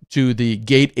up to the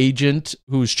gate agent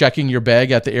who's checking your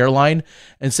bag at the airline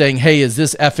and saying, "Hey, is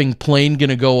this effing plane going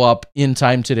to go up in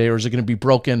time today, or is it going to be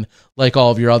broken like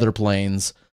all of your other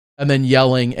planes?" And then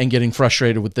yelling and getting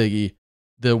frustrated with the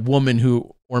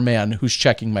woman or man who's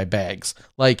checking my bags.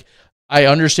 Like, I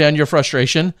understand your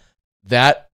frustration.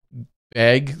 That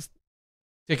bag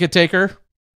ticket taker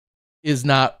is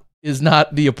not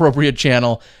the appropriate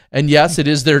channel. And yes, it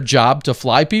is their job to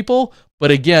fly people,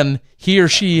 but again, he or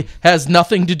she has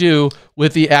nothing to do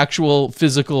with the actual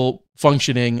physical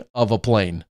functioning of a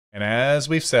plane. And as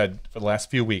we've said for the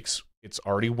last few weeks, it's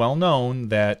already well known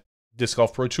that Disc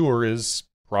Golf Pro Tour is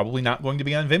probably not going to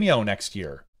be on Vimeo next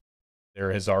year.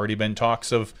 There has already been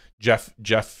talks of Jeff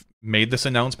made this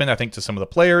announcement, I think, to some of the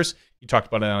players. He talked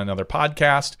about it on another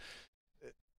podcast.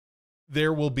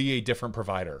 There will be a different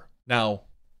provider. Now,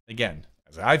 again,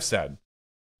 as I've said,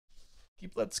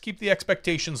 let's keep the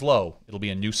expectations low. It'll be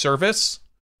a new service.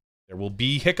 There will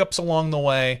be hiccups along the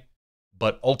way,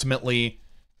 but ultimately,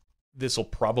 this will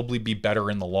probably be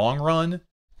better in the long run.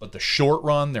 But the short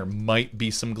run, there might be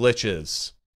some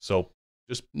glitches. So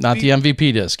just not the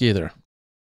MVP disc either.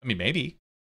 I mean, maybe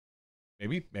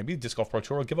Disc Golf Pro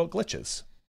Tour will give out glitches.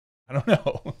 I don't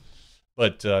know,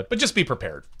 but just be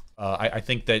prepared. I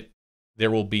think that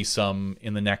there will be some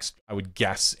in the next. I would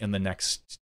guess in the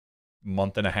next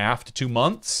month and a half to 2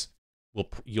 months,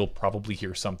 you'll probably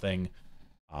hear something,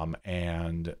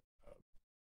 and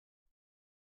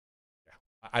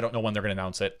I don't know when they're going to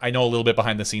announce it. I know a little bit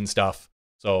behind the scenes stuff,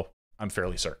 so I'm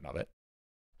fairly certain of it.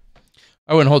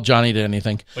 I wouldn't hold Johnny to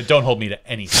anything. But don't hold me to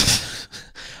anything.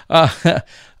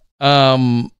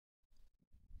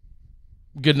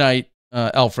 Good night,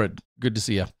 Alfred. Good to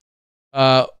see you.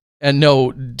 And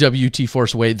no, WT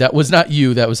Force Wade, that was not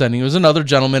you that was sending. It was another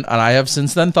gentleman, and I have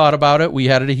since then thought about it. We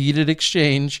had a heated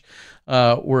exchange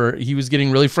where he was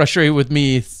getting really frustrated with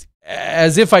me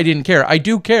as if I didn't care. I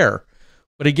do care.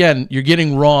 But again, you're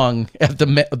getting wrong at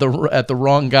the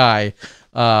wrong guy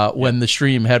when the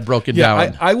stream had broken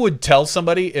down. I would tell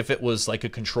somebody if it was like a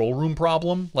control room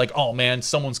problem, like, oh man,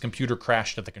 someone's computer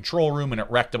crashed at the control room and it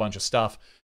wrecked a bunch of stuff.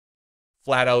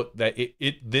 flat out that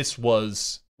this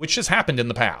was, which has happened in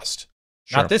the past,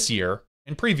 not this year,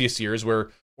 in previous years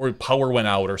where power went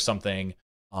out or something.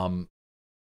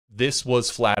 This was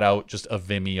flat out just a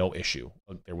Vimeo issue.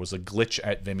 There was a glitch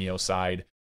at Vimeo's side.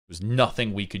 There was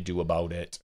nothing we could do about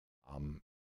it.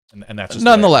 And that's just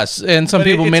nonetheless, and some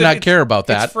people may not care about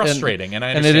that. It's frustrating, and I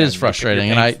understand. And it is frustrating,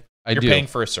 you're paying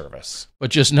for a service. But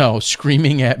just know,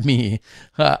 screaming at me,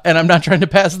 and I'm not trying to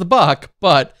pass the buck,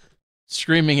 but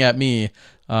screaming at me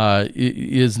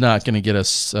is not going to get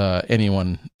us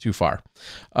anyone too far.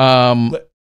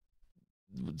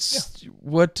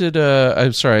 What did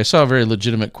I'm sorry, I saw a very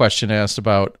legitimate question asked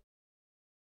about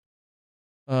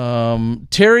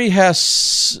Terry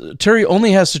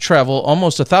only has to travel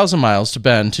almost 1,000 miles to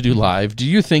Bend to do live. Do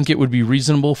you think it would be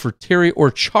reasonable for Terry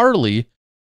or Charlie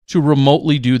to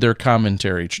remotely do their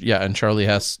commentary? Yeah, and Charlie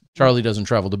doesn't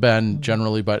travel to Bend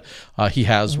generally, but he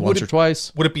has once or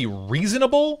twice. Would it be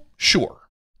reasonable? Sure.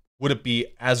 Would it be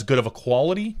as good of a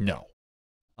quality? No.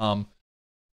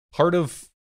 Part of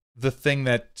the thing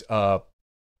that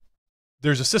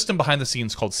there's a system behind the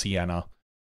scenes called Sienna,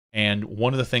 and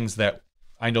one of the things that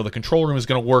I know the control room is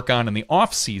going to work on in the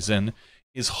off season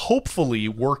is hopefully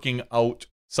working out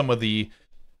some of the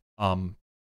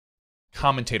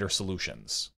commentator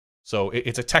solutions. So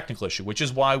it's a technical issue, which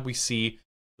is why we see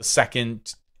the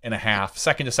second to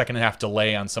second and a half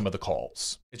delay on some of the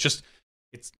calls. It's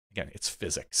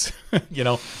physics.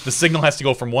 The signal has to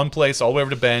go from one place all the way over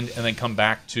to Bend and then come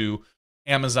back to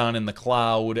Amazon in the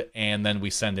cloud, and then we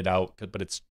send it out. But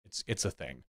it's a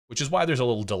thing, which is why there's a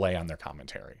little delay on their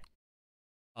commentary.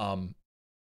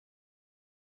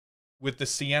 With the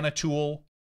Sienna tool,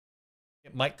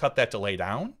 it might cut that delay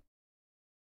down.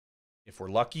 If we're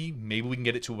lucky, maybe we can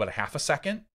get it to about a half a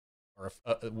second or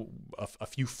a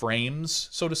few frames,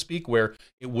 so to speak, where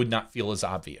it would not feel as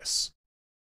obvious.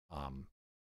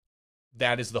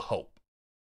 That is the hope.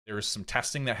 There is some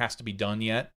testing that has to be done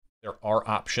yet. There are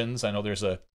options. I know there's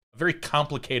a very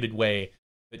complicated way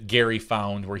that Gary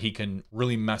found where he can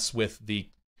really mess with the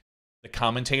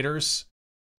commentators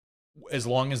as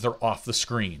long as they're off the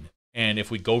screen. And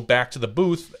if we go back to the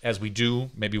booth, as we do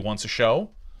maybe once a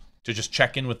show, to just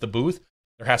check in with the booth,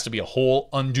 there has to be a whole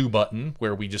undo button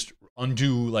where we just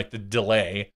undo like the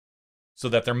delay so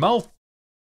that their mouth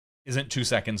isn't 2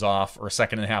 seconds off or a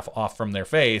second and a half off from their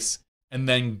face, and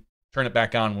then turn it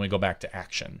back on when we go back to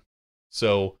action.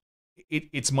 So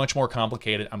it's much more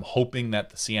complicated. I'm hoping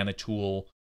that the Sienna tool,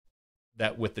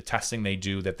 that with the testing they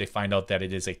do, that they find out that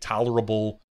it is a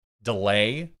tolerable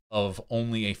delay of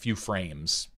only a few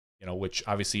frames, which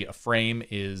obviously a frame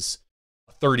is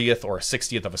a 30th or a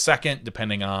 60th of a second,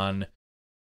 depending on,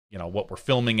 what we're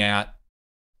filming at.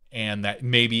 And that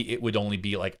maybe it would only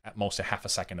be like at most a half a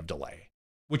second of delay,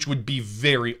 which would be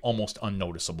very almost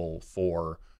unnoticeable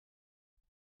for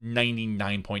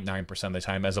 99.9% of the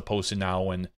time, as opposed to now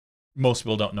when most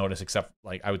people don't notice, except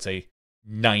like I would say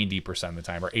 90% of the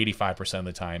time or 85% of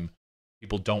the time,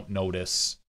 people don't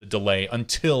notice the delay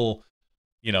until,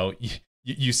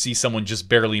 you see someone just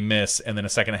barely miss, and then a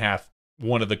second and a half,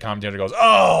 one of the commentators goes,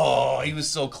 "Oh, he was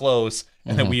so close,"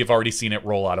 and then we have already seen it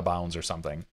roll out of bounds or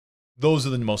something. Those are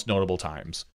the most notable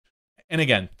times. And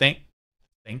again,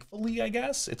 thankfully, I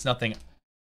guess, it's nothing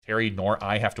Terry nor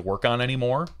I have to work on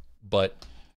anymore. But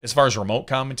as far as remote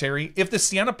commentary, if the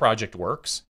Sienna project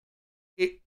works,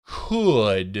 it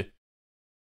could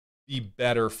be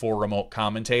better for remote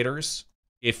commentators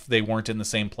if they weren't in the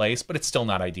same place, but it's still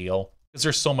not ideal because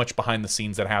there's so much behind the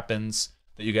scenes that happens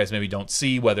that you guys maybe don't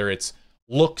see, whether it's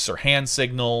looks or hand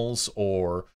signals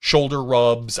or shoulder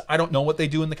rubs. I don't know what they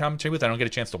do in the commentary booth. I don't get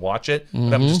a chance to watch it,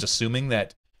 but I'm just assuming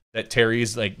that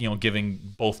Terry's like, giving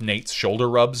both Nate's shoulder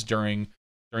rubs during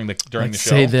the show.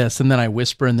 Say this, and then I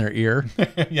whisper in their ear.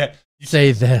 Yeah.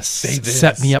 Say this.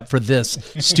 Set me up for this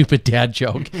stupid dad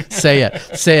joke. Say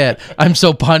it. I'm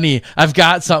so punny. I've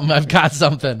got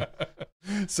something.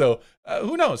 So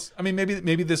who knows? I mean,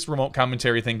 maybe this remote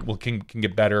commentary thing can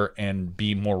get better and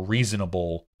be more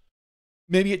reasonable.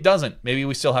 Maybe it doesn't. Maybe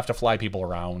we still have to fly people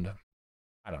around.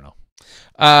 I don't know.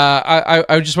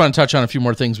 I just want to touch on a few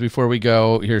more things before we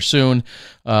go here soon.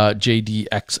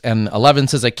 JDXN11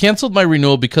 says, I canceled my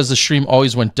renewal because the stream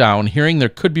always went down. Hearing there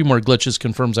could be more glitches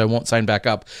confirms I won't sign back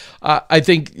up. I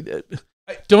think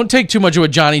don't take too much of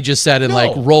what Johnny just said and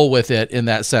roll with it in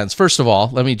that sense. First of all,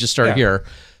 let me just start here.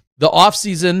 The off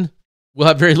season will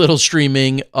have very little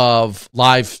streaming of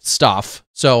live stuff.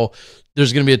 So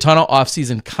there's going to be a ton of off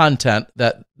season content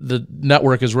that the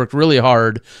network has worked really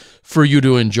hard for you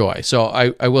to enjoy. So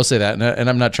I will say that, and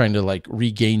I'm not trying to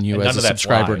regain you as a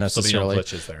subscriber necessarily.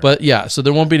 So but yeah, so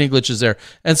there won't be any glitches there.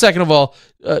 And second of all,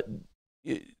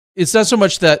 it's not so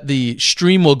much that the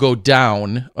stream will go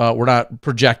down. We're not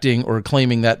projecting or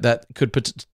claiming that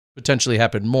could potentially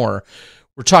happen more.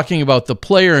 We're talking about the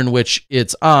player in which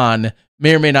it's on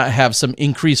may or may not have some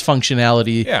increased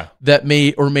functionality that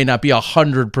may or may not be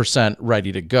 100%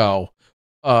 ready to go,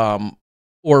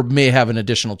 or may have an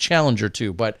additional challenge or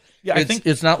two. But I think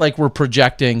it's not like we're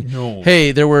projecting,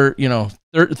 hey, there were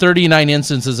 39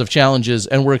 instances of challenges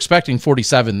and we're expecting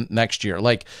 47 next year.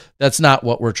 Like, that's not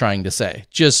what we're trying to say.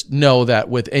 Just know that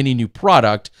with any new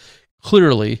product,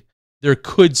 clearly there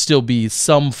could still be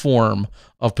some form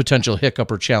of potential hiccup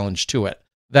or challenge to it.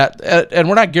 That and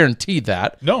we're not guaranteed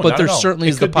that, but there certainly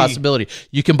is the possibility.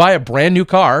 You can buy a brand new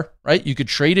car, right? You could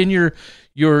trade in your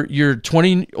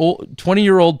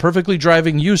 20-year-old perfectly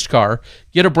driving used car,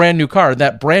 get a brand new car.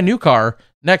 That brand new car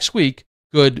next week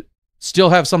could still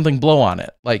have something blow on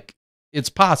it. Like, it's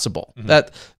possible.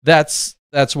 That's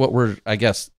what we're, I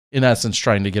guess, in essence,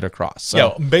 trying to get across.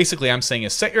 So basically I'm saying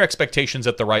is set your expectations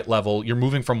at the right level. You're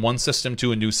moving from one system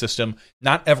to a new system.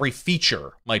 Not every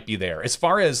feature might be there. As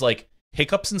far as like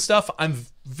hiccups and stuff, I'm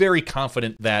very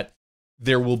confident that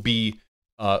there will be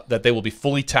that they will be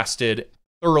fully tested,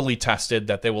 thoroughly tested,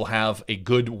 that they will have a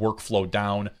good workflow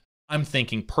down. I'm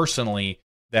thinking personally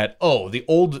that the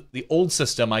old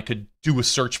system, I could do a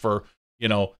search for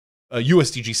a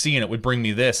USDGC and it would bring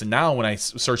me this, and now when I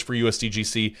search for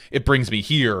USDGC it brings me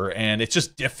here, and it's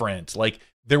just different. Like,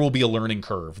 there will be a learning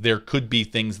curve. There could be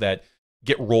things that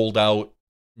get rolled out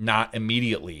not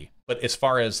immediately, but as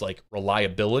far as like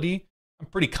reliability, I'm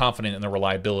pretty confident in the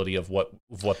reliability of what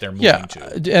they're moving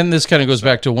to. And this kind of goes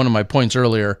back to one of my points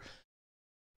earlier.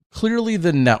 Clearly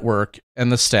the network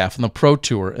and the staff and the Pro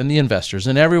Tour and the investors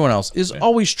and everyone else is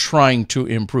always trying to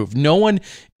improve. No one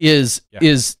is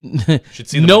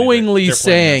knowingly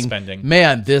saying,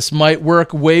 man, this might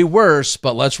work way worse,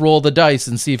 but let's roll the dice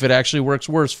and see if it actually works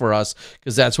worse for us,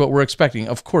 because that's what we're expecting.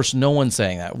 Of course, no one's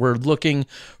saying that. We're looking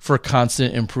for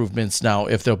constant improvements. Now,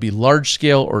 if there'll be large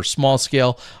scale or small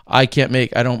scale, I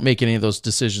don't make any of those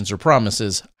decisions or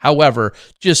promises. However,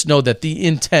 just know that the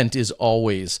intent is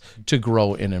always to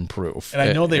grow and improve. And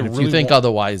I know if you think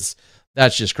otherwise,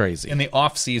 that's just crazy. In the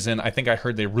off season, I think I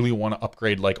heard they really want to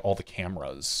upgrade like all the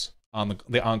cameras on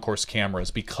the on-course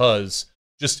cameras, because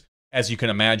just as you can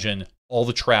imagine, all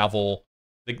the travel,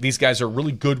 these guys are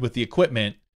really good with the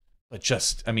equipment, but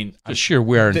just, I mean, the sheer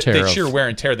wear and tear.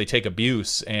 They take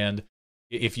abuse, and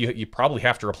if you probably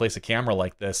have to replace a camera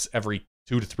like this every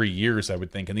 2 to 3 years, I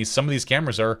would think. And some of these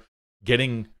cameras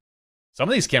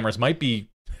might be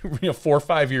 4 or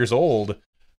 5 years old.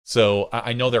 So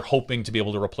I know they're hoping to be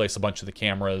able to replace a bunch of the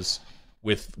cameras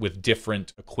with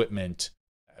different equipment.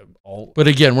 But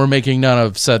again, we're making none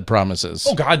of said promises.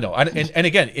 Oh God, no! And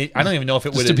again, I don't even know if it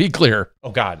would. Just to be clear. Oh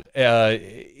God,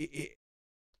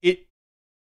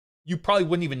 you probably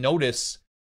wouldn't even notice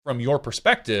from your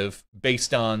perspective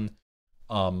based on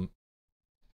the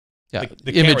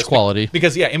image quality,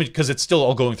 because it's still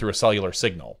all going through a cellular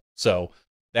signal. So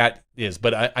that is,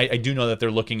 but I do know that they're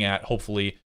looking at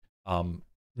hopefully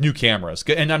new cameras,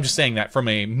 and I'm just saying that from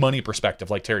a money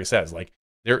perspective, like Terry says, like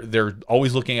they're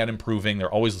always looking at improving. They're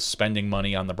always spending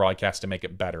money on the broadcast to make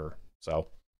it better. So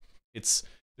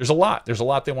there's a lot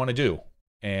they want to do.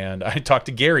 And I talked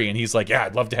to Gary, and he's like, yeah,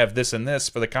 I'd love to have this and this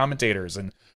for the commentators,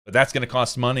 but that's going to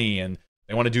cost money, and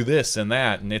they want to do this and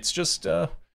that, and it's just there's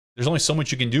only so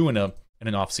much you can do in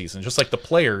an off season. Just like the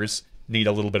players need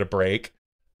a little bit of break,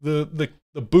 the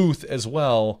booth as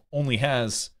well only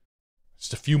has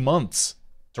just a few months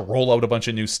to roll out a bunch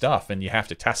of new stuff, and you have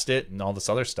to test it and all this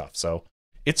other stuff. So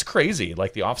it's crazy.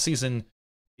 Like, the off season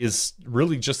is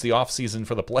really just the off season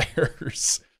for the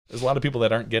players. There's a lot of people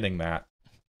that aren't getting that.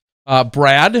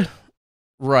 Brad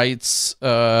writes,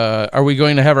 are we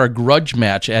going to have our grudge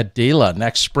match at Dela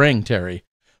next spring, Terry?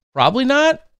 Probably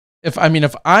not. If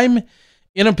I'm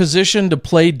in a position to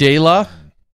play Dela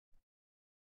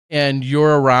and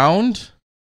you're around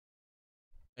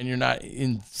and you're not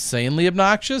insanely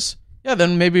obnoxious, yeah,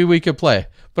 then maybe we could play.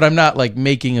 But I'm not like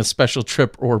making a special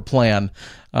trip or plan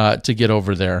to get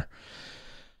over there.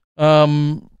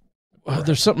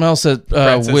 There's something else that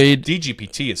Wade...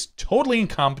 DGPT is totally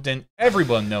incompetent.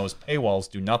 Everyone knows paywalls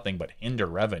do nothing but hinder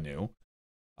revenue.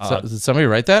 Did somebody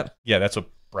write that? Yeah, that's what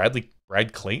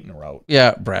Brad Clayton wrote.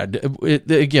 Yeah, Brad.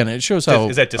 It shows how...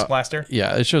 Is that Disclaster?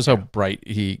 Yeah, it shows how bright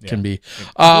he can be.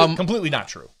 Completely not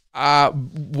true.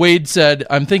 Wade said,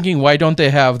 I'm thinking, why don't they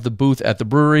have the booth at the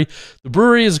brewery? The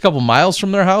brewery is a couple miles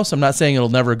from their house. I'm not saying it'll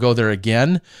never go there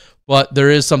again, but there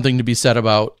is something to be said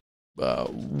about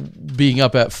being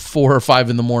up at 4 or 5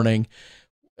 in the morning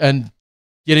and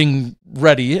getting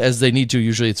ready as they need to.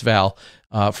 Usually it's Val,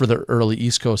 for the early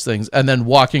East Coast things, and then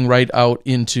walking right out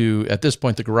into, at this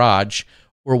point, the garage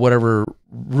or whatever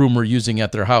room we're using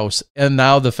at their house. And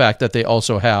now the fact that they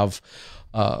also have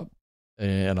an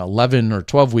 11 or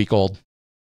 12-week-old,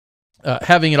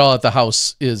 having it all at the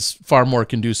house is far more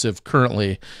conducive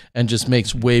currently and just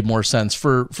makes way more sense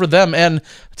for them. And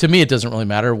to me, it doesn't really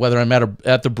matter whether I'm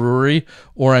at the brewery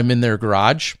or I'm in their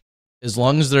garage, as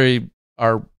long as they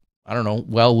are, I don't know,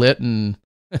 well lit and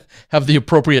have the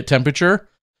appropriate temperature.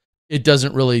 It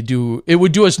doesn't really it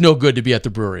would do us no good to be at the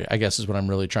brewery, I guess is what I'm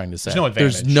really trying to say.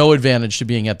 There's no advantage to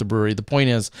being at the brewery. The point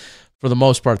is, for the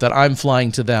most part, that I'm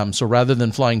flying to them. So rather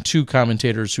than flying two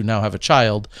commentators who now have a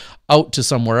child out to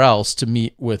somewhere else to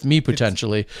meet with me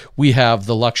potentially, we have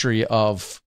the luxury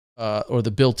of, or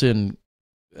the built-in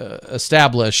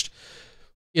established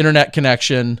internet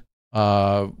connection.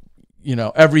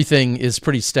 Everything is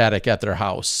pretty static at their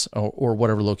house or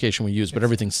whatever location we use, but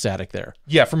everything's static there.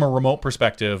 Yeah, from a remote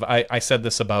perspective, I said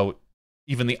this about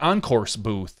even the on-course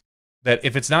booth, that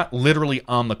if it's not literally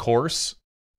on the course,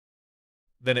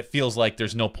 then it feels like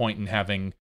there's no point in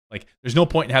having an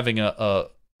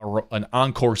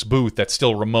on-course booth that's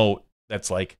still remote, that's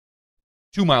like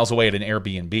 2 miles away at an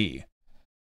Airbnb.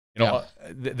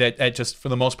 That just, for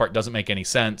the most part, doesn't make any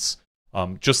sense.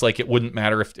 Just like it wouldn't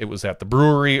matter if it was at the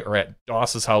brewery or at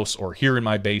Doss's house or here in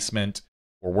my basement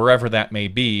or wherever that may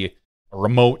be. A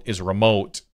remote is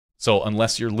remote. So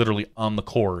unless you're literally on the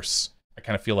course, I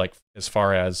kind of feel like as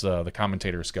far as the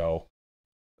commentators go,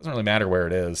 it doesn't really matter where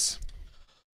it is.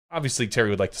 Obviously, Terry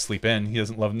would like to sleep in. He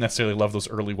doesn't necessarily love those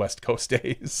early West Coast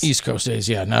days. East Coast days,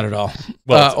 yeah, not at all.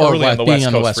 Well, early on the being West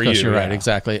on the Coast West for Coast, you, you're yeah. right,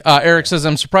 exactly. Eric says,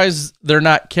 I'm surprised they're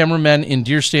not cameramen in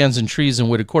deer stands and trees and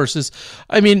wooded courses.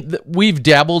 I mean, we've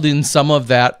dabbled in some of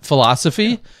that philosophy.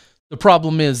 Yeah. The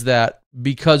problem is that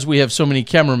because we have so many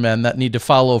cameramen that need to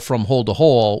follow from hole to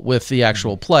hole with the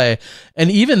actual play, and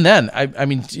even then, I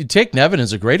mean, take Nevin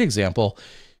as a great example.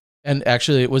 And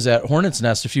actually, it was at Hornet's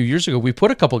Nest a few years ago. We put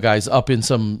a couple guys up in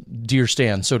some deer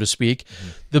stands, so to speak. Mm-hmm.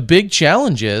 The big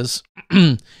challenge is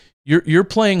you're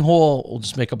playing hole. We'll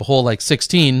just make up a hole like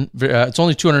 16. It's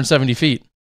only 270 feet.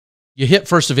 You hit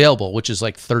first available, which is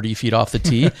like 30 feet off the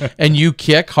tee, and you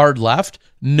kick hard left.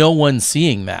 No one's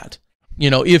seeing that.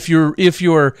 If you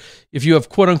have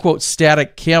quote unquote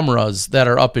static cameras that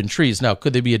are up in trees. Now,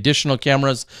 could there be additional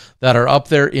cameras that are up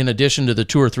there in addition to the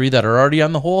 2 or 3 that are already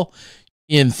on the hole?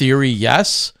 In theory,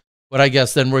 yes, but I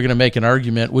guess then we're going to make an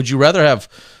argument. Would you rather have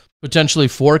potentially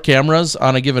 4 cameras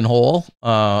on a given hole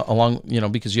along,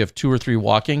 because you have 2 or 3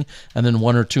 walking and then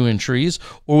 1 or 2 in trees,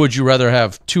 or would you rather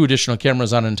have 2 additional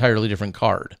cameras on an entirely different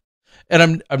card?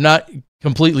 And I'm not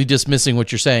completely dismissing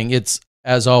what you're saying. It's,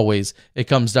 as always, it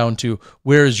comes down to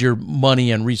where is your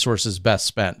money and resources best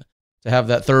spent? To have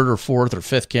that 3rd or 4th or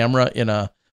 5th camera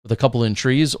with a couple in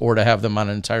trees, or to have them on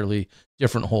an entirely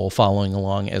different hole following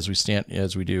along as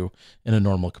we do in a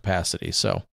normal capacity.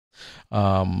 So,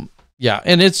 yeah.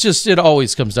 And it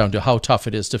always comes down to how tough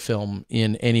it is to film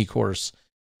in any course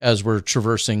as we're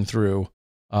traversing through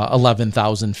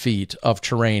 11,000 feet of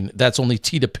terrain. That's only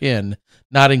tee to pin,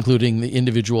 not including the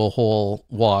individual hole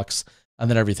walks and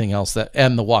then everything else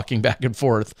and the walking back and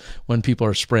forth when people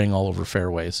are spraying all over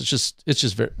fairways. It's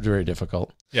just very, very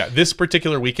difficult. Yeah. This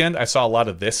particular weekend, I saw a lot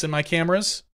of this in my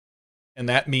cameras. And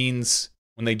that means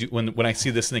when I see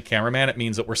this in the cameraman, it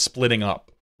means that we're splitting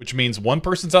up, which means one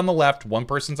person's on the left, one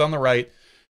person's on the right.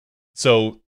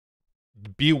 So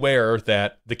be aware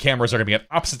that the cameras are going to be on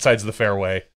opposite sides of the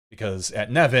fairway, because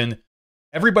at Nevin,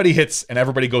 everybody hits and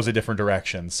everybody goes a different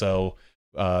direction. So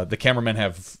the cameramen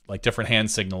have like different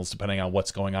hand signals depending on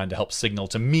what's going on to help signal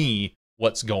to me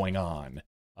what's going on.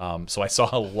 So I saw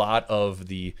a lot of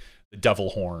the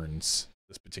devil horns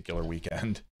this particular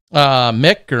weekend.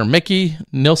 Mickey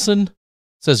Nilsson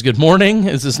says, good morning.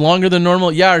 Is this longer than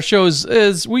normal? Yeah, our show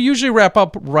is we usually wrap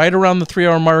up right around the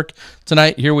 3-hour mark.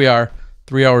 Tonight, here we are,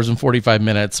 3 hours and 45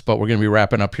 minutes, but we're going to be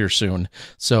wrapping up here soon.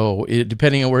 So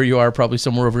depending on where you are, probably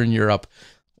somewhere over in Europe,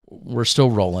 we're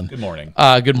still rolling. Good morning.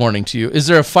 Good morning to you. Is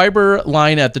there a fiber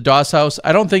line at the Doss house?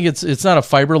 I don't think it's not a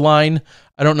fiber line.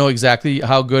 I don't know exactly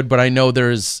how good, but I know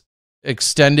there's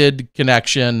extended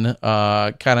connection,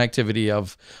 connectivity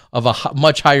of a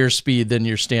much higher speed than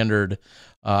your standard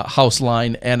house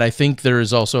line. And I think there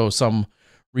is also some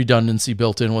redundancy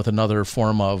built in with another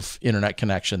form of internet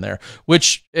connection there,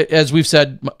 which, as we've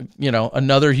said,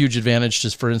 another huge advantage,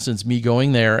 just for instance, me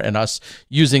going there and us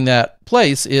using that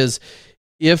place is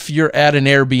if you're at an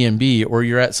Airbnb or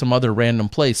you're at some other random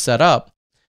place set up,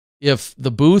 if the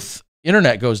booth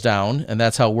internet goes down, and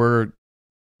that's how we're,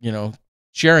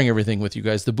 sharing everything with you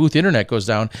guys, the booth internet goes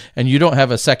down and you don't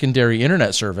have a secondary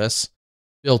internet service,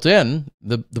 built in,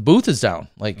 the booth is down.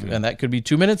 And that could be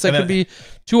 2 minutes. That could be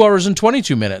 2 hours and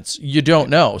 22 minutes. You don't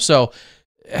know. So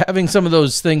having some of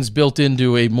those things built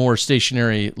into a more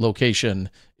stationary location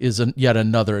is yet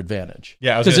another advantage.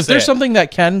 Yeah, because if there's something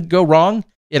that can go wrong,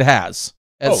 it has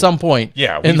at some point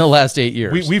in the last 8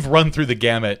 years. We've run through the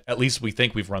gamut. At least we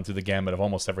think we've run through the gamut of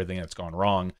almost everything that's gone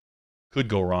wrong, could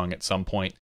go wrong at some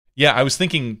point. Yeah, I was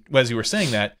thinking as you were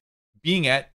saying that, being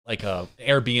at like a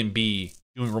Airbnb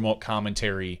doing remote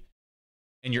commentary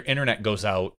and your internet goes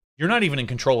out, you're not even in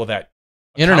control of that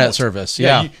internet service.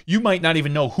 Yeah. You might not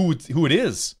even know who it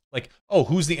is. Like, oh,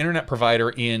 who's the internet provider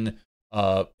in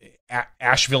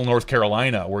Asheville, North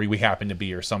Carolina, where we happen to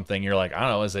be or something. You're like, I don't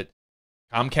know, is it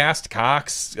Comcast,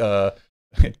 Cox,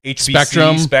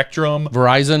 HBC, Spectrum,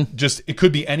 Verizon? Just, it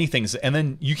could be anything. And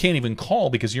then you can't even call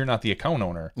because you're not the account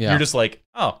owner. Yeah. You're just like,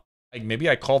 oh, maybe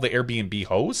I call the Airbnb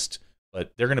host,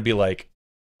 but they're going to be like,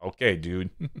 okay,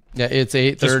 dude. Yeah, it's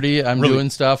 8:30. I'm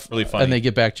doing stuff. Really funny. And they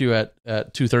get back to you at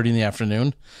 2:30 in the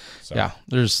afternoon. So. Yeah,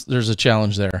 there's a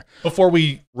challenge there. Before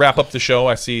we wrap up the show,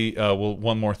 I see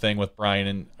one more thing with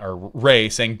Brian or Ray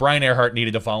saying Brian Earhart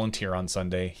needed to volunteer on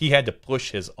Sunday. He had to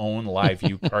push his own live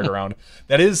view card around.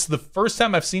 That is the first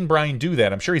time I've seen Brian do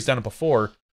that. I'm sure he's done it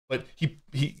before, but he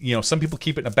some people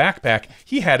keep it in a backpack.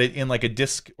 He had it in like a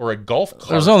disc or a golf cart.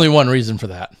 There's only one reason for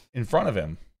that. In front of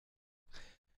him.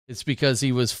 It's because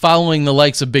he was following the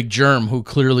likes of Big Germ, who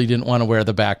clearly didn't want to wear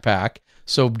the backpack.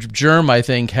 So Germ, I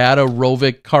think, had a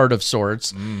Rovic cart of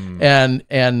sorts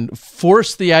and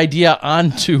forced the idea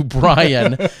onto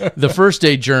Brian the first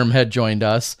day Germ had joined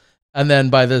us. And then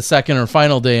by the second or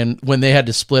final day, and when they had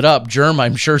to split up, Germ,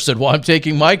 I'm sure, said, well, I'm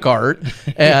taking my cart.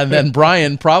 And then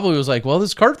Brian probably was like, well,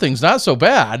 this cart thing's not so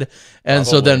bad. And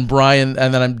so then Brian,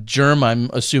 and then Germ, I'm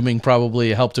assuming,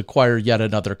 probably helped acquire yet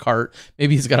another cart.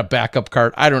 Maybe he's got a backup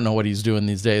cart. I don't know what he's doing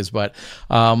these days. But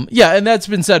yeah, and that's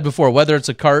been said before, whether it's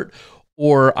a cart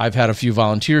or I've had a few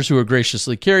volunteers who have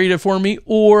graciously carried it for me,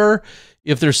 or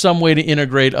if there's some way to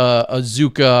integrate a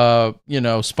Zuka,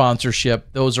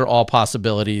 sponsorship, those are all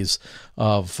possibilities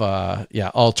of,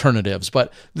 alternatives.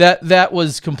 But that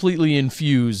was completely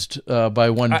infused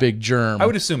by one Big Germ. I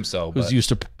would assume so. Who's used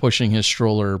to pushing his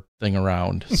stroller thing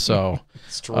around. So,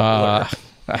 stroller.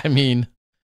 I mean,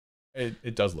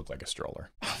 it does look like a stroller.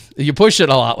 You push it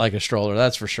a lot like a stroller,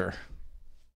 that's for sure.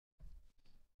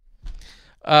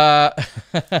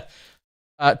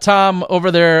 Tom over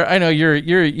there, I know you're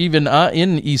even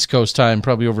in East Coast time,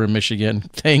 probably over in Michigan.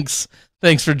 Thanks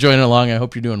for joining along. I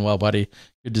hope you're doing well, buddy.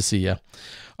 Good to see you.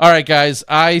 All right, guys,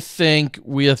 I think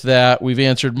with that, we've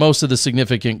answered most of the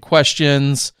significant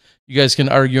questions. You guys can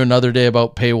argue another day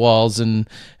about paywalls and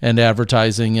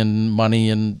advertising and money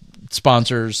and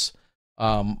sponsors.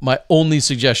 My only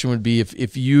suggestion would be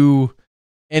if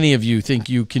any of you think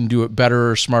you can do it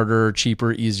better, smarter,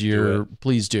 cheaper, easier,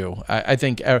 please do. I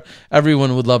think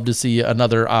everyone would love to see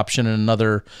another option and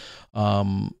another,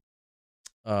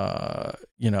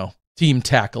 team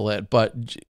tackle it.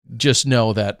 But just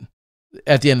know that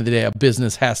at the end of the day, a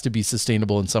business has to be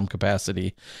sustainable in some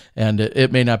capacity. And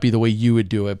it may not be the way you would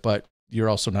do it, but you're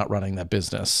also not running that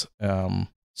business.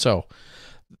 So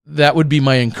that would be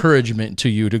my encouragement to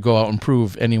you, to go out and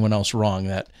prove anyone else wrong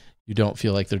that you don't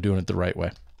feel like they're doing it the right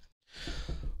way.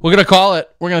 We're going to call it.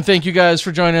 We're going to thank you guys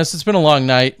for joining us. It's been a long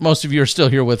night. Most of you are still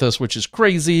here with us, which is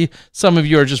crazy. Some of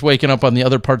you are just waking up on the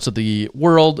other parts of the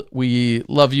world. We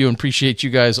love you and appreciate you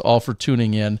guys all for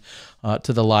tuning in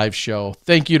to the live show.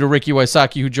 Thank you to Ricky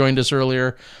Wysocki, who joined us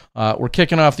earlier. We're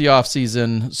kicking off the off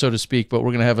season, so to speak, but we're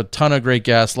going to have a ton of great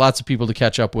guests, lots of people to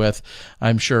catch up with,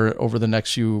 I'm sure, over the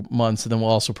next few months. And then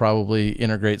we'll also probably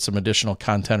integrate some additional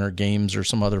content or games or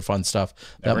some other fun stuff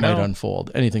that might unfold.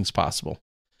 Anything's possible.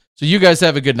 So you guys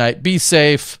have a good night. Be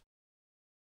safe.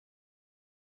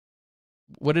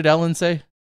 What did Ellen say?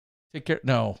 Take care.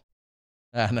 No.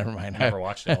 Never mind. I never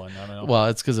watched Ellen. I don't know. Well,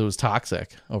 it's because it was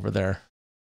toxic over there.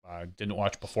 I didn't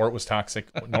watch before it was toxic,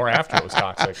 nor after it was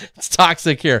toxic. It's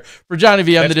toxic here. For Johnny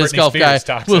V, I'm the Disc Golf Guy.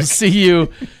 We'll see you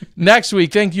next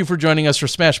week. Thank you for joining us for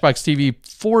SmashBoxx TV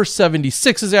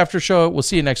 476's after show. We'll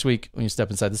see you next week when you step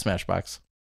inside the Smashbox.